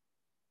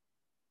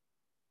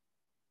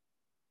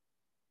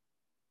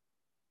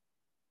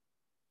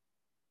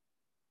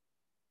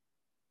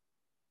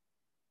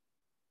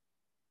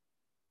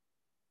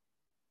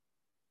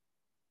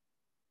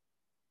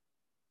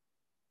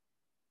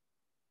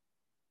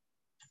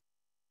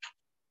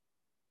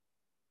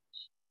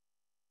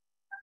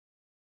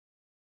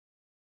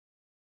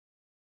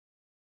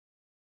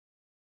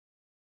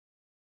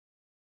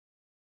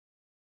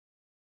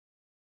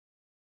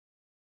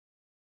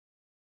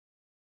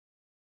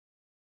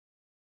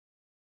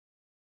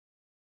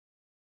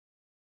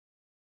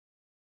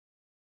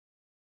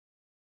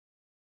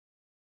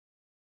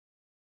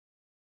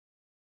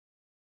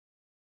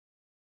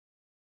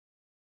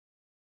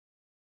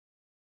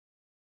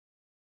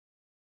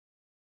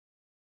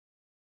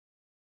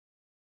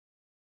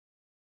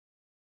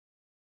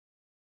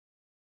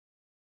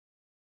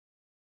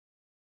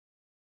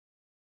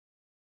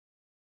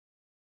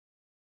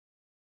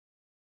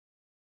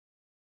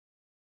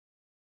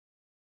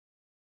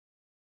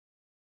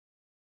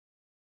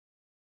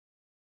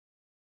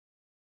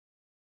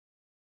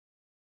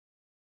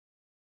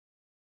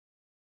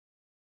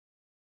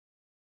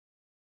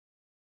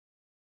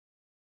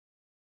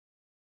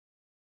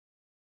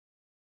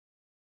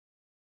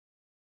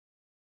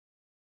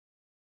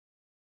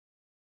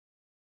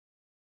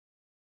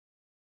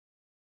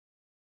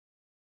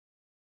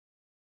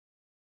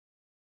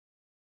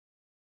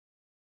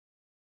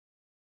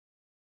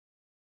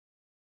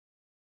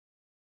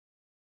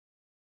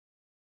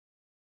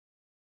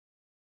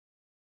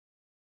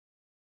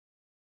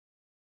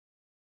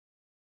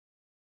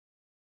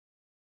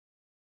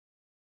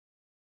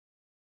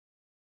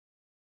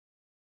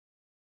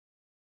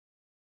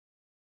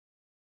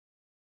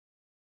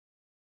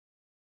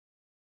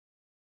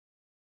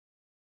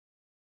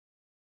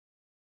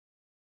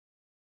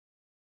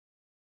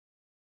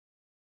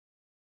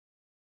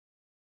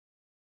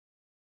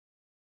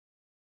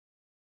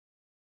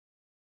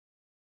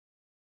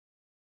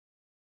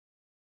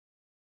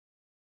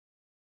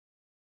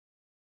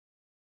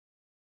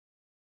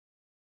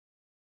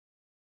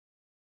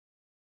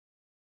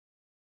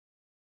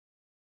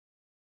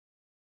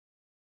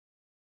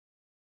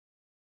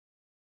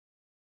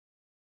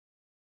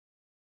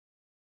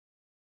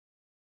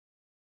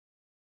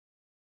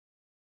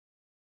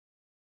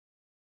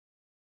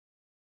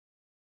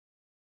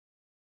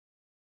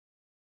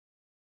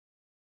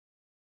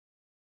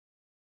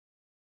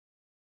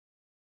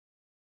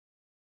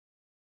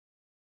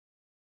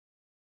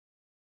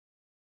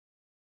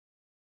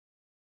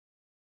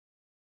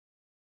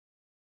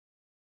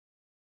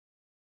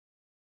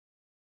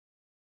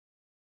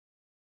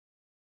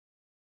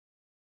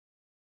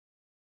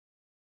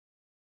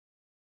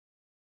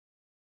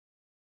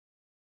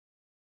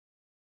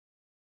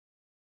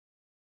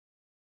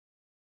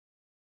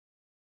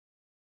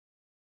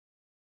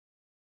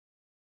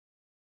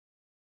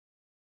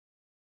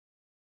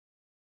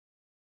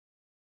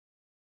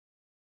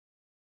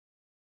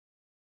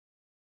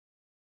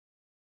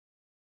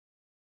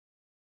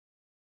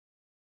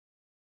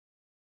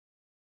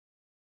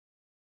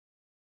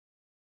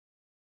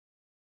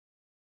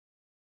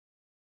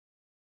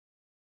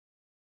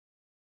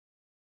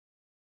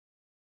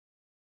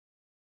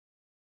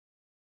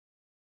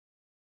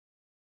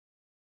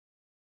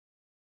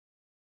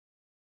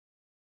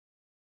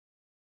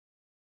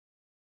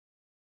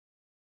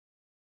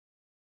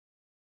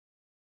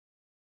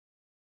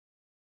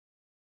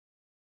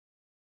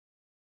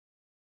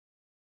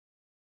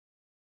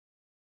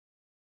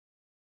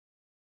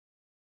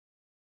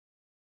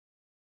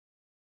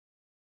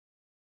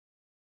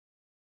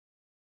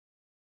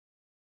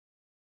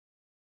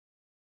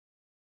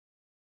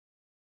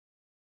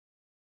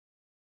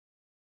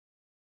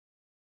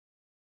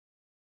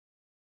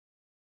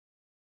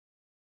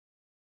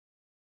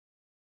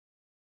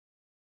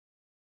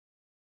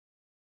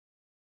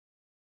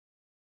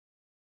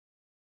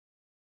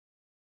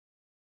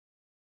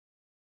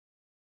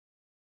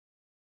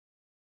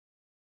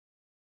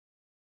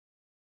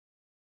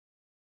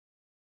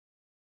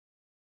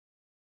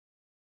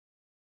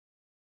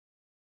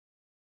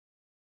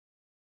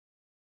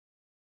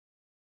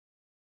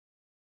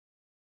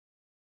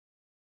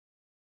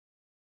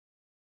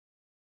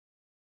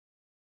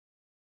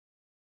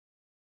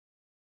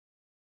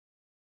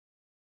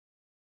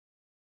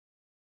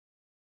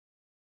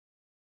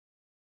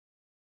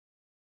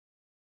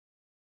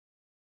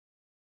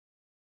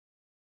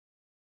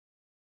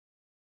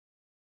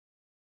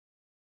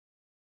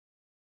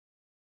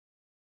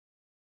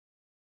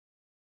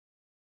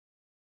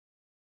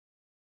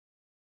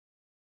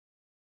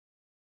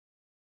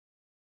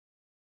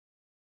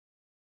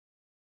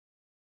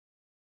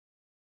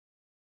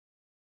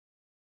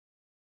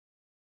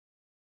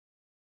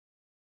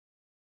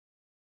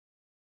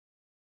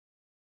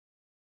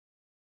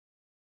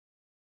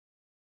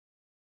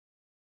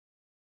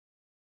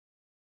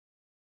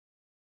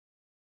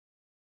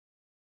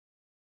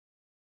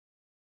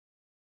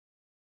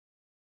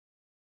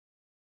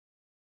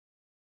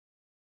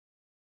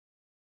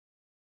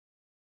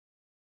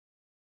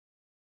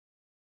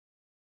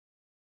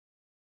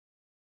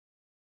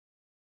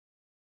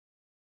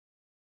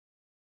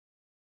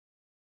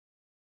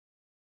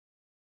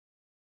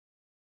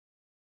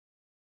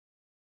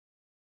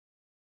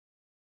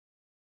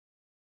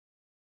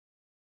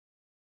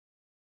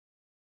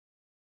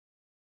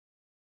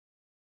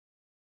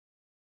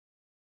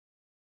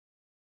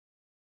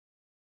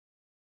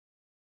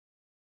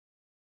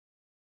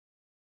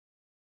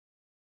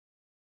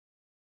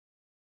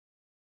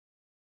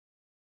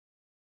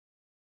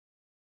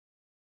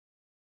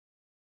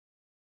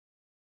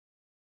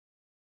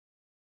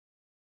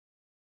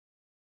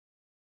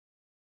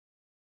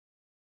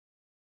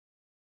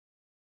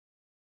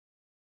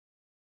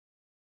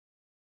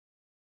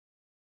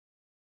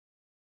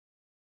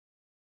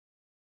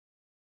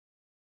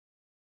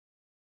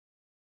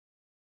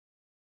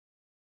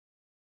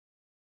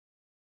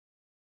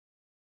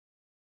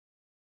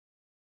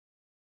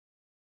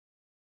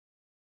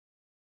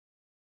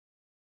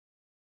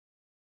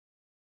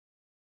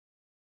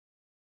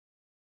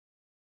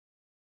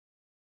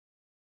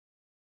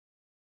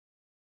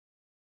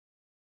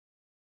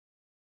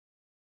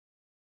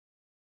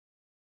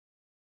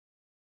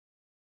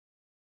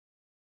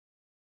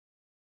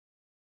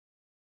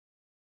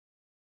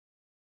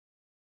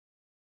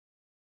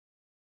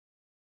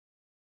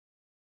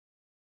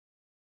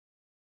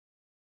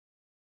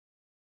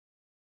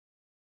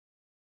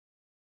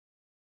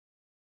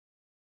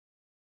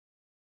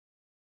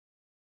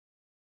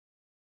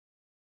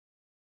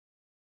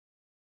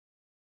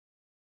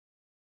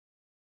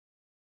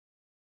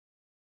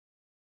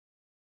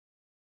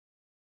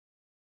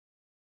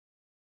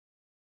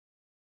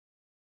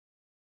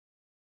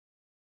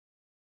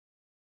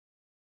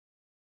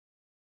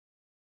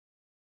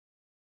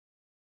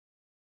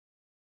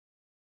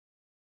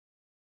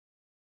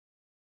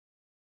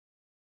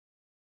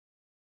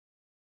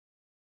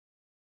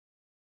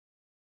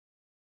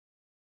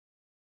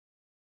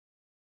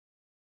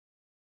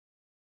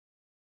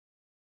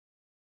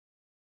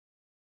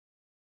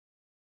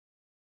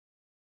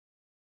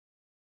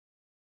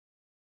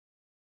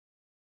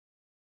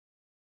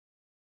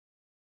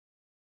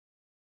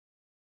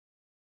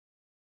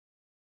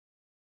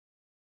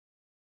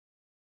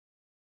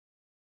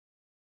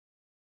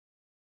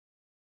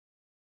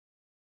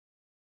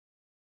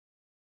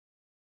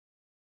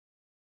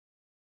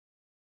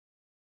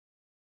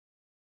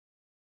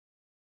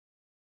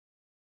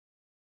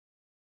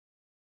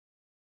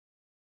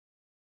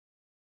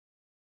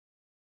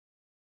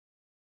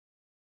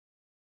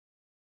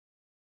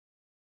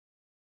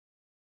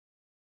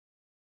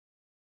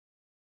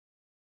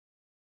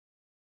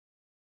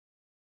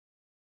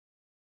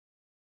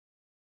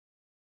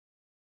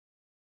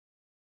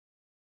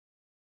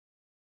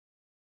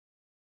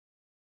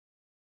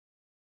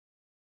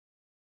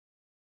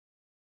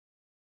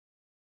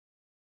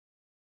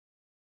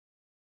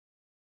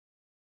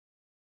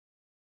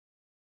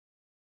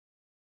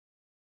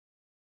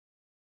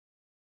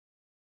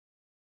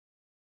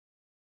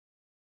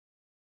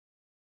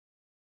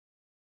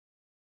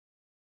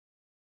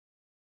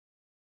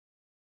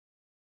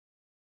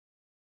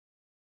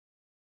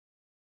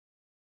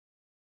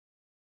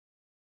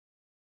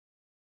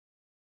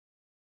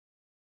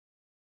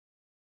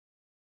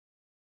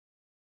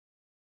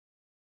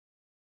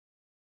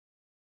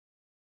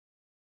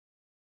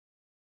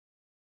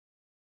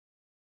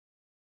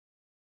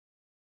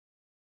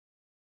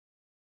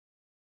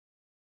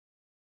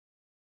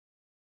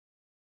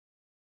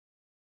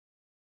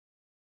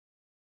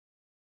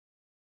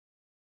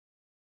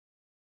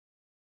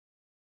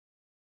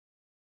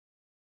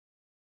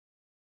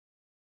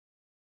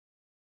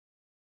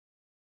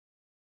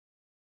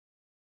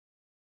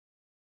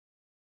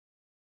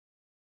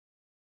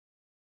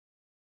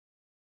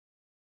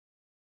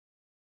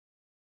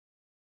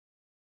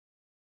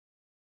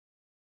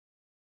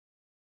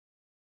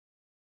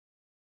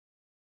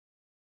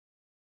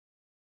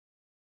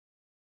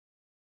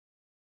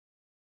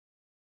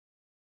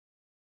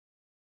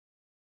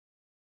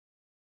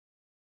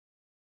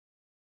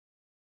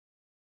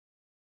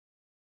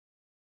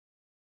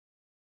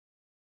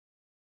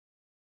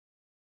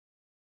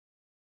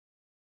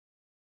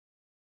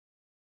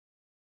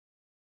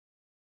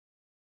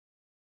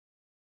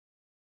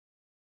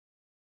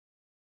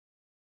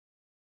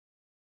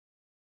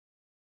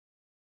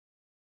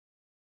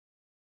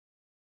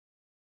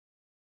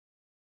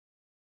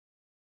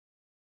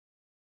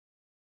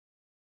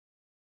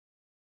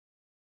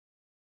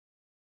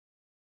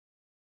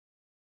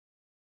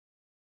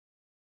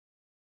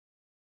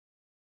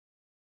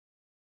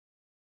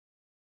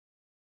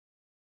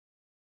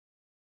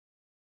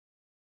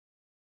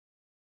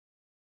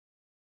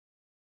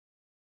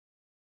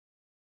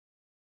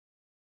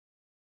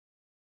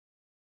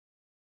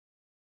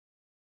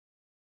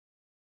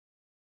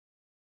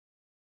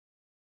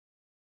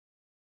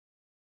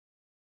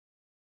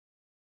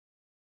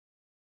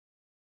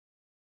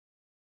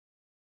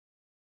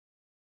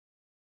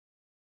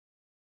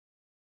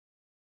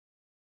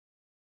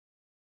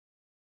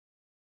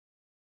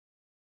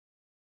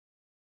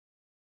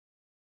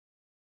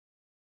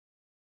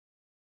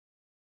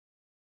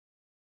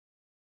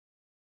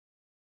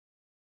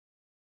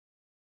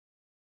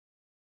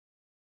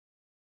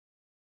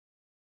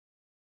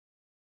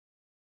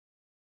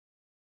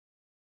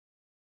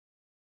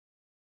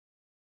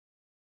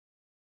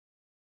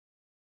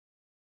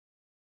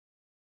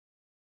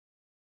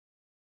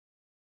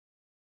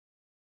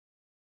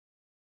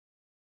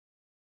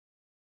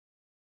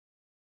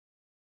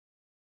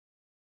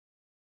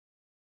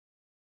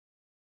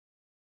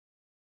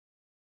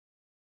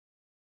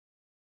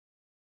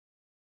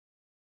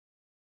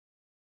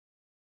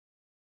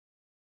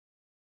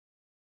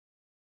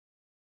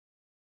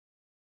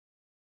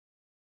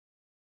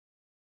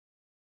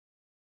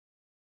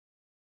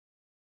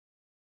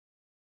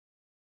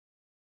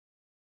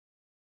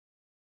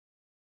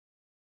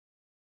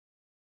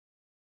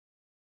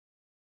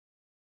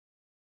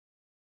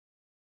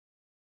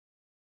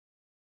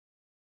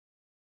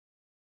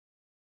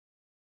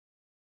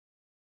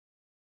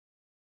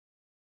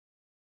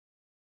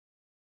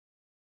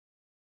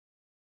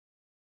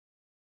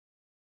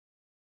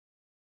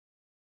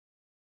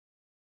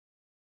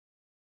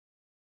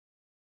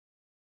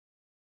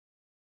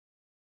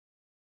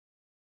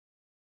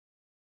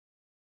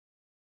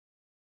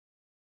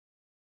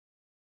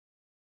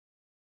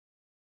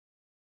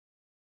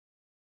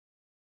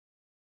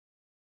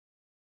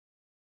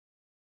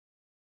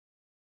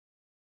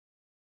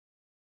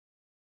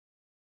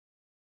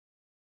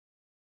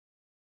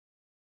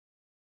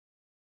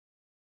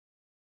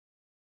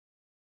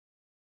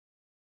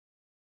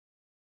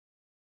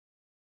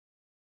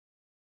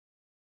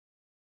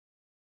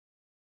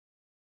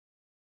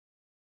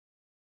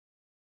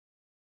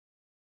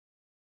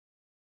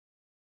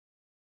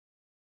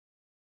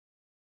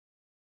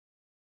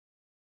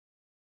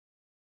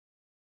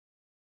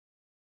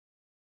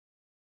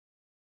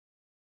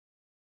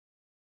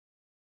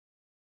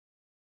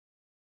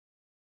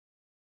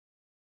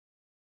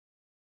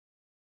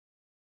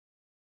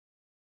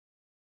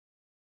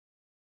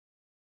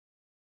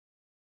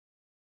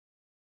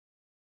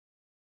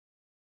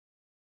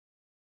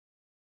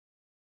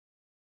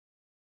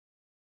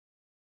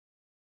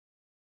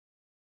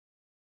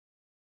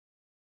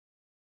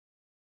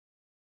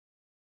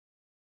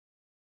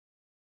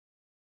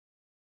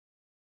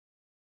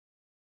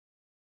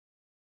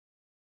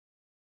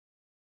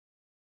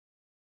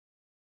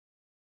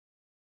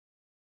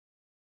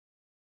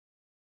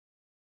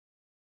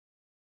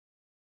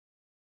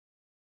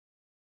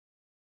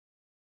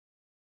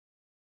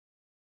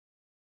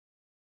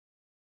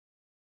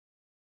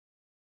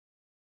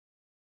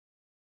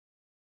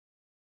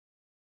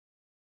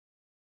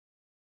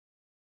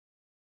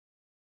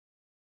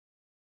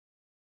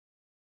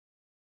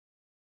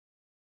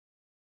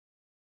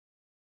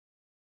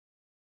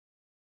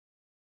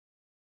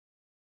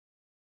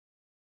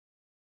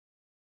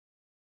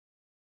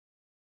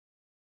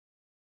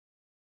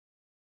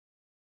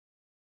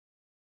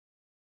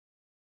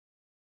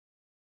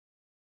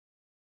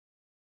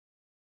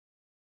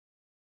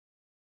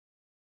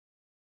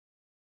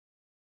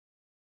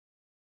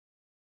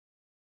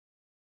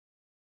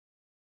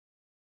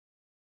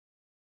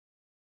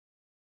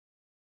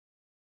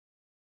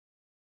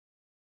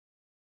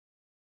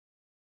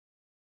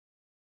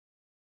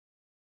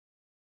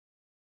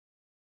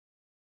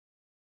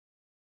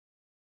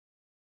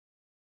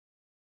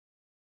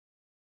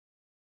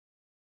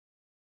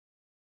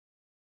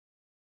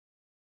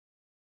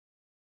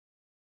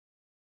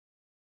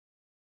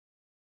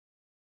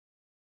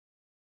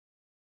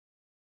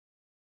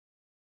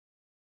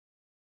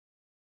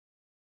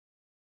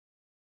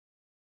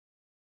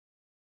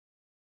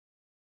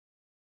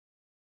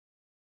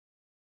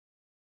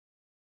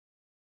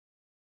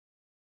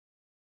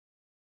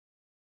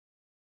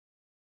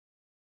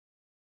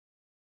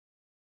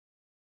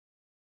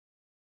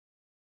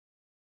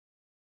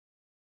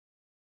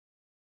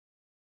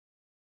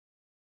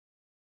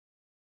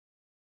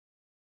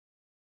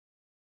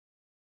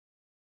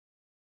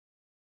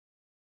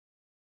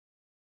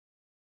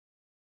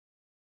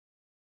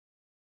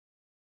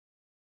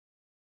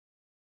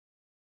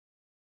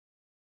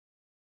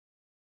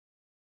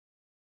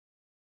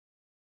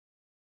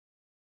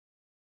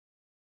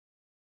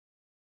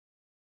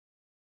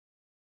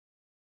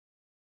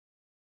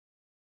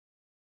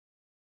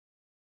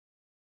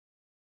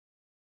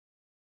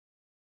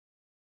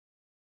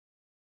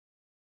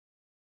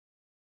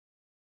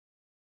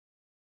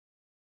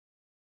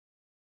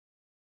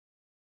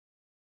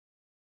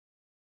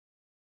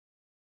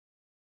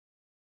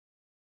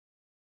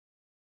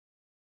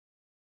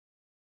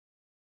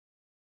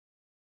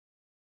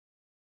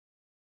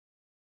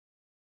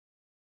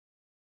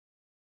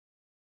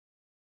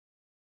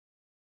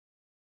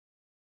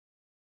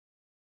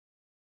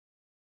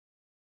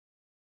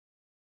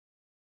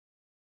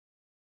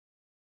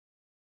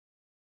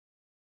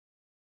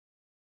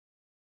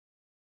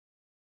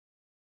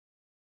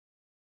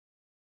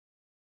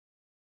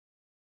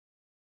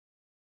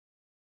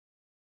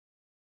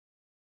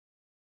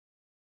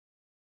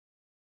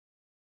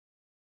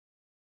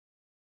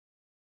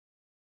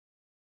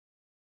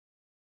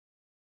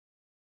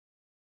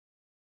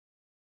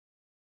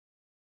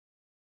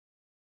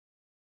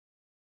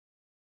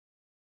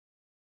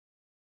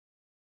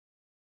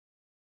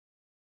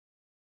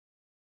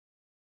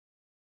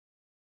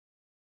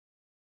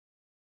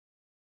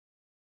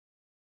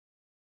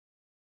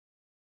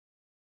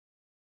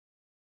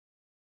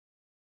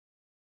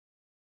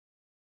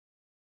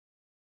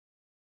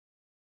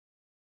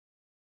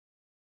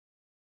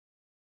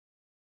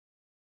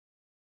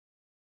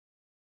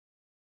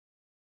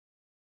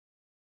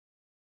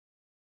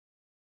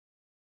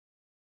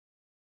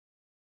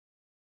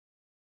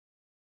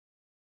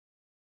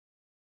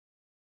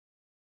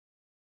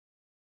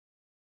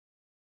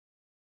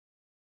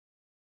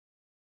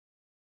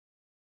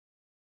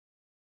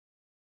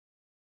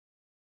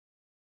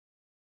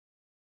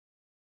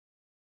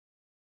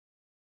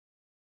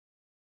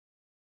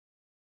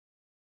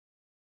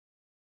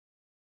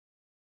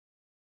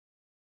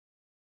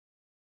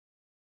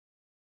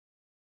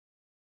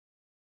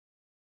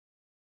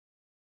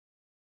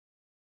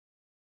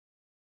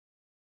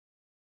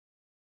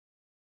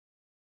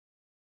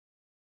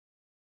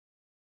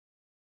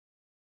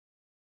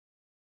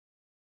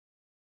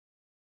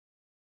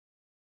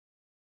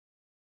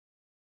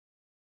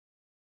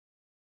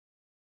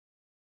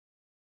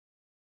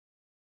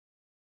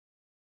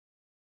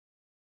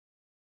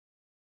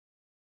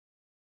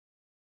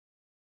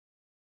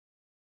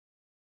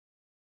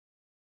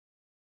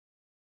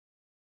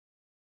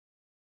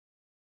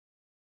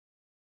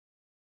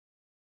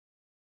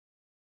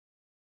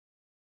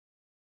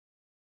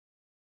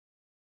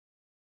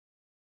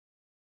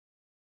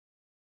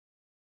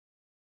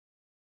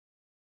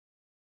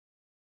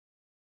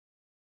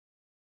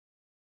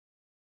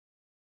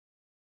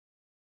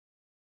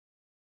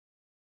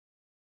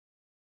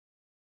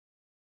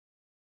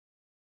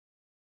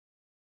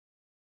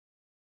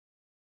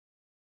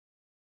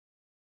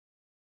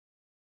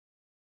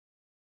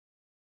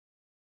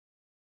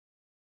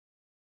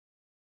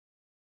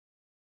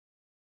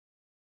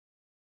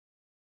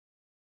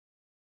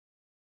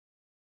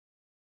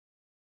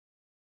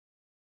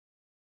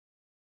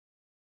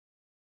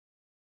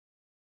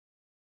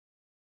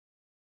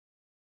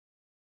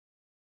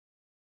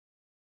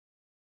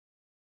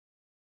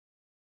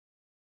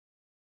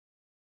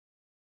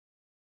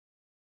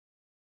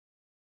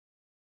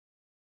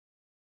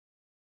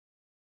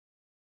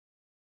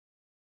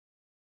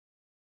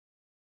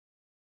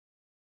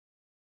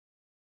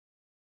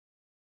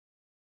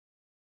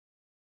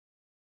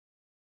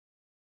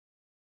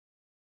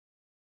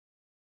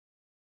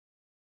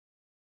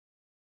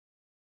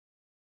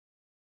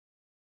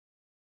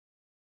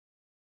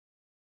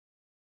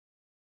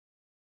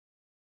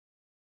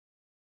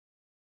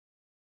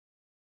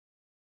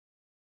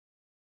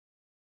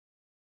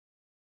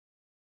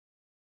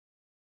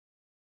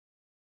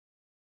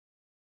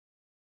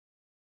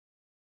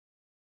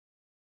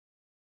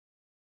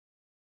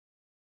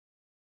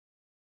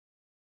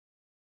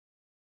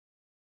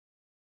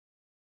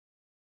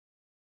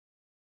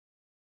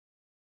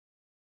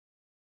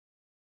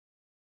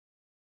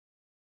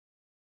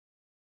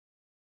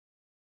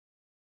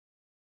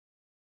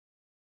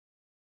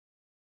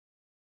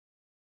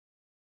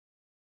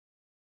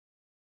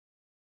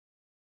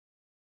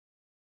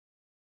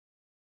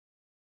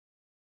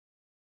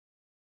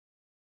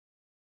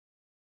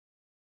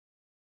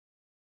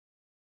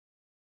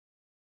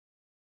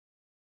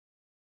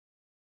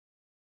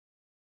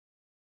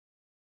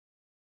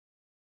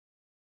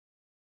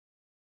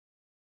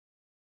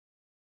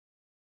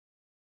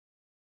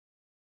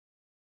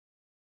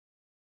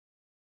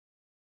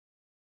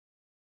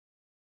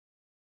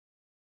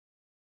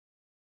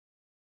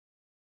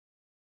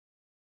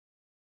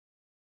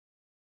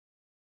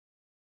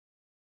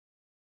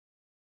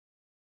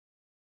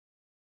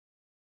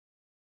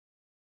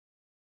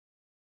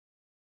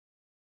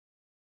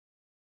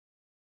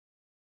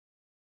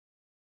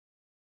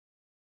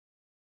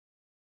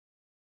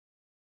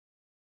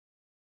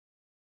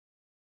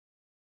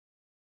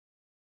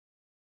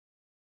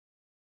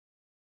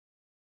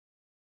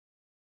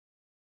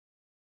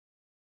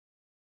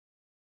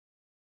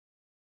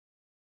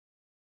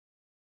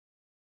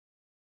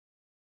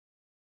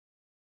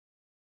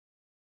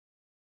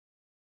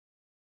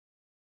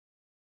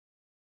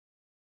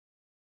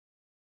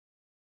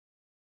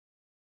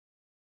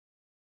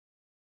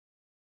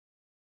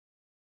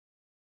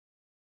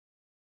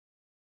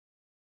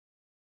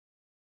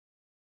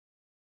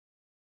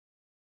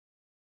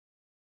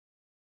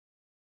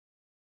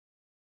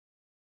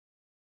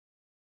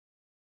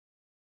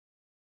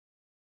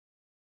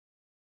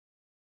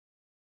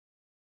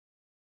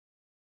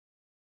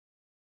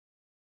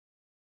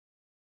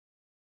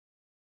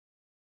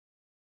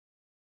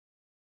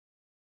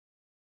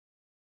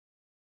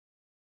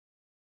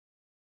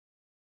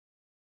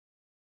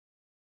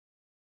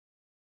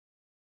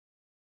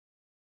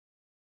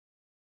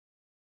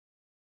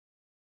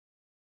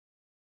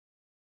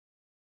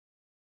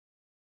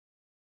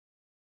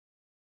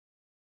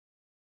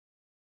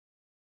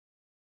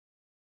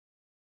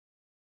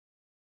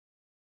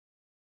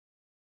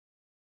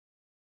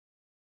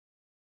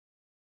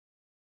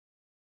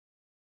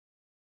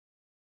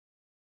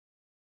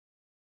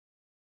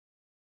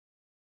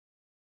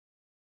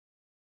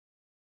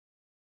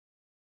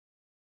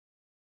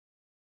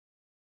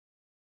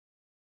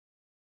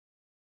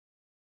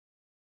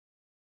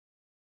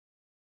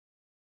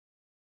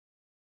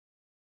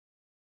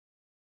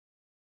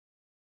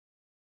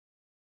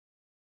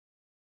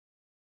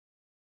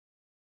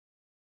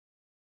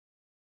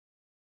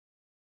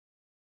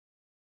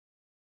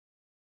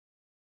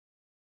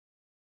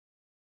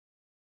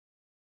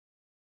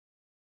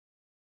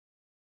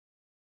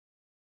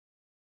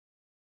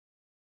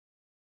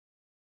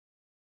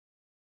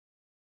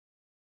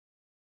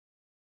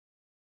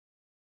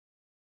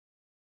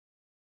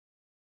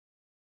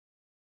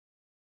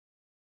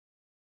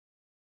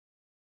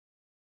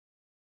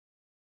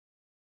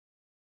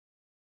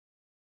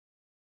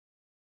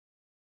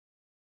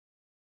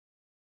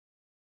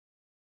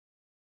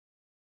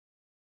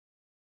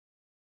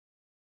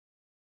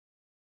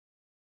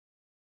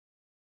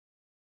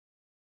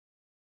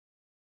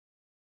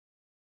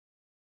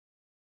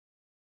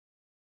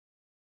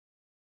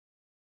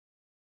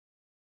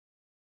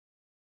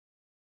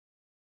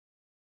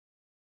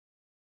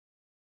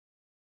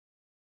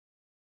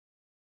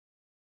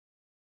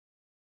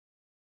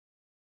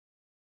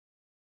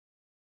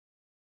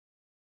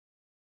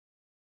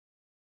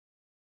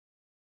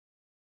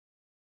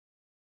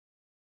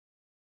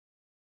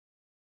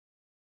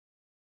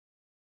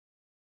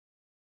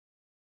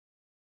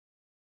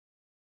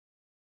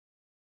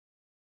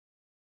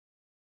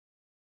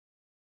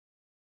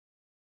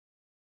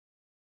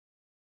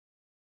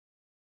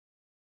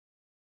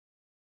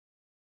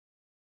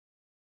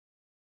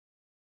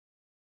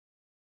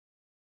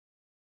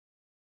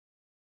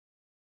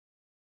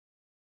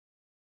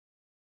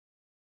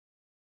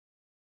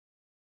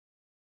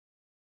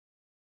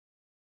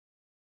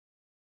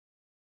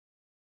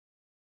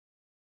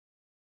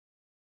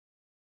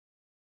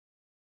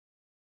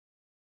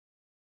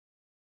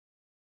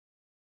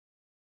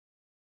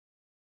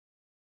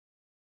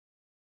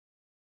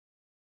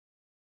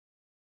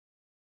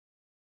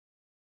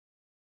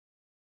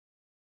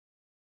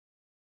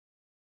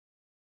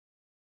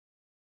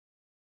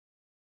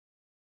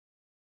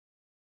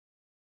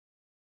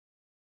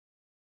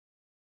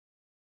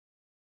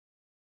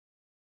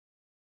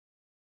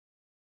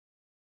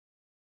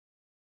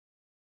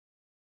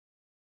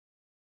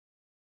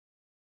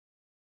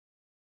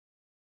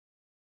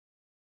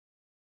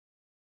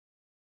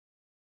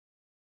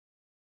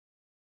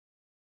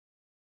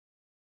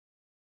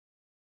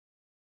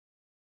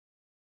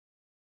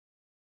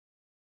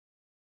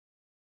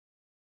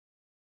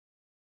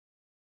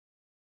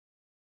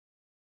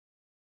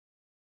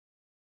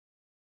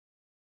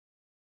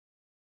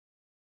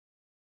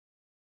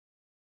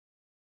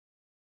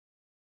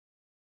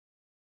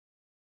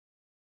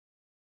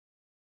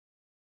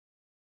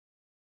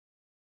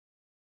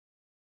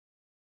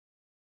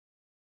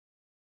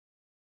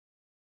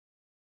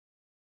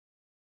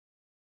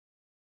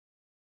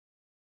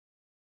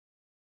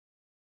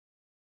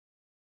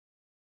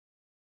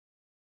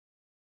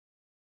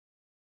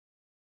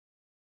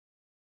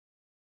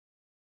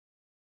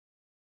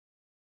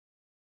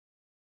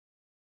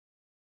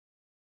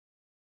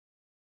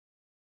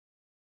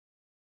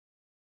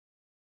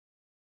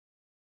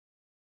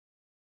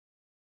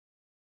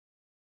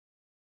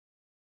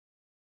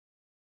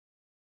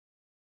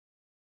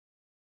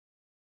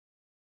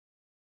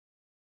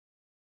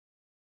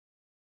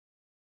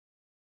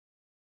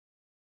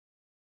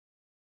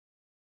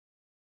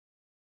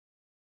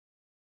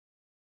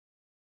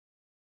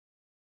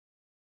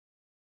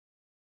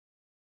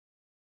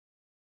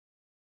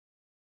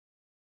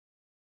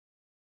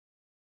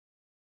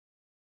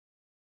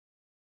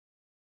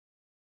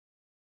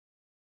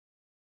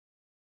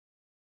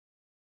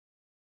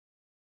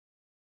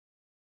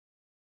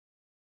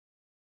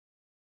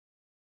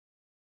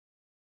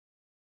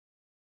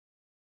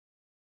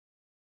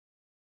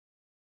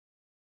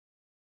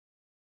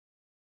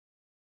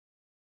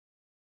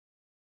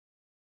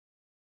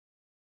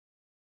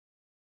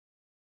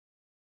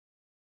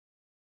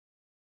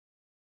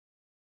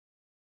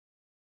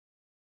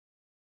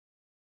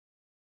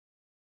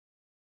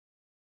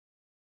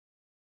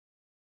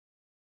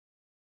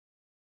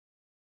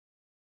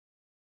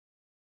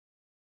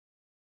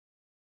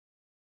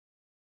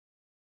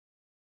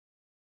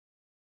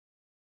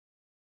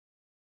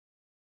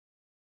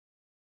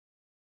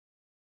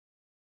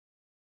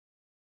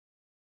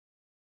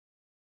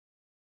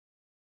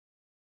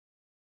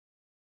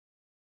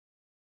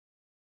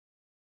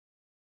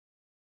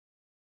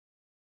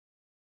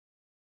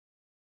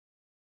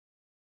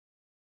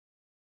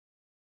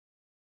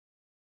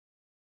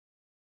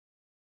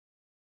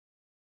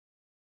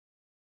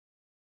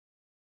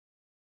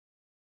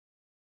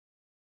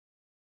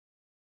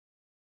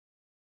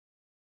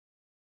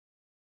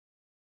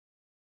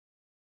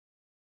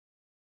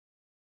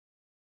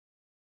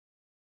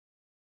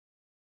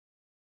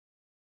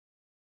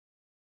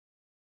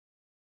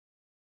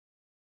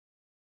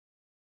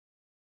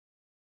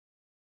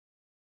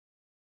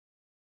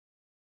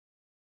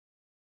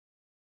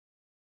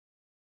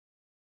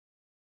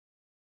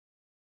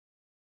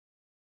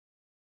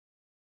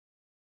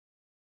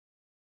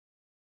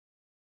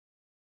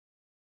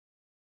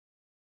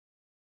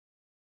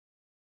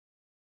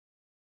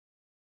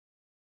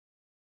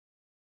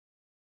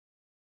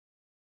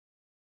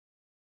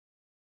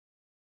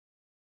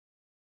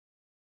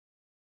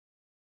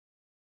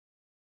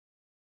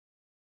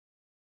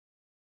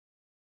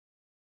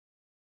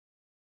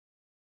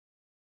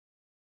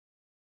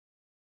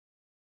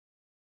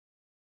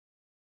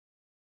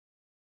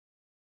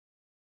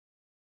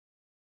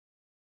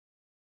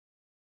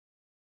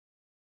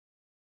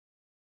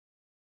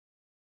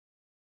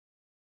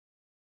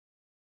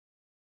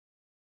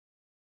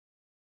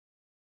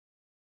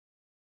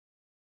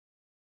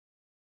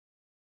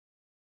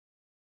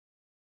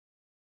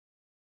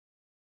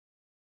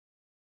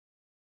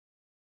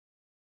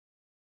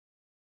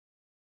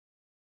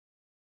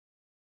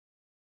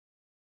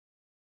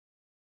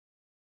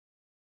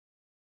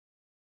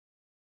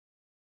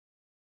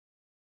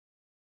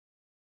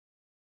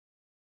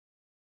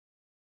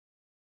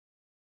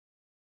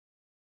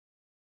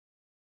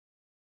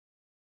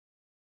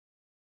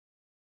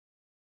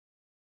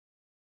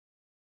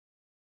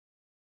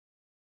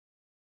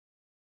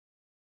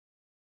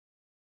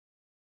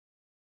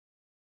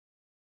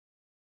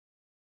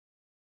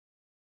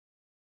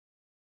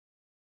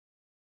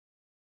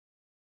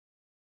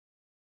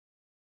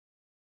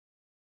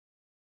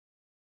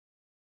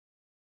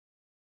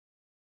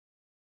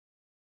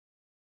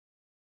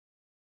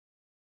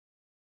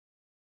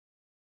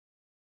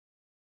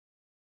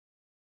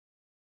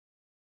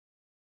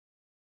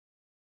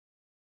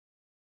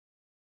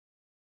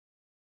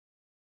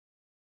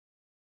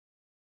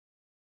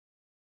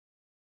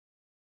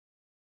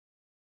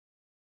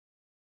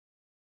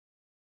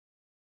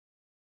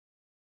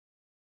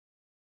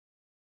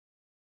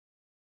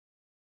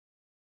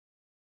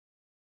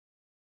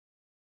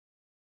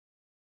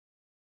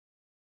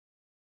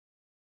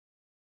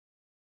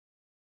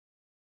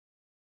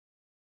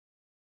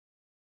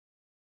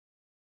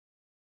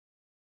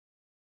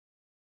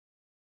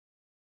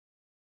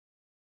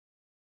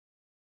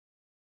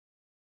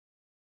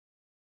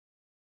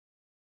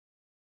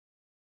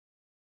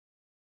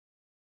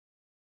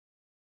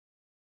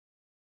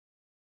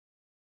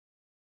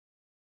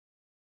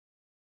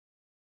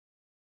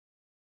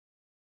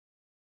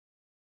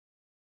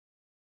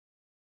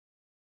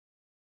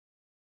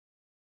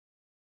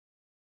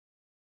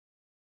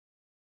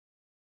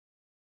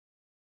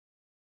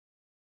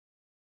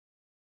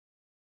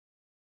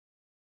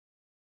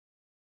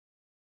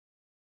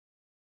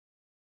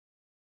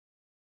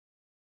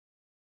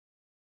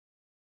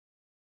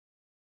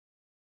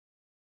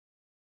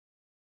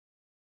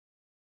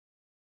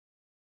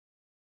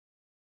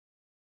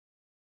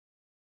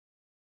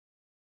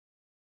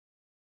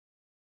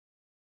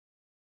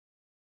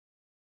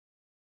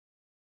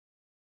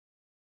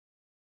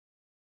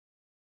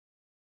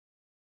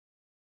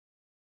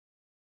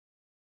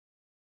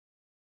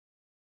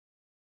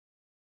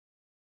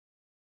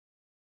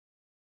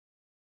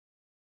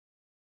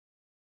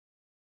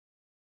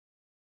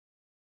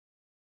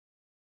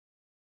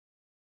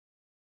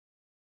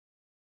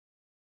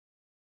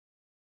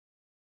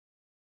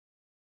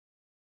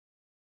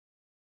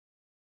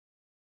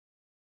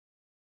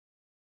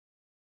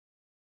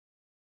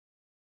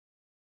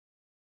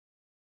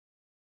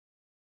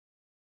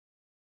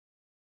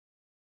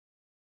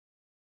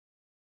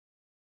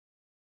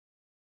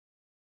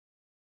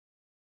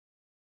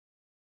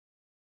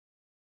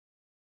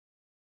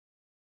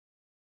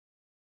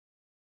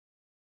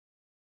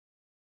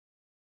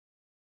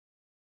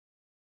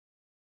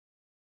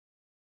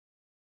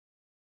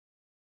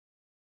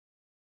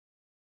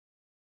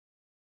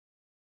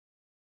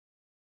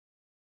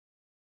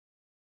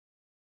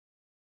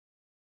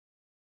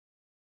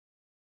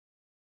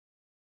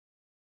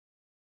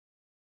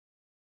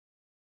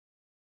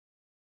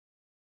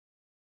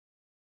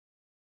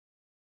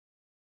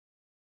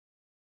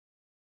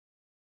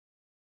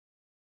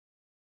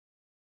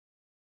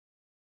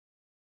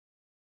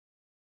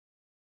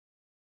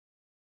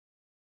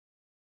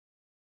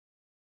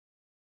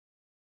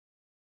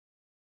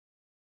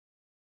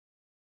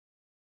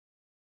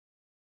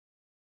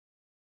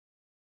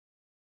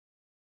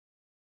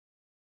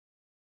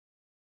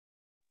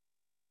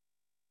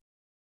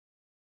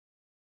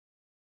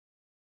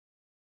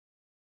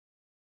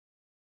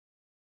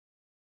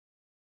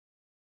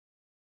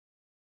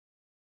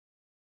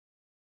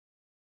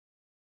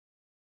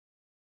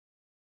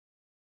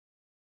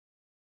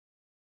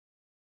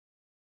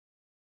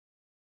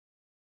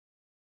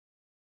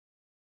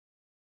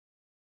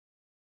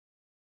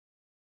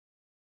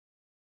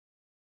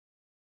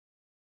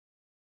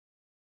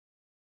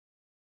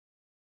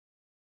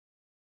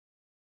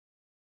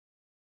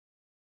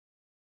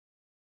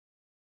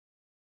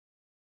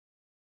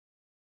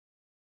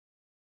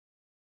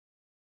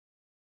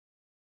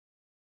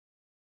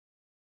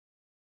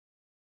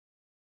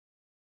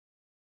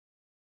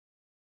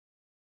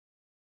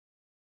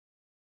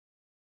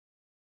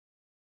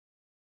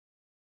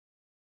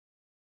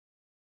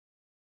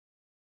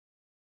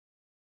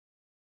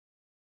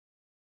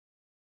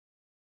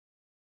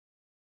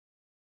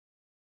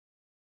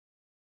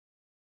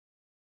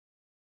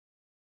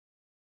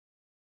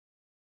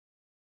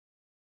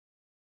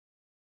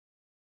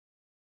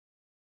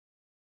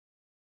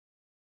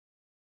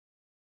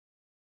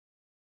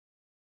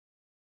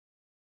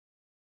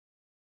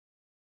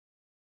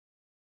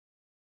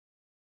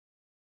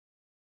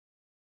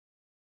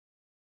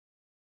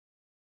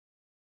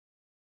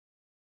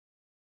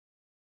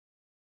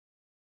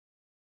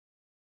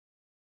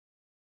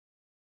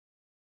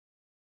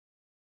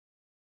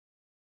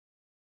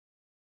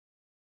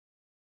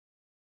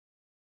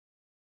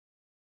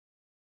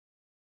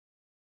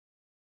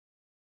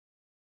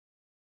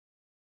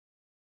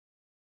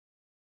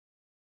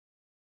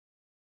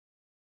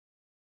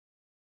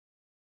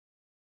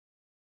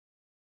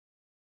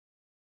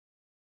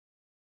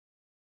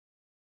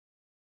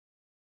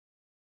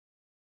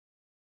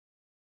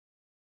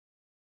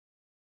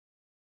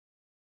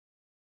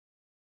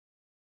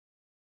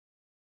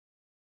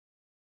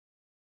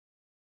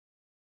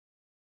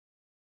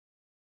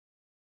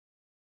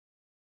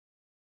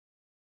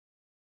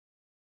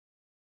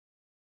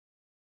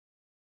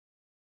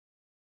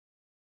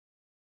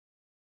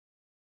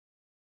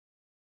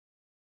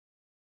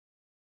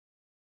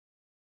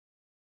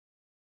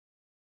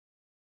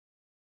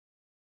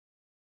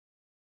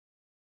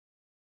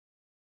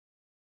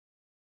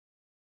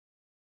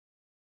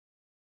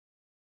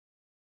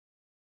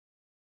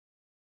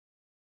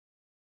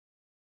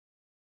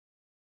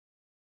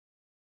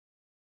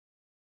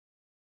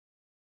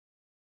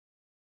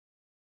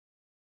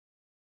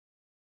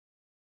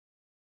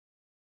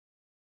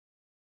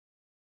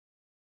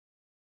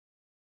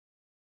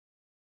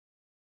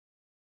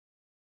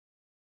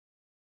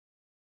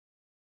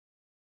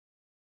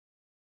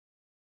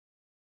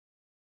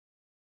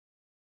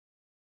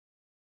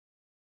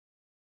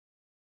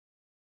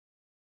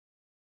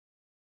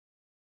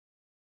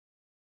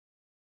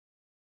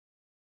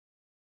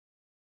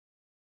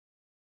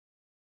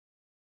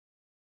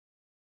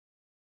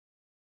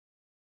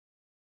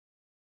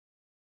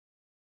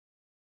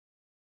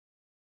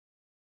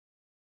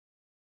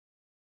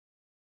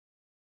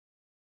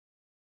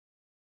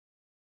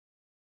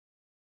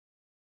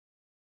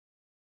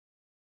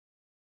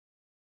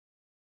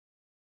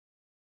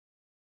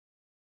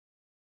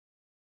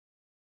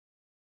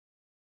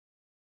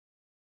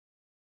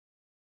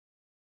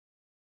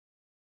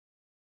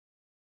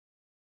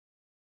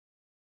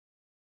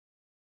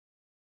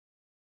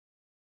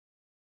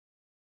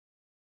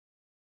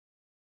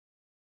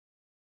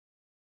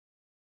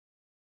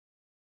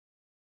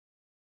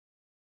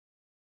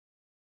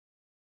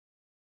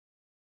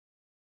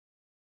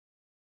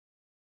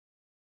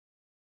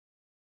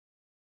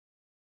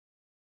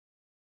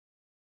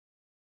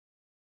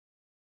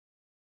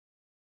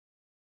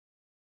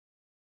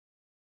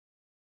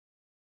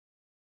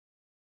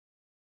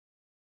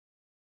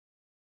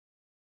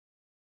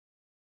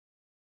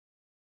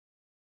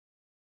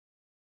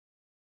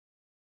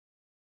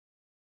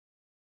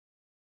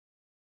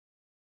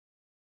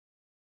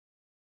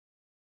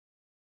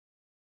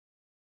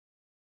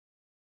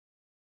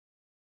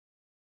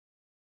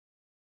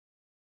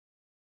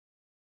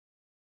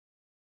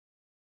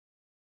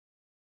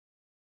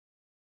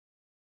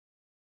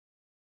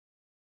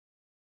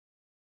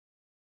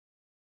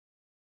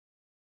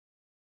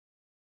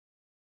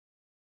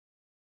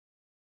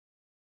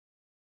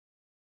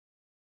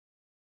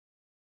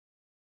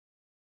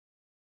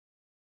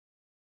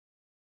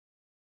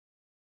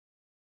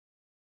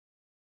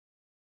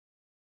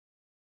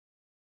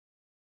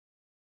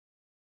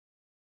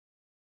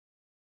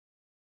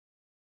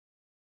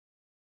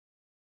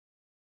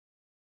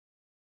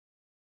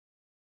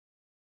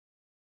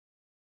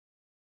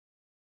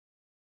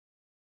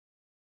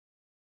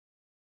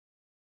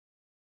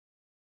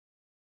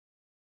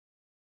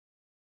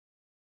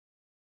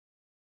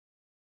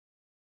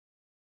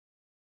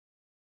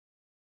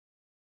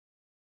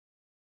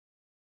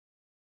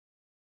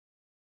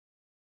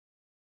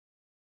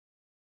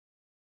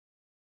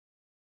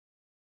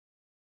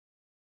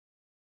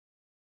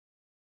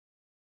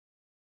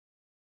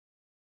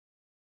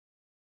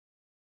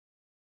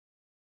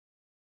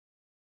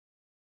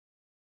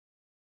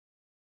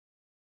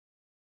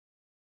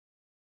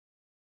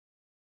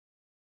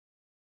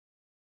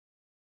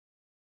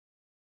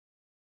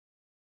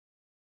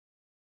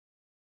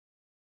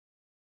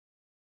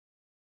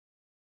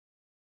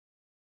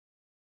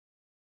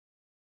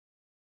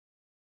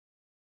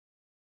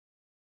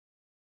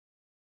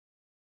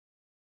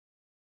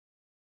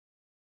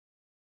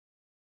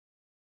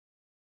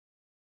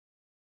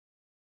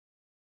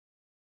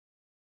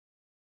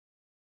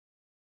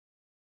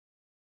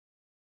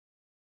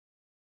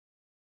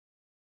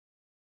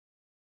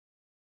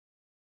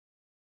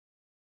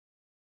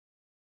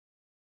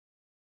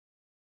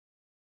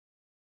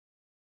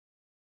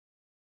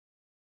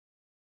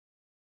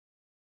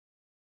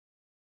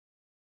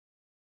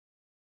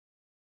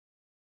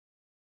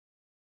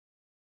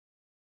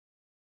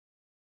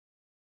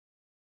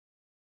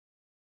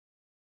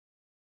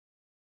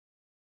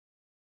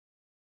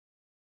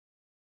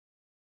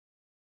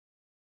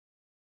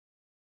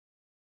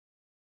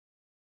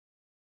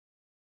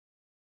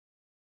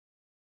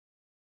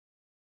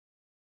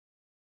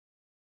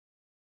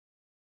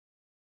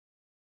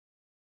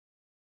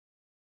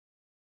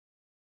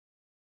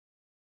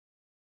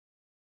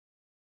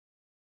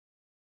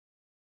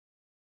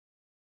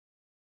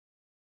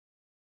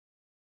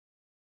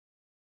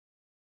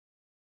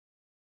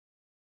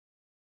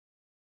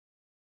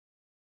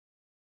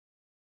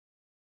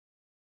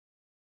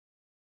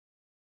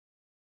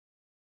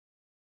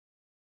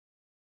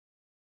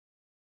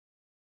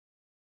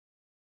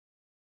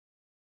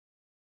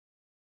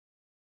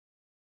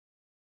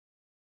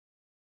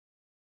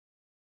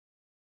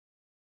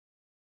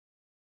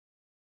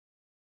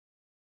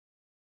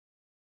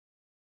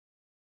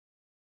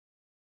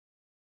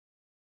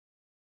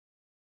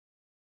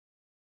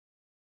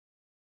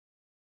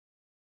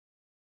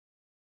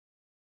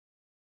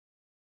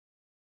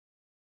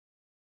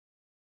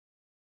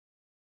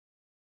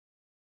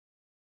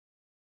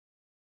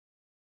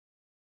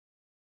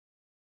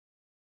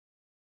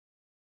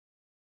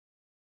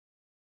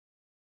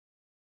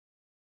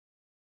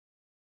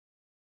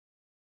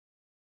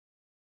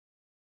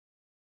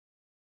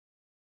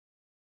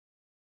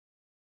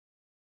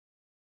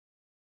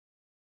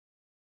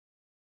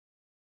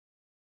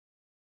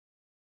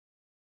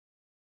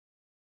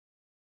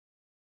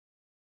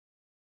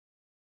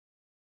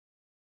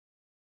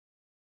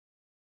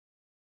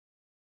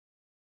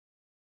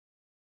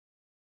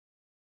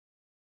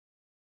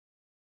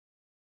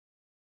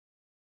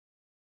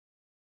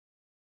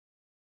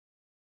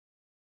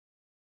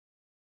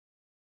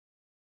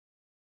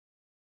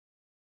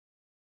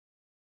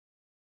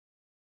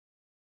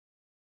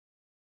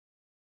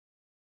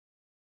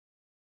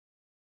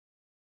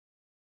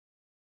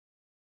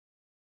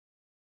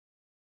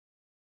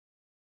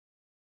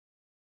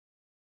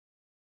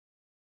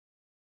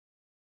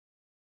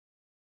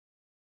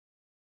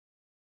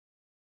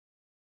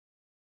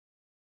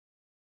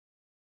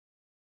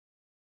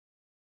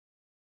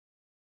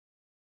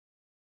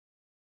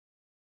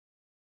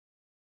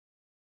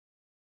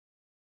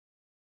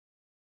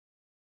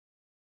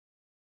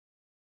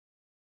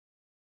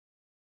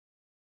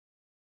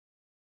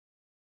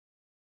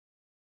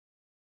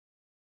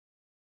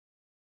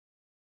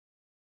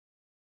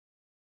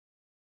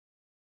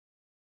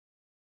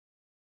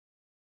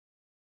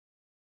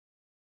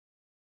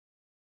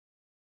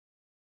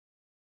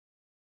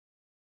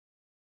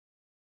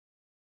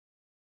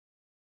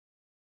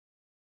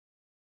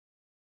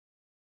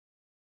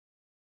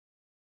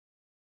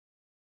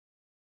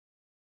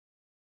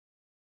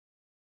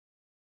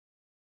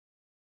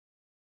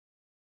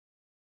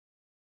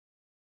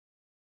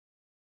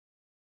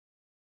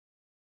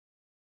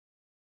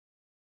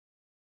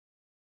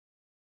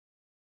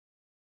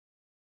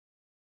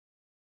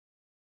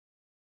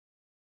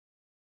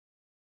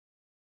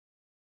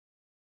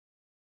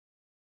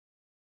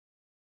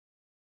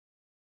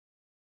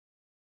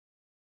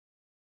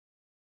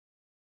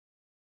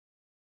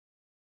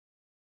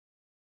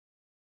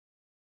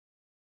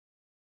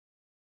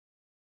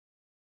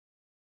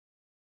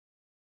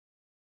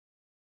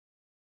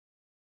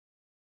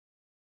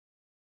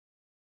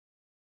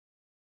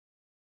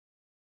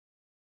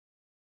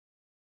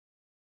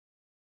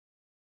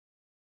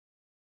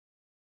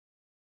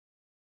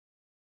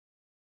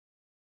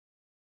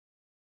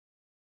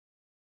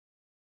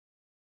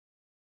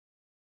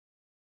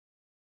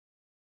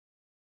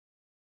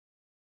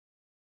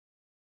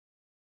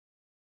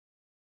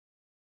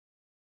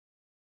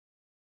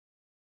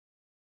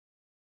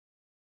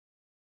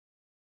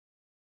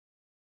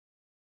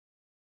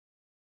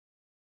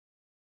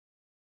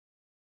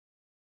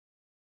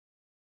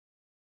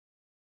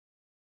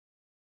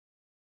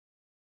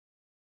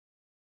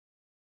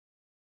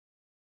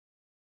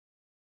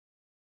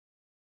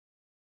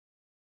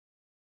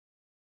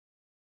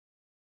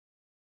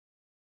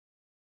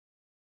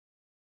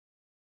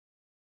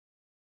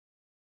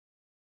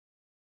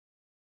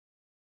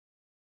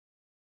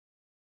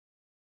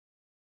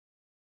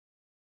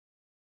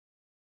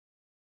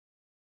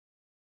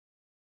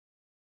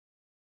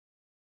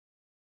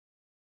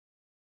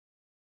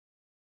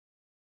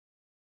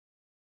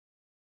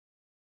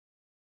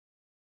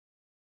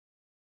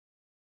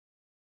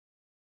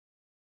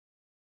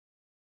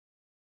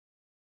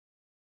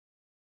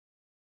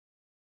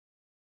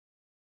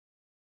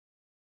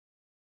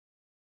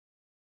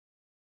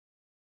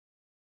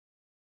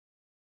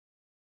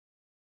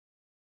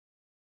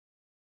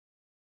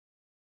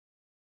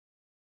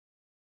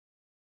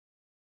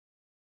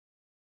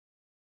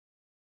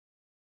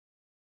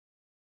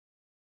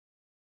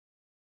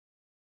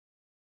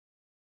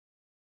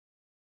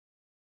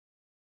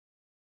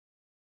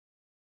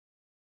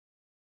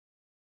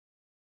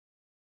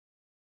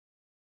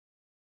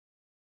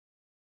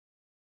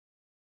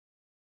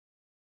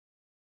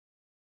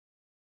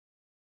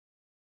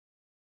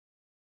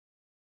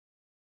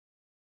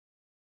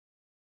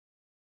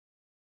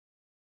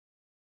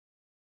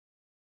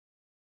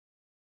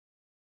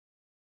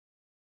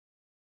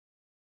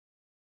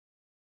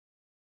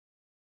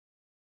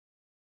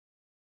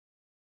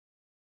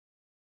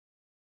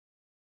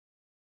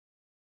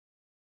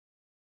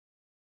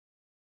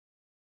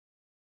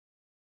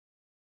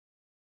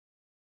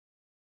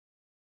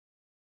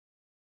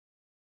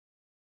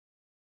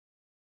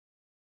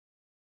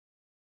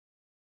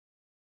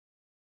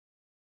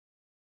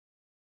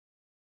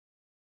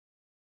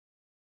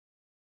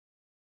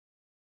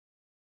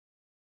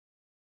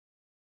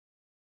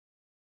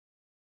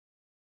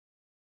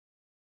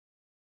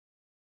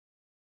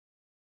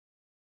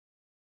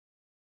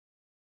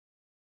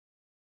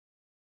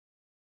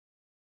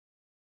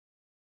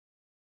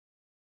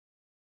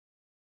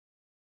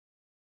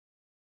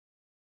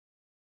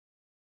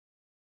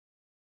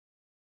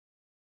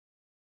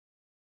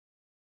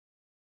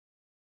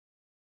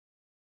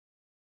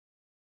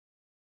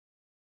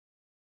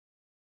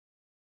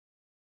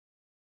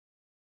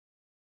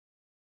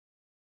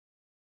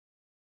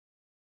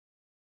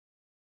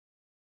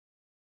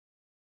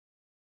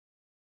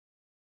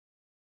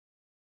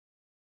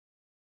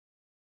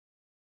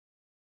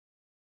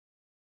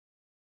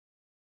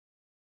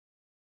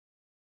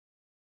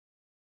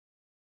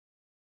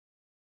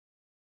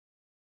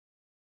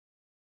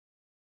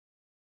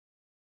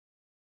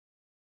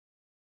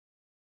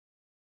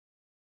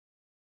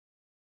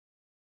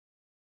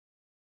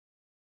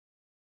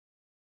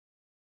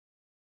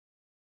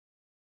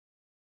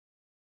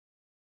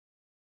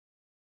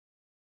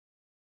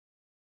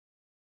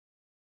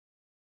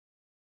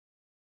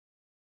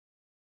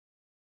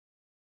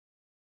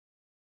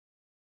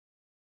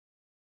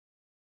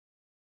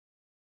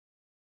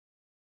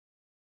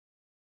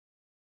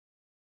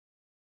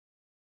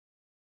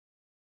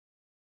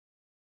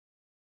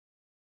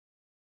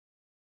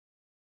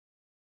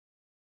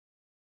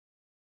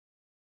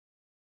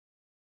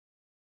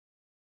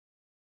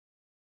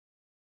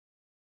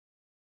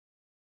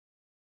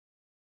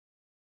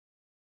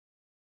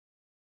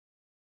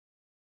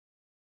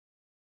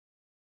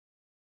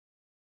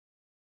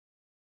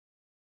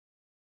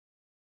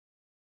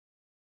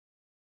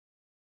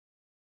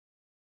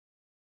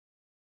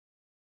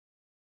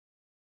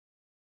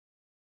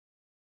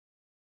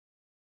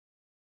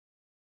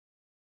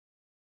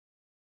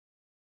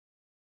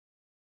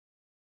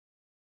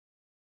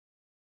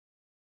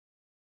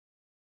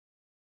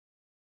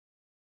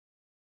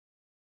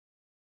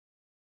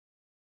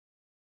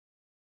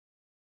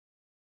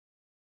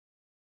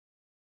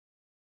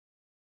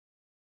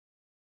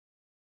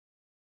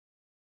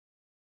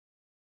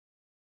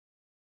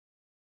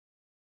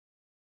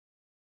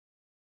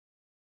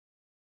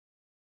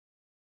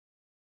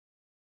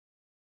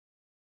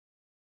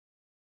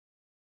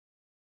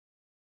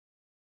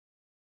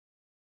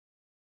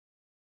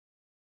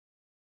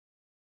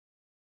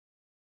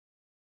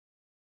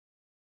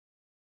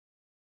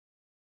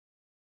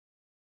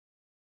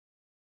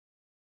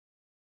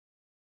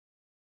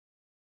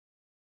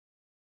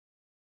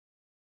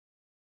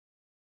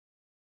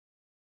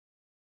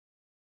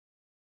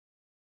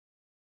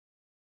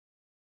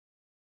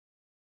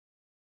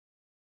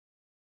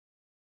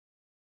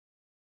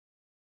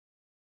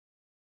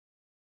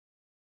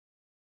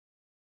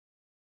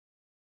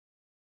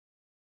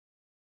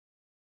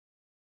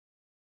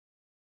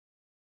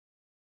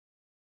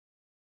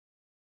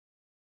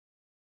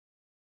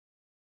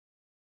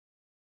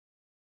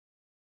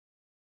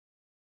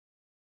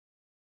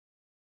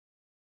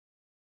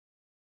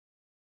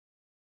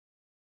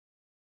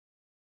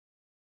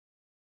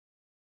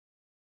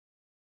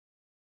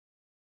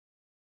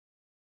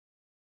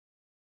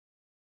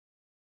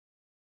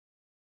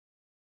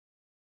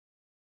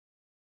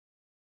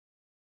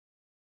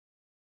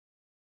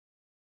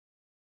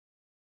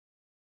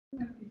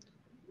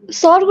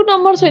सरको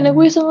नम्बर छैन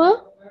कोहीसँग?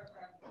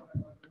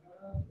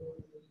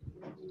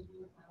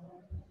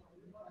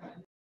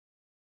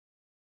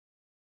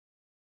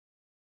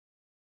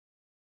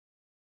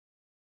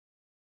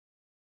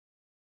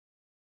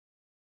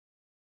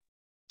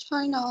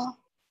 छैन।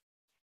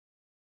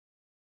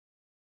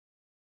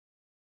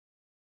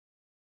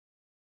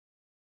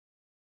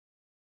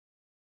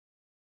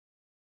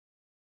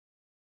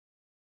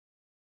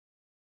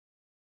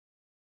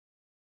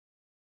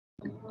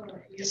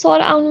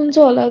 सर आउनुहुन्छ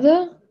होला त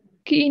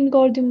कि इन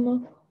गरिदिउँ म?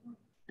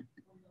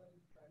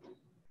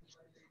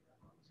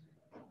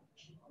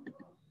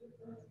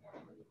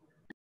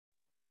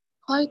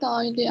 खै त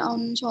अहिले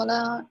आउनुहुन्छ होला,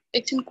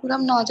 एकछिन कुरा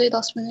पनि नअझै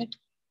 10 मिनेट।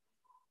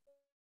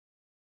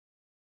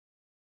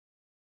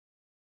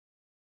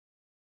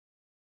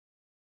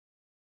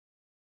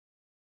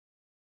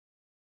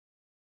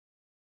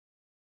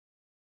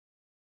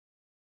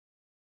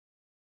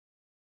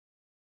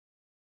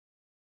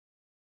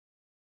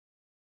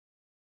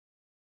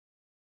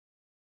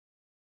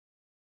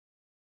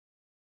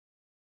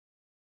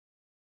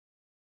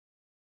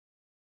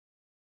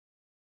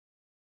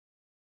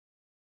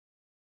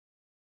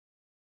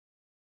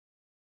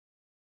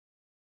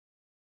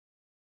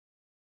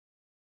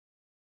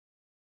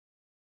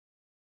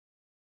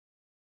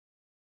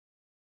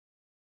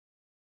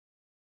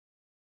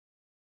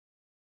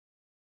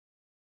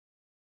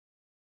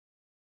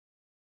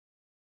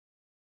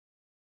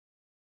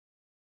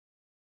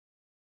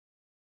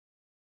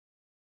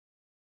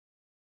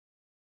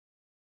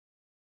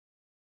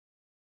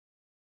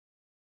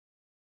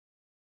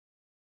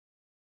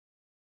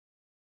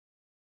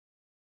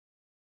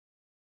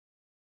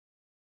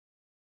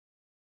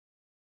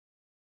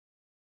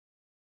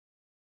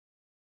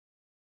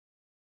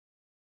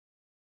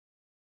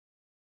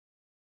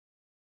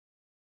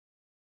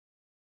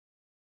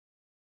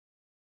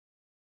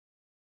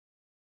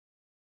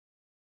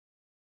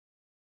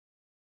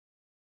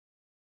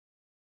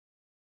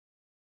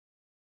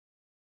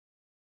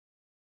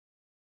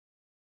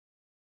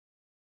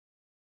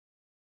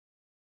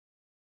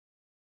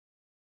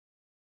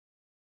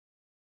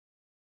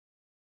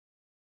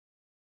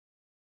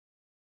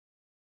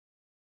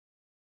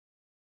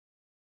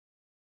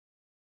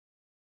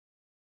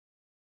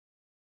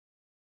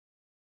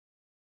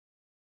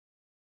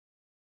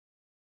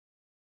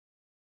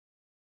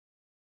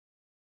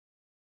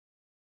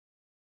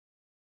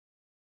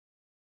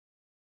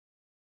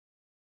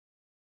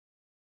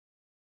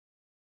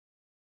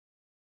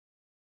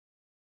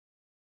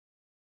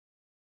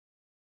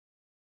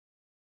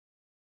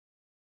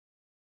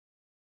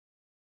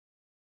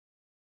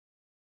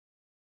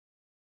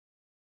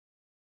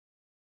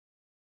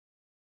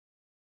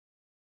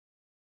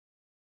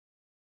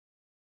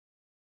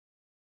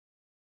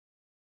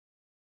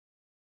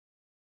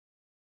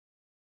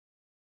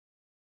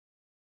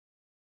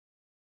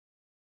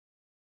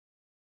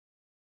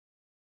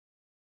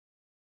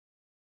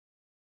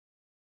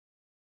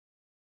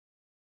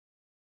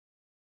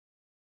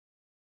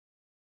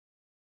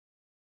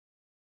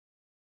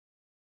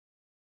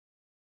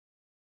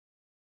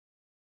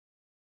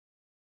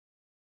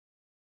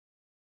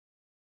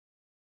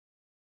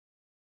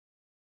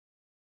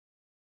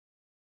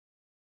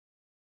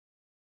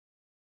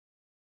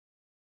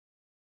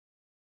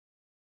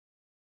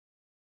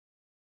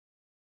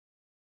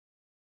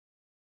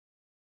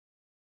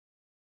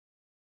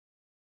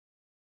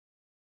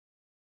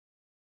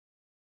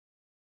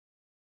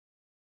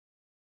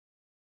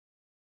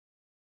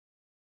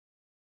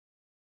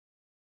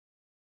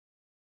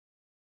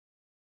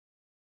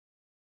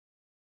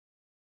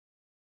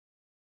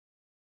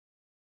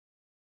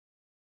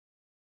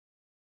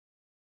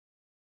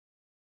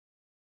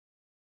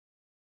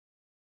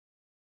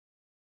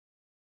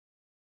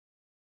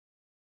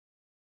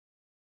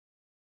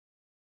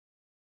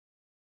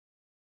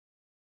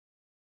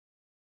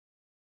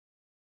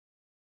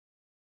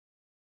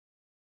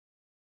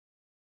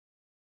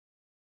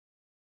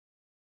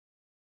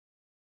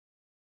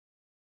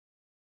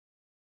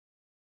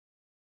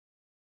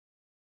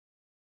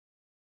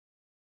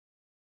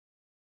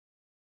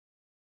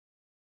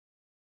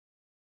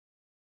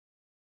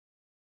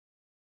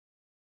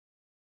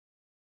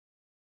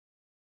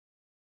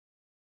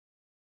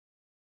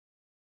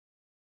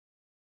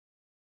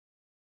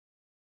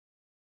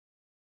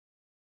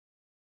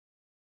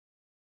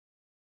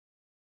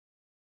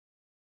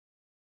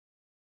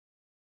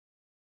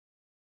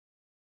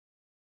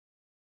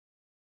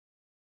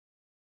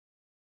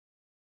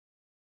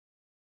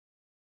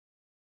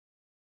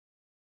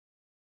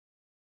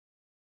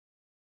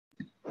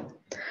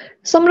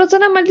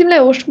 संरचना मैले तिमीलाई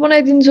होस्ट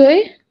बनाइदिन्छु है,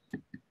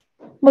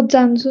 म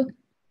जान्छु।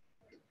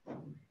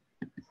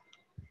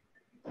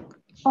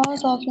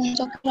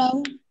 सक्नुहुन्छ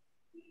पुऱ्याऊ।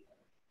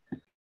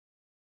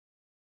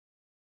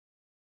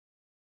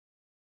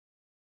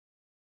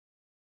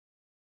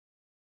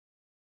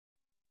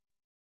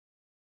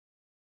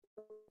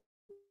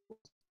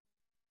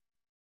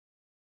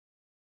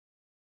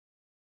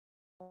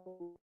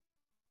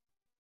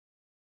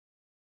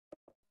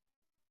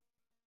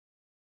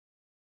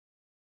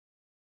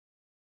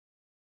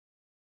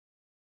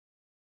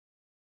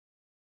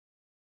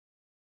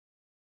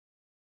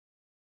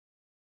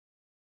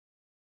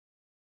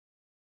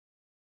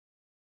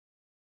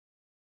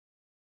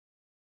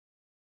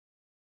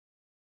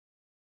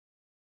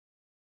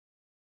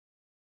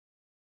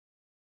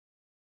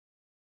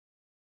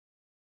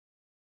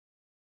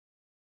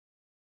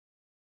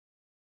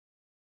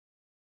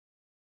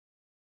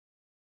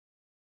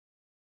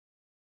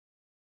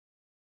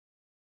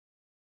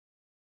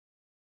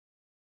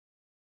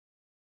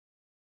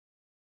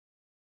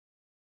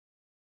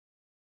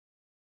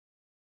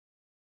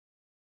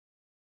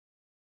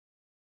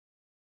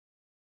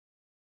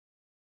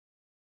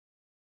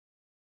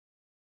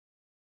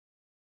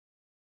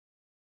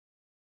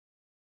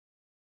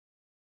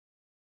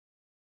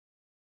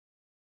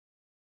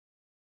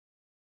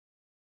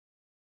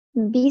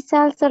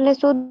 विशाल सरले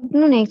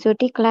सोध्नु न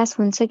एकचोटि क्लास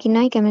हुन्छ कि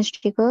नै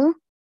केमिस्ट्रीको।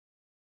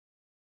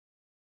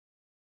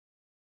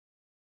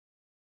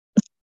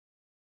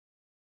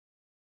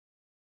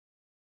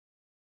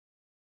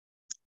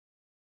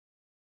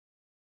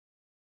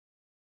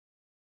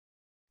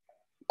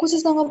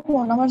 कसैसँग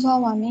फोन नम्बर छ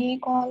भने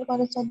कल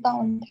गरेर सोध्दा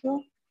हुन्थ्यो।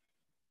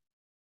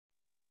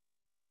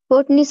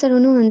 कोटनी सर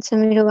हुनुहुन्छ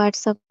मेरो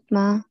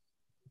WhatsAppमा।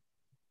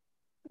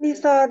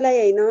 सरलाई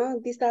होइन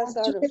विशाल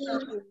सर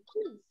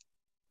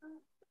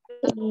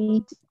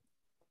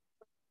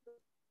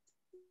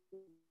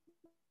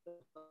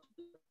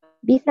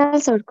विशाल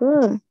सरको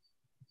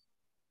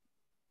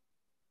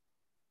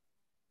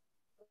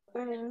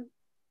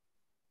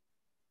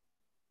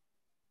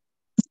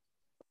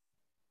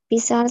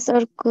विशाल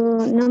सरको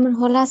नम्बर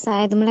होला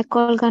सायद, मलाई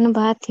कल गर्नु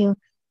भएको थियो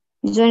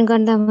जोइन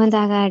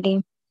गर्नुभन्दा अगाडि।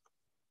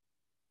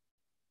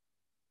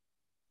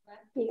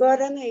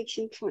 गर न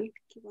एकछिन फोन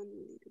के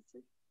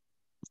भन्नु।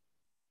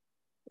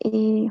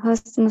 ए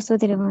हस् म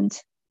सोधेर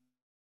भन्छु।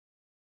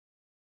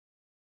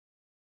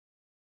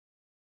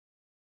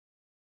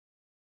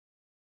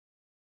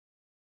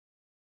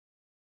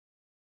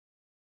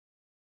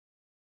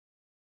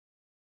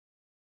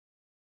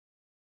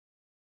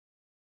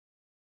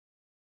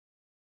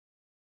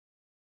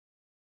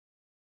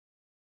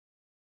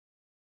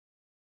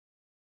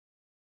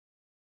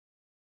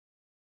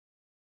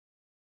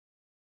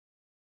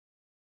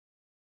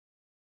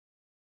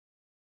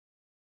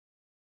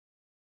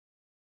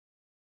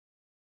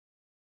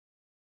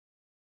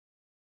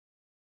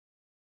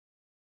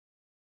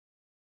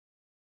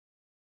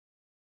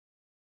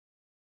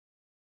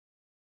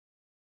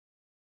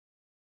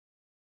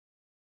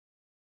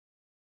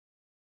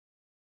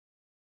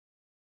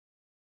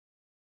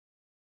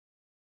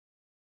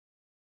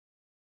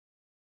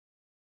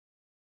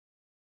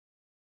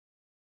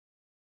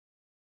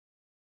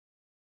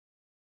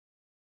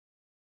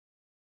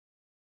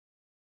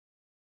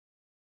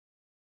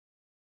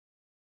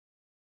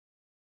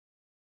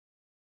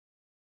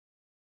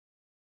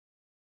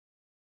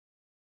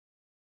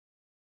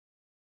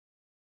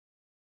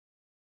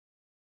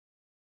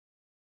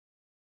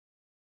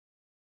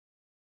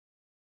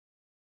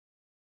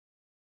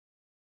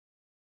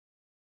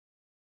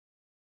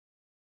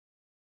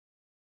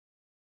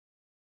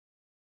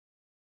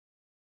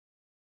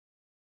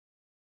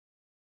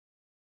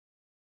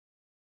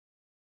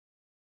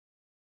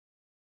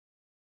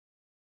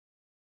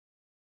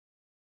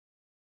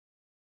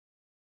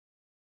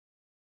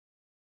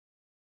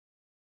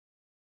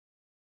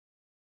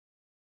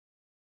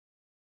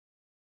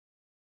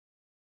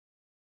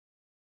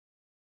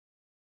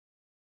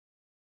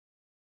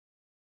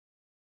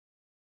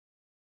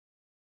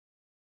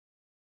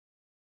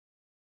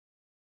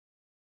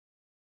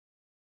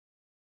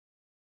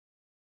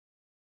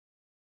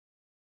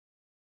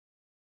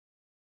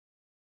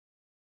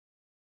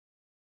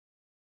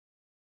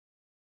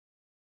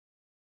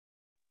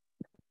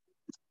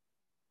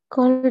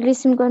 कल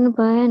रिसिभ गर्नु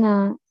भएन,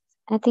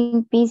 आई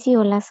थिङ्क बिजी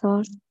होला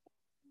सर।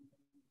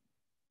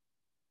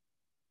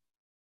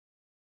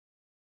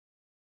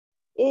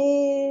 ए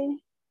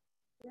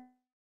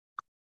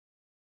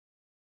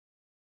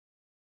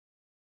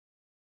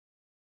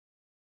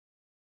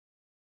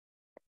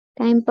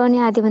टाइम पनि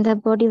आधीभन्दा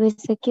बढी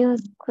भइसक्यो,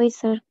 खोइ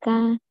सर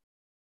कहाँ।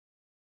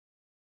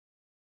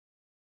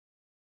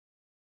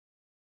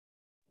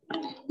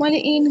 मैले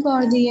इन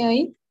गरिदिएँ है।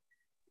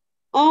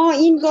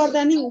 इन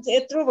गर्दा नि हुन्छ,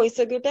 यत्रो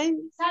भइसक्यो टाइम।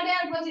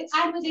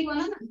 8:30 बजे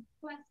गर्न न।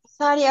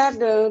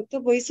 8:30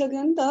 त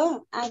भइसक्यो नि त,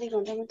 आधा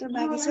घन्टा मात्र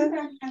बाँकी छ।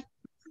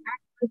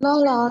 ल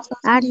ल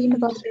 8 इन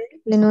गरिदिएँ।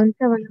 लिनुहुन्छ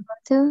भन्नु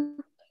पर्थ्यो।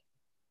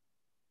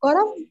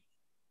 गरौँ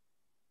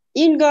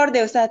इन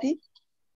गरिदेऊ साथी।